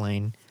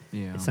explain.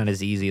 Yeah. It's not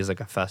as easy as like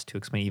a fest to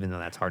explain, even though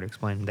that's hard to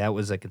explain. That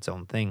was like its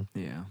own thing.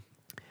 Yeah.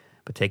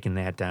 But taking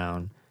that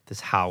down, this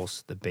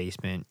house, the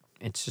basement,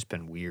 it's just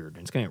been weird.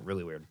 It's gonna get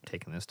really weird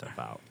taking this stuff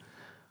out,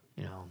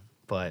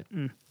 But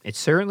it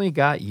certainly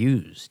got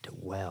used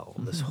well.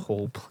 This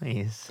whole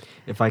place,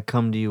 If I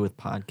come to you with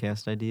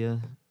podcast idea,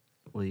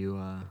 will you?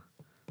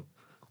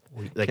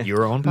 like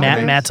your own Matt,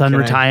 podcast? Matt's Can I-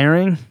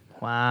 unretiring.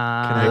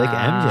 Wow. Can I like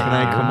MJ. Can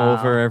I come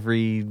over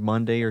every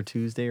Monday or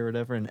Tuesday or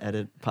whatever and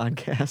edit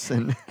podcasts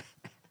and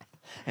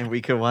and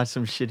we could watch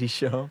some shitty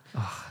show?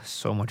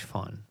 So much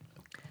fun.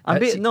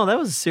 No, that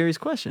was a serious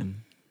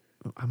question.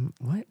 What?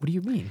 What do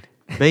you mean?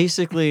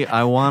 Basically,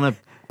 I want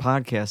to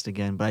podcast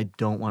again, but I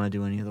don't want to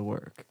do any of the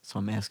work. So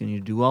I'm asking you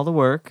to do all the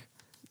work,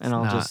 and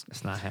I'll just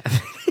It's not happening.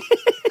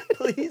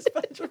 please,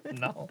 Benjamin.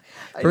 No.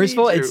 I First of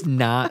need all, you. it's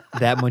not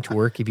that much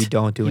work if you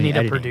don't do You any need a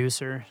editing.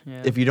 producer.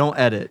 Yeah. If you don't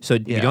edit, So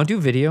you don't do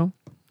video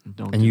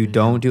don't and do you video.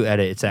 don't do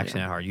edit. It's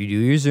actually not hard. You do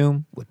your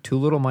Zoom with 2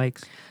 little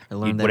mics. I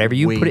learned that Whatever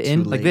you way put it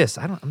in too like late. this.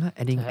 I'm not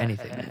editing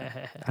anything.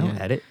 I don't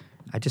Yeah. edit.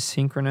 I just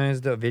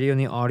synchronize the video and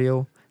the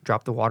audio.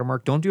 Drop the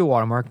watermark. Don't do a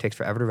watermark. Takes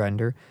forever to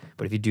render.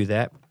 But if you do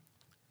that,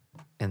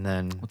 and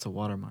then What's a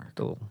watermark?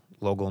 the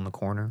logo in the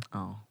corner,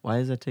 Oh, why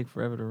does that take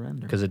forever to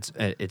render? because it's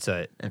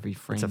a every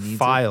frame it's a needs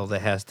file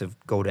that has to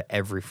go to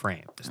every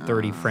frame. It's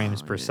 30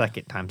 frames per yeah.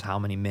 second times how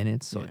many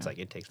minutes. So it's Yeah. like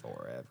it takes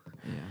forever.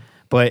 It. Yeah.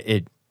 But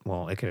it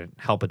could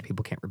help it.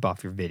 People can't rip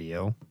off your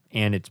video,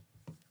 and it's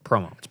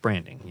promo. It's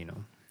branding.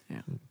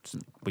 Yeah. It's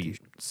what you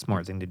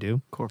smart thing to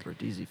do. Corporate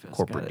DZ Fest.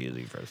 Corporate got it.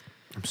 DZ first.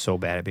 I'm so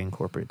bad at being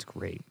corporate. It's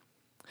great.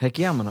 Heck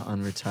yeah, I'm gonna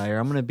unretire.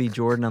 I'm gonna be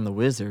Jordan on the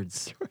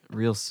Wizards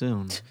real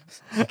soon.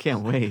 I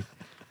can't wait.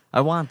 I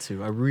want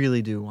to. I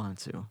really do want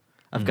to.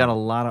 I've got a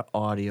lot of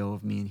audio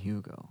of me and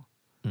Hugo.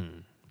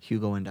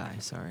 Hugo and I.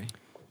 Sorry.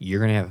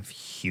 You're gonna have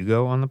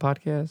Hugo on the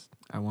podcast.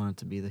 I want it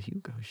to be the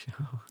Hugo show.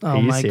 Oh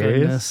you my serious?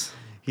 goodness.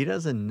 He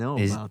doesn't know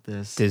Is- about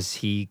this. Does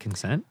he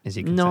consent? Is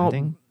he No,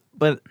 consenting?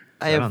 but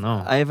I don't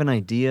know. I have an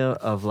idea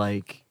of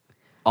like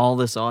all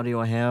this audio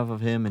I have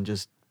of him and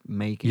just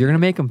make it. You're gonna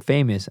make him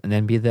famous, and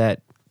then be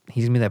that.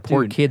 He's gonna be that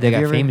poor Dude, kid that have got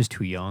you ever- famous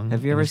too young.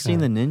 Have you and ever he's seen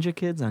gonna- the Ninja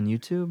Kids on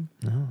YouTube?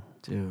 No.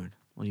 Dude,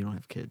 well, you don't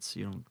have kids, so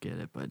you don't get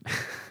it, but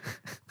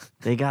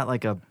they got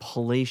like a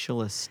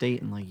palatial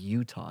estate in like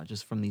Utah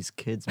just from these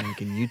kids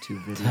making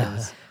YouTube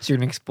videos. So you're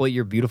gonna exploit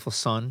your beautiful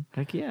son?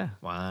 Heck yeah.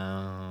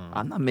 Wow.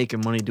 I'm not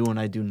making money doing what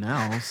I do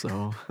now,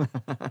 so.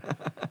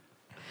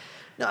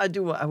 No, I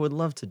do. I would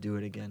love to do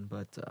it again,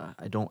 but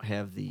I don't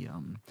have the.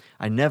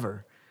 I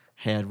never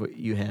had what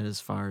you had as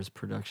far as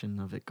production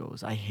of it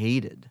goes. I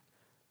hated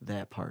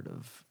that part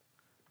of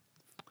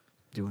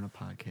doing a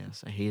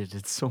podcast. I hated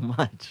it so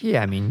much.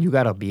 Yeah, I mean, you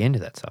gotta be into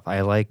that stuff.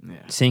 I like Yeah.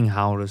 seeing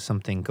how does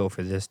something go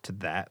for this to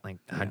that. Like,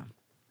 Yeah.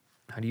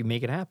 how do you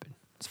make it happen?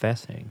 It's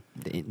fascinating.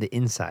 The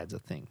insides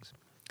of things.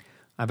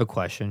 I have a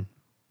question.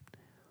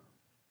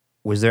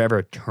 Was there ever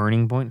a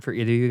turning point for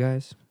either of you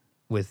guys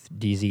with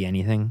DZ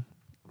anything?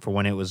 For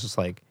when it was just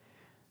like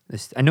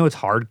this? I know it's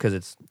hard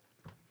because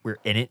we're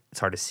in it. It's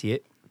hard to see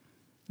it.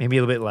 Maybe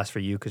a little bit less for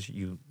you because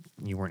you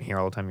weren't here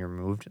all the time. You were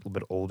moved, a little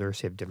bit older,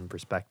 so you have a different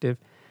perspective.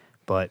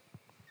 But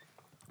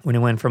when it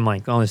went from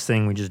like, oh, this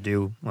thing we just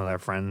do with our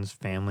friends,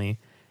 family,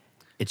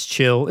 it's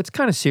chill. It's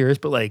kind of serious,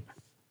 but like,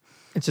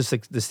 it's just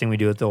like this thing we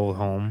do at the old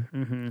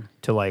home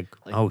to like,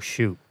 oh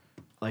shoot,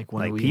 Like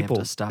when Like we people-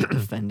 have to stop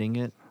defending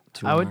it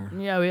to I would,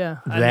 our. yeah.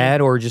 I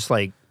that or just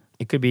like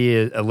it could be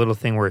a little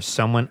thing where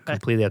someone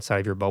completely outside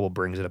of your bubble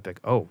brings it up,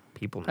 like, oh,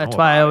 people know. That's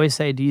why I about always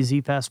say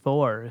DZ Fast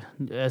Forward.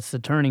 That's the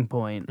turning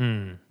point.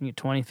 it.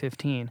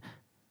 2015.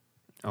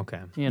 Okay,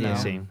 You know, Yeah.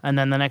 See. and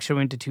then the next year we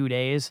went to 2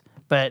 days,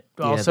 but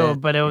Yeah, also,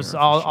 that but it was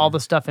era for all sure. the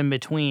stuff in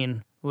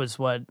between was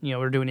what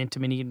we're doing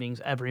intimate evenings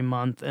every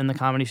month and the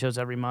comedy shows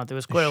every month. It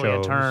was clearly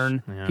shows, a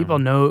turn. yeah.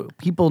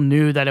 People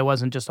knew that it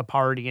wasn't just a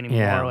party anymore.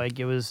 Yeah. Like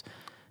it was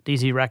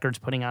DZ Records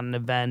putting on an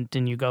event,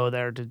 and you go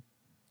there to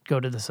go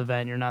to this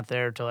event. You're not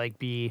there to like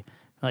be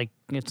like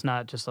it's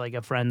not just like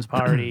a friend's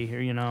party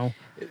or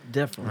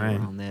Definitely Right.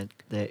 around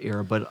that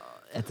era, but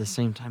at the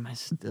same time, I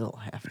still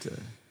have to.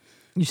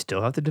 You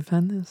still have to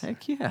defend this?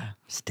 Heck yeah,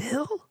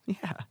 Still?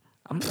 yeah.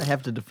 I'm gonna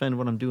have to defend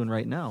what I'm doing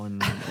right now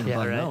in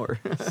Yeah, about right. an hour.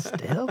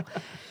 Still?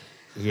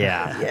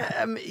 Yeah. Yeah,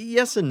 I mean,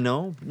 yes and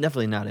no.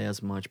 Definitely not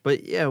as much,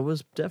 but yeah, it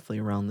was definitely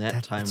around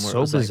that time it's where so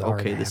it was like, bizarre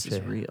okay, to this have is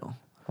to- real.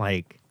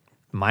 Like,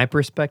 my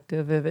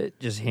perspective of it,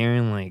 just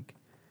hearing, like,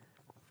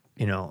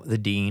 the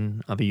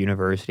dean of a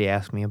university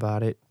ask me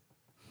about it,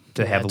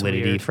 to Yeah, have it's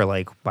validity weird. for,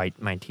 like,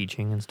 my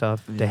teaching and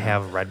stuff, to Yeah.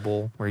 have Red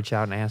Bull reach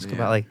out and ask Yeah.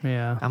 about, like,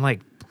 Yeah. I'm like,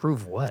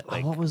 prove what?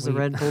 Like, What was the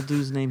Red Bull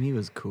dude's name? He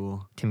was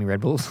cool. Timmy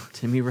Red Bulls?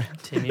 Timmy Red.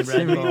 Timmy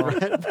Red Bull.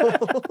 Red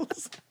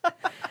Bulls.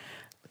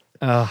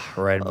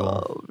 Red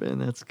Bull. Oh man,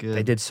 that's good.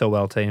 They did so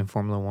well today in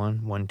Formula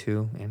 1, 1,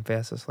 2, and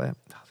fastest lap.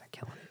 Oh, they're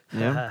killing it.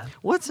 Yeah.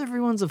 What's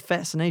everyone's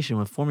fascination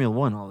with Formula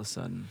One all of a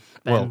sudden?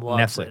 Ben well,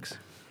 loves Netflix. it.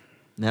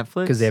 Netflix?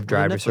 Because they have What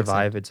Drive did to Netflix have?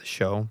 Survive. It's a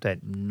show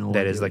that No that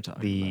idea is what like you're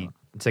talking the about.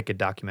 it's like a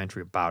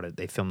documentary about it.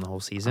 They filmed the whole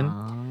season.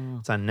 Oh.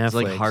 It's on Netflix. It's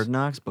like Hard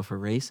Knocks, but for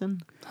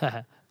racing.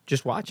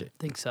 Just watch it.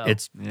 think so.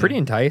 It's Yeah. pretty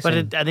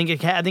enticing. But I think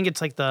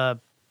it's like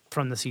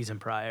from the season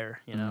prior.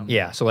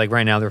 yeah, so like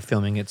right now they're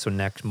filming it, so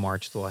next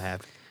March they'll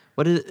have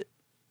What is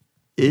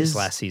this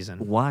last season.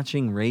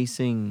 watching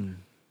racing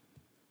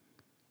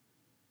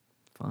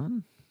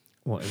fun?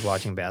 What, is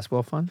watching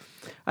basketball fun?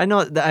 I know.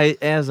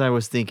 As I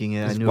was thinking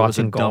it, I Is knew it was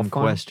a watching golf dumb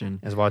fun? question.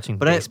 Is watching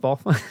But I- baseball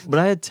fun? But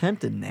I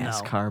attempted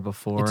NASCAR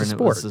before, It's a and it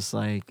was sport. just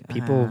like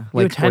People ah. You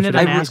like sports attended a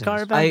for I- reasons. NASCAR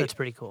event. I- That's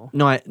pretty cool.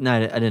 No, I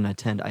didn't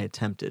attend. I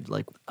attempted.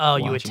 Like, Oh,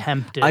 you watching.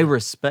 attempted. I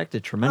respect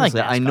it tremendously.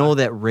 I know NASCAR.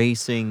 that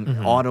racing,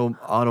 Mm-hmm.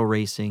 auto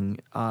racing,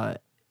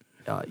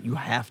 you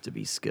have to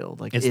be skilled.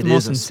 Like, It's it the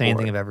most is a insane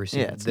sport. thing I've ever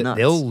seen. Yeah, it's nuts.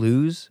 They'll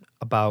lose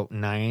about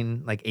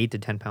 8 to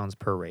 10 pounds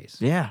per race.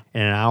 Yeah,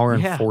 In an hour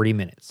and Yeah. 40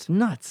 minutes. it's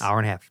nuts. Hour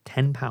and a half,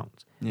 10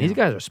 pounds. And Yeah. these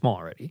guys are small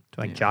already.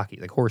 They're like Yeah. jockeys,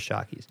 like horse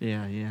jockeys.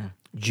 Yeah, yeah.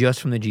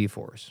 Just from the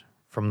G-force,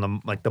 from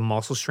the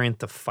muscle strength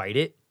to fight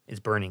it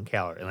is burning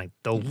calories. And like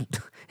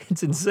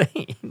it's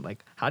insane.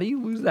 Like, how do you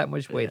lose that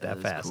much weight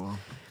that That's fast? cool.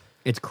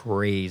 It's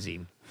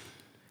crazy.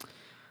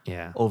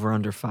 Yeah. Over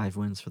under 5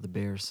 wins for the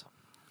Bears.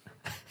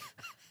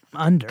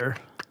 Under.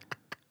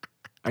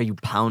 Are you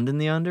pounding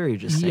the under? Or are you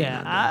just saying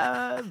under?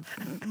 Yeah.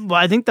 Well,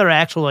 I think they're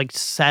actual like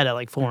set at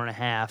like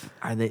 4.5.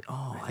 Are they?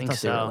 Oh, I think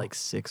thought they were so. like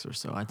 6 or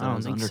so. I I thought it don't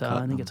was think so. undercutting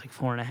I think them.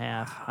 it's like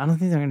 4.5. I don't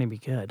think they're gonna be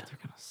good. They're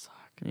gonna suck.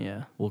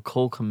 Yeah. Will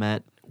Cole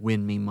Kmet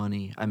win me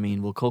money? I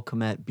mean, will Cole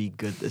Kmet be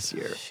good this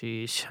year?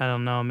 Sheesh. I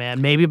don't know,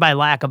 man. Maybe by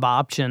lack of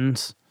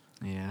options.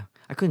 Yeah,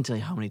 I couldn't tell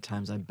you how many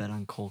times I bet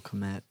on Cole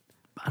Kmet.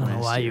 I don't know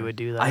last why you year. would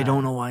do that. I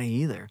don't know why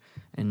either,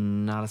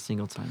 and not a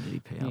single time did he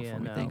pay out Yeah, for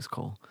me. no. Thanks,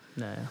 Cole.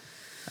 No.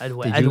 I'd Did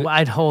wait. you-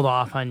 I'd hold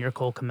off on your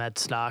Cole Kmet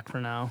stock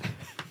for now.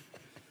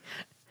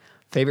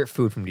 Favorite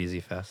food from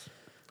DZ Fest?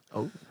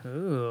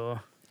 Ooh.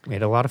 We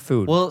had a lot of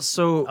food. Well,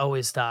 so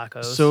Always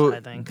tacos. so I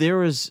think there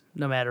was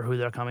no matter who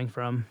they're coming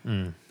from.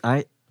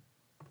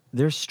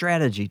 there's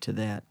strategy to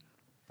that.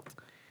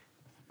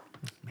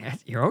 Man,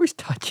 you're always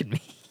touching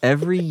me.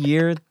 Every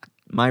year,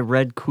 my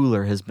red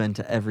cooler has been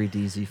to every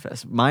DZ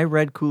Fest. My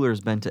red cooler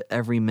has been to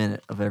every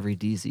minute of every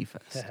DZ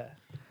Fest.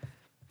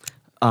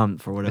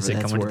 For whatever Is it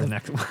that's coming to worth. the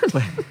next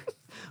one?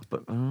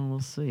 But we'll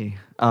see.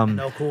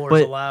 No coolers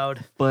but-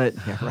 allowed. But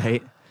yeah,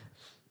 right.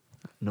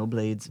 No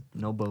blades,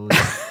 no bows.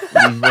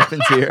 Leave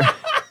weapons here.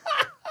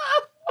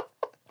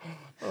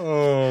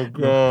 Oh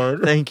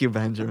God! Thank you,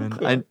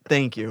 Benjamin.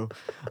 Thank you.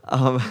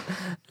 I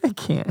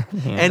can't.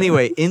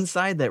 Anyway,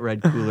 inside that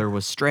red cooler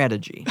was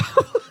strategy.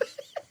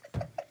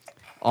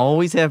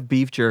 Always have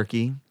beef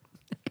jerky,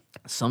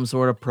 some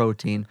sort of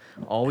protein.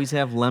 Always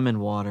have lemon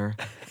water,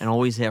 and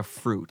always have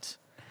fruit.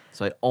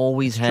 So I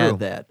always It's had true.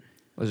 that.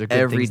 Those are good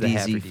Every things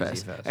to have for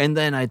DZ Fest. And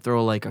then I'd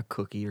throw like a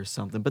cookie or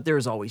something. But there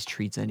was always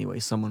treats anyway.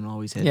 Someone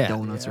always had Yeah.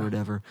 donuts or Yeah.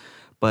 whatever.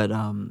 But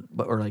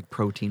or like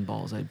protein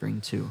balls I'd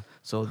bring too.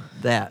 So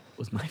that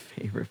was my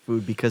favorite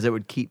food because it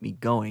would keep me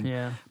going.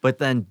 Yeah. But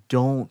then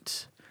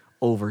don't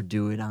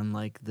overdo it on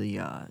like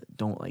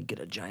don't like get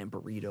a giant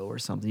burrito or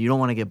something. You don't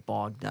want to get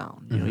bogged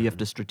down. You know, you have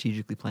to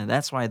strategically plan.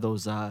 That's why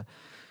those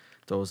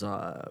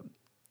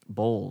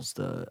bowls,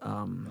 the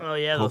Oh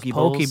yeah, those Poke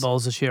poke bowls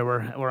bowls this year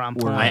were on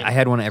point. I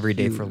had one every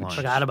day for Huge. lunch.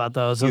 Forgot about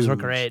those. Those were Huge.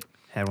 great.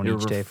 Had one They were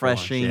each day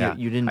refreshing. for lunch.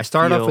 Yeah. You didn't I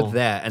started off feel- with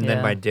that, and then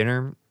Yeah. my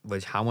dinner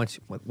was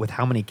with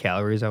how many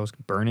calories I was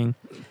burning.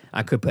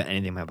 I could put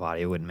anything in my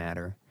body; it wouldn't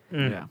matter.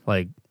 Yeah.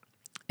 Like,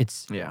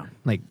 it's Yeah.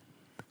 like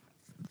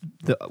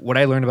what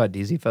I learned about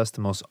DZ Fest.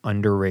 The most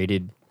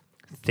underrated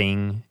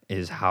thing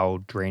is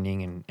how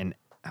draining and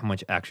how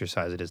much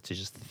exercise it is to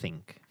just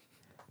think,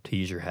 to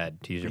use your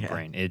head, to use your Yeah.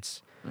 brain.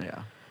 It's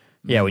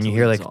Yeah. when you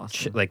hear Mentally like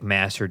exhausting. like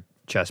master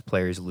chess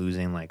players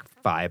losing like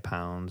 5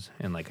 pounds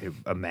in like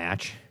a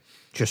match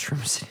just from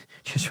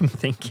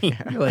thinking,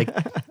 you're like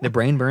the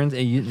brain burns.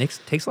 It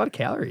takes a lot of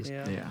calories.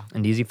 Yeah.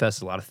 And DZ Fest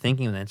is a lot of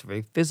thinking, and then it's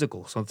very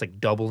physical. So it's like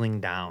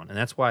doubling down, and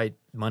that's why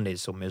Monday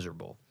is so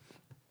miserable.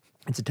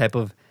 It's a type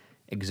of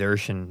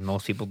exertion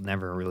most people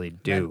never really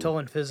do. Mental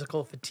and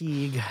physical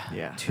fatigue.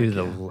 Yeah. To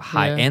the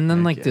high, Yeah. and then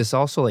Heck like yeah. this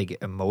also like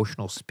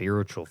emotional,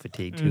 spiritual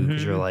fatigue too,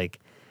 because you're Mhm. like,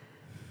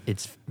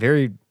 it's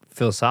very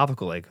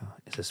philosophical. Like,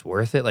 is this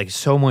worth it? Like,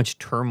 so much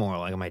turmoil.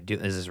 Like, am I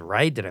doing? Is this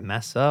right? Did I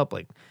mess up?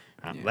 Like,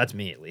 that's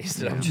me at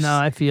least. I'm just, No,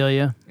 I feel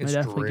you. I it's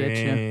definitely get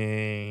you.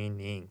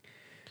 draining.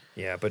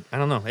 Yeah, but I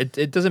don't know.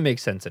 It doesn't make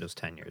sense that it was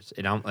 10 years.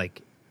 It don't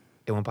like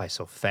it went by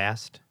so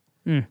fast.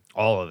 Mm.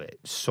 All of it,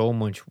 so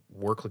much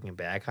work looking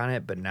back on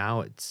it, but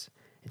now it's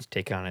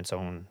taken on its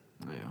own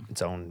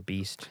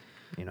beast.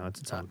 You know,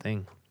 it's its own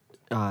thing.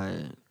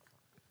 I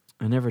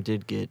never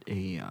did get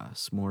a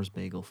s'mores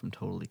bagel from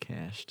Totally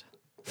Cashed.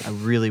 I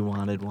really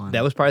wanted one.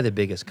 That was probably the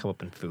biggest come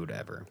up in food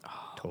ever.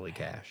 Totally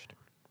cashed.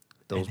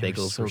 Those And they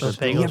bagels so were good. Those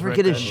Did he bagels ever were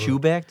get his good. shoe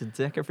back? Did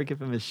Zach ever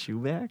give him his shoe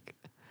back?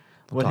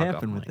 What talk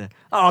happened off with mic. that?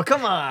 Oh,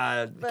 come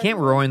on. Can't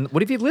ruin.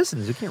 What if he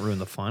listens? You can't ruin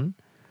the fun.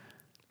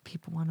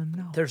 People want to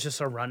know. There's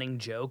just a running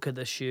joke of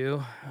the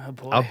shoe. Oh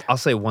boy. I'll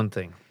say one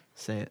thing.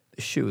 Say it.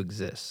 The shoe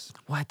exists.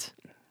 What?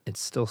 It's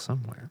still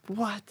somewhere.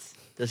 What?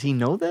 Does he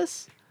know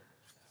this?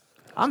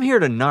 I'm here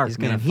to narc, He's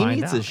gonna man. He find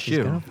needs out. his He's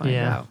shoe. gonna find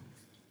Yeah. out.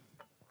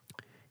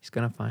 He's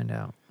gonna find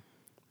out.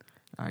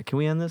 All right, can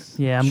we end this?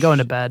 yeah, I'm going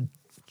to bed.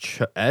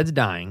 Ed's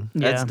dying,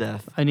 That's Yeah.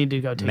 death. I need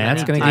to go take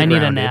Matt's a nap. gonna get I need a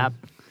grounded. nap.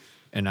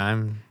 and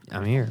I'm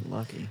here.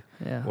 Lucky.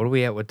 Yeah. What are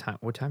we at? What time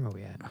are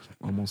we at?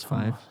 Almost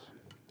 5.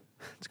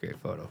 It's a great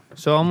photo.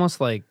 So almost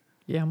like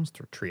almost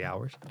 3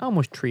 hours.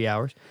 Almost 3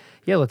 hours.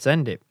 Yeah, let's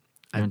end it.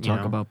 You want to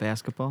talk about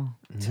basketball?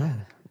 No,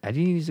 I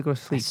didn't need to go to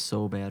I sleep.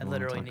 so bad I want to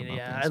literally talk need. about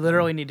Yeah, I basketball.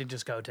 literally need to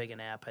just go take a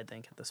nap. I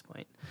think at this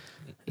point.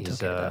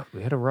 He's, okay, though.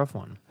 we had a rough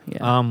one.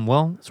 Yeah.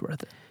 Well, It's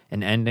worth it.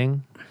 an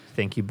ending.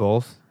 Thank you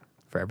both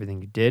for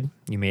everything you did.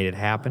 You made it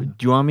happen.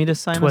 Do you want me to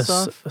sign It us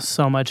was off?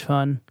 so much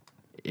fun.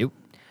 It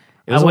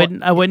I was a lot-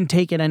 wouldn't. I wouldn't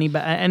take it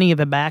any of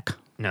it back.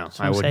 No, Just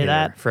I wanna wouldn't say either.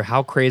 that. For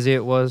how crazy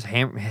it was,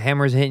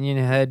 hammers hitting you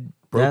in the head,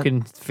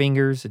 broken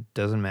fingers, it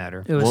doesn't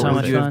matter. It was What so would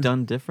much you fun. have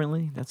done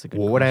differently? That's a good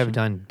What would I have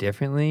question. done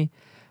differently?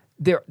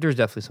 There's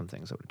definitely some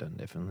things I would have done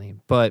differently,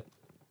 but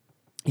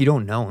you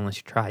don't know unless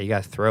you try. You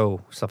got to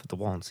throw stuff at the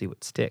wall and see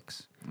what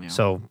sticks. Yeah.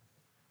 So,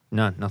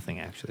 nothing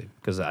actually,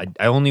 because I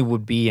only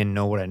would be and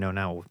know what I know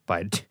now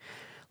by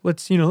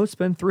let's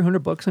spend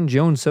 $300 on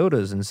Jones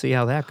sodas and see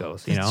how that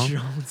goes. You know,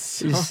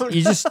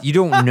 you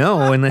don't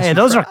know unless Hey, you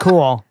those try. are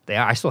cool. They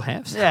are. I still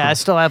have some. Yeah, I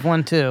still have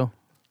one too.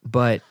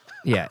 But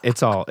yeah,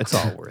 it's all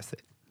worth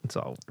it. It's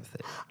all worth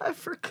it. I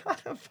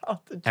forgot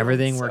about the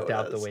Everything Jones worked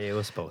out the sodas. way it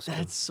was supposed to.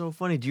 That's so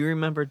funny. Do you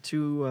remember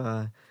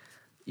too?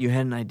 You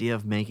had an idea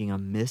of making a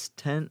mist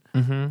tent.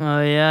 Mm-hmm.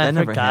 Oh yeah, That I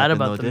never forgot happened,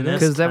 about though, the did it? mist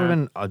Because there would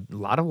tent. have been a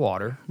lot of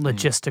water.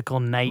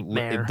 Logistical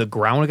nightmare. The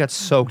ground got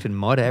soaked in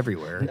mud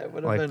everywhere. That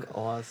would have been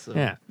awesome.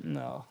 Yeah,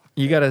 No.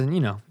 you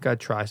gotta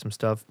try some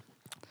stuff.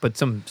 But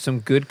some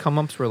good come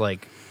ups were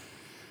like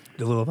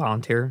the little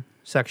volunteer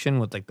section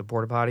with like the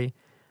porta potty.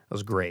 That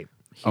was great.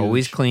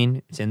 Always Huge.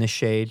 clean. It's in the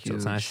shade, so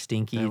it's not as Huge.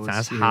 stinky. That It's not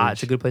as was hot.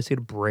 It's a huge. good place to get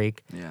a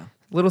break. Yeah,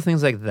 Little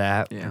things like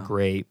that Yeah. are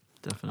great.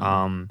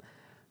 definitely.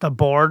 The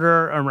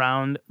border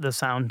around the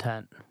sound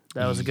tent.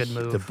 That was a good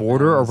move. The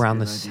border That was a around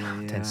the good sound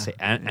idea, tent,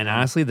 yeah. and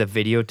honestly, the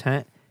video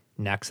tent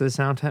next to the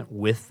sound tent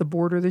with the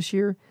border this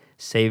year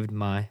saved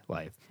my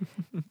life.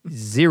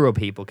 0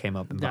 people came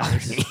up and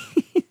bothered me.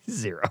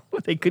 0.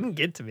 They couldn't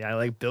get to me.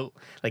 I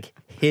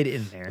hid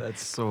in there.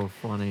 That's so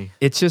funny.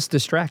 It's just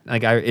distracting.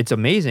 It's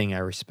amazing. I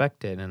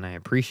respect it and I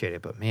appreciate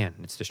it, but man,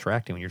 it's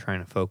distracting when you're trying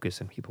to focus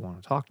and people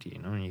want to talk to you.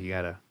 You know, you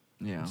gotta.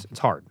 Yeah. It's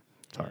hard.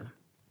 It's hard.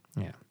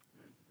 Yeah.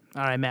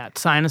 All right, Matt,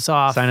 sign us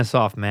off. Sign us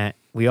off, Matt.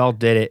 We all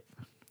did it.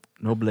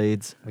 No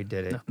blades. We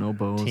did it. No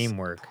bows.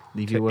 Teamwork.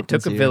 Leave your It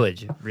took weapons a here.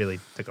 village. It really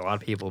took a lot of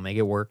people to make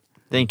it work.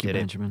 Thank you, Did it.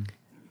 Benjamin.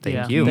 Thank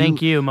Yeah. you.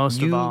 Thank you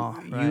most you, of all.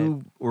 Right.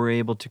 You were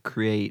able to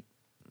create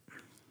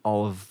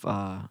all of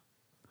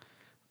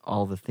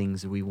all the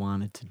things that we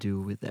wanted to do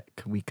with that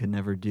we could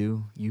never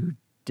do. You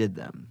did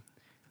them,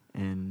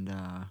 and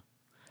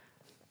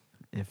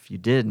if you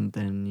didn't,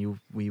 then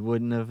we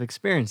wouldn't have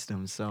experienced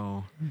them.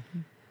 So,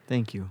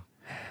 thank you.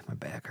 My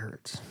back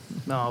hurts.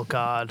 Oh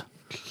God.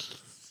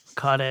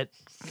 Cut it.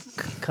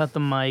 Cut the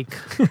mic.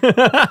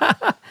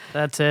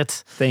 That's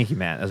it. Thank you,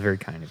 Matt. That was very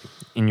kind of you,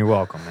 and you're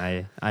welcome.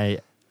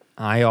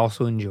 I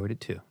also enjoyed it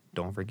too.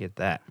 Don't forget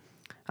that.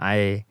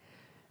 I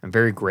am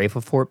very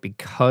grateful for it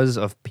because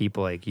of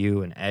people like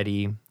you and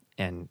Eddie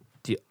and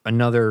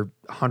another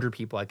 100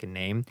 people I can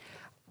name.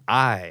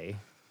 I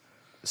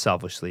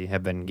selfishly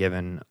have been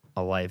given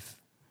a life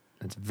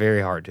that's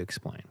very hard to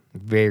explain.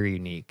 Very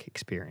unique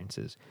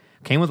experiences.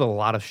 Came with a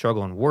lot of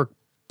struggle and work,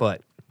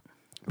 but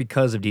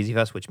because of DZ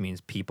Fest, which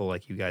means people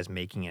like you guys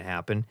making it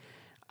happen,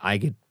 I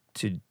get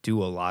to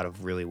do a lot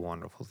of really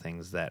wonderful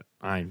things that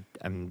I'm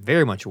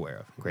very much aware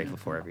of, grateful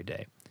for every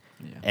day.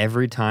 Yeah.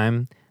 Every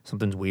time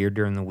something's weird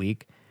during the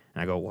week,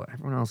 and I go, well,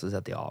 everyone else is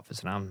at the office,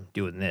 and I'm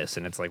doing this,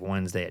 and it's like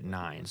Wednesday at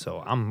 9,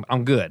 so I'm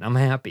good, I'm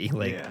happy.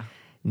 Like Yeah.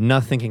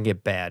 nothing can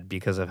get bad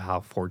because of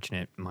how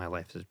fortunate my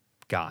life has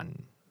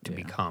gotten to Yeah.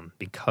 become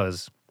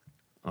because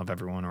of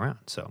everyone around.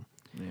 So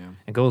Yeah.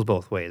 it goes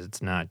both ways.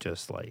 It's not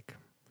just like,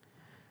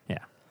 yeah,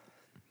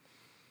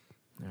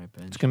 All right,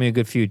 Ben. It's gonna be a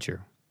good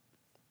future.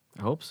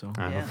 I hope so.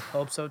 I Yeah, hope,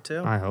 hope so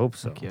too. I hope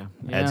so. Heck yeah.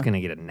 Ed's Yeah.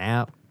 gonna get a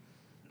nap.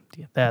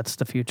 That's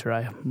the future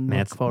I look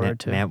Matt forward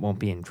to. Matt won't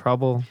be in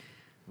trouble.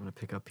 I'm gonna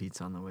pick up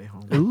pizza on the way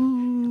home.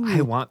 Ooh.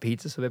 I want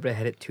pizza so bad, but I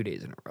had it 2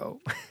 days in a row.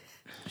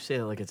 You say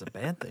it like it's a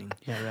bad thing.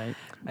 Yeah, right.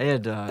 I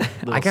had.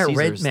 I got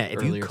red, Caesars Matt.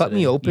 If you earlier cut me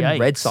today. open, red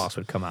Yikes. sauce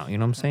would come out. You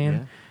know what I'm saying?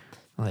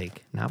 Yeah.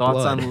 Like, not Thoughts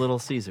blood. on Little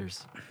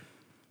Caesars?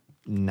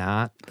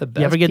 Not the best.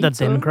 You ever get the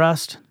pizza. thin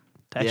crust?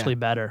 It's Yeah. actually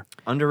better.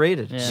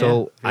 Underrated. Yeah.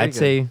 So very I'd good.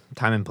 say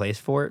time and place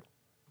for it.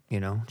 You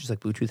know, just like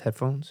Bluetooth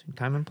headphones,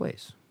 time and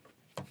place.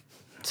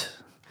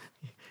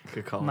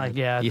 Good call. Like,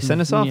 yeah. You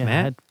send us off, yeah,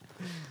 Matt.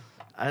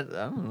 I don't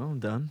know. I'm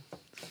done.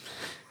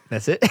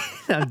 That's it.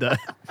 I'm done.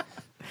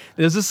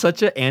 This is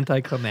such an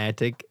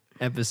anticlimactic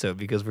episode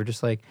because we're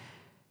just like,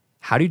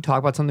 how do you talk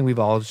about something we've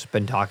all just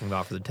been talking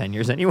about for the 10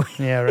 years anyway?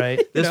 Yeah, right.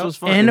 This was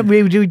fun. And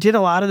we did a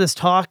lot of this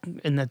talk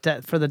in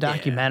the for the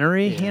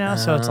documentary, you know.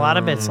 So it's a lot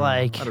of it's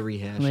like, A lot of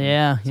rehash.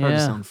 Yeah, It's hard to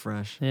yeah. sound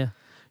fresh. yeah,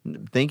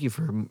 Thank you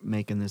for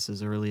making this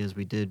as early as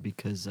we did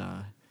because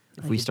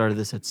if we started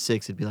this at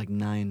 6, it'd be like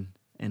 9,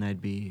 and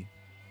I'd be.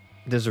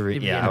 There's a You'd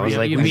be yeah. in I was real-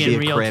 like, you'd we be in should,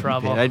 real Krabby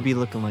trouble. Patty. I'd be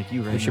looking like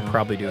you right now. we should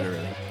probably do it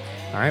early.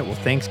 All right. Well,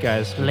 thanks,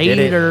 guys. We did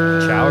it.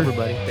 Later. Ciao,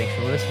 everybody. Thanks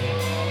for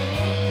listening.